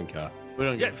happen. We don't care. We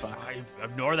don't Yeah, give a fuck.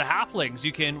 ignore the halflings.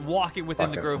 You can walk it within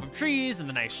Fuck the it. grove of trees in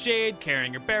the nice shade,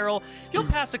 carrying your barrel. You'll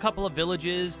pass a couple of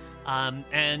villages, and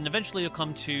eventually you'll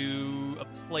come to a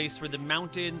place where the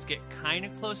mountains get kind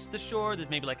of close to the shore. There's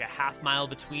maybe like a half mile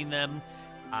between them,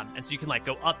 and so you can like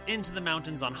go up into the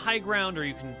mountains on high ground, or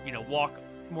you can walk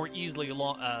more easily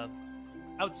along,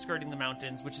 outskirting the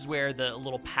mountains, which is where the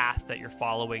little path that you're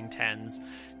following tends.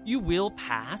 You will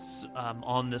pass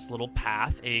on this little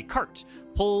path a cart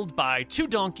pulled by 2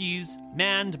 donkeys,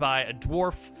 manned by a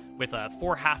dwarf with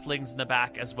 4 halflings in the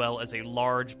back, as well as a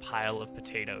large pile of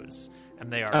potatoes.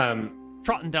 And they are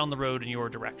trotting down the road in your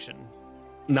direction.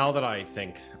 Now that I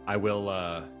think, I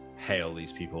will hail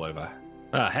these people over.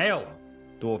 Hail,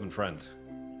 dwarven friend.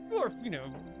 Dwarf,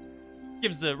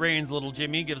 gives the reins a little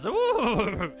Jimmy, gives a,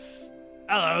 "Ooh,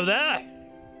 hello there."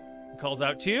 Calls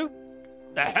out to you.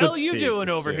 The hell to you see you, doing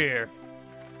good to over see you. here?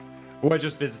 We're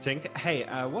just visiting. Hey,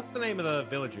 what's the name of the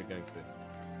village you're going to?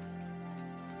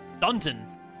 Dunton.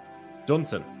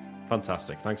 Dunton.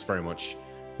 Fantastic. Thanks very much.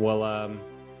 Well,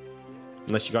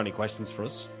 unless you got any questions for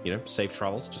us, safe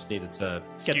travels. Just needed to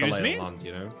get the Excuse lay me? of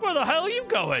the land, Where the hell are you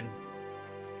going?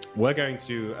 We're going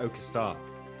to Okastar.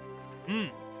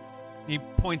 He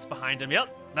points behind him.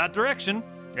 Yep, that direction.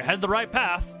 You're headed the right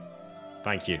path.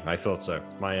 Thank you. I thought so.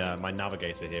 My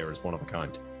navigator here is one of a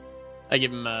kind. I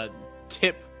give him a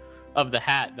tip of the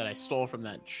hat that I stole from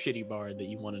that shitty bard that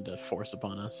you wanted to force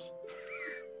upon us.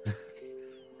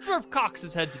 Dwarf cocks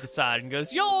his head to the side and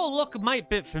goes, "Yo, look a mite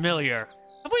bit familiar.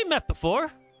 Have we met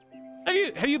before?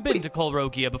 Have you been to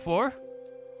Colrogia before?"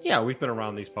 Yeah, we've been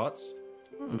around these parts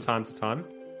from time to time.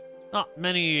 Not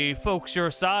many folks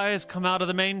your size come out of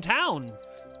the main town.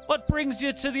 What brings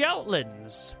you to the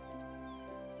Outlands?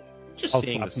 Just I'll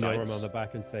seeing the slap Norm sights. on the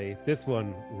back and say, "This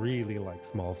one really likes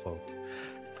small folk."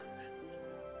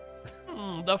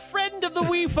 The friend of the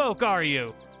wee folk, are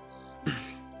you?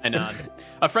 I nod.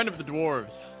 A friend of the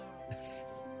dwarves.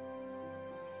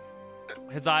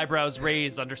 His eyebrows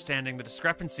raise, understanding the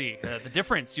discrepancy, the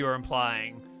difference you're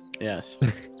implying. Yes.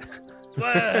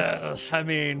 Well, I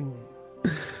mean,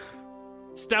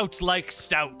 stout like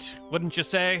stout, wouldn't you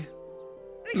say?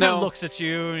 He kind of No. looks at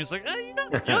you and he's like,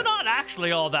 you're not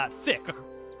actually all that thick.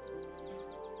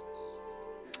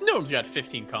 Noam's got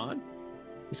 15 con.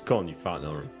 He's calling you fat,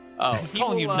 Nilram. Oh, He's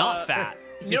calling you not fat.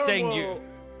 He's Noam saying will, you.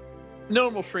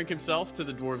 Noam will shrink himself to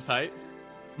the dwarves' height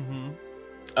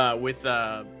with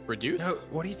reduce. No,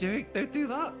 what are you doing? Don't do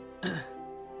that.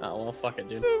 Oh, well, fuck it,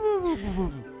 dude.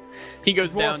 He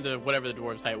goes down to whatever the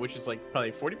dwarves' height, which is like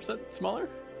probably 40% smaller.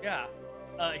 Yeah.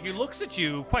 He looks at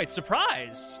you quite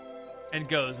surprised and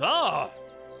goes, "Oh,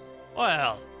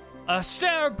 well, a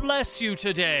stare bless you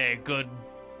today, good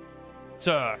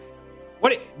sir."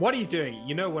 What are you doing?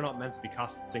 You know we're not meant to be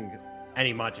casting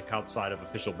any magic outside of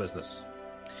official business.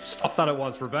 Stop that at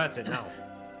once. Revert it now.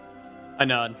 I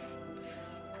nod.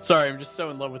 Sorry, I'm just so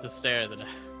in love with the stare that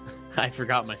I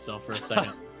forgot myself for a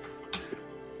second.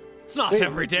 It's not Wait,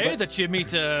 every day what? that you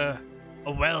meet a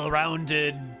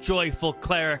well-rounded, joyful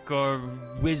cleric or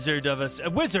wizard of a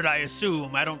wizard. I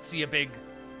assume. I don't see a big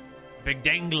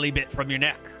dangly bit from your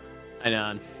neck. I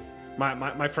nod.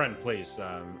 My friend, please.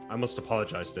 I must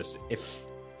apologize for this.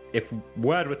 If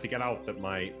word were to get out that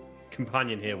my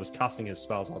companion here was casting his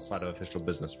spells outside of official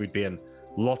business, we'd be in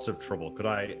lots of trouble. Could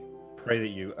I pray that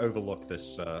you overlook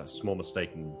this small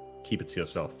mistake and keep it to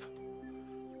yourself?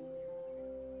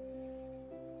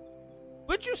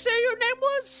 What'd you say your name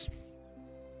was?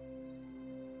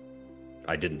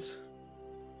 I didn't.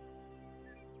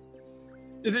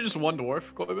 Is it just one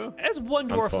dwarf, Koibo? There's one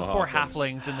dwarf four and four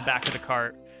halflings. halflings in the back of the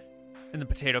cart, in the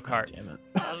potato cart. Damn it.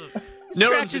 Scratches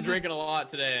Noam's been his- drinking a lot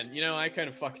today, and I kind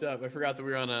of fucked up. I forgot that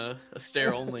we were on a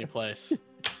stare-only place.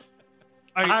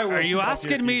 I will Are you stop you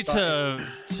asking if me you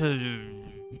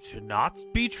to not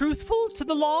be truthful to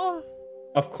the law?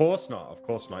 Of course not. Of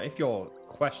course not. If you're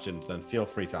questioned, then feel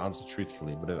free to answer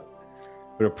truthfully. But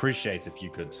we'd appreciate if you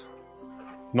could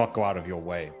not go out of your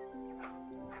way.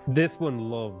 This one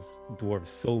loves dwarves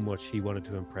so much he wanted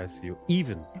to impress you,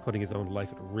 even putting his own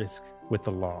life at risk with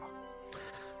the law.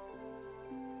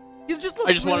 He just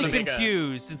looks just wanted really to make a-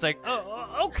 confused. It's like,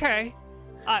 oh, okay.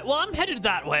 Well, I'm headed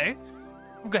that way.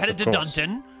 I'm headed to Of course.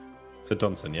 Dunton. To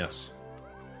Dunton, yes.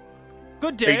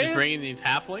 Good Are you day. just bringing these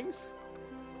halflings?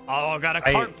 Oh, I got a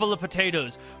cart full of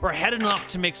potatoes. We're heading off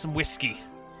to make some whiskey.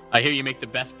 I hear you make the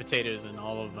best potatoes in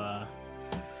all of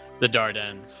the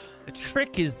Dardanelles. The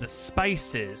trick is the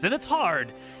spices, and it's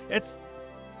hard.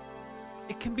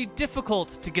 It can be difficult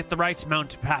to get the right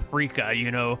amount of paprika,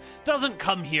 Doesn't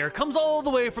come here. Comes all the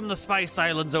way from the Spice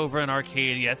Islands over in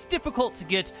Arcadia. It's difficult to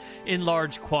get in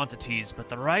large quantities, but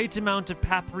the right amount of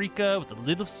paprika with a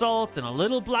little salt and a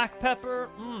little black pepper,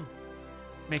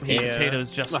 makes the Yeah.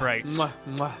 potatoes just right. Mwah,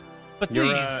 mwah. But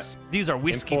You're, these are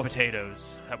whiskey import-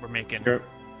 potatoes that we're making. You're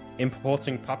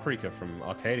importing paprika from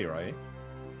Arcadia, right?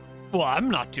 Well, I'm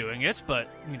not doing it, but,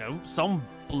 some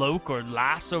bloke or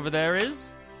lass over there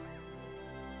is.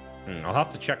 I'll have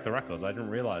to check the records. I didn't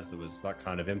realize there was that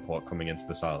kind of import coming into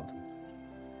this island.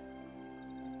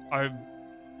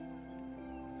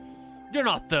 You're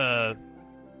not the...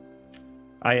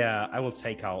 I will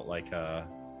take out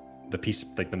the piece,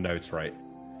 the notes, right?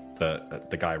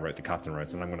 The guy wrote, the captain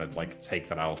wrote, and I'm gonna take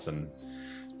that out and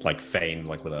feign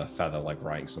with a feather,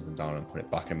 writing something down and put it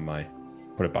back in my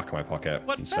pocket.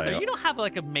 What and feather? say, You don't have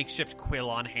a makeshift quill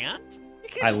on hand? You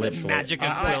can't I just literally magic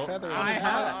a quill. I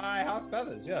have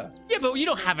feathers, yeah. Yeah, but you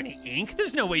don't have any ink.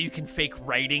 There's no way you can fake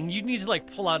writing. You need to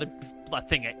pull out a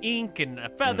thing of ink and a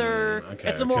feather. okay,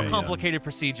 It's a more okay, yeah. complicated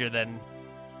procedure than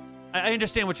I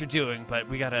understand what you're doing, but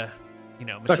we gotta,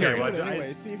 Okay, materialize. well,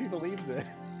 Anyway, see if he believes it.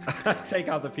 I take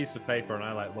out the piece of paper and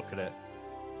I like look at it,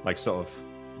 like sort of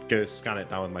go scan it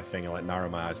down with my finger, like narrow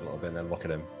my eyes a little bit, and then look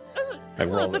at him.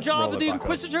 Isn't that the job of the back up.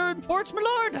 Inquisitor in ports, my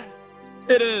lord?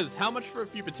 It is. How much for a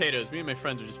few potatoes? Me and my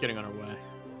friends are just getting on our way.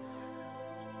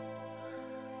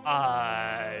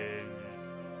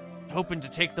 Hoping to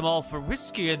take them all for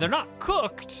whiskey, and they're not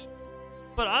cooked.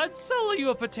 But I'd sell you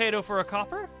a potato for a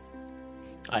copper.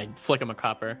 I flick him a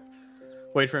copper.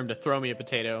 Wait for him to throw me a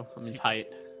potato. I'm his height.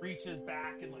 Reaches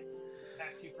back and like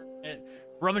attacks you for it,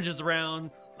 rummages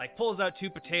around, like pulls out 2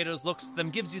 potatoes, looks at them,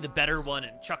 gives you the better one,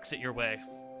 and chucks it your way.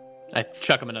 I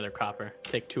chuck him another copper.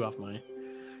 Take 2 off my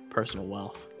personal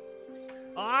wealth.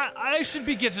 I should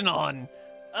be getting on.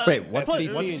 Wait, what? But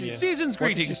did he- season's what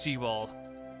did you greetings s- to you all.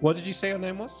 What did you say your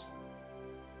name was?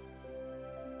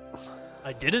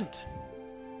 I didn't.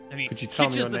 And he Could you tell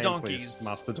me hitches your the name, donkeys. please,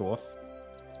 Master Dwarf?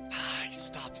 He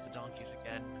stops the donkeys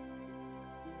again.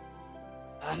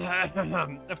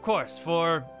 Of course,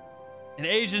 for an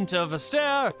agent of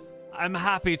Astaire, I'm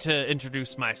happy to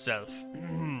introduce myself.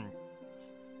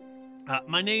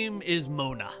 My name is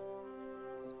Mona.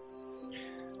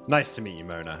 Nice to meet you,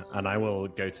 Mona. And I will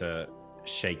go to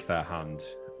shake their hand.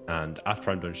 And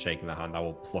after I'm done shaking their hand, I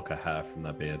will pluck a hair from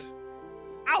their beard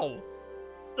Ow!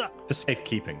 for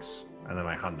safekeepings. And then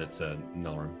I hand it to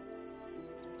Nilrim.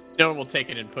 No one will take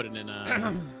it and put it in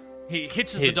He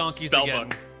hitches the his donkeys spell again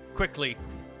book. quickly,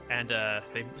 and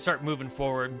they start moving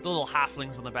forward. The little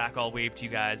halflings on the back all wave to you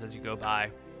guys as you go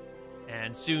by,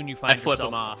 and soon you find I flip yourself.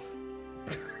 him off.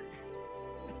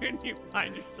 And you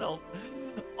find yourself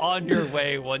on your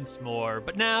way once more.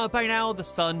 But by now, the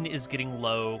sun is getting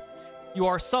low. You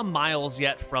are some miles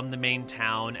yet from the main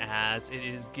town as it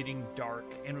is getting dark,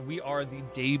 and we are the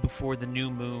day before the new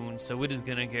moon, so it is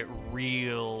gonna get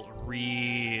real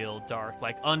dark,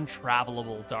 like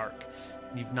untravelable dark.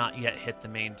 You've not yet hit the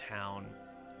main town.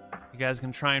 You guys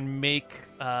gonna try and make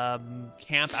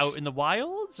camp out in the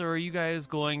wilds, or are you guys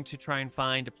going to try and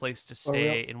find a place to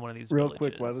stay in one of these Real villages?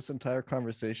 quick, while this entire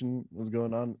conversation was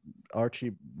going on,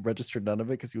 Archie registered none of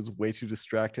it because he was way too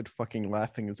distracted, fucking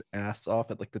laughing his ass off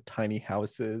at like the tiny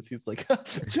houses. He's like,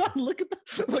 John, look at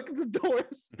the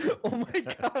doors. Oh my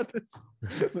god.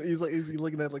 He's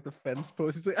looking at like the fence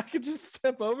post. He's like, I could just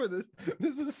step over this.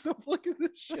 This is so look at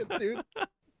this shit, dude.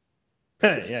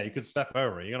 Yeah, you could step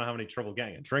over it. You're going to have any trouble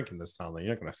getting a drink in this town, then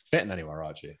you're not going to fit in anywhere,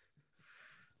 Archie.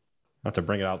 I have to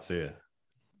bring it out to you.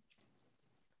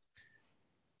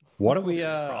 What are we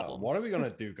going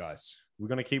to do, guys? We're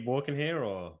going to keep walking here,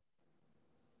 or?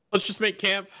 Let's just make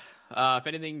camp. If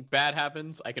anything bad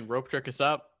happens, I can rope trick us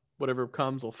up. Whatever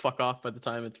comes will fuck off by the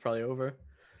time it's probably over.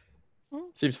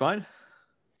 Seems fine.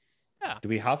 Do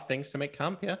we have things to make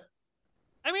camp? Yeah.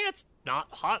 I mean, it's not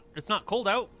hot. It's not cold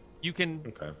out. You can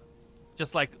Okay.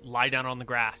 just like lie down on the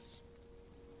grass.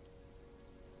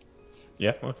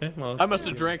 Yeah. Okay. Well, I must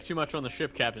have drank too much on the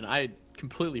ship, Captain. I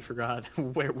completely forgot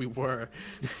where we were.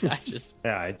 I just...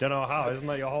 Yeah, I don't know how. Isn't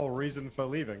that your whole reason for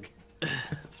leaving?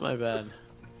 It's my bad.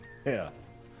 Yeah.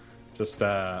 Just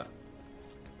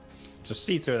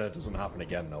see to it doesn't happen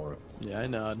again, Nora. Yeah, I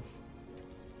nod.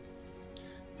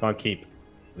 Can't keep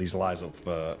these lies up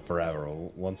for forever, or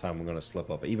one time we're going to slip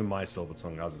up. Even my silver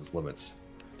tongue has its limits.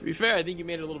 To be fair, I think you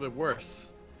made it a little bit worse.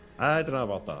 I don't know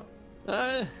about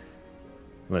that. I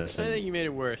Listen, think you made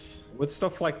it worse. with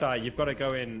stuff like that, you've got to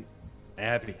go in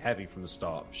heavy from the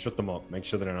start. Shut them up. Make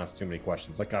sure they don't ask too many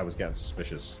questions. That guy was getting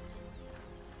suspicious.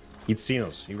 He'd seen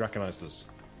us. He recognized us.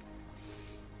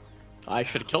 I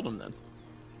should have killed him then.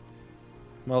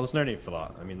 Well, there's no need for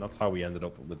that. I mean, that's how we ended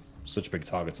up with such big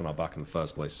targets on our back in the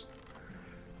first place.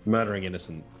 Murdering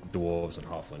innocent dwarves and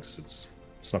halflings,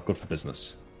 it's not good for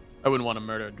business. I wouldn't want to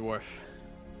murder a dwarf.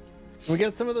 Can we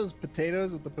get some of those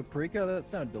potatoes with the paprika? That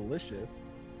sound delicious.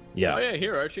 Yeah, Oh yeah,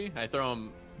 here, Archie. I throw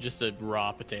him just a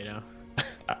raw potato.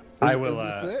 I Is will.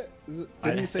 this it? I-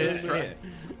 Did he say just it? try-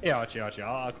 Yeah, Archie,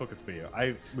 I'll cook it for you.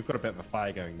 We've got a bit of a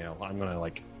fire going now. I'm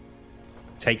gonna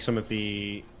take some of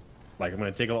the, I'm gonna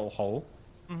dig a little hole,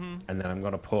 and then I'm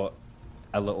gonna put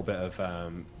a little bit of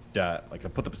dirt. I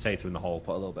put the potato in the hole,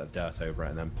 put a little bit of dirt over it,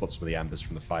 and then put some of the embers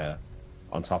from the fire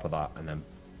on top of that, and then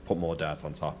put more dirt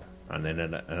on top. And then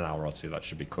in an hour or two, that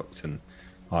should be cooked, and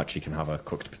Archie can have a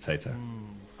cooked potato.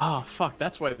 Oh fuck,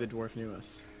 that's why the dwarf knew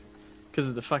us. Because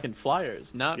of the fucking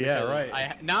flyers, not because Yeah,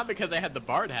 right. not because I had the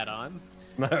bard hat on.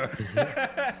 No.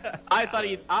 I thought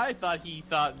he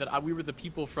thought that we were the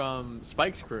people from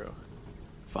Spike's crew.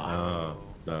 Fuck. Oh,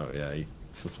 no, yeah,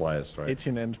 it's the flyers, right?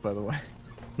 18 inch, by the way.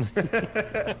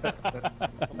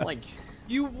 I'm like,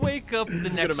 You wake up the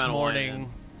next amount of wine, morning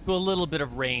to a little bit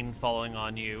of rain falling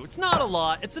on you. It's not a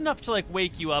lot. It's enough to like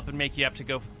wake you up and make you have to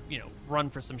go, run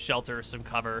for some shelter or some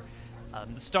cover.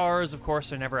 The stars, of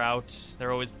course, are never out.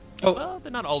 They're always well,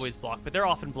 they're not always blocked, but they're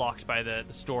often blocked by the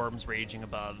storms raging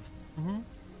above. Mm-hmm.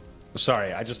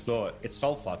 Sorry, I just thought it's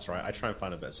salt flats, right? I try and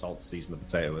find a bit of salt to season the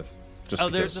potato with.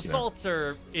 Just there's the salts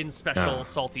are in special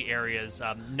salty areas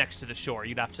next to the shore.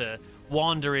 You'd have to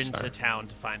wander into town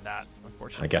to find that,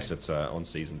 unfortunately. I guess it's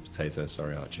unseasoned potato.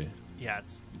 Sorry, Archie. Yeah,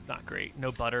 it's not great.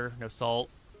 No butter, no salt.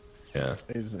 Yeah.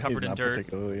 He's covered in not dirt.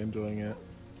 particularly enjoying it.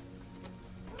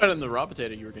 Better than the raw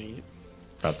potato you were going to eat.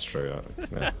 That's true.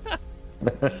 Yeah.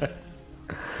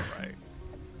 Right.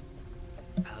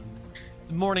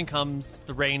 The morning comes,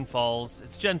 the rain falls.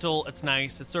 It's gentle, it's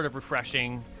nice, it's sort of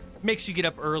refreshing. Makes you get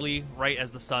up early, right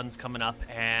as the sun's coming up,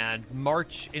 and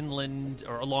march inland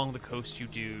or along the coast. You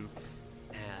do.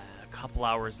 A couple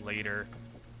hours later,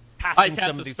 passing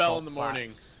some of these spell salt in the morning.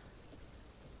 flats.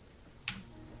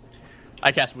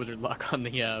 I cast Wizard Luck on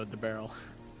the barrel.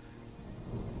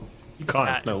 You can't.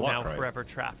 That It's no is luck, now right? forever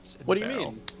trapped. In What the do you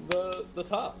barrel. mean? The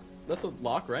top. That's a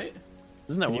lock, right?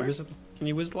 Isn't that Can you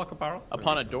weird? wizard lock a barrel?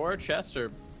 Upon a door, chest,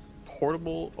 or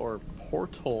portable or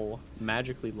portal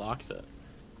magically locks it.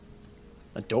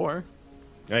 A door?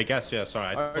 I guess, yeah.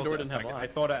 Sorry, Our door didn't have I lock.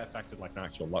 thought it affected like an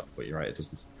actual lock, but you're right, it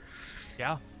doesn't.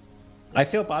 Yeah. I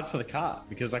feel bad for the cat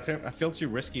because I feel too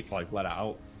risky to like let it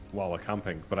out while we're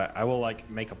camping, but I will like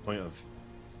make a point of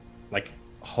like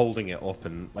holding it up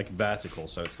and like vertical,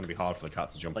 so it's going to be hard for the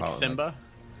cat to jump Like out. Simba?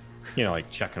 And, like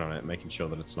checking on it, making sure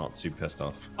that it's not too pissed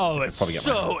off. Oh, I'd it's probably get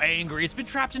my so hand. angry. It's been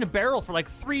trapped in a barrel for like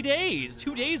 3 days,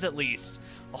 2 days at least.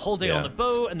 A whole day on Yeah. the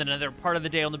boat, and then another part of the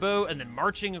day on the boat, and then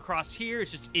marching across here.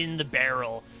 It's just in the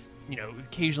barrel.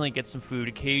 Occasionally get some food,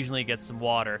 occasionally get some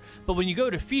water. But when you go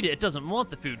to feed it, it doesn't want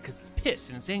the food because it's pissed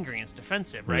and it's angry and it's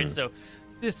defensive, right? So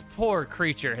this poor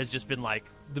creature has just been like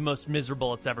the most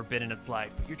miserable it's ever been in its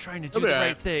life. But you're trying to do the Okay.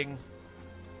 right thing.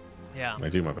 Yeah. I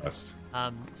do my best.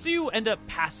 So you end up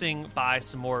passing by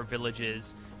some more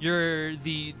villages. You're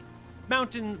the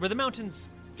mountain where the mountains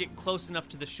get close enough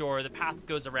to the shore. The path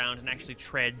goes around and actually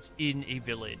treads in a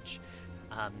village.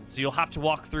 So you'll have to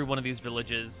walk through one of these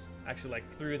villages, actually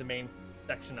like through the main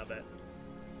section of it,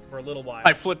 for a little while.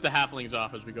 I flip the halflings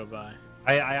off as we go by.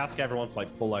 I ask everyone to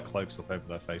like pull their cloaks up over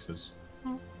their faces.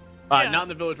 Yeah. Not in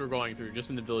the village we're going through, just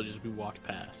in the villages we walked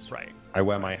past. Right. I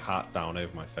wear my hat down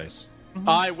over my face.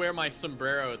 I wear my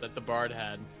sombrero that the bard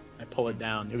had. I pull it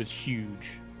down. It was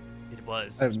huge. It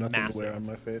was. I have It was nothing massive. to wear on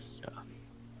my face.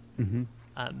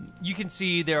 You can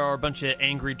see there are a bunch of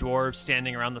angry dwarves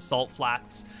standing around the salt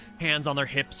flats, hands on their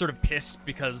hips, sort of pissed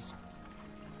because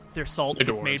their salt The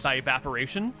gets made dwarves. by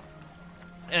evaporation.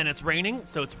 And it's raining,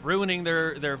 so it's ruining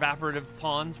their evaporative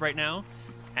ponds right now.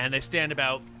 And they stand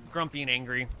about, grumpy and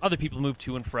angry. Other people move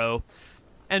to and fro.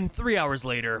 And 3 hours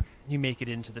later, you make it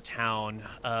into the town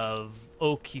of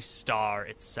Okistar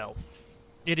itself.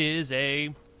 It is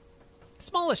a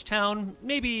smallish town,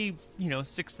 maybe,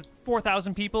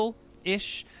 4,000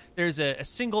 people-ish. There's a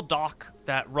single dock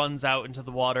that runs out into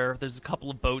the water. There's a couple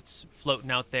of boats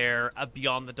floating out there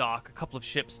beyond the dock, a couple of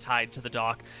ships tied to the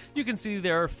dock. You can see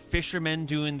there are fishermen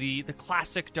doing the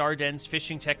classic Dardennes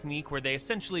fishing technique where they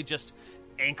essentially just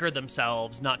anchor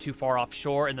themselves not too far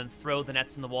offshore and then throw the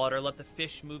nets in the water, let the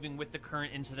fish moving with the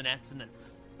current into the nets, and then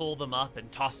pull them up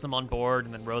and toss them on board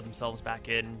and then row themselves back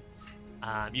in.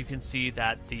 You can see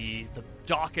that the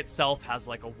dock itself has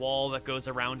like a wall that goes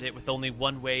around it with only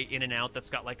one way in and out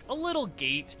that's got like a little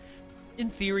gate. In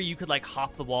theory, you could like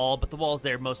hop the wall, but the wall's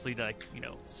there mostly to like,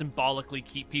 symbolically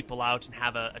keep people out and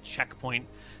have a checkpoint.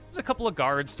 There's a couple of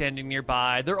guards standing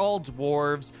nearby. They're all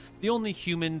dwarves. The only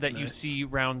human that you see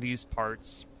around these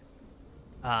parts,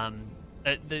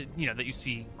 that you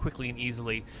see quickly and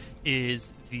easily,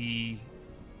 is the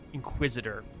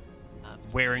Inquisitor,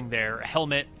 wearing their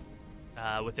helmet,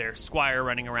 with their squire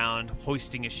running around,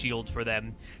 hoisting a shield for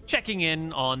them, checking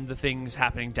in on the things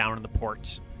happening down in the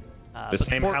port. The But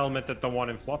same port- helmet that the one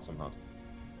in Flotsam had.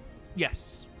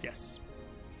 Yes.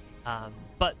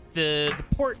 But the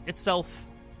port itself,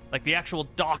 like the actual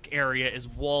dock area, is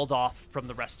walled off from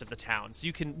the rest of the town. So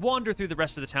you can wander through the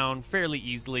rest of the town fairly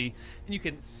easily, and you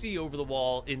can see over the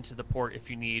wall into the port if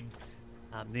you need.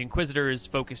 The Inquisitor is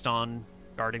focused on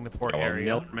guarding the port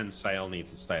area. Nilrim and Sale need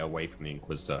to stay away from the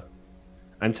Inquisitor.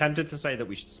 I'm tempted to say that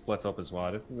we should split up as well.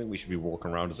 I don't think we should be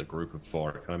walking around as a group of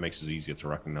 4. It kind of makes us easier to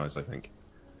recognize, I think.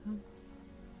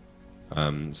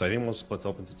 So I think we'll split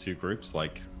up into 2 groups,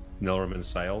 like Nilrim and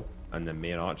Sale, and then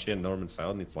me and Archie. And Nilrim and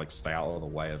Sale need to like stay out of the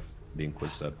way of the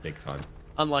Inquisitor big time.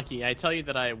 Unlucky. I tell you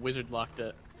that I wizard locked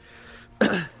it.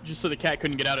 Just so the cat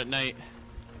couldn't get out at night.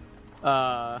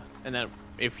 And then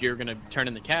if you're gonna turn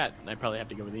in the cat, I'd probably have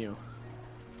to go with you.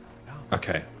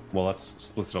 Okay, well, let's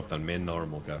split it up then. Me and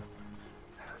Norum will go.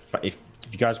 If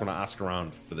you guys want to ask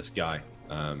around for this guy,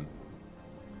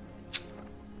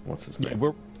 what's his name?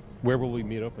 Where will we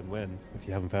meet up and when? If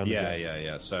you haven't found it yet.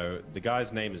 Yeah. So the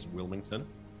guy's name is Wilmington.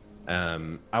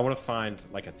 I want to find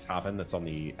like a tavern that's on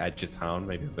the edge of town,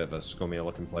 maybe a bit of a scummier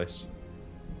looking place.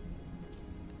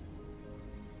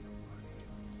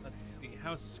 Let's see,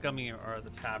 how scummy are the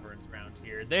taverns around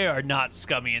here? They are not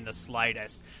scummy in the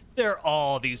slightest. They're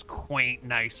all these quaint,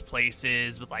 nice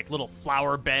places with like little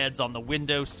flower beds on the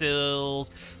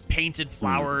windowsills, painted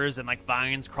flowers and like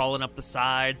vines crawling up the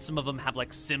sides. Some of them have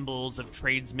like symbols of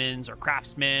tradesmen or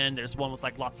craftsmen. There's one with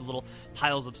like lots of little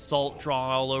piles of salt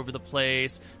drawn all over the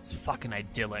place. It's fucking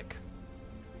idyllic.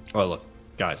 Oh, look,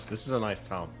 guys, this is a nice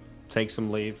town. Take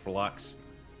some leave, relax.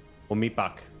 We'll meet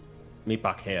back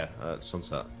here at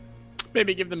sunset.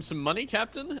 Maybe give them some money,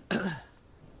 Captain.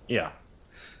 Yeah.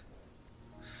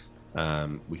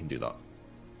 We can do that.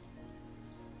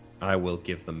 I will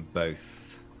give them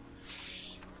both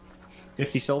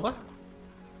 50 silver.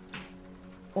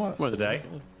 What? For the day.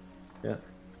 Yeah.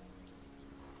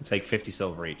 Take 50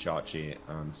 silver each, Archie,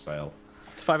 and Sale.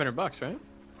 It's $500, right?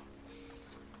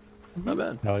 Not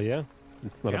bad. Hell yeah.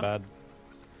 It's not a bad.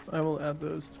 I will add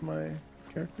those to my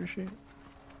character sheet.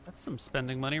 That's some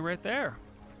spending money right there.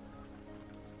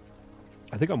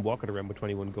 I think I'm walking around with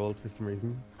 21 gold for some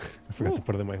reason. I forgot to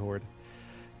put it in my hoard.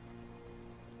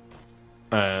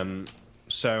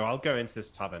 So I'll go into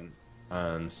this tavern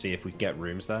and see if we can get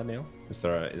rooms there, Neil. Is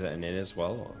it an inn as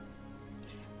well?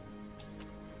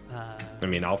 Or? I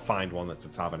mean, I'll find one that's a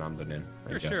tavern and an inn.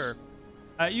 I guess. Sure.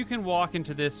 You can walk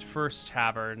into this first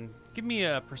tavern. Give me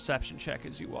a perception check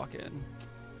as you walk in.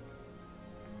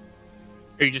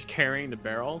 Are you just carrying the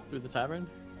barrel through the tavern?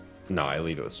 No, I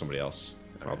leave it with somebody else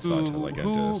outside till I go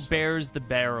do Who this. bears the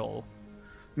barrel?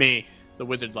 Me, the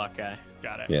wizard luck guy.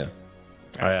 Got it. Yeah.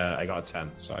 I got a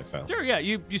 10, so I failed. Sure, yeah.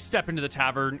 You step into the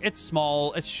tavern. It's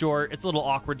small, it's short, it's a little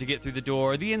awkward to get through the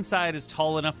door. The inside is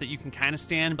tall enough that you can kind of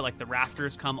stand, but like the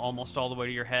rafters come almost all the way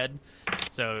to your head.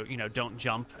 So, don't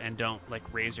jump and don't like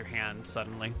raise your hand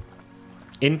suddenly.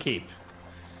 Innkeep.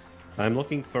 I'm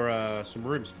looking for some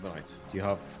rooms for the night. Do you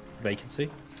have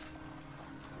vacancy?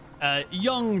 A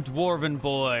young dwarven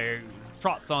boy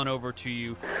trots on over to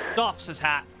you, doffs his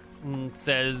hat, and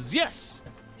says, Yes,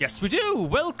 we do.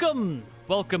 Welcome,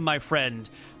 my friend,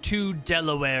 to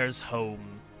Delaware's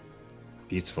home.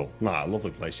 Beautiful. Nah,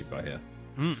 lovely place you've got here.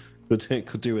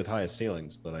 Could do with higher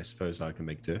ceilings, but I suppose I can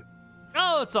make do.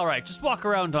 Oh, it's all right. Just walk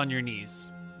around on your knees.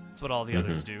 That's what all the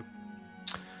others do.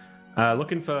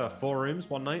 Looking for 4 rooms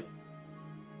one night?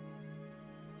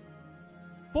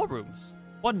 4 rooms,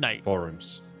 one night. 4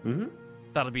 rooms. Mm-hmm.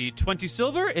 That'll be 20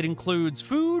 silver. It includes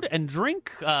food and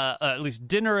drink, at least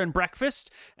dinner and breakfast,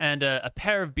 and a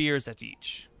pair of beers at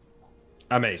each.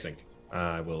 Amazing.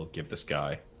 I will give this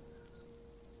guy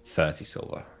 30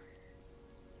 silver.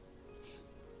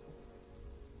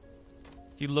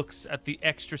 He looks at the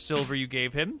extra silver you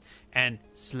gave him and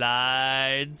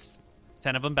slides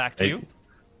 10 of them back to you.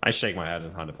 I shake my head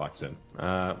and hand it back to him.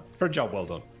 For a job well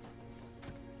done.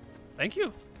 Thank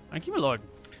you. Thank you, my lord.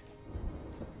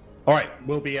 All right,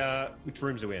 we'll be. Which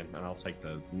rooms are we in? And I'll take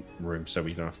the room so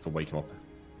we don't have to wake him up.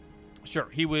 Sure.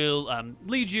 He will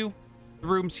lead you. The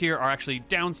rooms here are actually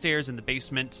downstairs in the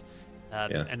basement.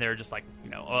 And they're just like,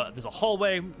 there's a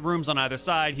hallway, rooms on either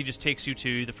side. He just takes you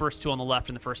to the first 2 on the left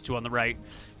and the first 2 on the right.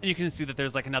 And you can see that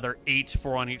there's like another 8,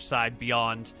 4 on each side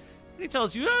beyond. And he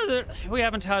tells you, we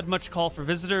haven't had much call for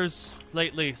visitors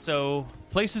lately, so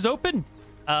place is open.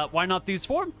 Why not these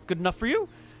 4? Good enough for you?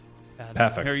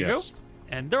 Perfect, Here you yes. go.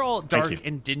 And they're all dark you.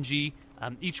 and dingy.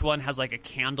 Each one has like a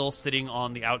candle sitting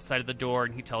on the outside of the door,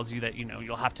 and he tells you that,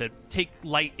 you'll have to take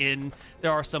light in.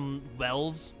 There are some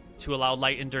wells to allow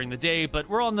light in during the day, but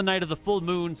we're on the night of the full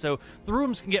moon, so the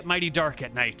rooms can get mighty dark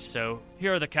at night. So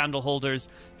here are the candle holders.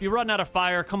 If you run out of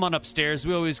fire, come on upstairs.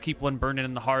 We always keep one burning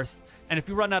in the hearth. And if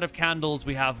you run out of candles,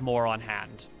 we have more on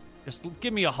hand. Just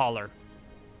give me a holler.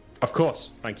 Of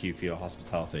course. Thank you for your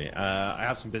hospitality. I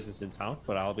have some business in town,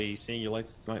 but I'll be seeing you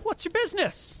later tonight. What's your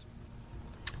business?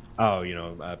 Oh,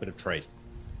 a bit of trade.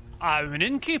 I'm an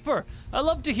innkeeper. I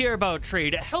love to hear about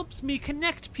trade. It helps me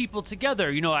connect people together.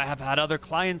 I have had other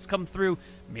clients come through.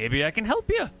 Maybe I can help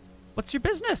you. What's your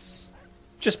business?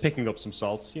 Just picking up some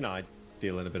salts. I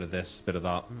deal in a bit of this, a bit of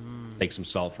that. Take some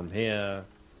salt from here,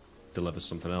 deliver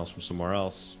something else from somewhere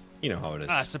else. You know how it is.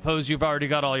 I suppose you've already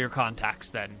got all your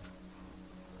contacts then.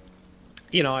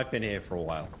 I've been here for a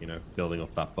while, building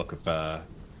up that book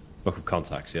of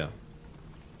contacts, yeah.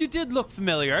 You did look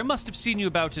familiar. I must have seen you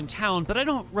about in town, but I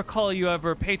don't recall you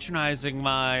ever patronizing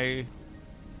my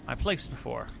place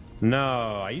before.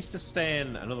 No, I used to stay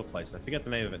in another place. I forget the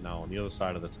name of it now, on the other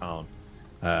side of the town.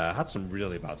 I had some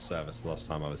really bad service the last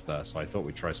time I was there, so I thought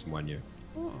we'd try somewhere new.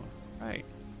 Oh, right.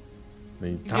 I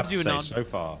mean, He I have gives to you a say, nod. so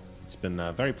far, it's been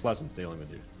very pleasant dealing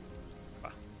with you.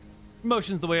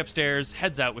 Motions the way upstairs,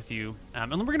 heads out with you.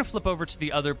 And then we're going to flip over to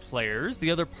the other players,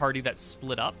 the other party that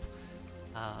split up.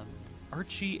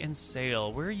 Archie and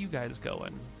Sale, where are you guys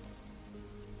going?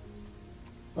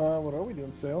 What are we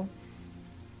doing, Sale?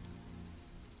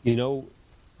 You know,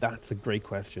 that's a great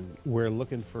question. We're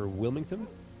looking for Wilmington,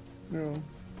 Yeah.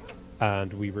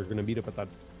 and we were going to meet up at that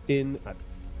inn at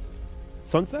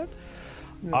sunset.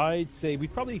 Yeah. I'd say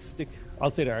we'd probably stick.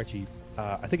 I'll say to Archie,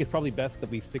 I think it's probably best that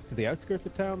we stick to the outskirts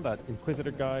of town. That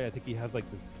Inquisitor guy, I think he has like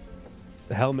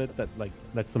the helmet that like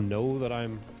lets them know that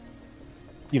I'm,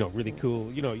 really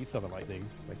cool. You saw the lightning.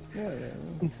 Like,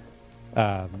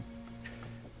 Yeah.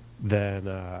 then,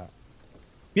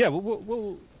 yeah.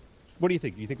 We'll. What do you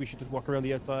think? Do you think we should just walk around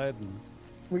the outside and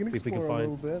We can see if we explore can a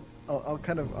find? little bit. I'll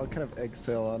kind of egg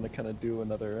Sale on to kind of do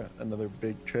another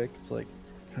big trick. It's like,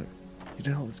 you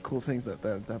did all these cool things that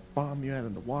bomb you had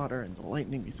in the water and the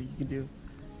lightning. You think you can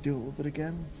do a little bit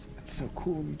again? It's so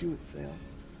cool when you do it, Sale.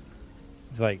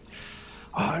 It's like,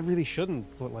 oh, I really shouldn't,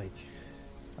 but like,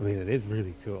 I mean, it is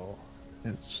really cool.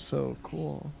 It's so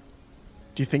cool.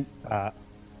 Do you think I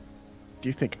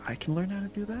can learn how to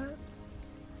do that?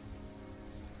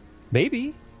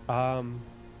 Maybe. I'll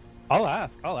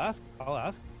ask.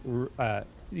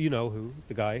 You know who?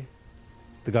 The guy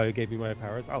who gave me my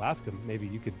powers. I'll ask him. Maybe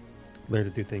you could learn to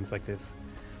do things like this.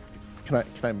 Can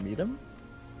I meet him?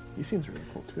 He seems really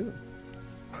cool too.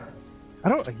 I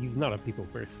don't. He's not a people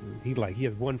person. He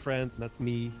has one friend, and that's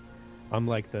me. I'm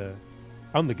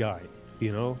the guy.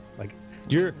 Like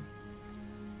you're.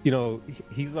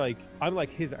 He's like I'm like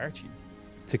his Archie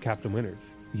to Captain Winters.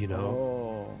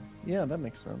 Oh, yeah, that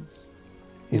makes sense.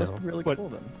 He You must know, be really but- cool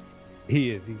then.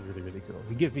 He is. He's really, really cool.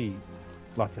 He gives me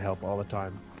lots of help all the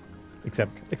time.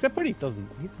 Except when he doesn't.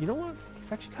 You know what?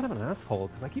 He's actually kind of an asshole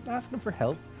because I keep asking him for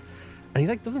help, and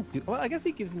he doesn't do. Well, I guess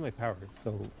he gives me my powers,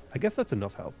 so I guess that's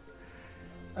enough help.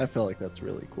 I feel like that's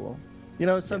really cool.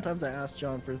 Sometimes I ask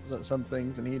John for some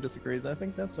things and he disagrees. I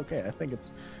think that's okay. I think it's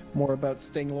more about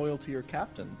staying loyal to your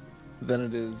captain than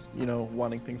it is,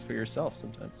 wanting things for yourself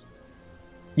sometimes.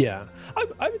 Yeah,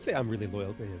 I would say I'm really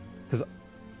loyal to him because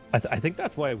I think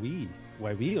that's why we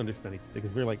understand each other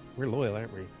because we're loyal,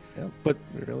 aren't we? Yeah, But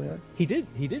we really are. he did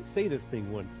say this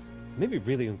thing once, made me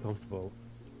really uncomfortable.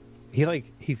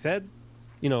 He said,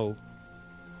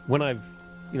 when I've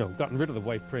gotten rid of the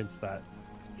White Prince that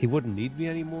he wouldn't need me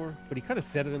anymore, but he kind of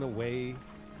said it in a way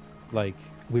like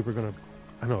we were gonna,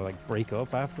 I don't know, like break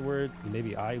up afterwards, and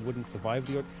maybe I wouldn't survive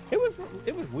the.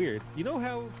 It was weird. You know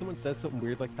how someone says something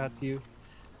weird like that to you?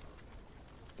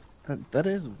 That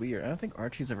is weird. I don't think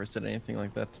Archie's ever said anything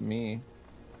like that to me.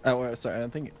 Oh, sorry. I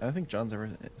don't think John's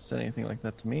ever said anything like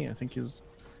that to me. I think he's.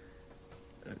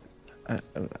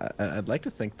 I'd like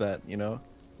to think that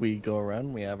we go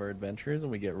around, we have our adventures,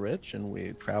 and we get rich, and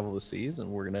we travel the seas, and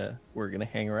we're gonna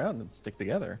hang around and stick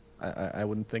together. I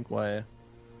wouldn't think why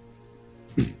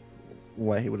he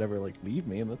would ever leave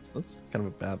me, and that's kind of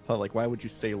a bad thought. Like, why would you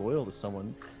stay loyal to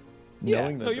someone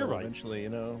knowing that you're they'll right. eventually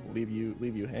leave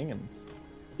you hanging?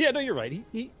 Yeah, no, you're right.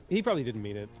 He probably didn't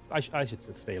mean it. I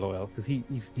should stay loyal because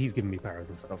he's giving me powers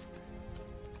and stuff.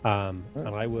 And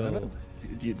I will.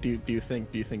 Do you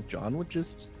think John would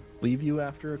just leave you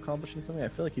after accomplishing something? I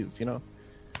feel like he's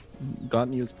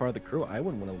gotten you as part of the crew. I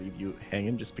wouldn't want to leave you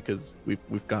hanging just because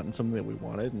we've gotten something that we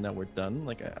wanted and now we're done.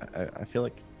 Like I feel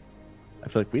like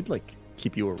we'd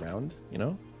keep you around.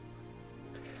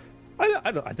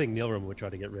 I think Neilram would try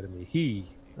to get rid of me.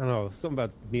 I don't know, something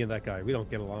about me and that guy. We don't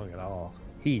get along at all.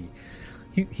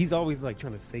 He's always trying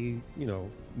to say,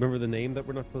 remember the name that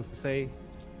we're not supposed to say.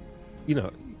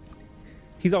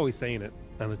 He's always saying it,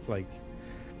 and it's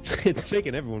it's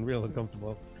making everyone real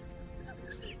uncomfortable.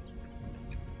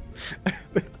 I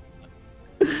think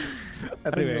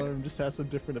Anyway. Miller just has some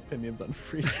different opinions on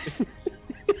free.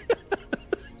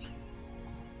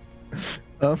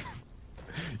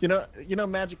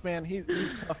 Magic Man. He's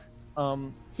tough.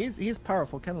 He's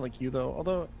powerful, kind of like you though.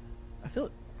 Although I feel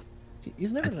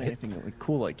he's never done anything really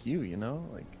cool like you.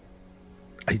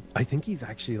 I think he's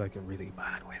actually a really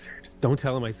bad wizard. Don't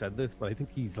tell him I said this, but I think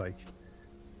he's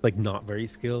not very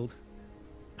skilled.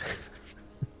 I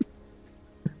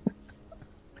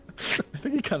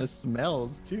think he kind of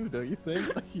smells too, don't you think?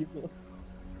 He's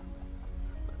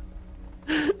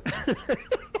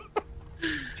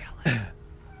Jealous.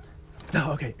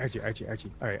 No, okay, Archie. All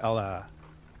right, I'll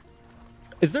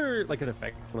Is there like an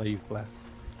effect when I use bless?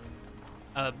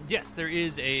 Yes, there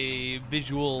is a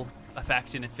visual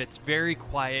effect, and if it's very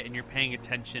quiet and you're paying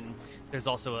attention, there's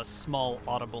also a small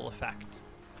audible effect.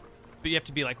 But you have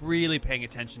to be like really paying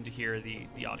attention to hear the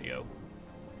audio.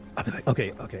 I'll be like,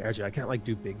 okay, RJ, I can't like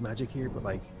do big magic here, but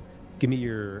like, give me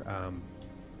your oh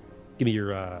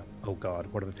god,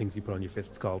 what are the things you put on your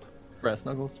fists called? Brass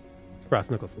knuckles. Brass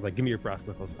knuckles. Like, give me your brass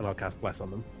knuckles, and I'll cast bless on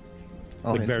them.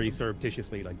 I'll Like hint very you.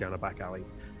 surreptitiously, like down a back alley,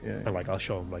 Yeah. and like I'll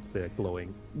show them like the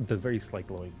very slight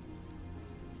glowing.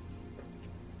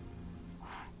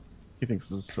 He thinks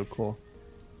this is so cool.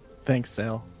 Thanks,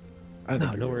 Sal. I think No,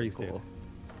 you're no really worries, dude.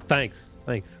 Thanks.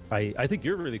 I think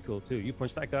you're really cool too. You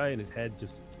punched that guy, and his head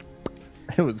just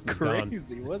It was He's gone.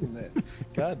 crazy, wasn't it?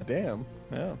 God damn.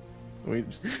 Yeah. We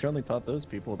certainly taught those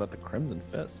people about the Crimson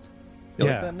Fist. You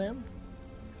like Yeah. that name?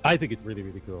 I think it's really,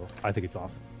 really cool. I think it's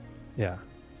awesome. Yeah,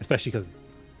 especially because,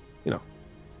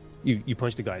 you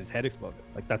punched a guy and his head exploded.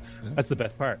 Like that's the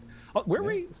best part. Oh, where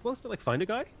were we supposed to like find a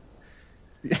guy?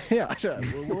 Yeah.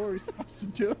 What were we supposed to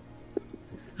do?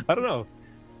 I don't know.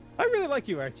 I really like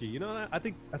you, Archie. You know that? I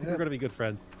think we're gonna be good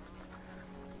friends.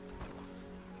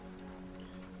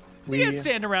 So you guys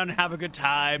stand around and have a good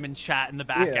time and chat in the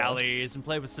back Yeah. alleys and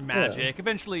play with some magic.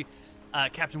 Eventually,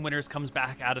 Captain Winters comes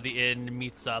back out of the inn and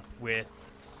meets up with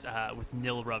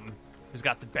Nilrum, who's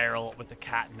got the barrel with the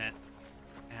cat in it.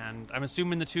 And I'm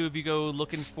assuming the two of you go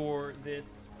looking for this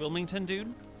Wilmington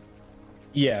dude?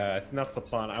 Yeah, I think that's the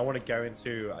plan. I want to go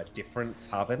into a different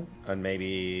tavern and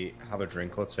maybe have a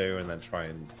drink or two and then try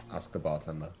and ask the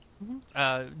bartender.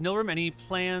 Nilrum, any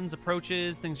plans,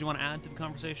 approaches, things you want to add to the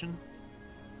conversation?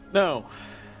 No.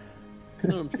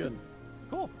 No, I'm good.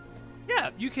 Cool. Yeah,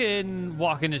 you can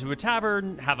walk into a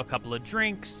tavern, have a couple of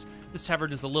drinks. This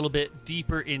tavern is a little bit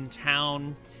deeper in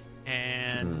town.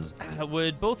 And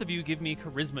would both of you give me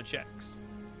charisma checks?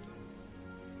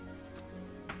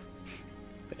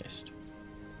 Based.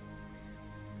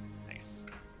 Nice.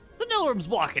 So Nilrum's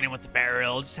walking in with the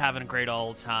barrel, just having a great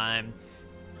old time.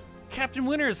 Captain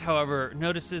Winters, however,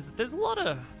 notices that there's a lot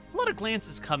of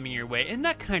glances coming your way, and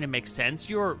that kind of makes sense.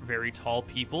 You're very tall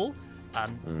people, a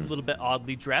little bit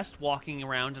oddly dressed, walking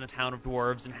around in a town of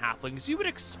dwarves and halflings. You would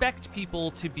expect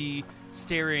people to be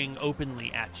staring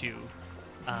openly at you,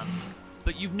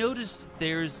 but you've noticed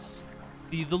there's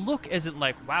the look isn't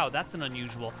like, wow, that's an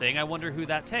unusual thing. I wonder who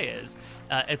that Tay is.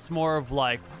 It's more of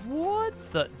like, what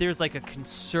the? There's like a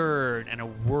concern and a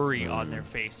worry on their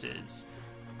faces.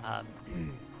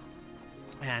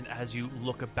 And as you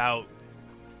look about,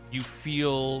 you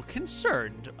feel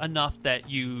concerned enough that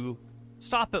you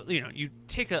stop at, you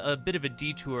take a bit of a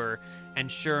detour, and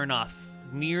sure enough,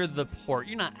 near the port,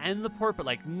 you're not in the port, but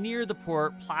like near the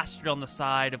port, plastered on the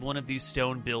side of one of these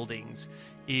stone buildings,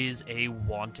 is a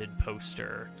wanted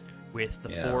poster with the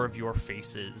four of your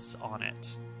faces on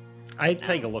it. I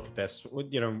take a look at this.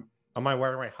 Am I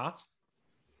wearing my hat?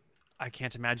 I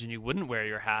can't imagine you wouldn't wear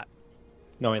your hat.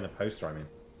 No, in the poster, I mean.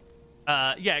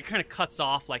 Yeah, it kind of cuts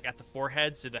off like at the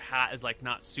forehead, so the hat is like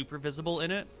not super visible in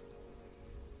it.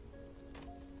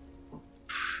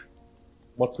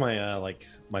 What's my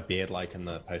my beard like in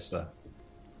the poster?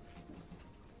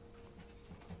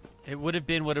 It would have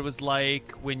been what it was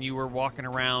like when you were walking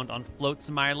around on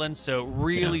Flotsam Island, so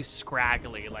really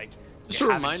scraggly, like Just you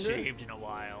a haven't reminder. shaved in a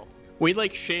while. We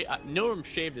like Nilrum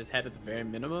shaved his head at the very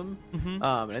minimum. And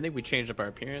I think we changed up our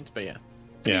appearance, but yeah.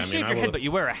 Yeah, You shaved your head, but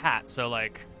you wear a hat, so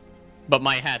like But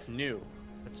my hat's new.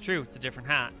 that's true. It's a different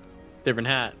hat. Different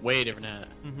hat. Way different hat.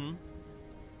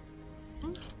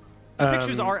 The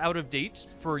pictures are out of date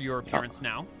for your appearance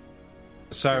now.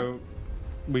 So,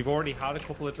 we've already had a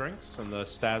couple of drinks, and the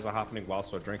stares are happening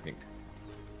whilst we're drinking.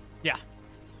 Yeah.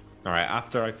 All right,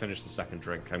 after I finish the second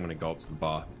drink, I'm going to go up to the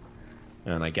bar,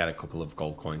 and I get a couple of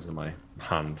gold coins in my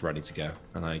hand, ready to go.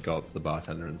 And I go up to the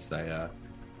bartender and say,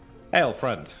 "Hey, old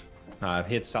friend, I'm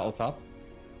here to settle top."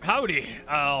 Howdy.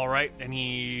 All right, and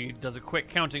he does a quick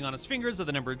counting on his fingers of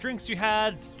the number of drinks you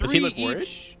had. Does he 3 look worried?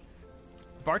 each.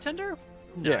 Bartender?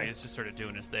 No, Yeah. he's just sort of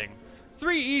doing his thing.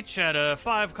 3 each at a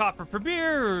 5 copper per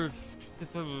beer.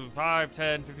 5,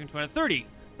 10, 15, 20, 30.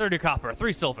 30 copper,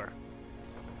 3 silver.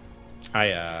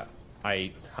 I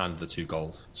hand the 2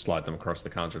 gold, slide them across the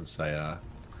counter, and say,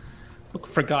 "Look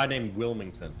for a guy named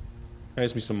Wilmington. He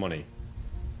owes me some money.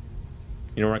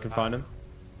 You know where I can find him?"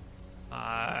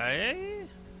 I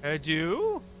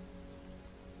do.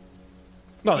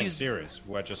 Nothing He's- serious.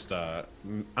 We're just,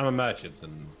 I'm a merchant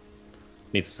and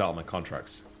need to settle my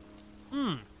contracts.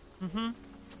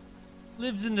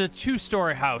 Lives in the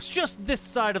 2-story house, just this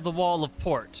side of the wall of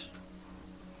port.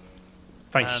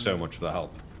 Thank you so much for the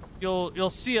help. You'll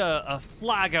see a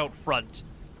flag out front.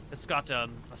 It's got a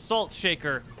salt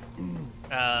shaker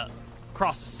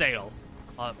across a sail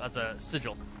as a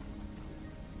sigil.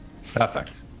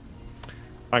 Perfect.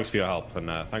 Thanks for your help, and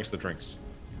thanks for the drinks.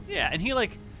 Yeah, and he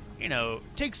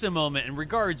takes a moment and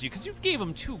regards you because you gave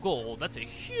him 2 gold. That's a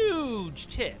huge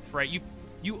tip, right?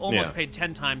 You almost paid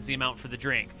 10 times the amount for the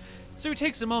drink. So he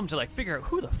takes a moment to figure out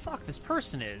who the fuck this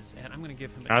person is, and I'm gonna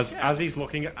give him as he's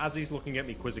looking at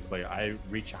me quizzically. I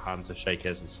reach a hand to shake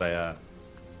his and say,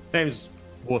 "Name's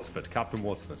Waterford, Captain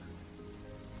Waterford."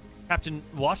 Captain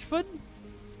Washfoot?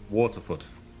 Waterford.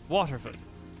 Waterford.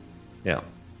 Yeah.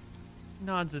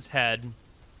 Nods his head,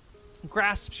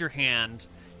 grasps your hand,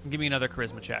 and give me another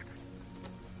charisma check.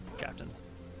 Captain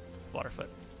Waterfoot.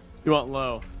 You want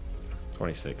low?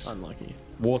 26. Unlucky.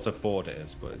 Waterford it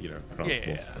is, but pronounce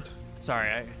Waterford.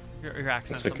 Sorry, your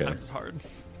accent That's okay. sometimes is hard.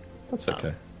 That's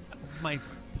okay. My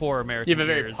poor American You have a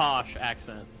very ears. posh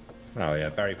accent. Oh yeah,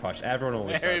 very posh. Everyone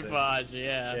always Very says it. posh,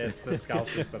 yeah. It's the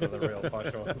Scousers that are the real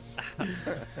posh ones.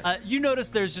 You notice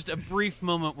there's just a brief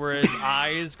moment where his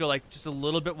eyes go just a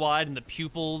little bit wide and the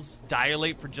pupils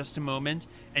dilate for just a moment,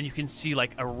 and you can see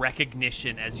a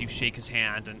recognition as you shake his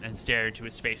hand and stare into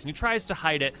his face. And he tries to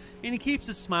hide it, and he keeps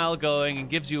his smile going and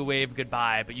gives you a wave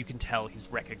goodbye, but you can tell he's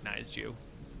recognized you.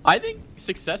 I think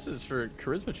successes for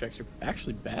charisma checks are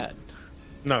actually bad.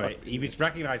 No, he was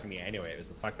recognizing me anyway. It was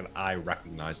the fact that I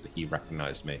recognized that he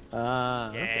recognized me.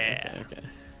 Yeah. Okay.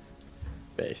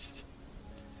 Based.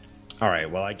 All right.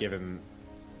 Well, I give him,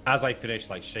 as I finish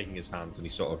shaking his hands and he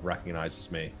sort of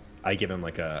recognizes me. I give him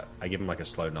a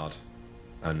slow nod,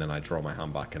 and then I draw my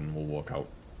hand back and we'll walk out.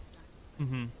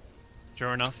 Mm-hmm.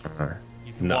 Sure enough, Right.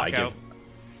 you can walk out.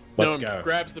 Let's Gnome go.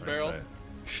 grabs the I barrel, say.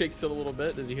 shakes it a little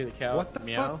bit. Does he hear the cow? What the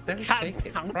meow? fuck? They're Cat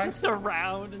shaking. pounces Christ.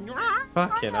 around and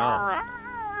Fucking hell.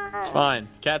 It's fine.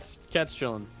 Cat's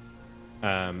chilling.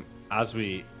 As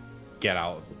we get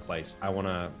out of the place,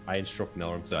 I instruct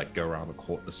Nilram to go around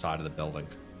the side of the building.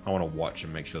 I want to watch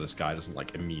and make sure this guy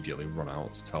doesn't immediately run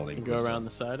out to tell the You go around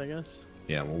the side, I guess.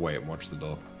 Yeah, we'll wait and watch the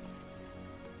door.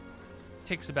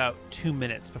 Takes about 2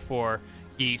 minutes before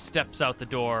he steps out the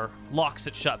door, locks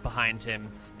it shut behind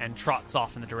him, and trots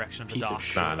off in the direction of the Piece of dock.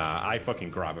 shit. Nah, I fucking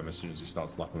grab him as soon as he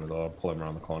starts locking the door, pull him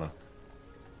around the corner.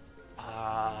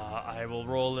 I will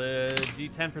roll a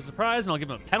d10 for surprise, and I'll give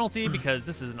him a penalty because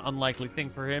this is an unlikely thing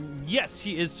for him. Yes,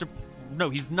 he is. No,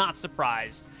 he's not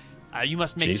surprised. You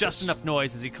must make Jesus. just enough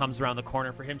noise as he comes around the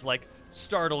corner for him to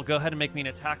startle. Go ahead and make me an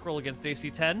attack roll against AC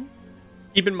 10.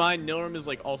 Keep in mind, Nilram is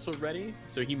also ready,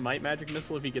 so he might magic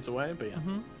missile if he gets away. But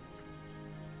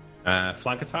yeah.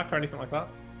 Flank attack or anything like that?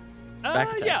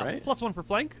 Back attack, yeah, right? +1 for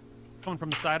flank, coming from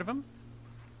the side of him.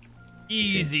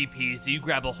 Easy peasy. You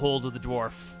grab a hold of the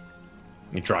dwarf.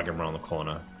 You drag him around the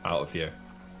corner, out of view.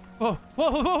 Whoa,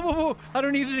 whoa, whoa, whoa, whoa! I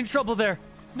don't need any trouble there.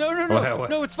 No, What?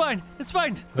 no, it's fine. It's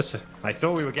fine. Listen, I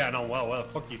thought we were getting on well. Where the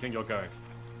fuck do you think you're going?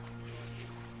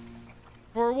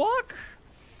 For a walk?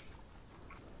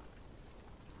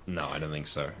 No, I don't think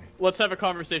so. Let's have a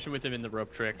conversation with him in the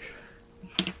rope trick.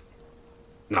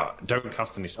 No, don't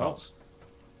cast any spells.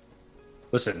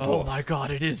 Listen, Oh dwarf. my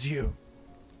god, it is you.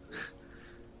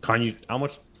 Can you? How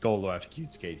much gold do I have to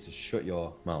give you to shut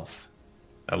your mouth?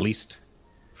 At least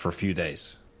for a few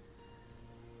days.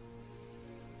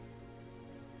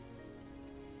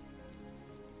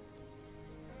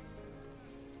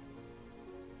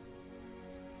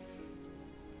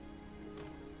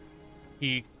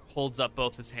 He holds up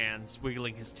both his hands,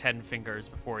 wiggling his 10 fingers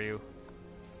before you.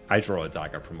 I draw a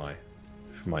dagger from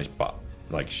my butt,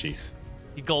 sheath.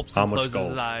 He gulps How and much closes his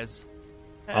gold? eyes.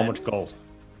 How much gold?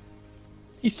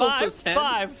 He still says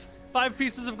 10. Five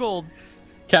pieces of gold.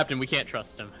 Captain, we can't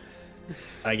trust him.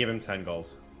 I give him 10 gold.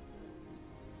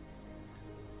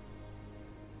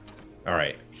 All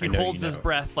right. He holds his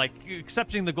breath,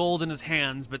 accepting the gold in his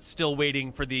hands, but still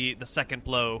waiting for the second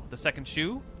blow. The second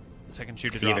shoe? The second shoe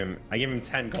to drop. I give him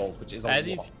 10 gold, which is a As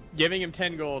lot. he's giving him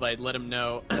 10 gold, I'd let him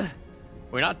know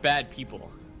we're not bad people.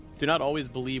 Do not always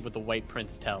believe what the White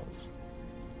Prince tells.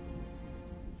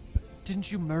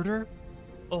 Didn't you murder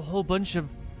a whole bunch of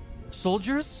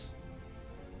soldiers?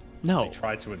 No. They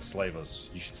tried to enslave us.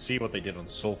 You should see what they did on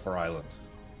Sulphur Island.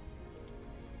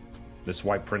 This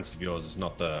White Prince of yours is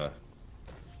not the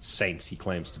saint he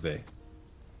claims to be.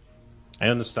 I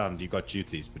understand you've got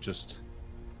duties, but just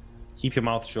keep your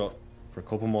mouth shut for a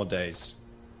couple more days.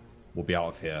 We'll be out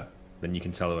of here. Then you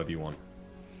can tell whoever you want.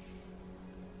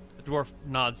 The dwarf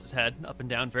nods his head up and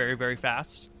down very, very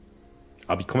fast.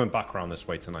 I'll be coming back around this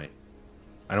way tonight.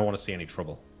 I don't want to see any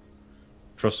trouble.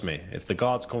 Trust me, if the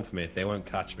guards come for me, they won't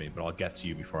catch me, but I'll get to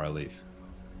you before I leave.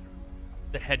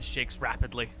 The head shakes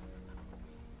rapidly.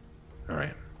 All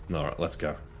right, let's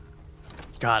go.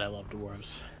 God, I love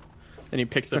dwarves. And he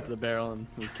picks up the barrel and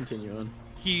we continue on.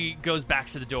 He goes back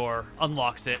to the door,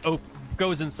 unlocks it,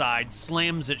 goes inside,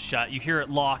 slams it shut. You hear it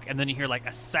lock, and then you hear like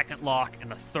a second lock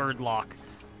and a third lock.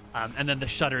 And then the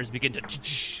shutters begin to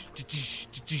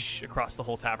across the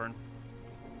whole tavern.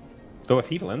 There were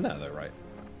people in there, though, right?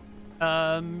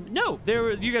 No,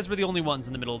 you guys were the only ones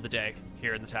in the middle of the day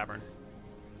here in the tavern.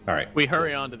 All right. We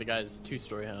hurry on to the guy's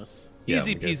 2-story house. Yeah,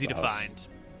 Easy we go to peasy the to house. find.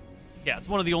 Yeah, it's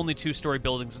one of the only 2-story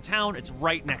buildings in town. It's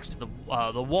right next to the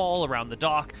wall around the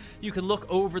dock. You can look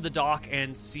over the dock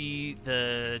and see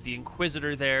the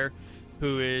Inquisitor there,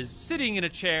 who is sitting in a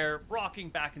chair, rocking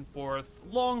back and forth,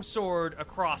 long sword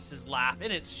across his lap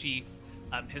in its sheath.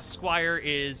 His squire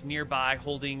is nearby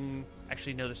holding...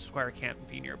 Actually, no, the squire can't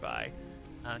be nearby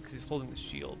because he's holding the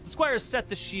shield. The squire set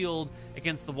the shield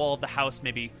against the wall of the house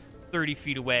maybe 30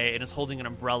 feet away and is holding an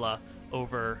umbrella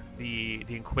over the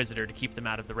Inquisitor to keep them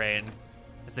out of the rain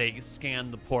as they scan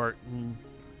the port and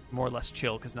more or less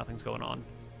chill because nothing's going on.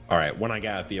 All right, when I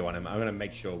get a view on him, I'm going to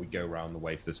make sure we go around the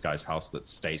way to this guy's house that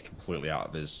stays completely out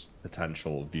of his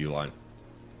potential view line.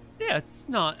 Yeah, it's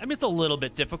not... I mean, it's a little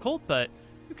bit difficult, but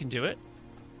you can do it.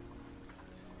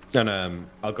 And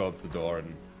I'll go up to the door,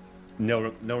 and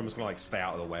Nilrim's going to like stay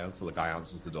out of the way until the guy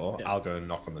answers the door. Yeah. I'll go and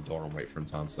knock on the door and wait for him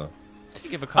to answer. You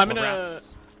give a couple I'm of gonna-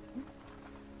 raps.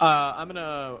 I'm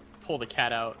gonna pull the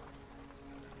cat out.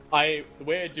 The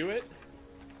way I do it,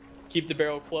 keep the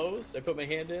barrel closed. I put my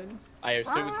hand in. I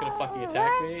assume it's gonna fucking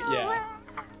attack me. Yeah.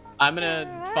 I'm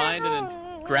gonna find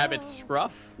and grab its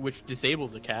scruff, which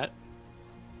disables a cat.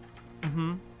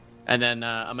 Mm-hmm. And then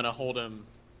I'm gonna hold him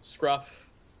scruff.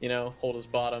 Hold his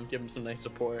bottom, give him some nice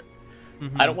support.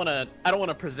 Mm-hmm. I don't want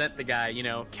to present the guy,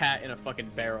 cat in a fucking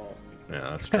barrel.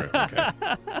 Yeah, that's true. Okay.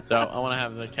 So I want to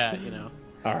have the cat,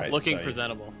 All right. looking so,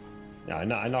 presentable. Yeah,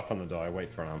 I knock on the door. I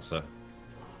wait for an answer.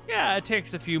 Yeah, it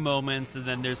takes a few moments, and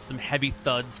then there's some heavy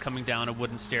thuds coming down a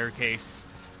wooden staircase.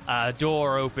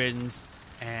 Door opens,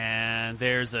 and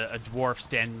there's a dwarf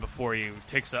standing before you.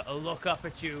 Takes a look up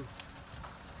at you.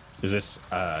 Does this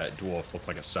dwarf look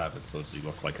like a servant, or does he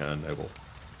look like a noble?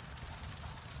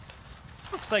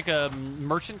 Looks like a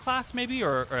merchant class, maybe,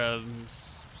 or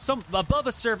some above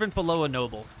a servant, below a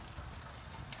noble.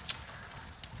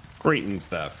 Greetings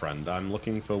there, friend. I'm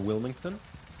looking for Wilmington.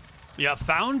 You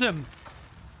found him.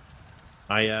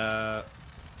 I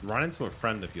ran into a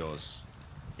friend of yours.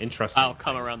 Interesting. I'll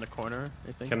come around the corner,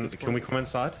 I think. Can we come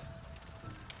inside?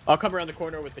 I'll come around the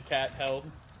corner with the cat held,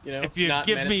 If you not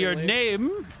give me your menacingly.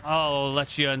 name, I'll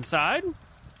let you inside.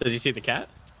 Does he see the cat?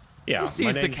 Yeah. He sees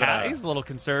my the name's, cat. He's a little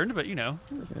concerned, but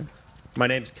My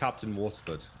name's Captain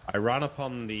Waterford. I ran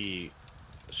upon the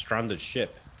stranded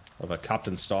ship of a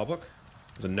Captain Starbuck.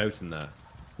 There's a note in there.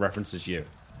 References you.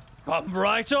 come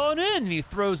right on in. And he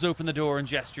throws open the door and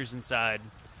gestures inside.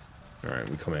 All right,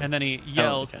 we come in. And then he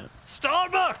yells, cat.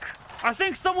 Starbuck! I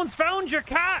think someone's found your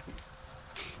cat!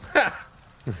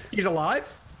 He's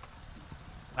alive?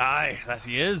 Aye, that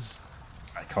he is.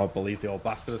 I can't believe the old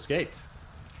bastard escaped.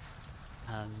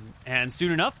 And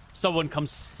soon enough, someone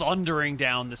comes thundering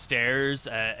down the stairs.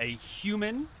 A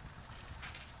human.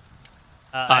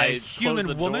 A I close human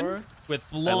the woman door. with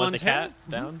I let blonde the hair cat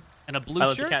down. and a blue I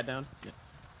let shirt. the cat down.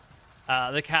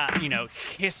 Yeah. The cat,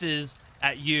 hisses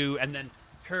at you and then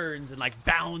turns and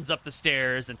bounds up the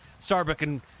stairs. And Starbuck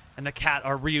and the cat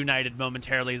are reunited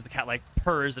momentarily as the cat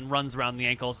purrs and runs around the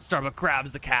ankles. Starbuck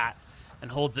grabs the cat and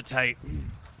holds it tight.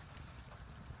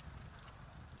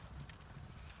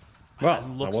 Well,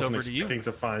 And I looks wasn't over to you. expecting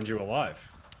to find you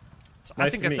alive. I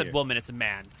Nice think to I meet said you. woman. It's a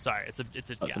man. Sorry, it's a That's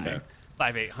guy. okay.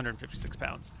 5'8", 156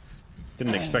 pounds.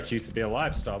 Didn't expect you to be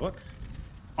alive, Starbuck.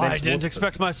 I Name's didn't Waterford.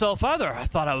 expect myself either. I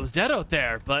thought I was dead out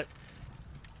there, but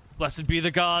blessed be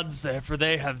the gods, for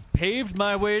they have paved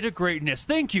my way to greatness.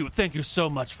 Thank you so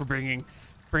much for bringing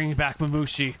back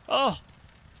Mamushi. Oh,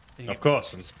 Of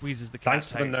course. And squeezes the cat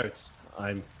thanks for the tight. notes.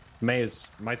 I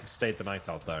might have stayed the night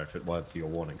out there if it weren't for your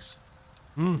warnings.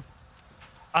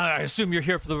 I assume you're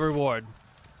here for the reward.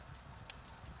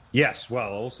 Yes,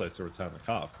 well, also to return the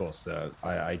car, of course.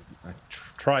 I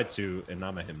tried to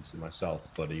enamor him to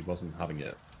myself, but he wasn't having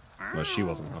it. No, she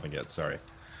wasn't having it, sorry.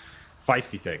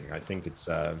 Feisty thing. I think it's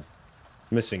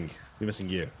missing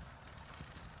you.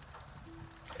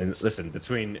 And listen,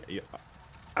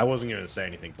 I wasn't going to say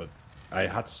anything, but I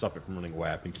had to stop it from running away.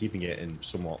 I've been keeping it in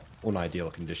somewhat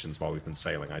unideal conditions while we've been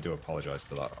sailing. I do apologize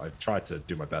for that. I tried to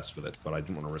do my best with it, but I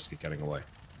didn't want to risk it getting away.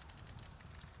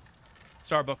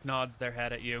 Starbuck nods their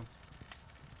head at you,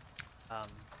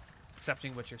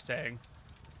 accepting what you're saying.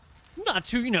 Not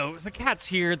too, the cat's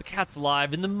here, the cat's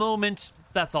alive. In the moment,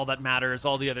 that's all that matters.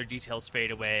 All the other details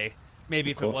fade away.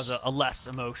 Maybe Of if it was course. a less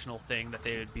emotional thing, that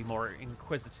they would be more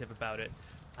inquisitive about it.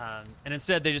 And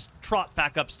instead, they just trot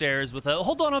back upstairs with a,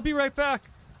 hold on, I'll be right back.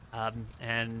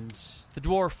 And the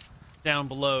dwarf down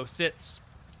below sits.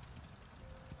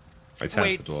 I turn to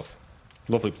waits, the dwarf.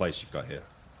 Lovely place you've got here.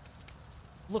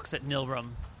 looks at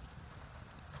Nilrum.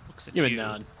 Looks at You you. and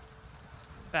nod.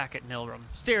 Back at Nilrum.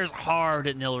 Stares hard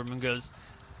at Nilrum and goes,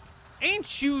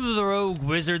 ain't you the rogue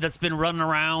wizard that's been running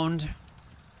around?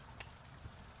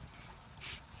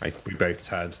 We both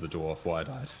turn to the dwarf,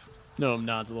 wide-eyed. No,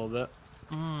 nods a little bit.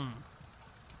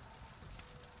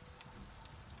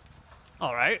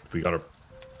 All right. We got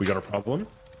a problem?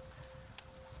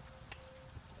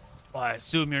 Well, I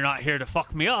assume you're not here to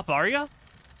fuck me up, are you?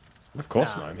 Of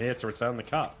course not. I'm here to return the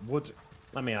cat.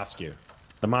 Let me ask you,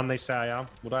 the man they say I am,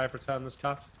 would I have returned this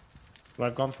cat? Would I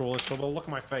have gone through all this trouble? Look at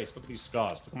my face. Look at these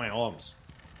scars. Look at my arms.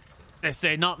 They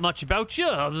say not much about you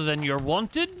other than you're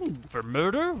wanted for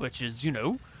murder, which is, you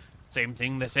know, same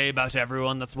thing they say about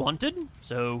everyone that's wanted.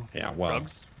 So, Yeah, well,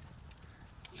 drugs.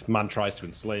 if a man tries to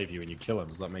enslave you and you kill him,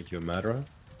 does that make you a murderer?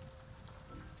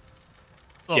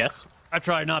 Look, Yes. I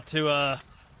try not to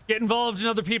get involved in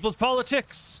other people's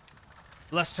politics.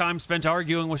 Less time spent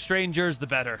arguing with strangers, the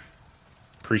better.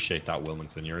 Appreciate that,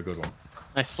 Wilmington. You're a good one.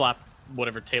 I slap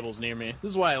whatever table's near me.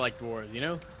 This is why I like dwarves, you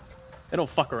know? They don't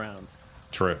fuck around.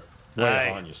 True. Wear Aye.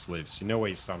 it on your sleeves. You know where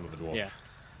you stand with a dwarf. Yeah.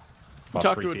 About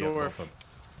Talk 3 to a feet dwarf. above him.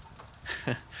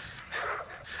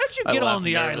 How'd you I get laugh on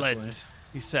the nervously. island?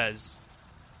 He says.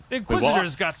 The walked.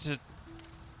 Inquisitors got to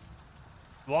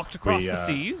walked across We, the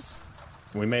seas.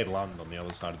 We made land on the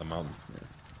other side of the mountain.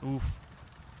 Oof.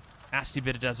 Nasty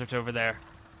bit of desert over there.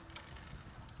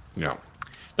 Yeah.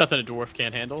 Nothing a dwarf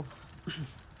can't handle.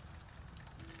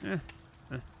 A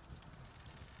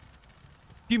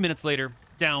few minutes later,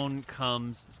 down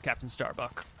comes Captain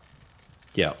Starbuck.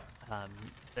 Yeah.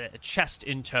 A chest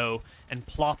in tow, and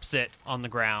plops it on the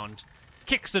ground,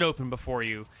 kicks it open before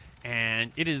you,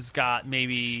 and it has got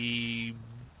maybe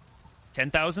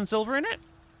 10,000 silver in it.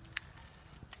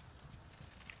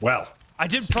 Well, I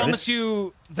did So promise this-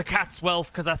 you the cat's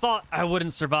wealth because I thought I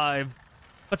wouldn't survive.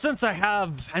 But since I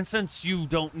have, and since you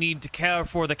don't need to care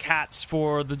for the cats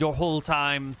for the whole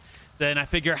time, then I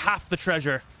figure half the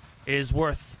treasure is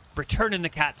worth returning the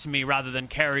cat to me rather than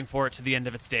caring for it to the end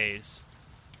of its days.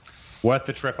 worth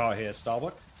the trip out here,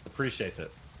 Starbuck. Appreciate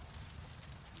it.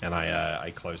 And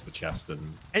I close the chest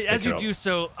and As pick you it up. do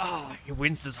so, he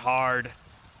winces hard.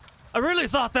 I really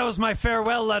thought that was my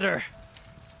farewell letter.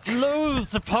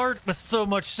 Loath to part with so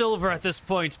much silver at this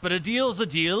point, but a deal's a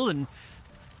deal, and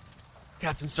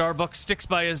Captain Starbuck sticks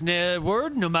by his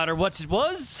word no matter what it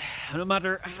was, no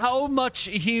matter how much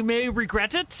he may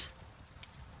regret it.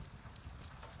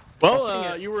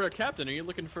 Well, you were a captain. Are you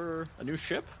looking for a new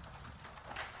ship?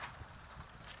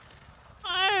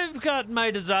 I've got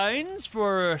my designs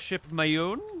for a ship of my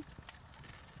own.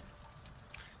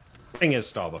 Thing is,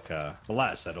 Starbuck, the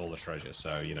letter said all the treasure,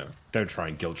 so, you know, don't try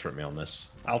and guilt trip me on this.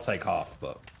 I'll take half,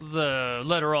 but The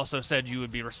letter also said you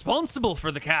would be responsible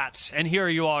for the cat, and here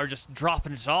you are just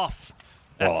dropping it off.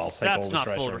 Well, That's, I'll take that's all the not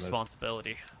treasure full and the-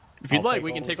 responsibility. If you'd I'll like, take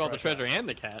we all can the take all the treasure. treasure and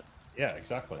the cat. yeah,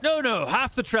 exactly. No,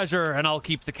 half the treasure, and I'll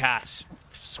keep the cat.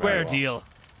 Square Very well. deal.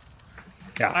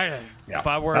 Yeah. If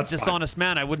I were a that's fine. dishonest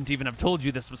man, I wouldn't even have told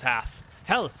you this was half.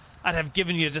 Hell, I'd have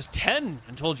given you just 10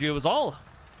 and told you it was all.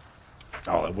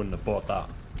 Oh, I wouldn't have bought that.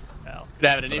 Well, Could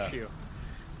have an But, issue.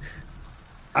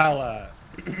 I'll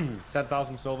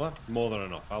 10,000 silver, more than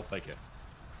enough. I'll take it.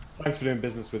 Thanks for doing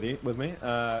business with me.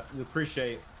 We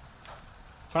appreciate.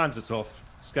 Times are tough.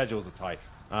 Schedules are tight.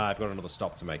 I've got another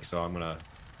stop to make, so I'm gonna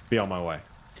be on my way.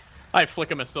 I flick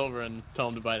him a silver and tell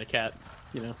him to buy the cat.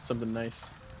 You know, something nice.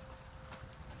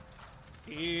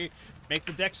 he makes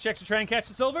a dex check to try and catch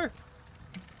the silver.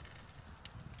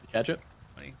 Catch it?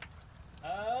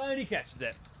 And he catches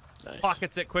it. Nice.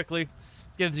 Pockets it quickly,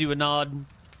 gives you a nod,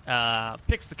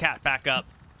 picks the cat back up.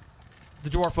 The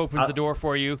dwarf opens the door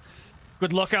for you.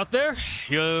 Good luck out there.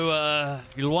 You'll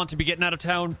want to be getting out of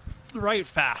town right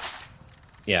fast.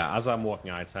 Yeah, as I'm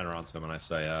walking, I turn around to him and I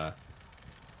say,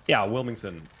 "Yeah,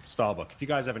 Wilmington, Starbuck. If you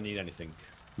guys ever need anything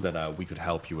that we could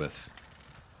help you with,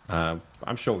 I'm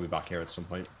sure we'll be back here at some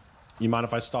point. You mind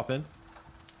if I stop in?"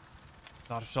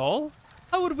 Not at all.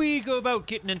 How would we go about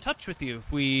getting in touch with you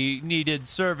if we needed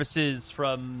services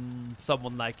from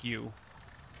someone like you?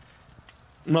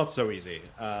 Not so easy.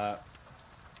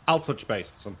 I'll touch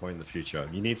base at some point in the future.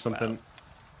 You need something,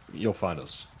 you'll find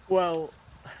us. Well,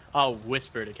 I'll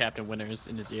whisper to Captain Winters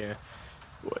in his ear.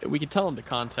 We could tell him to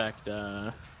contact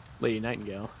Lady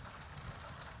Nightingale.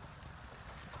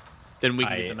 Then we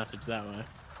can get the message that way.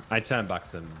 I turn back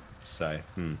to them and say,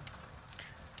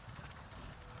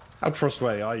 how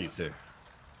trustworthy are you two?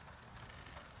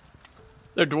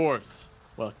 They're dwarves.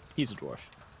 Well, he's a dwarf.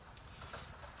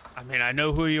 I mean, I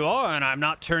know who you are, and I'm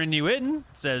not turning you in,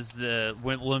 says the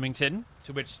Wilmington,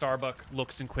 to which Starbuck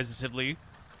looks inquisitively,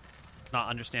 not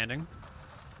understanding.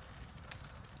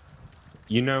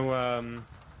 You know,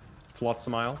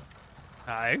 Flotsam Isle?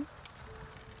 Aye.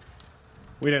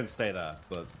 We don't stay there,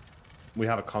 but we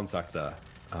have a contact there.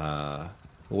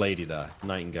 Lady there,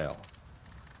 Nightingale.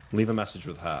 Leave a message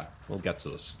with her. It'll get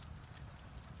to us.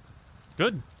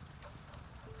 Good.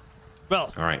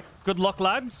 Well, All right. good luck,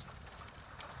 lads.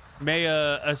 May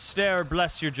a stair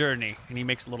bless your journey. And he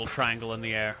makes a little triangle in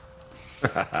the air.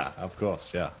 Of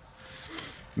course, yeah.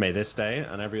 May this day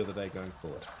and every other day going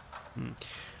forward.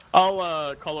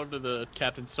 I'll call over to the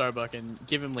Captain Starbuck and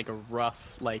give him like a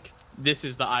rough, like, this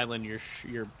is the island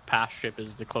your past ship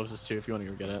is the closest to if you want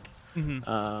to go get it.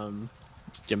 Mm-hmm.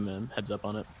 Just give him a heads up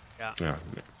on it. Yeah.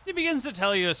 He begins to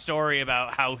tell you a story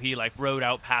about how he like rode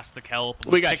out past the kelp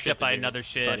and We was got picked shit up to by do, another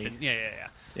ship. buddy. And yeah.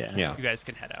 Yeah. You guys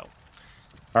can head out.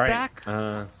 All right. Back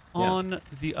yeah. on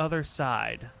the other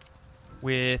side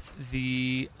with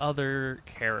the other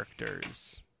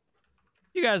characters.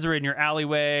 You guys are in your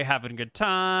alleyway having a good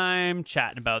time,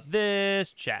 chatting about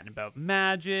this, chatting about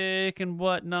magic and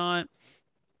whatnot,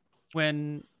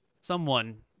 when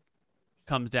someone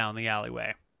comes down the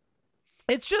alleyway.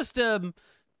 It's just a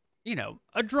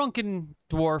drunken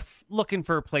dwarf looking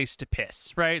for a place to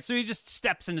piss, right? So he just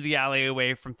steps into the alley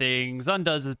away from things,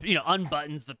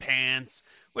 unbuttons the pants,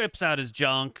 whips out his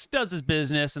junk, does his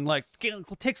business, and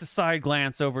takes a side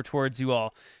glance over towards you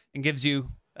all and gives you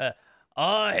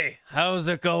 "Oi, how's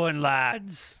it going,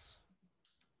 lads?"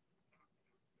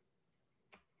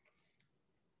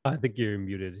 I think you're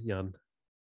muted, Jan.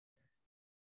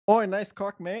 Oh, nice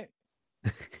cock, mate.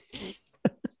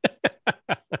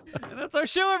 And that's our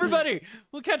show, everybody.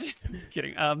 We'll catch you.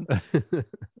 Kidding.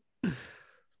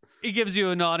 He gives you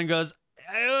a nod and goes,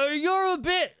 "You're a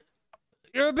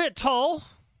bit tall."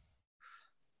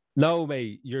 No,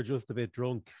 mate, you're just a bit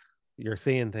drunk. You're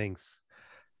saying things.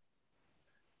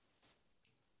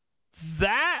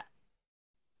 That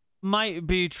might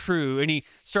be true. And he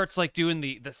starts like doing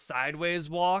the sideways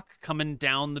walk coming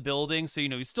down the building. So,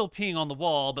 he's still peeing on the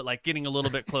wall, but like getting a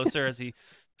little bit closer as he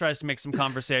tries to make some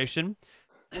conversation.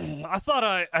 I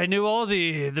thought I knew all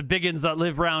the biggins that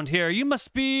live around here. You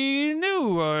must be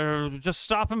new or just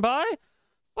stopping by?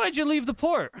 Why'd you leave the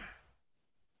port?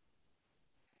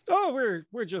 Oh,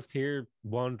 we're just here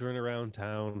wandering around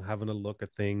town, having a look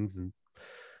at things and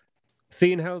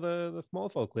seeing how the small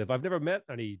folk live. I've never met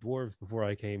any dwarves before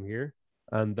I came here,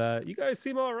 and you guys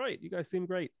seem all right. You guys seem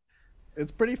great.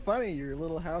 It's pretty funny, your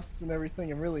little house and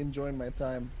everything. I'm really enjoying my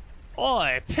time.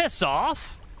 Oi, piss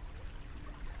off!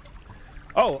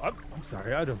 Oh, I'm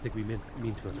sorry. I don't think we mean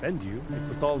to offend you. It's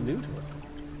just all new to us.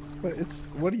 But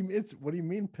what do you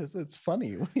mean, piss? It's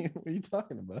funny. What are you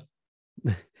talking about?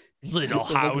 Little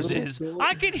houses.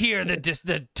 I can hear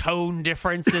the tone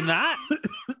difference in that.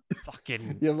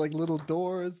 Fucking. You have like little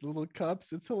doors, little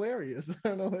cups. It's hilarious. I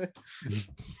don't know.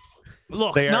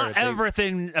 Look, not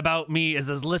everything about me is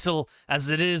as little as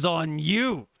it is on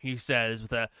you, he says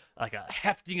with a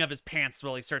hefting of his pants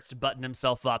while he starts to button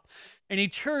himself up. And he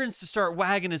turns to start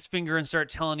wagging his finger and start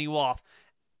telling you off.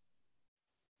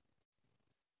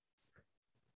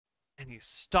 And he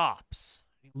stops.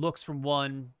 He looks from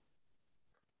one,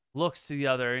 looks to the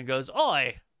other, and goes,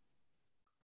 "Oi,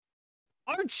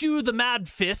 aren't you the Mad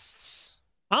Fists?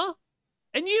 Huh?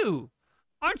 And you,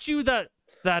 aren't you that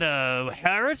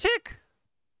heretic?"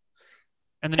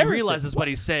 And then he realizes what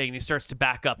he's saying, and he starts to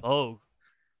back up. Oi,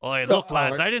 look,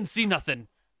 lads, I didn't see nothing.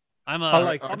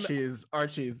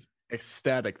 Archie's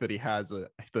ecstatic that he has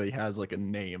like a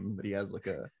name, that he has like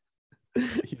a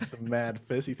he's the Mad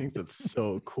Fist. He thinks it's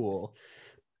so cool.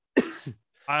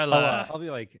 I'll be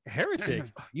like, heretic.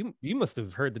 You must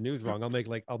have heard the news wrong. I'll make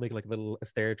like a little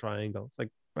Astaire triangle. It's like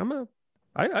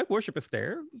I worship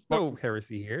Astaire. There's no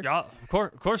heresy here. Yeah,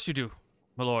 of course you do,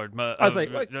 my lord. I was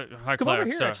like, High come Cleric, over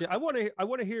here. sir. Actually, I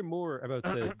want to hear more about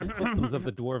the customs of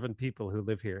the dwarven people who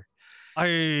live here.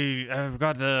 I've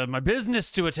got my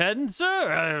business to attend,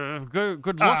 sir.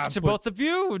 Good luck to both of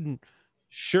you. And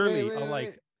surely, wait,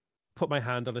 I'll put my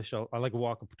hand on his shoulder. I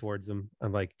walk up towards him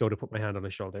and go to put my hand on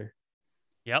his shoulder.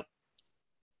 Yep.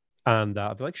 And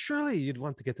I'll be like, surely you'd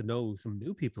want to get to know some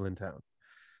new people in town.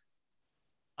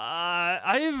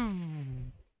 I've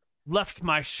left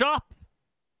my shop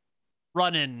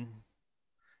running,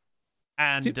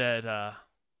 and it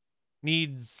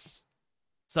needs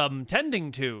some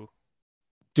tending to.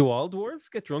 Do all dwarves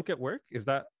get drunk at work? Is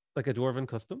that like a dwarven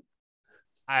custom?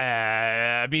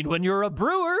 I mean, when you're a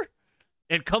brewer,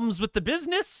 it comes with the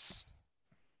business.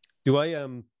 Do I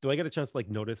get a chance to like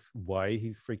notice why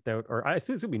he's freaked out? Or I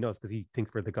assume he knows because he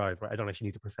thinks we're the guys, right? I don't actually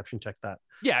need to perception check that.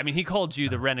 Yeah, I mean, he called you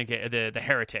the renegade, the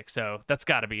heretic, so that's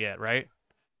got to be it, right?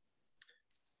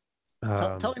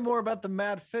 Tell me more about the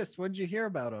Mad Fist. What did you hear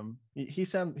about him? He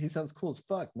sounds cool as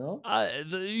fuck. No.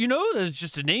 There's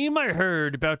just a name I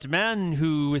heard about a man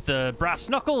who with brass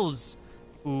knuckles,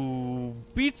 who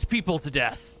beats people to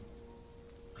death.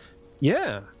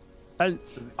 Yeah. I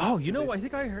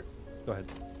think I heard. Go ahead.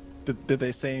 Did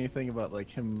they say anything about like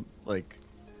him like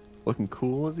looking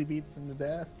cool as he beats them to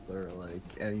death, or like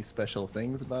any special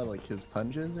things about like his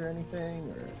punches or anything?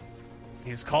 Or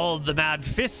He's called the Mad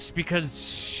Fist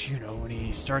because, when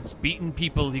he starts beating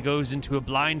people, he goes into a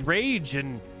blind rage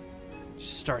and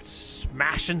just starts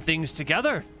smashing things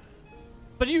together.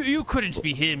 But you couldn't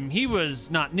be him. He was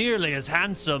not nearly as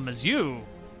handsome as you.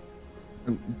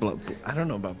 I don't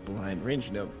know about blind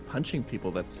range. Punching people,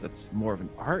 that's more of an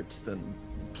art than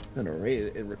a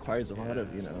raid. It requires a lot of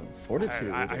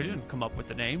fortitude. I didn't come up with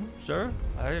the name, sir.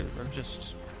 I'm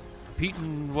just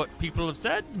repeating what people have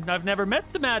said. I've never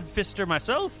met the Mad Fister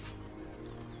myself.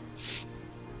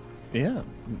 Yeah.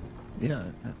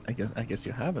 I guess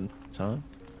you haven't, huh?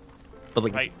 But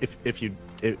like, Right. if you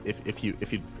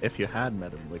had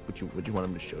met him, like, would you want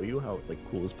him to show you how like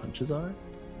cool his punches are?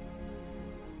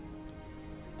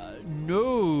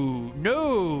 No.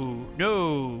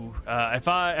 If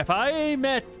I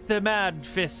met the Mad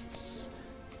Fists,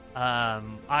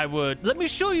 I would. Let me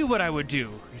show you what I would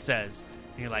do. He says.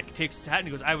 And he like takes his hat and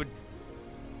he goes. I would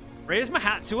raise my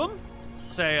hat to him,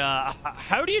 say,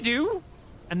 "How do you do?"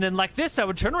 And then like this, I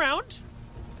would turn around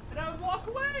and I would walk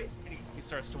away. And he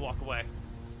starts to walk away.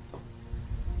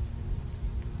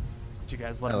 Did you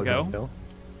guys let him go?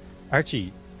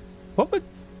 Archie, what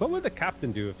would the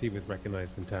captain do if he was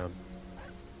recognized in town?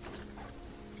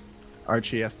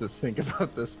 Archie has to think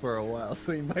about this for a while,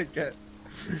 so he might get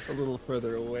a little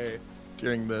further away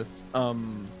during this.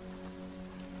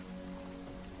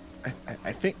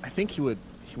 I think he would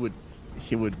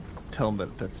tell him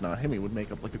that that's not him. He would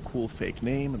make up like a cool fake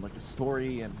name and like a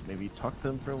story, and maybe talk to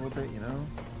them for a little bit.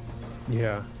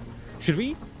 Yeah. Should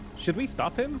we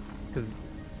stop him? Because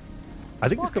I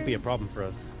think this could be a problem for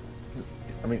us.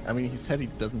 I mean, he said he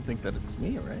doesn't think that it's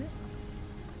me, right?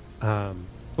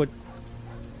 But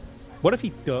what if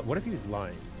he was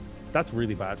lying? That's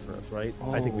really bad for us, right?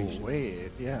 Oh, I think we should.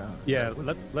 Wait, yeah. Yeah,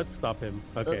 let's stop him.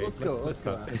 Okay, Let's go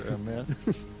after him, man.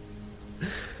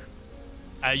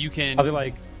 You can I'll be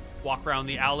like, walk around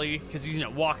the alley because he's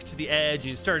walked to the edge.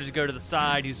 He's started to go to the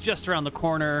side. He's just around the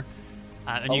corner,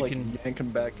 and you can yank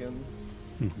him back in.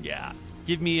 Yeah,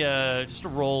 give me just a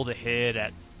roll to hit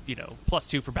at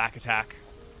 +2 for back attack.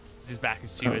 His back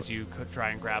is to you as you could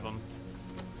try and grab him.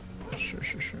 Sure.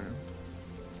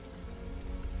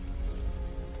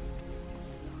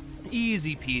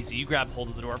 Easy peasy. You grab hold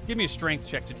of the door. Give me a strength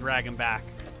check to drag him back.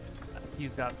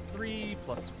 He's got 3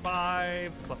 +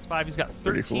 5 + 5. He's got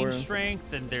 13 34.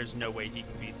 strength, and there's no way he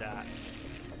can beat that.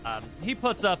 He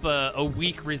puts up a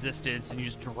weak resistance, and you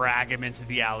just drag him into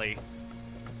the alley.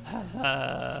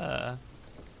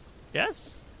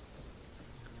 Yes?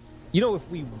 if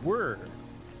we were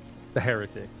the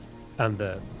heretic and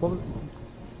the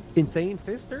insane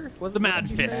fister? The Mad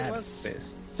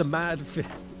Fists. The Mad Fist.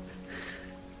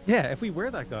 Yeah, if we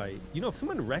were that guy, if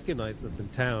someone recognized us in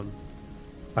town,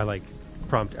 I like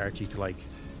prompt Archie to like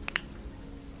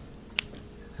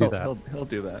do that. He'll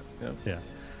do that.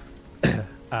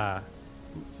 Yeah.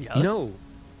 Yes.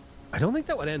 I don't think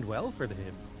that would end well for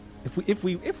him. If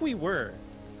we were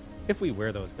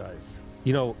those guys.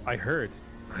 I heard.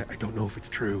 I don't know if it's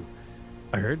true.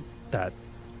 I heard that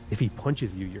if he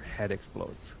punches you, your head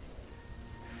explodes.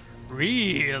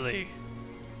 Really?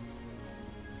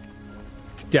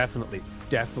 Definitely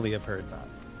have heard that.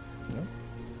 Yeah.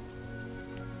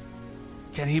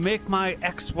 Can he make my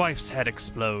ex-wife's head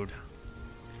explode?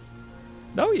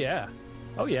 Oh yeah,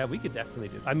 we could definitely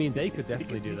do. I mean, they could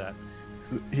definitely do that.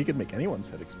 He could make anyone's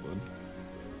head explode.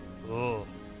 Oh,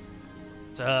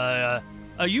 it's a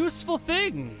useful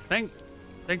thing. Thank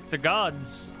the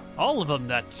gods, all of them,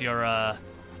 that you're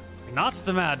not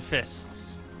the Mad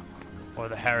Fists or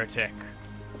the heretic.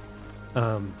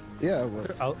 Yeah.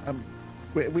 Well,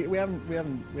 we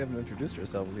haven't introduced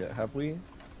ourselves yet, have we?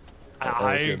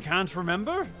 I can't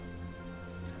remember.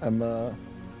 I'll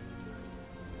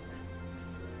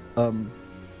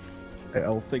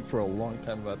think for a long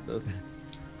time about this.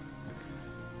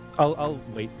 I'll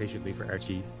wait patiently for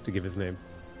Archie to give his name.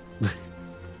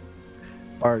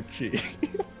 Archie.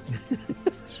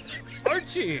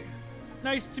 Archie,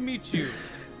 nice to meet you.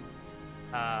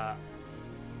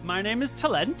 My name is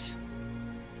Talent.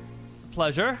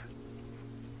 Pleasure.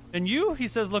 And you? He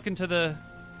says, looking to the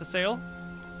sail.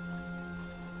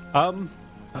 Oh,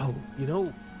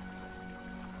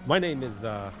 my name is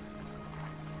oh,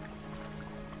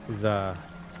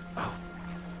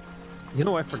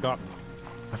 I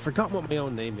forgot what my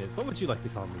own name is. What would you like to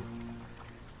call me?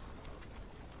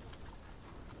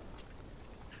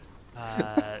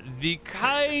 The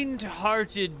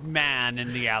kind-hearted man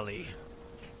in the alley.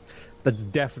 That's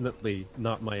definitely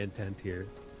not my intent here,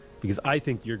 because I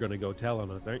think you're going to go tell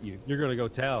on us, aren't you? You're going to go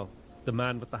tell the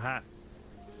man with the hat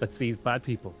that sees bad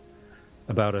people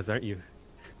about us, aren't you?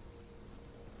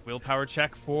 Willpower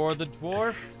check for the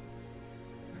dwarf.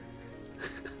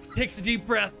 Takes a deep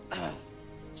breath,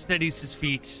 steadies his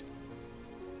feet,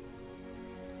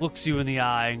 looks you in the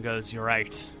eye and goes, "You're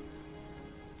right.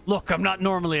 Look, I'm not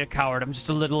normally a coward. I'm just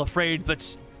a little afraid,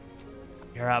 but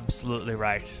you're absolutely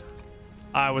right.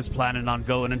 I was planning on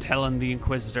going and telling the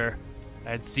Inquisitor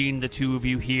I had seen the two of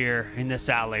you here in this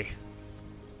alley.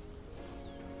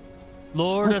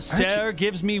 Lord Astaire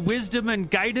gives me wisdom and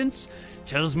guidance,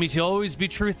 tells me to always be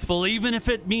truthful, even if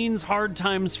it means hard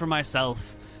times for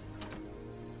myself.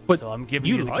 But so I'm giving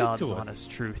you the God's honest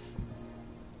truth."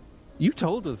 You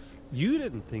told us you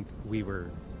didn't think we were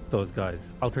those guys.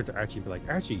 I'll turn to Archie and be like,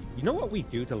 "Archie, you know what we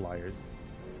do to liars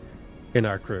in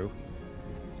our crew?"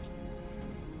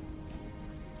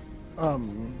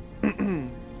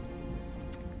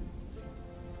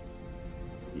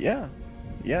 Yeah,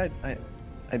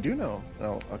 I do know.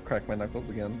 I'll crack my knuckles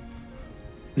again.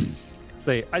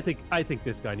 Say, I think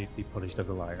this guy needs to be punished as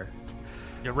a liar.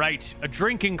 You're right. A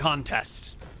drinking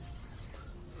contest.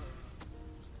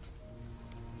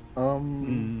 No?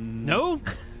 No.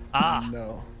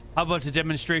 How about a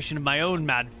demonstration of my own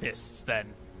mad fists, then?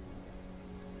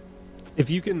 If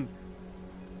you can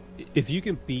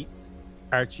beat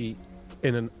Archie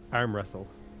in an arm wrestle,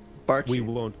 Barchi. we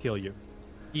won't kill you.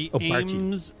 He Barchi.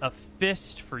 aims a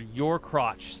fist for your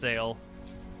crotch, Sale.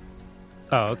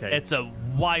 Oh, okay. It's a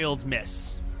wild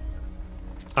miss.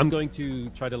 I'm going to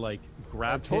try to I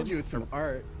grab told him. you it's an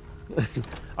art.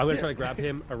 I'm going to try to grab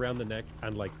him around the neck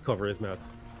and cover his mouth.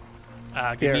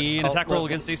 Give Here, me an I'll attack roll level-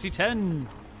 against AC 10.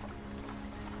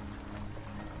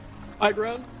 High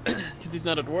ground, because he's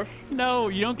not a dwarf. No,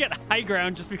 you don't get high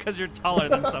ground just because you're taller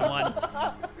than someone.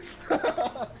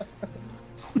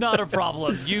 Not a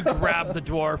problem. You grab the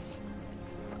dwarf.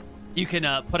 You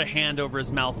can put a hand over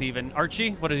his mouth even.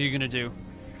 Archie, what are you going to do?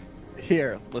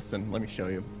 Here, listen, let me show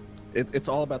you. It's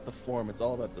all about the form. It's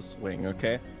all about the swing,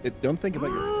 okay? Don't think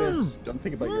about your fist. Don't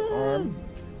think about your arm.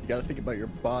 You gotta think about your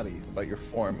body, about your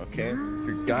form, okay?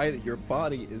 Your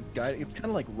body is guiding. It's kind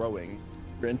of like rowing.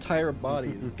 Your entire body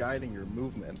is guiding your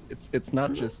movement. It's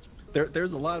not just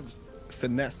there's a lot of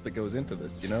finesse that goes into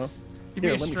this, you know. Give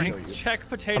Here, me a let me show strength you. check,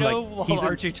 Potato, while even-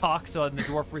 Archie talks and the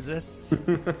dwarf resists.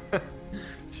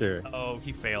 Sure. Oh,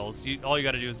 he fails. All you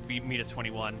got to do is beat me to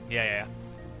 21. Yeah.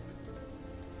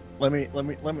 Let me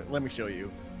show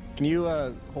you. Can you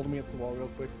hold me against the wall real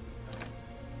quick?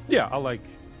 Yeah, I'll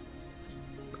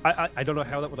I don't know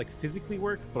how that would physically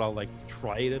work, but I'll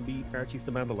try to beat Archie's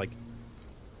demand to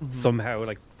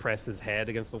somehow press his head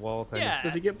against the wall. Kind Yeah.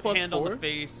 Does he get plus hand on 4? the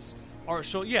face? Or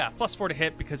 +4 to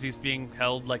hit because he's being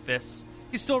held like this.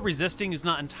 He's still resisting. He's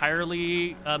not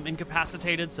entirely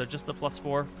incapacitated, so just the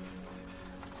 +4.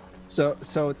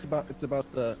 So it's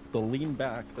about the lean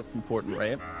back that's important,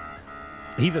 right?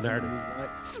 He's an artist.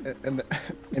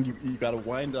 And you got to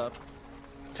wind up,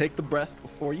 take the breath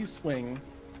before you swing,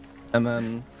 and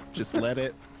then just let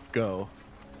it go.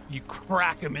 You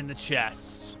crack him in the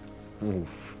chest.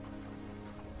 Oof.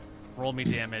 Roll me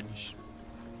damage.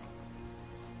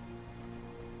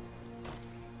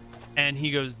 And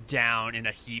he goes down in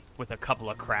a heap with a couple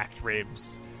of cracked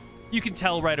ribs. You can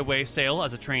tell right away, Sale,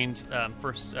 as a trained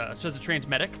as a trained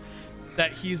medic,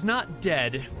 that he's not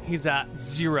dead. He's at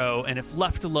 0, and if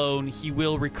left alone, he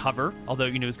will recover. Although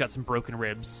he's got some broken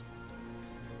ribs.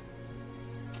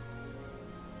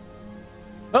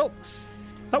 Well,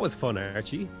 that was fun,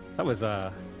 Archie. That was Do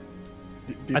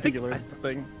you think you learned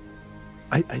something?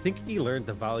 I think he learned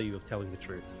the value of telling the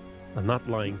truth. I'm not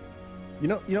lying.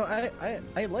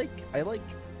 I like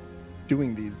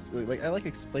doing these. I like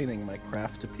explaining my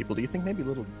craft to people. Do you think maybe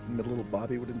little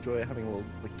Bobby would enjoy having a little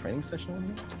training session with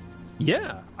me?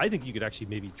 Yeah, I think you could actually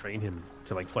maybe train him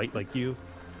to fight like you.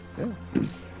 Yeah.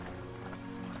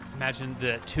 Imagine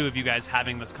the two of you guys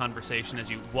having this conversation as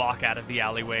you walk out of the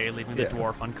alleyway, leaving the Yeah.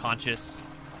 dwarf unconscious.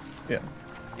 Yeah.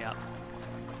 Yeah.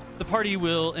 The party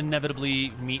will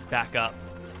inevitably meet back up.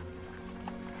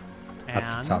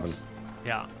 At the tavern.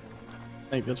 Yeah. I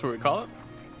think that's what we call it.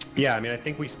 Yeah, I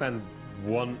think we spend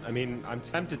I'm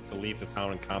tempted to leave the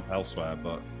town and camp elsewhere,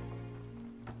 but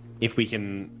if we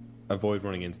can avoid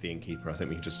running into the innkeeper. I think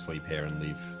we can just sleep here and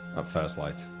leave at first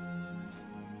light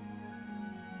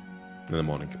in the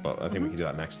morning. But I think we can do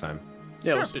that next time.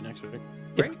 Yeah, Sure. let's do it next week.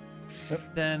 Great.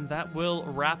 Yep. Then that will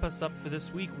wrap us up for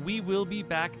this week. We will be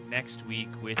back next week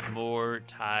with more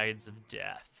Tides of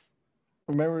Death.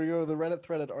 Remember to go to the Reddit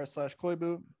thread at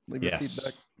r/Koibu. Leave your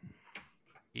feedback.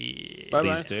 Yeah.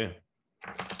 Bye-bye. Please do.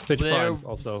 Twitch There Primes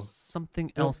also. was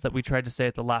something else that we tried to say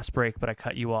at the last break, but I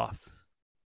cut you off.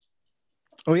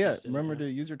 Oh yeah, Just, remember to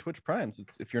use your Twitch Primes.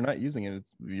 If you're not using it,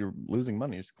 you're losing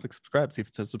money. Just click subscribe. See if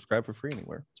it says subscribe for free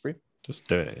anywhere. It's free. Just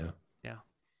do it, yeah.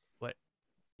 What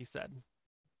you said.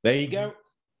 There you go.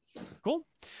 Cool.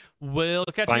 We'll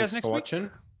catch you guys Thanks next for week.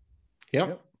 watching. Yep.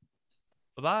 Yep.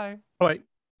 Bye-bye. All right.